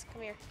it is.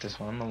 Come here. This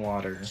one in the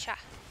water. Cha.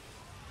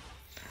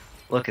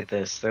 Look at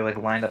this. They're like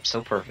lined up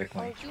so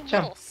perfectly. Oh, you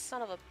Jump. little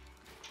son of a...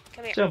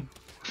 Come here. Jump.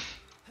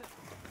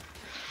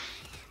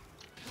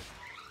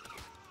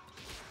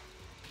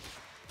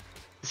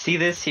 See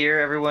this here,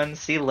 everyone?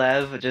 See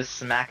Lev just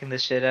smacking the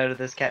shit out of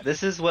this cat?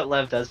 This is what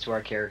Lev does to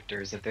our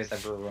characters if there's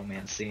ever a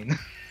romance scene.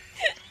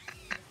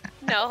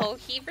 No,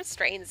 he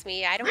restrains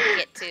me. I don't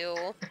get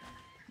to.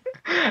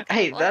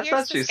 Hey, Well, that's here's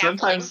not the true. scaffolding.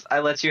 Sometimes I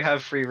let you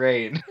have free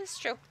reign. It's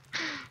true.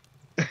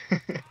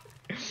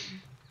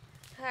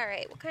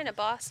 Alright, what kind of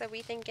boss are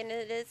we thinking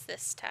it is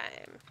this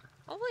time?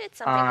 Hopefully it's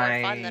something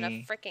more fun than a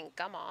I freaking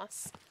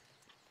gummoss.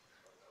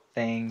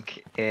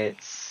 think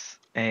it's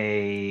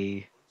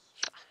a...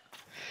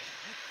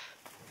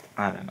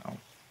 I don't know.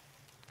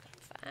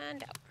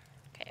 Find out.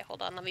 Okay,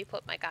 hold on. Let me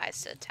put my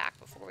guys to attack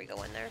before we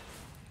go in there.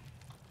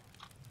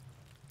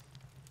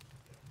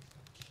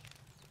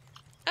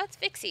 Oh, it's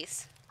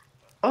Vixie's.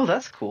 Oh,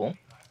 that's cool.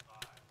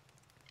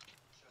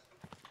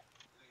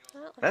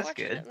 Well, That's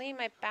good. unfortunately,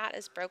 my bat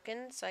is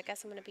broken, so I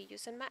guess I'm going to be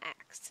using my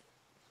axe.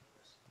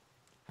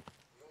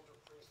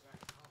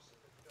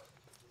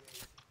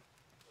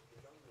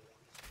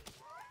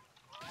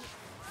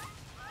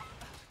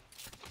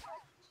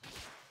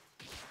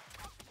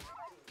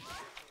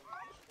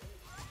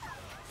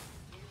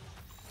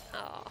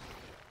 Oh.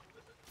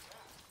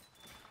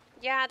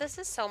 Yeah, this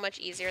is so much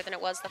easier than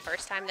it was the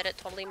first time that it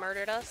totally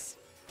murdered us.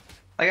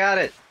 I got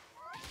it.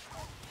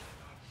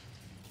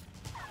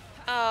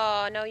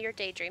 Oh, no, your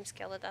daydreams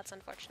killed it. That's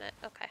unfortunate.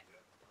 Okay.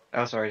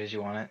 Oh, sorry. Did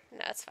you want it?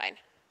 No, it's fine.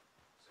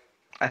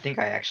 I think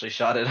I actually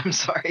shot it. I'm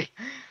sorry.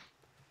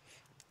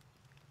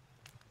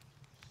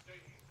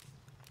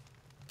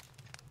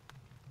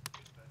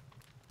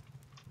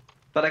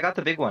 But I got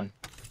the big one.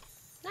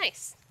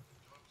 Nice.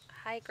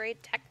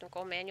 High-grade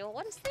technical manual.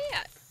 What is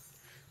that?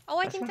 Oh,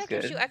 I That think sounds that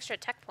gives good. you extra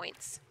tech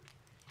points.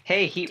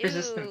 Hey,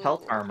 heat-resistant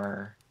pelt Dude.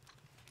 armor.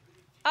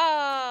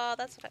 Oh,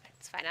 that's what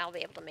it's fine. I'll be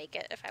able to make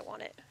it if I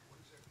want it.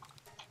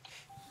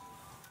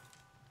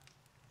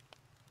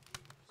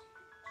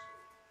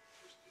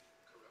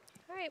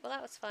 Alright, well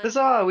that was fun.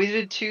 Huzzah! We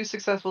did 2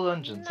 successful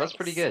dungeons. That's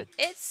pretty Nice. good.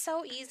 It's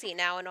so easy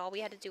now, and all we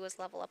had to do was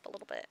level up a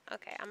little bit.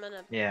 Okay, I'm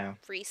gonna Yeah.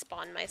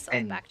 respawn myself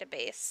And back to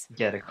base.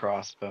 get a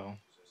crossbow.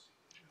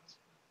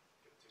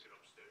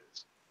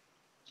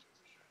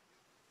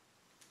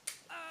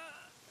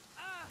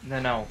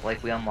 No,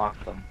 like we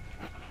unlocked them.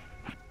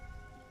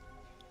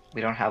 We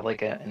don't have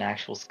like an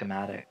actual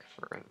schematic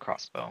for a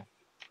crossbow.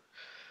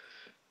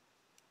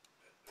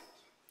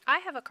 I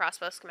have a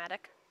crossbow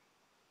schematic.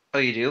 Oh,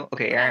 you do?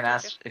 Okay, Yeah, Aaron I told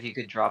asked if you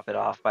could drop it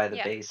off by the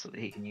Yeah. base so that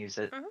he can use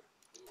it. Mhm.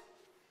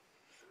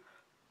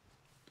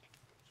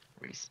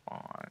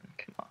 Respawn.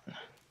 Come on.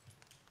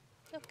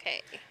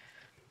 Okay.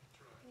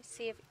 Let me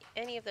see if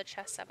any of the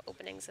chests have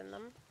openings in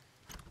them.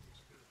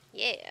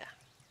 Yeah.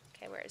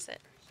 Okay, where is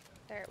it?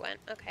 There it went.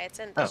 Okay, it's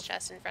in this Oh.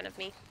 chest in front of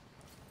me.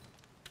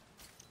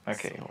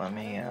 Okay, let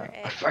me. Another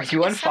egg. Are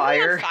you on Is somebody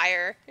fire? on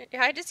fire?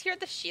 Yeah, I just hear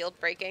the shield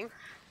breaking.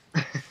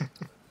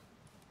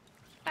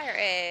 Fire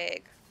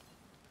egg.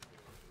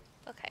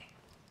 Okay.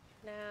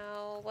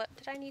 Now, what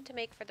did I need to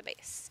make for the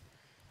base?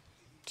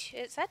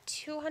 Is that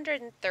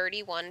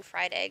 231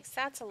 fried eggs?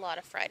 That's a lot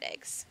of fried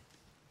eggs.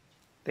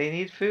 They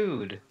need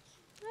food.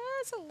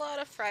 That's a lot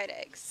of fried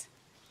eggs.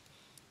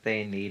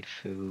 They need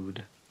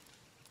food.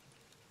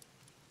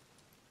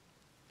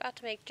 About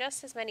to make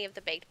just as many of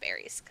the baked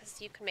berries, because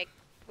you can make.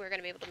 We're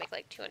gonna be able to make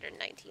like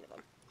 219 of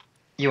them.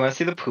 You want to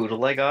see the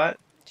poodle I got?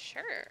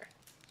 Sure.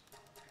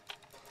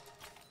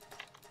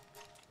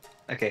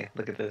 Okay,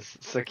 look at this.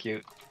 It's so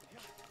cute.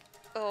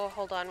 Oh,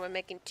 hold on. We're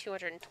making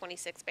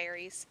 226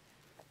 berries.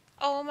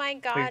 Oh my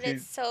god, dude.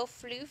 it's so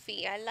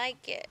floofy. I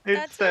like it. It's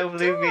That's so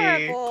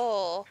floofy.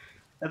 adorable.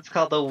 That's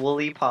called a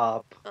woolly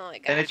pop. Oh my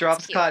gosh, And it it's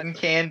drops cute. cotton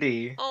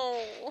candy.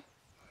 Oh.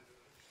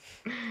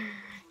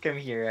 Come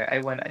here. I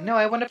want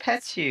to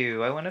pet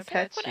you. I want to I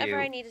feel like pet whatever you.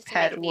 I needed to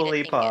Pet make needed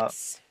woolly pop.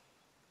 ingots.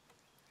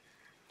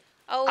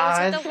 Oh,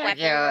 is it the fuck weapon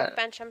yeah.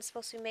 workbench I'm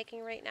supposed to be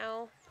making right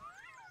now?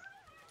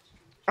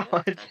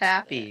 Oh, it's That's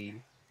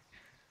happy.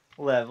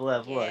 Lev,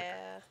 look.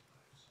 Yeah.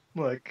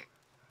 Look.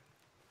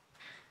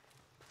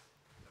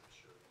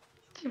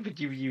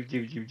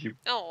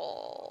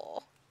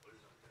 Oh.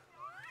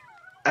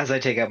 As I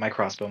take out my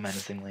crossbow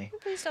menacingly.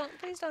 Please don't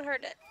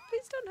hurt it.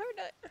 Please don't hurt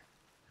it.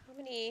 How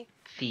many?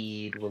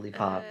 Feed woolly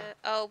pop.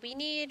 Oh, we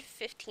need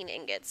 15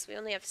 ingots. We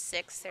only have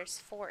 6. There's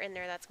 4 in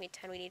there. That's me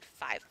 10. We need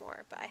 5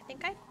 more. But I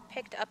think I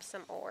picked up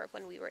some ore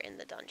when we were in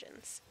the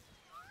dungeons.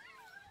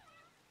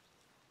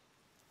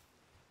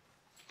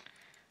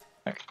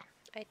 Okay.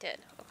 I did.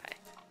 Okay.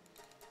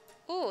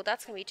 Ooh,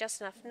 that's gonna be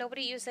just enough.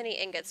 Nobody used any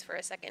ingots for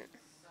a second.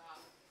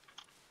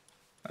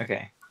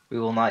 Okay. We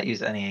will not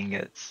use any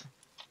ingots.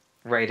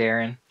 Right,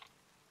 Aaron?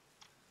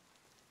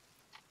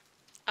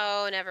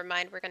 Oh, never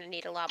mind. We're gonna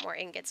need a lot more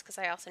ingots because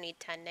I also need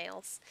 10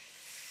 nails.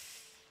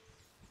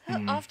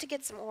 Off to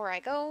get some ore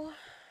I go.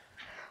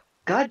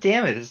 God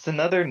damn it! It's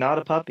another not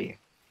a puppy.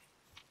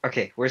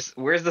 Okay, where's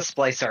the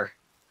splicer?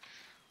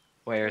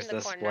 Where's In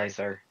the the corner.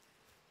 splicer?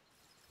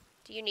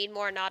 Do you need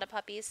more Nada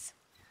puppies?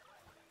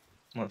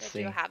 Let's Or do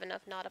see. you have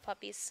enough Nada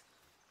puppies?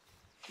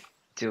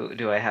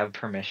 Do I have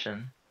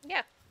permission?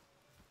 Yeah.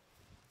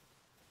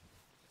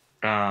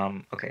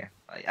 Okay.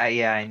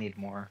 Yeah, I need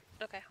more.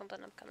 Okay, hold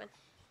on, I'm coming.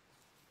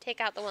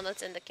 Take out the one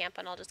that's in the camp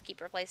and I'll just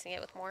keep replacing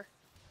it with more.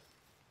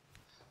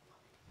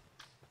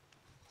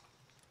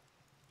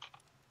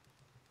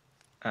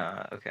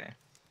 Okay.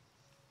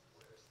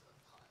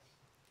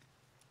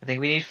 I think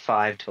we need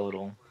 5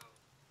 total.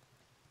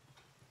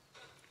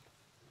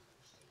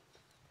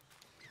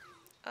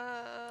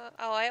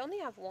 Oh, I only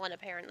have one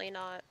apparently,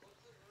 not...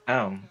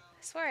 Oh. I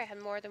swear I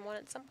had more than one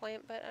at some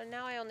point, but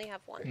now I only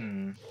have one.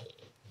 Hmm.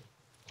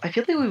 I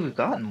feel like we've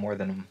gotten more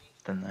than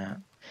that.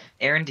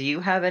 Aaron, do you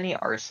have any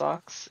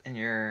RSOCs in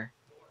your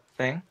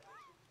thing?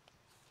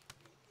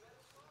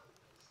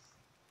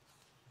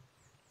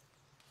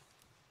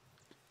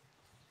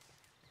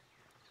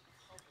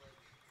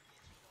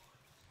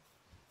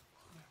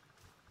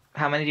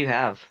 How many do you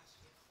have?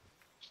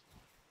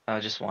 Oh,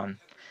 just one.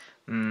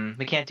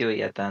 We can't do it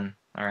yet then.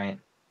 All right.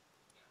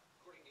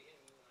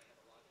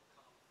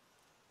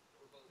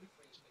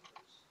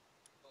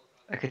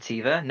 A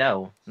Kativa?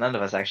 No, none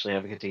of us actually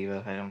have a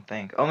Kativa, I don't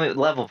think. Oh,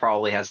 Level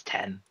probably has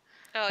 10.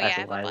 Oh yeah, That's I a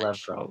have a lie. Lev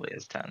bunch. probably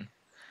has 10.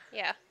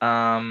 Yeah.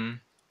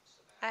 Um,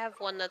 I have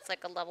one that's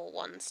like a level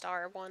 1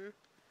 star one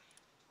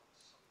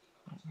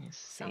let me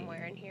see.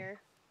 somewhere in here.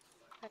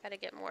 I gotta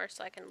get more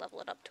so I can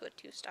level it up to a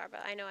 2 star,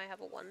 but I know I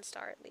have a 1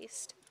 star at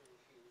least.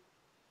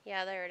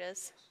 Yeah, there it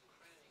is.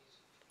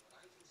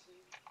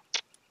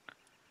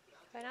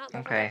 Have I not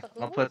leveled Okay, up a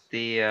I'll hoo-hoo? put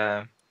the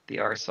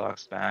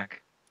RSOCs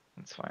back.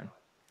 That's fine.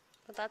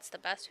 But that's the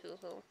best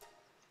hoo-hoo.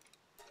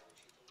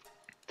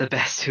 The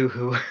best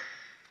hoo-hoo.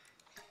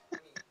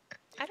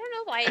 I don't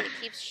know why it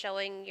keeps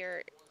showing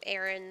your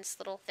Aaron's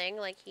little thing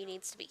like he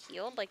needs to be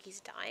healed, like he's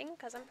dying,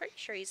 because I'm pretty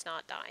sure he's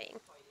not dying.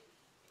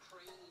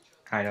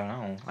 I don't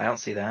know. I don't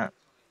see that.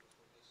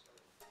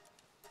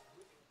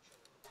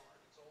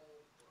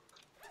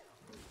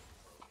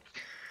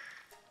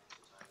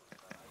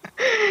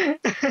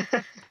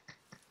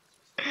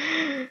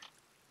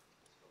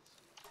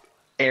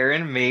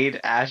 Aaron made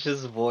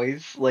Ash's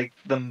voice like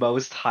the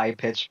most high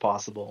pitched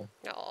possible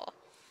Oh,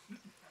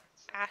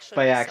 Ash would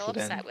by be so accident.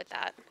 upset with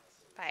that.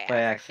 By I feel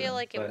accident,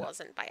 like it but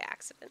wasn't by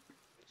accident.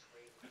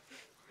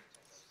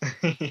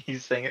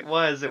 he's saying it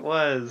was. It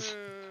was.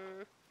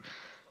 Hmm.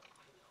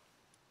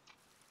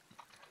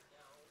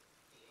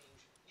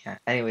 Yeah.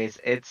 Anyways,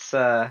 it's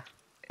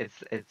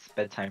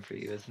bedtime for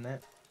you, isn't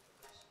it?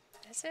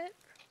 Is it?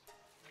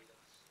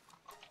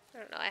 I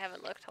don't know. I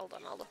haven't looked. Hold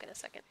on. I'll look in a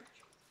second.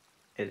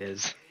 It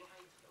is.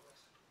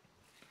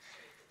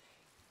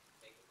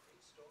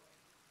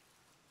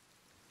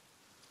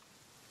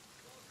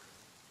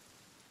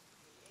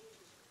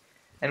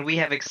 And we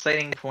have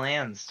exciting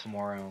plans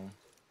tomorrow.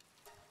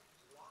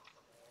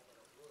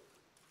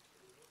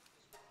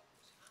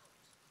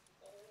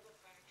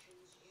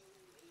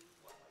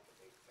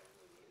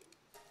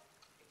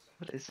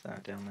 What is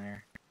that down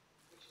there?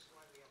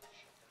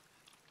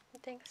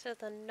 Thanks to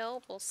the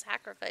noble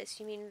sacrifice,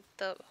 you mean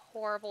the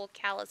horrible,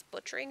 callous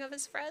butchering of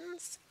his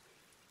friends?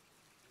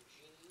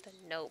 The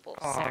noble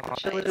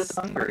Chillet is sacrifice.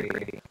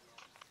 hungry.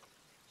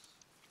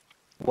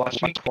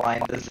 Watch me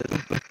climb this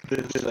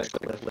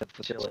cliff with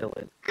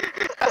Chillet.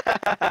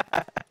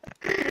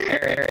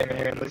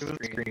 Aaron, look at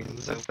the screen.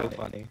 This is so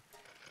funny.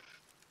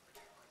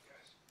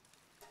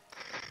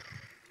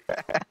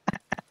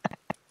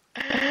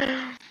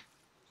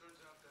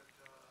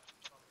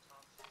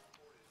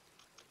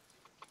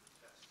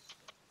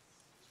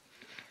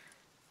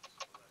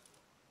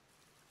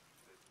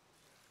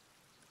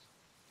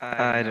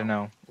 I don't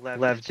know.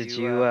 Lev, did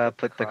you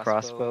put the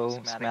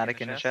crossbow schematic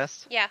in the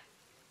chest? Yeah.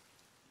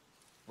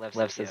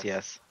 Lev says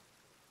yes.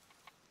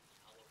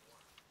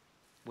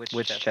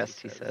 Which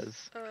chest, he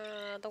says?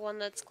 The one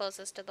that's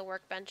closest to the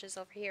workbench is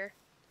over here.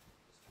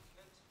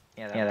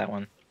 Yeah, that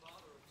one.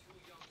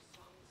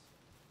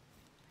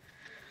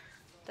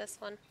 This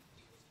one.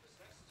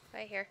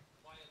 Right here.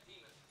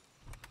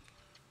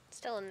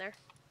 Still in there.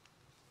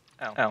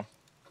 Oh.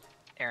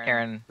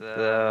 Aaron,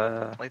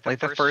 the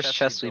first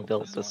chest we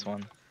built, this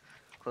one.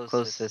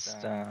 Closest,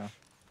 yeah.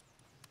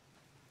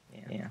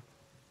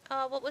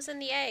 What was in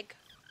the egg?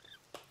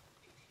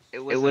 It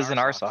was in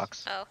our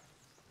socks. Oh.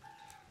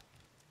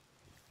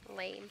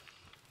 Lame.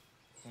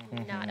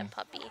 Not a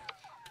puppy.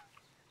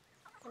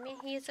 I mean,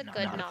 he's a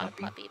good not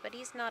a puppy, but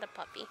he's not a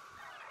puppy.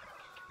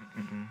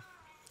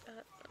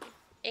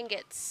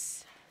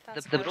 Ingots.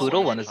 That's The what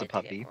poodle I one is a needed to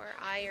puppy. get more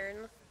iron.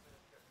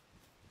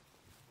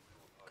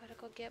 Gotta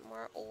go get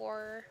more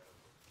ore.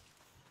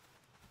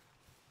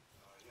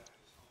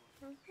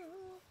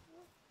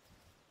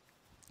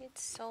 Need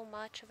so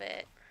much of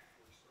it.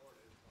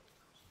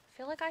 I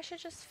feel like I should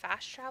just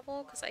fast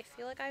travel because I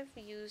feel like I've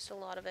used a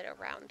lot of it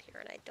around here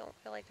and I don't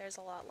feel like there's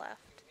a lot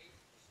left.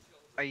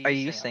 Are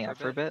you staying up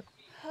for a bit?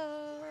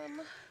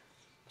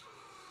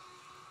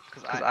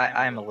 Because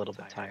I'm a little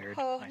bit tired.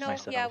 Oh no,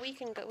 myself. yeah, we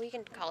can go. We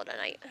can call it a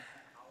night.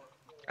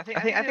 I think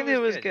it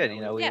was good.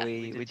 You know, Yeah.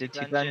 we did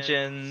 2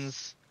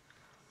 dungeons.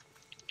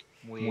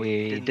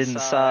 We didn't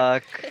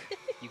suck.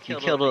 You You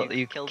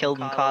killed killed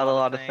and caught a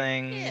lot of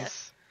things.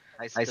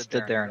 Yeah. I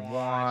stood there and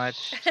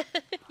watched.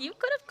 You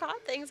could have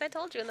caught things. I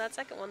told you in that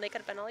second one they could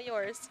have been all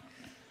yours.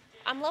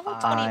 I'm level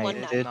I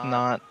 21 now. did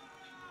not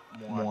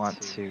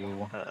want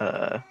to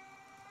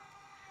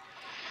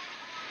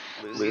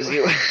lose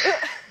you.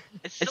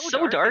 It's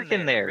so dark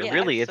in there. Yeah.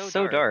 Really, it's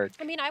so dark.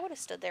 I mean, I would have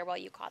stood there while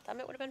you caught them.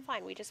 It would have been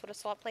fine. We just would have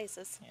swapped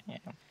places. Yeah,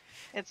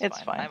 It's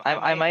fine.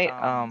 I I might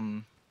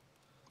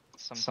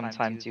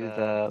sometime do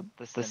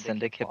the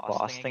syndicate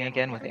boss thing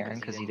again with Aaron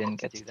because he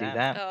didn't get to do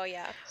that. Oh,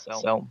 yeah.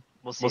 So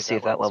we'll see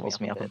if that levels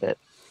me up a bit.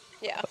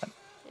 Yeah.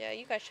 Yeah,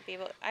 you guys should be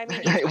able. I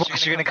mean,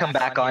 Watch, you're gonna come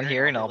back on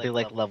here and I'll be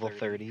like level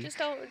 30. just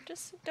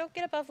don't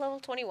get above level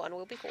 21.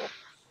 We'll be cool.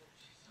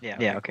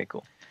 Yeah. Okay.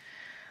 Cool.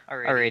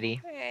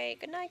 Alrighty. All right.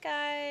 Good night,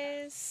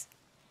 guys.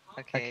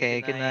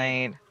 Okay. Good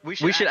night. We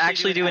should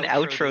actually do an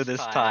outro this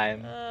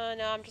time. No,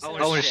 I'm just. Oh,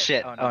 gonna Oh shit.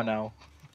 shit. Oh, Oh no. no.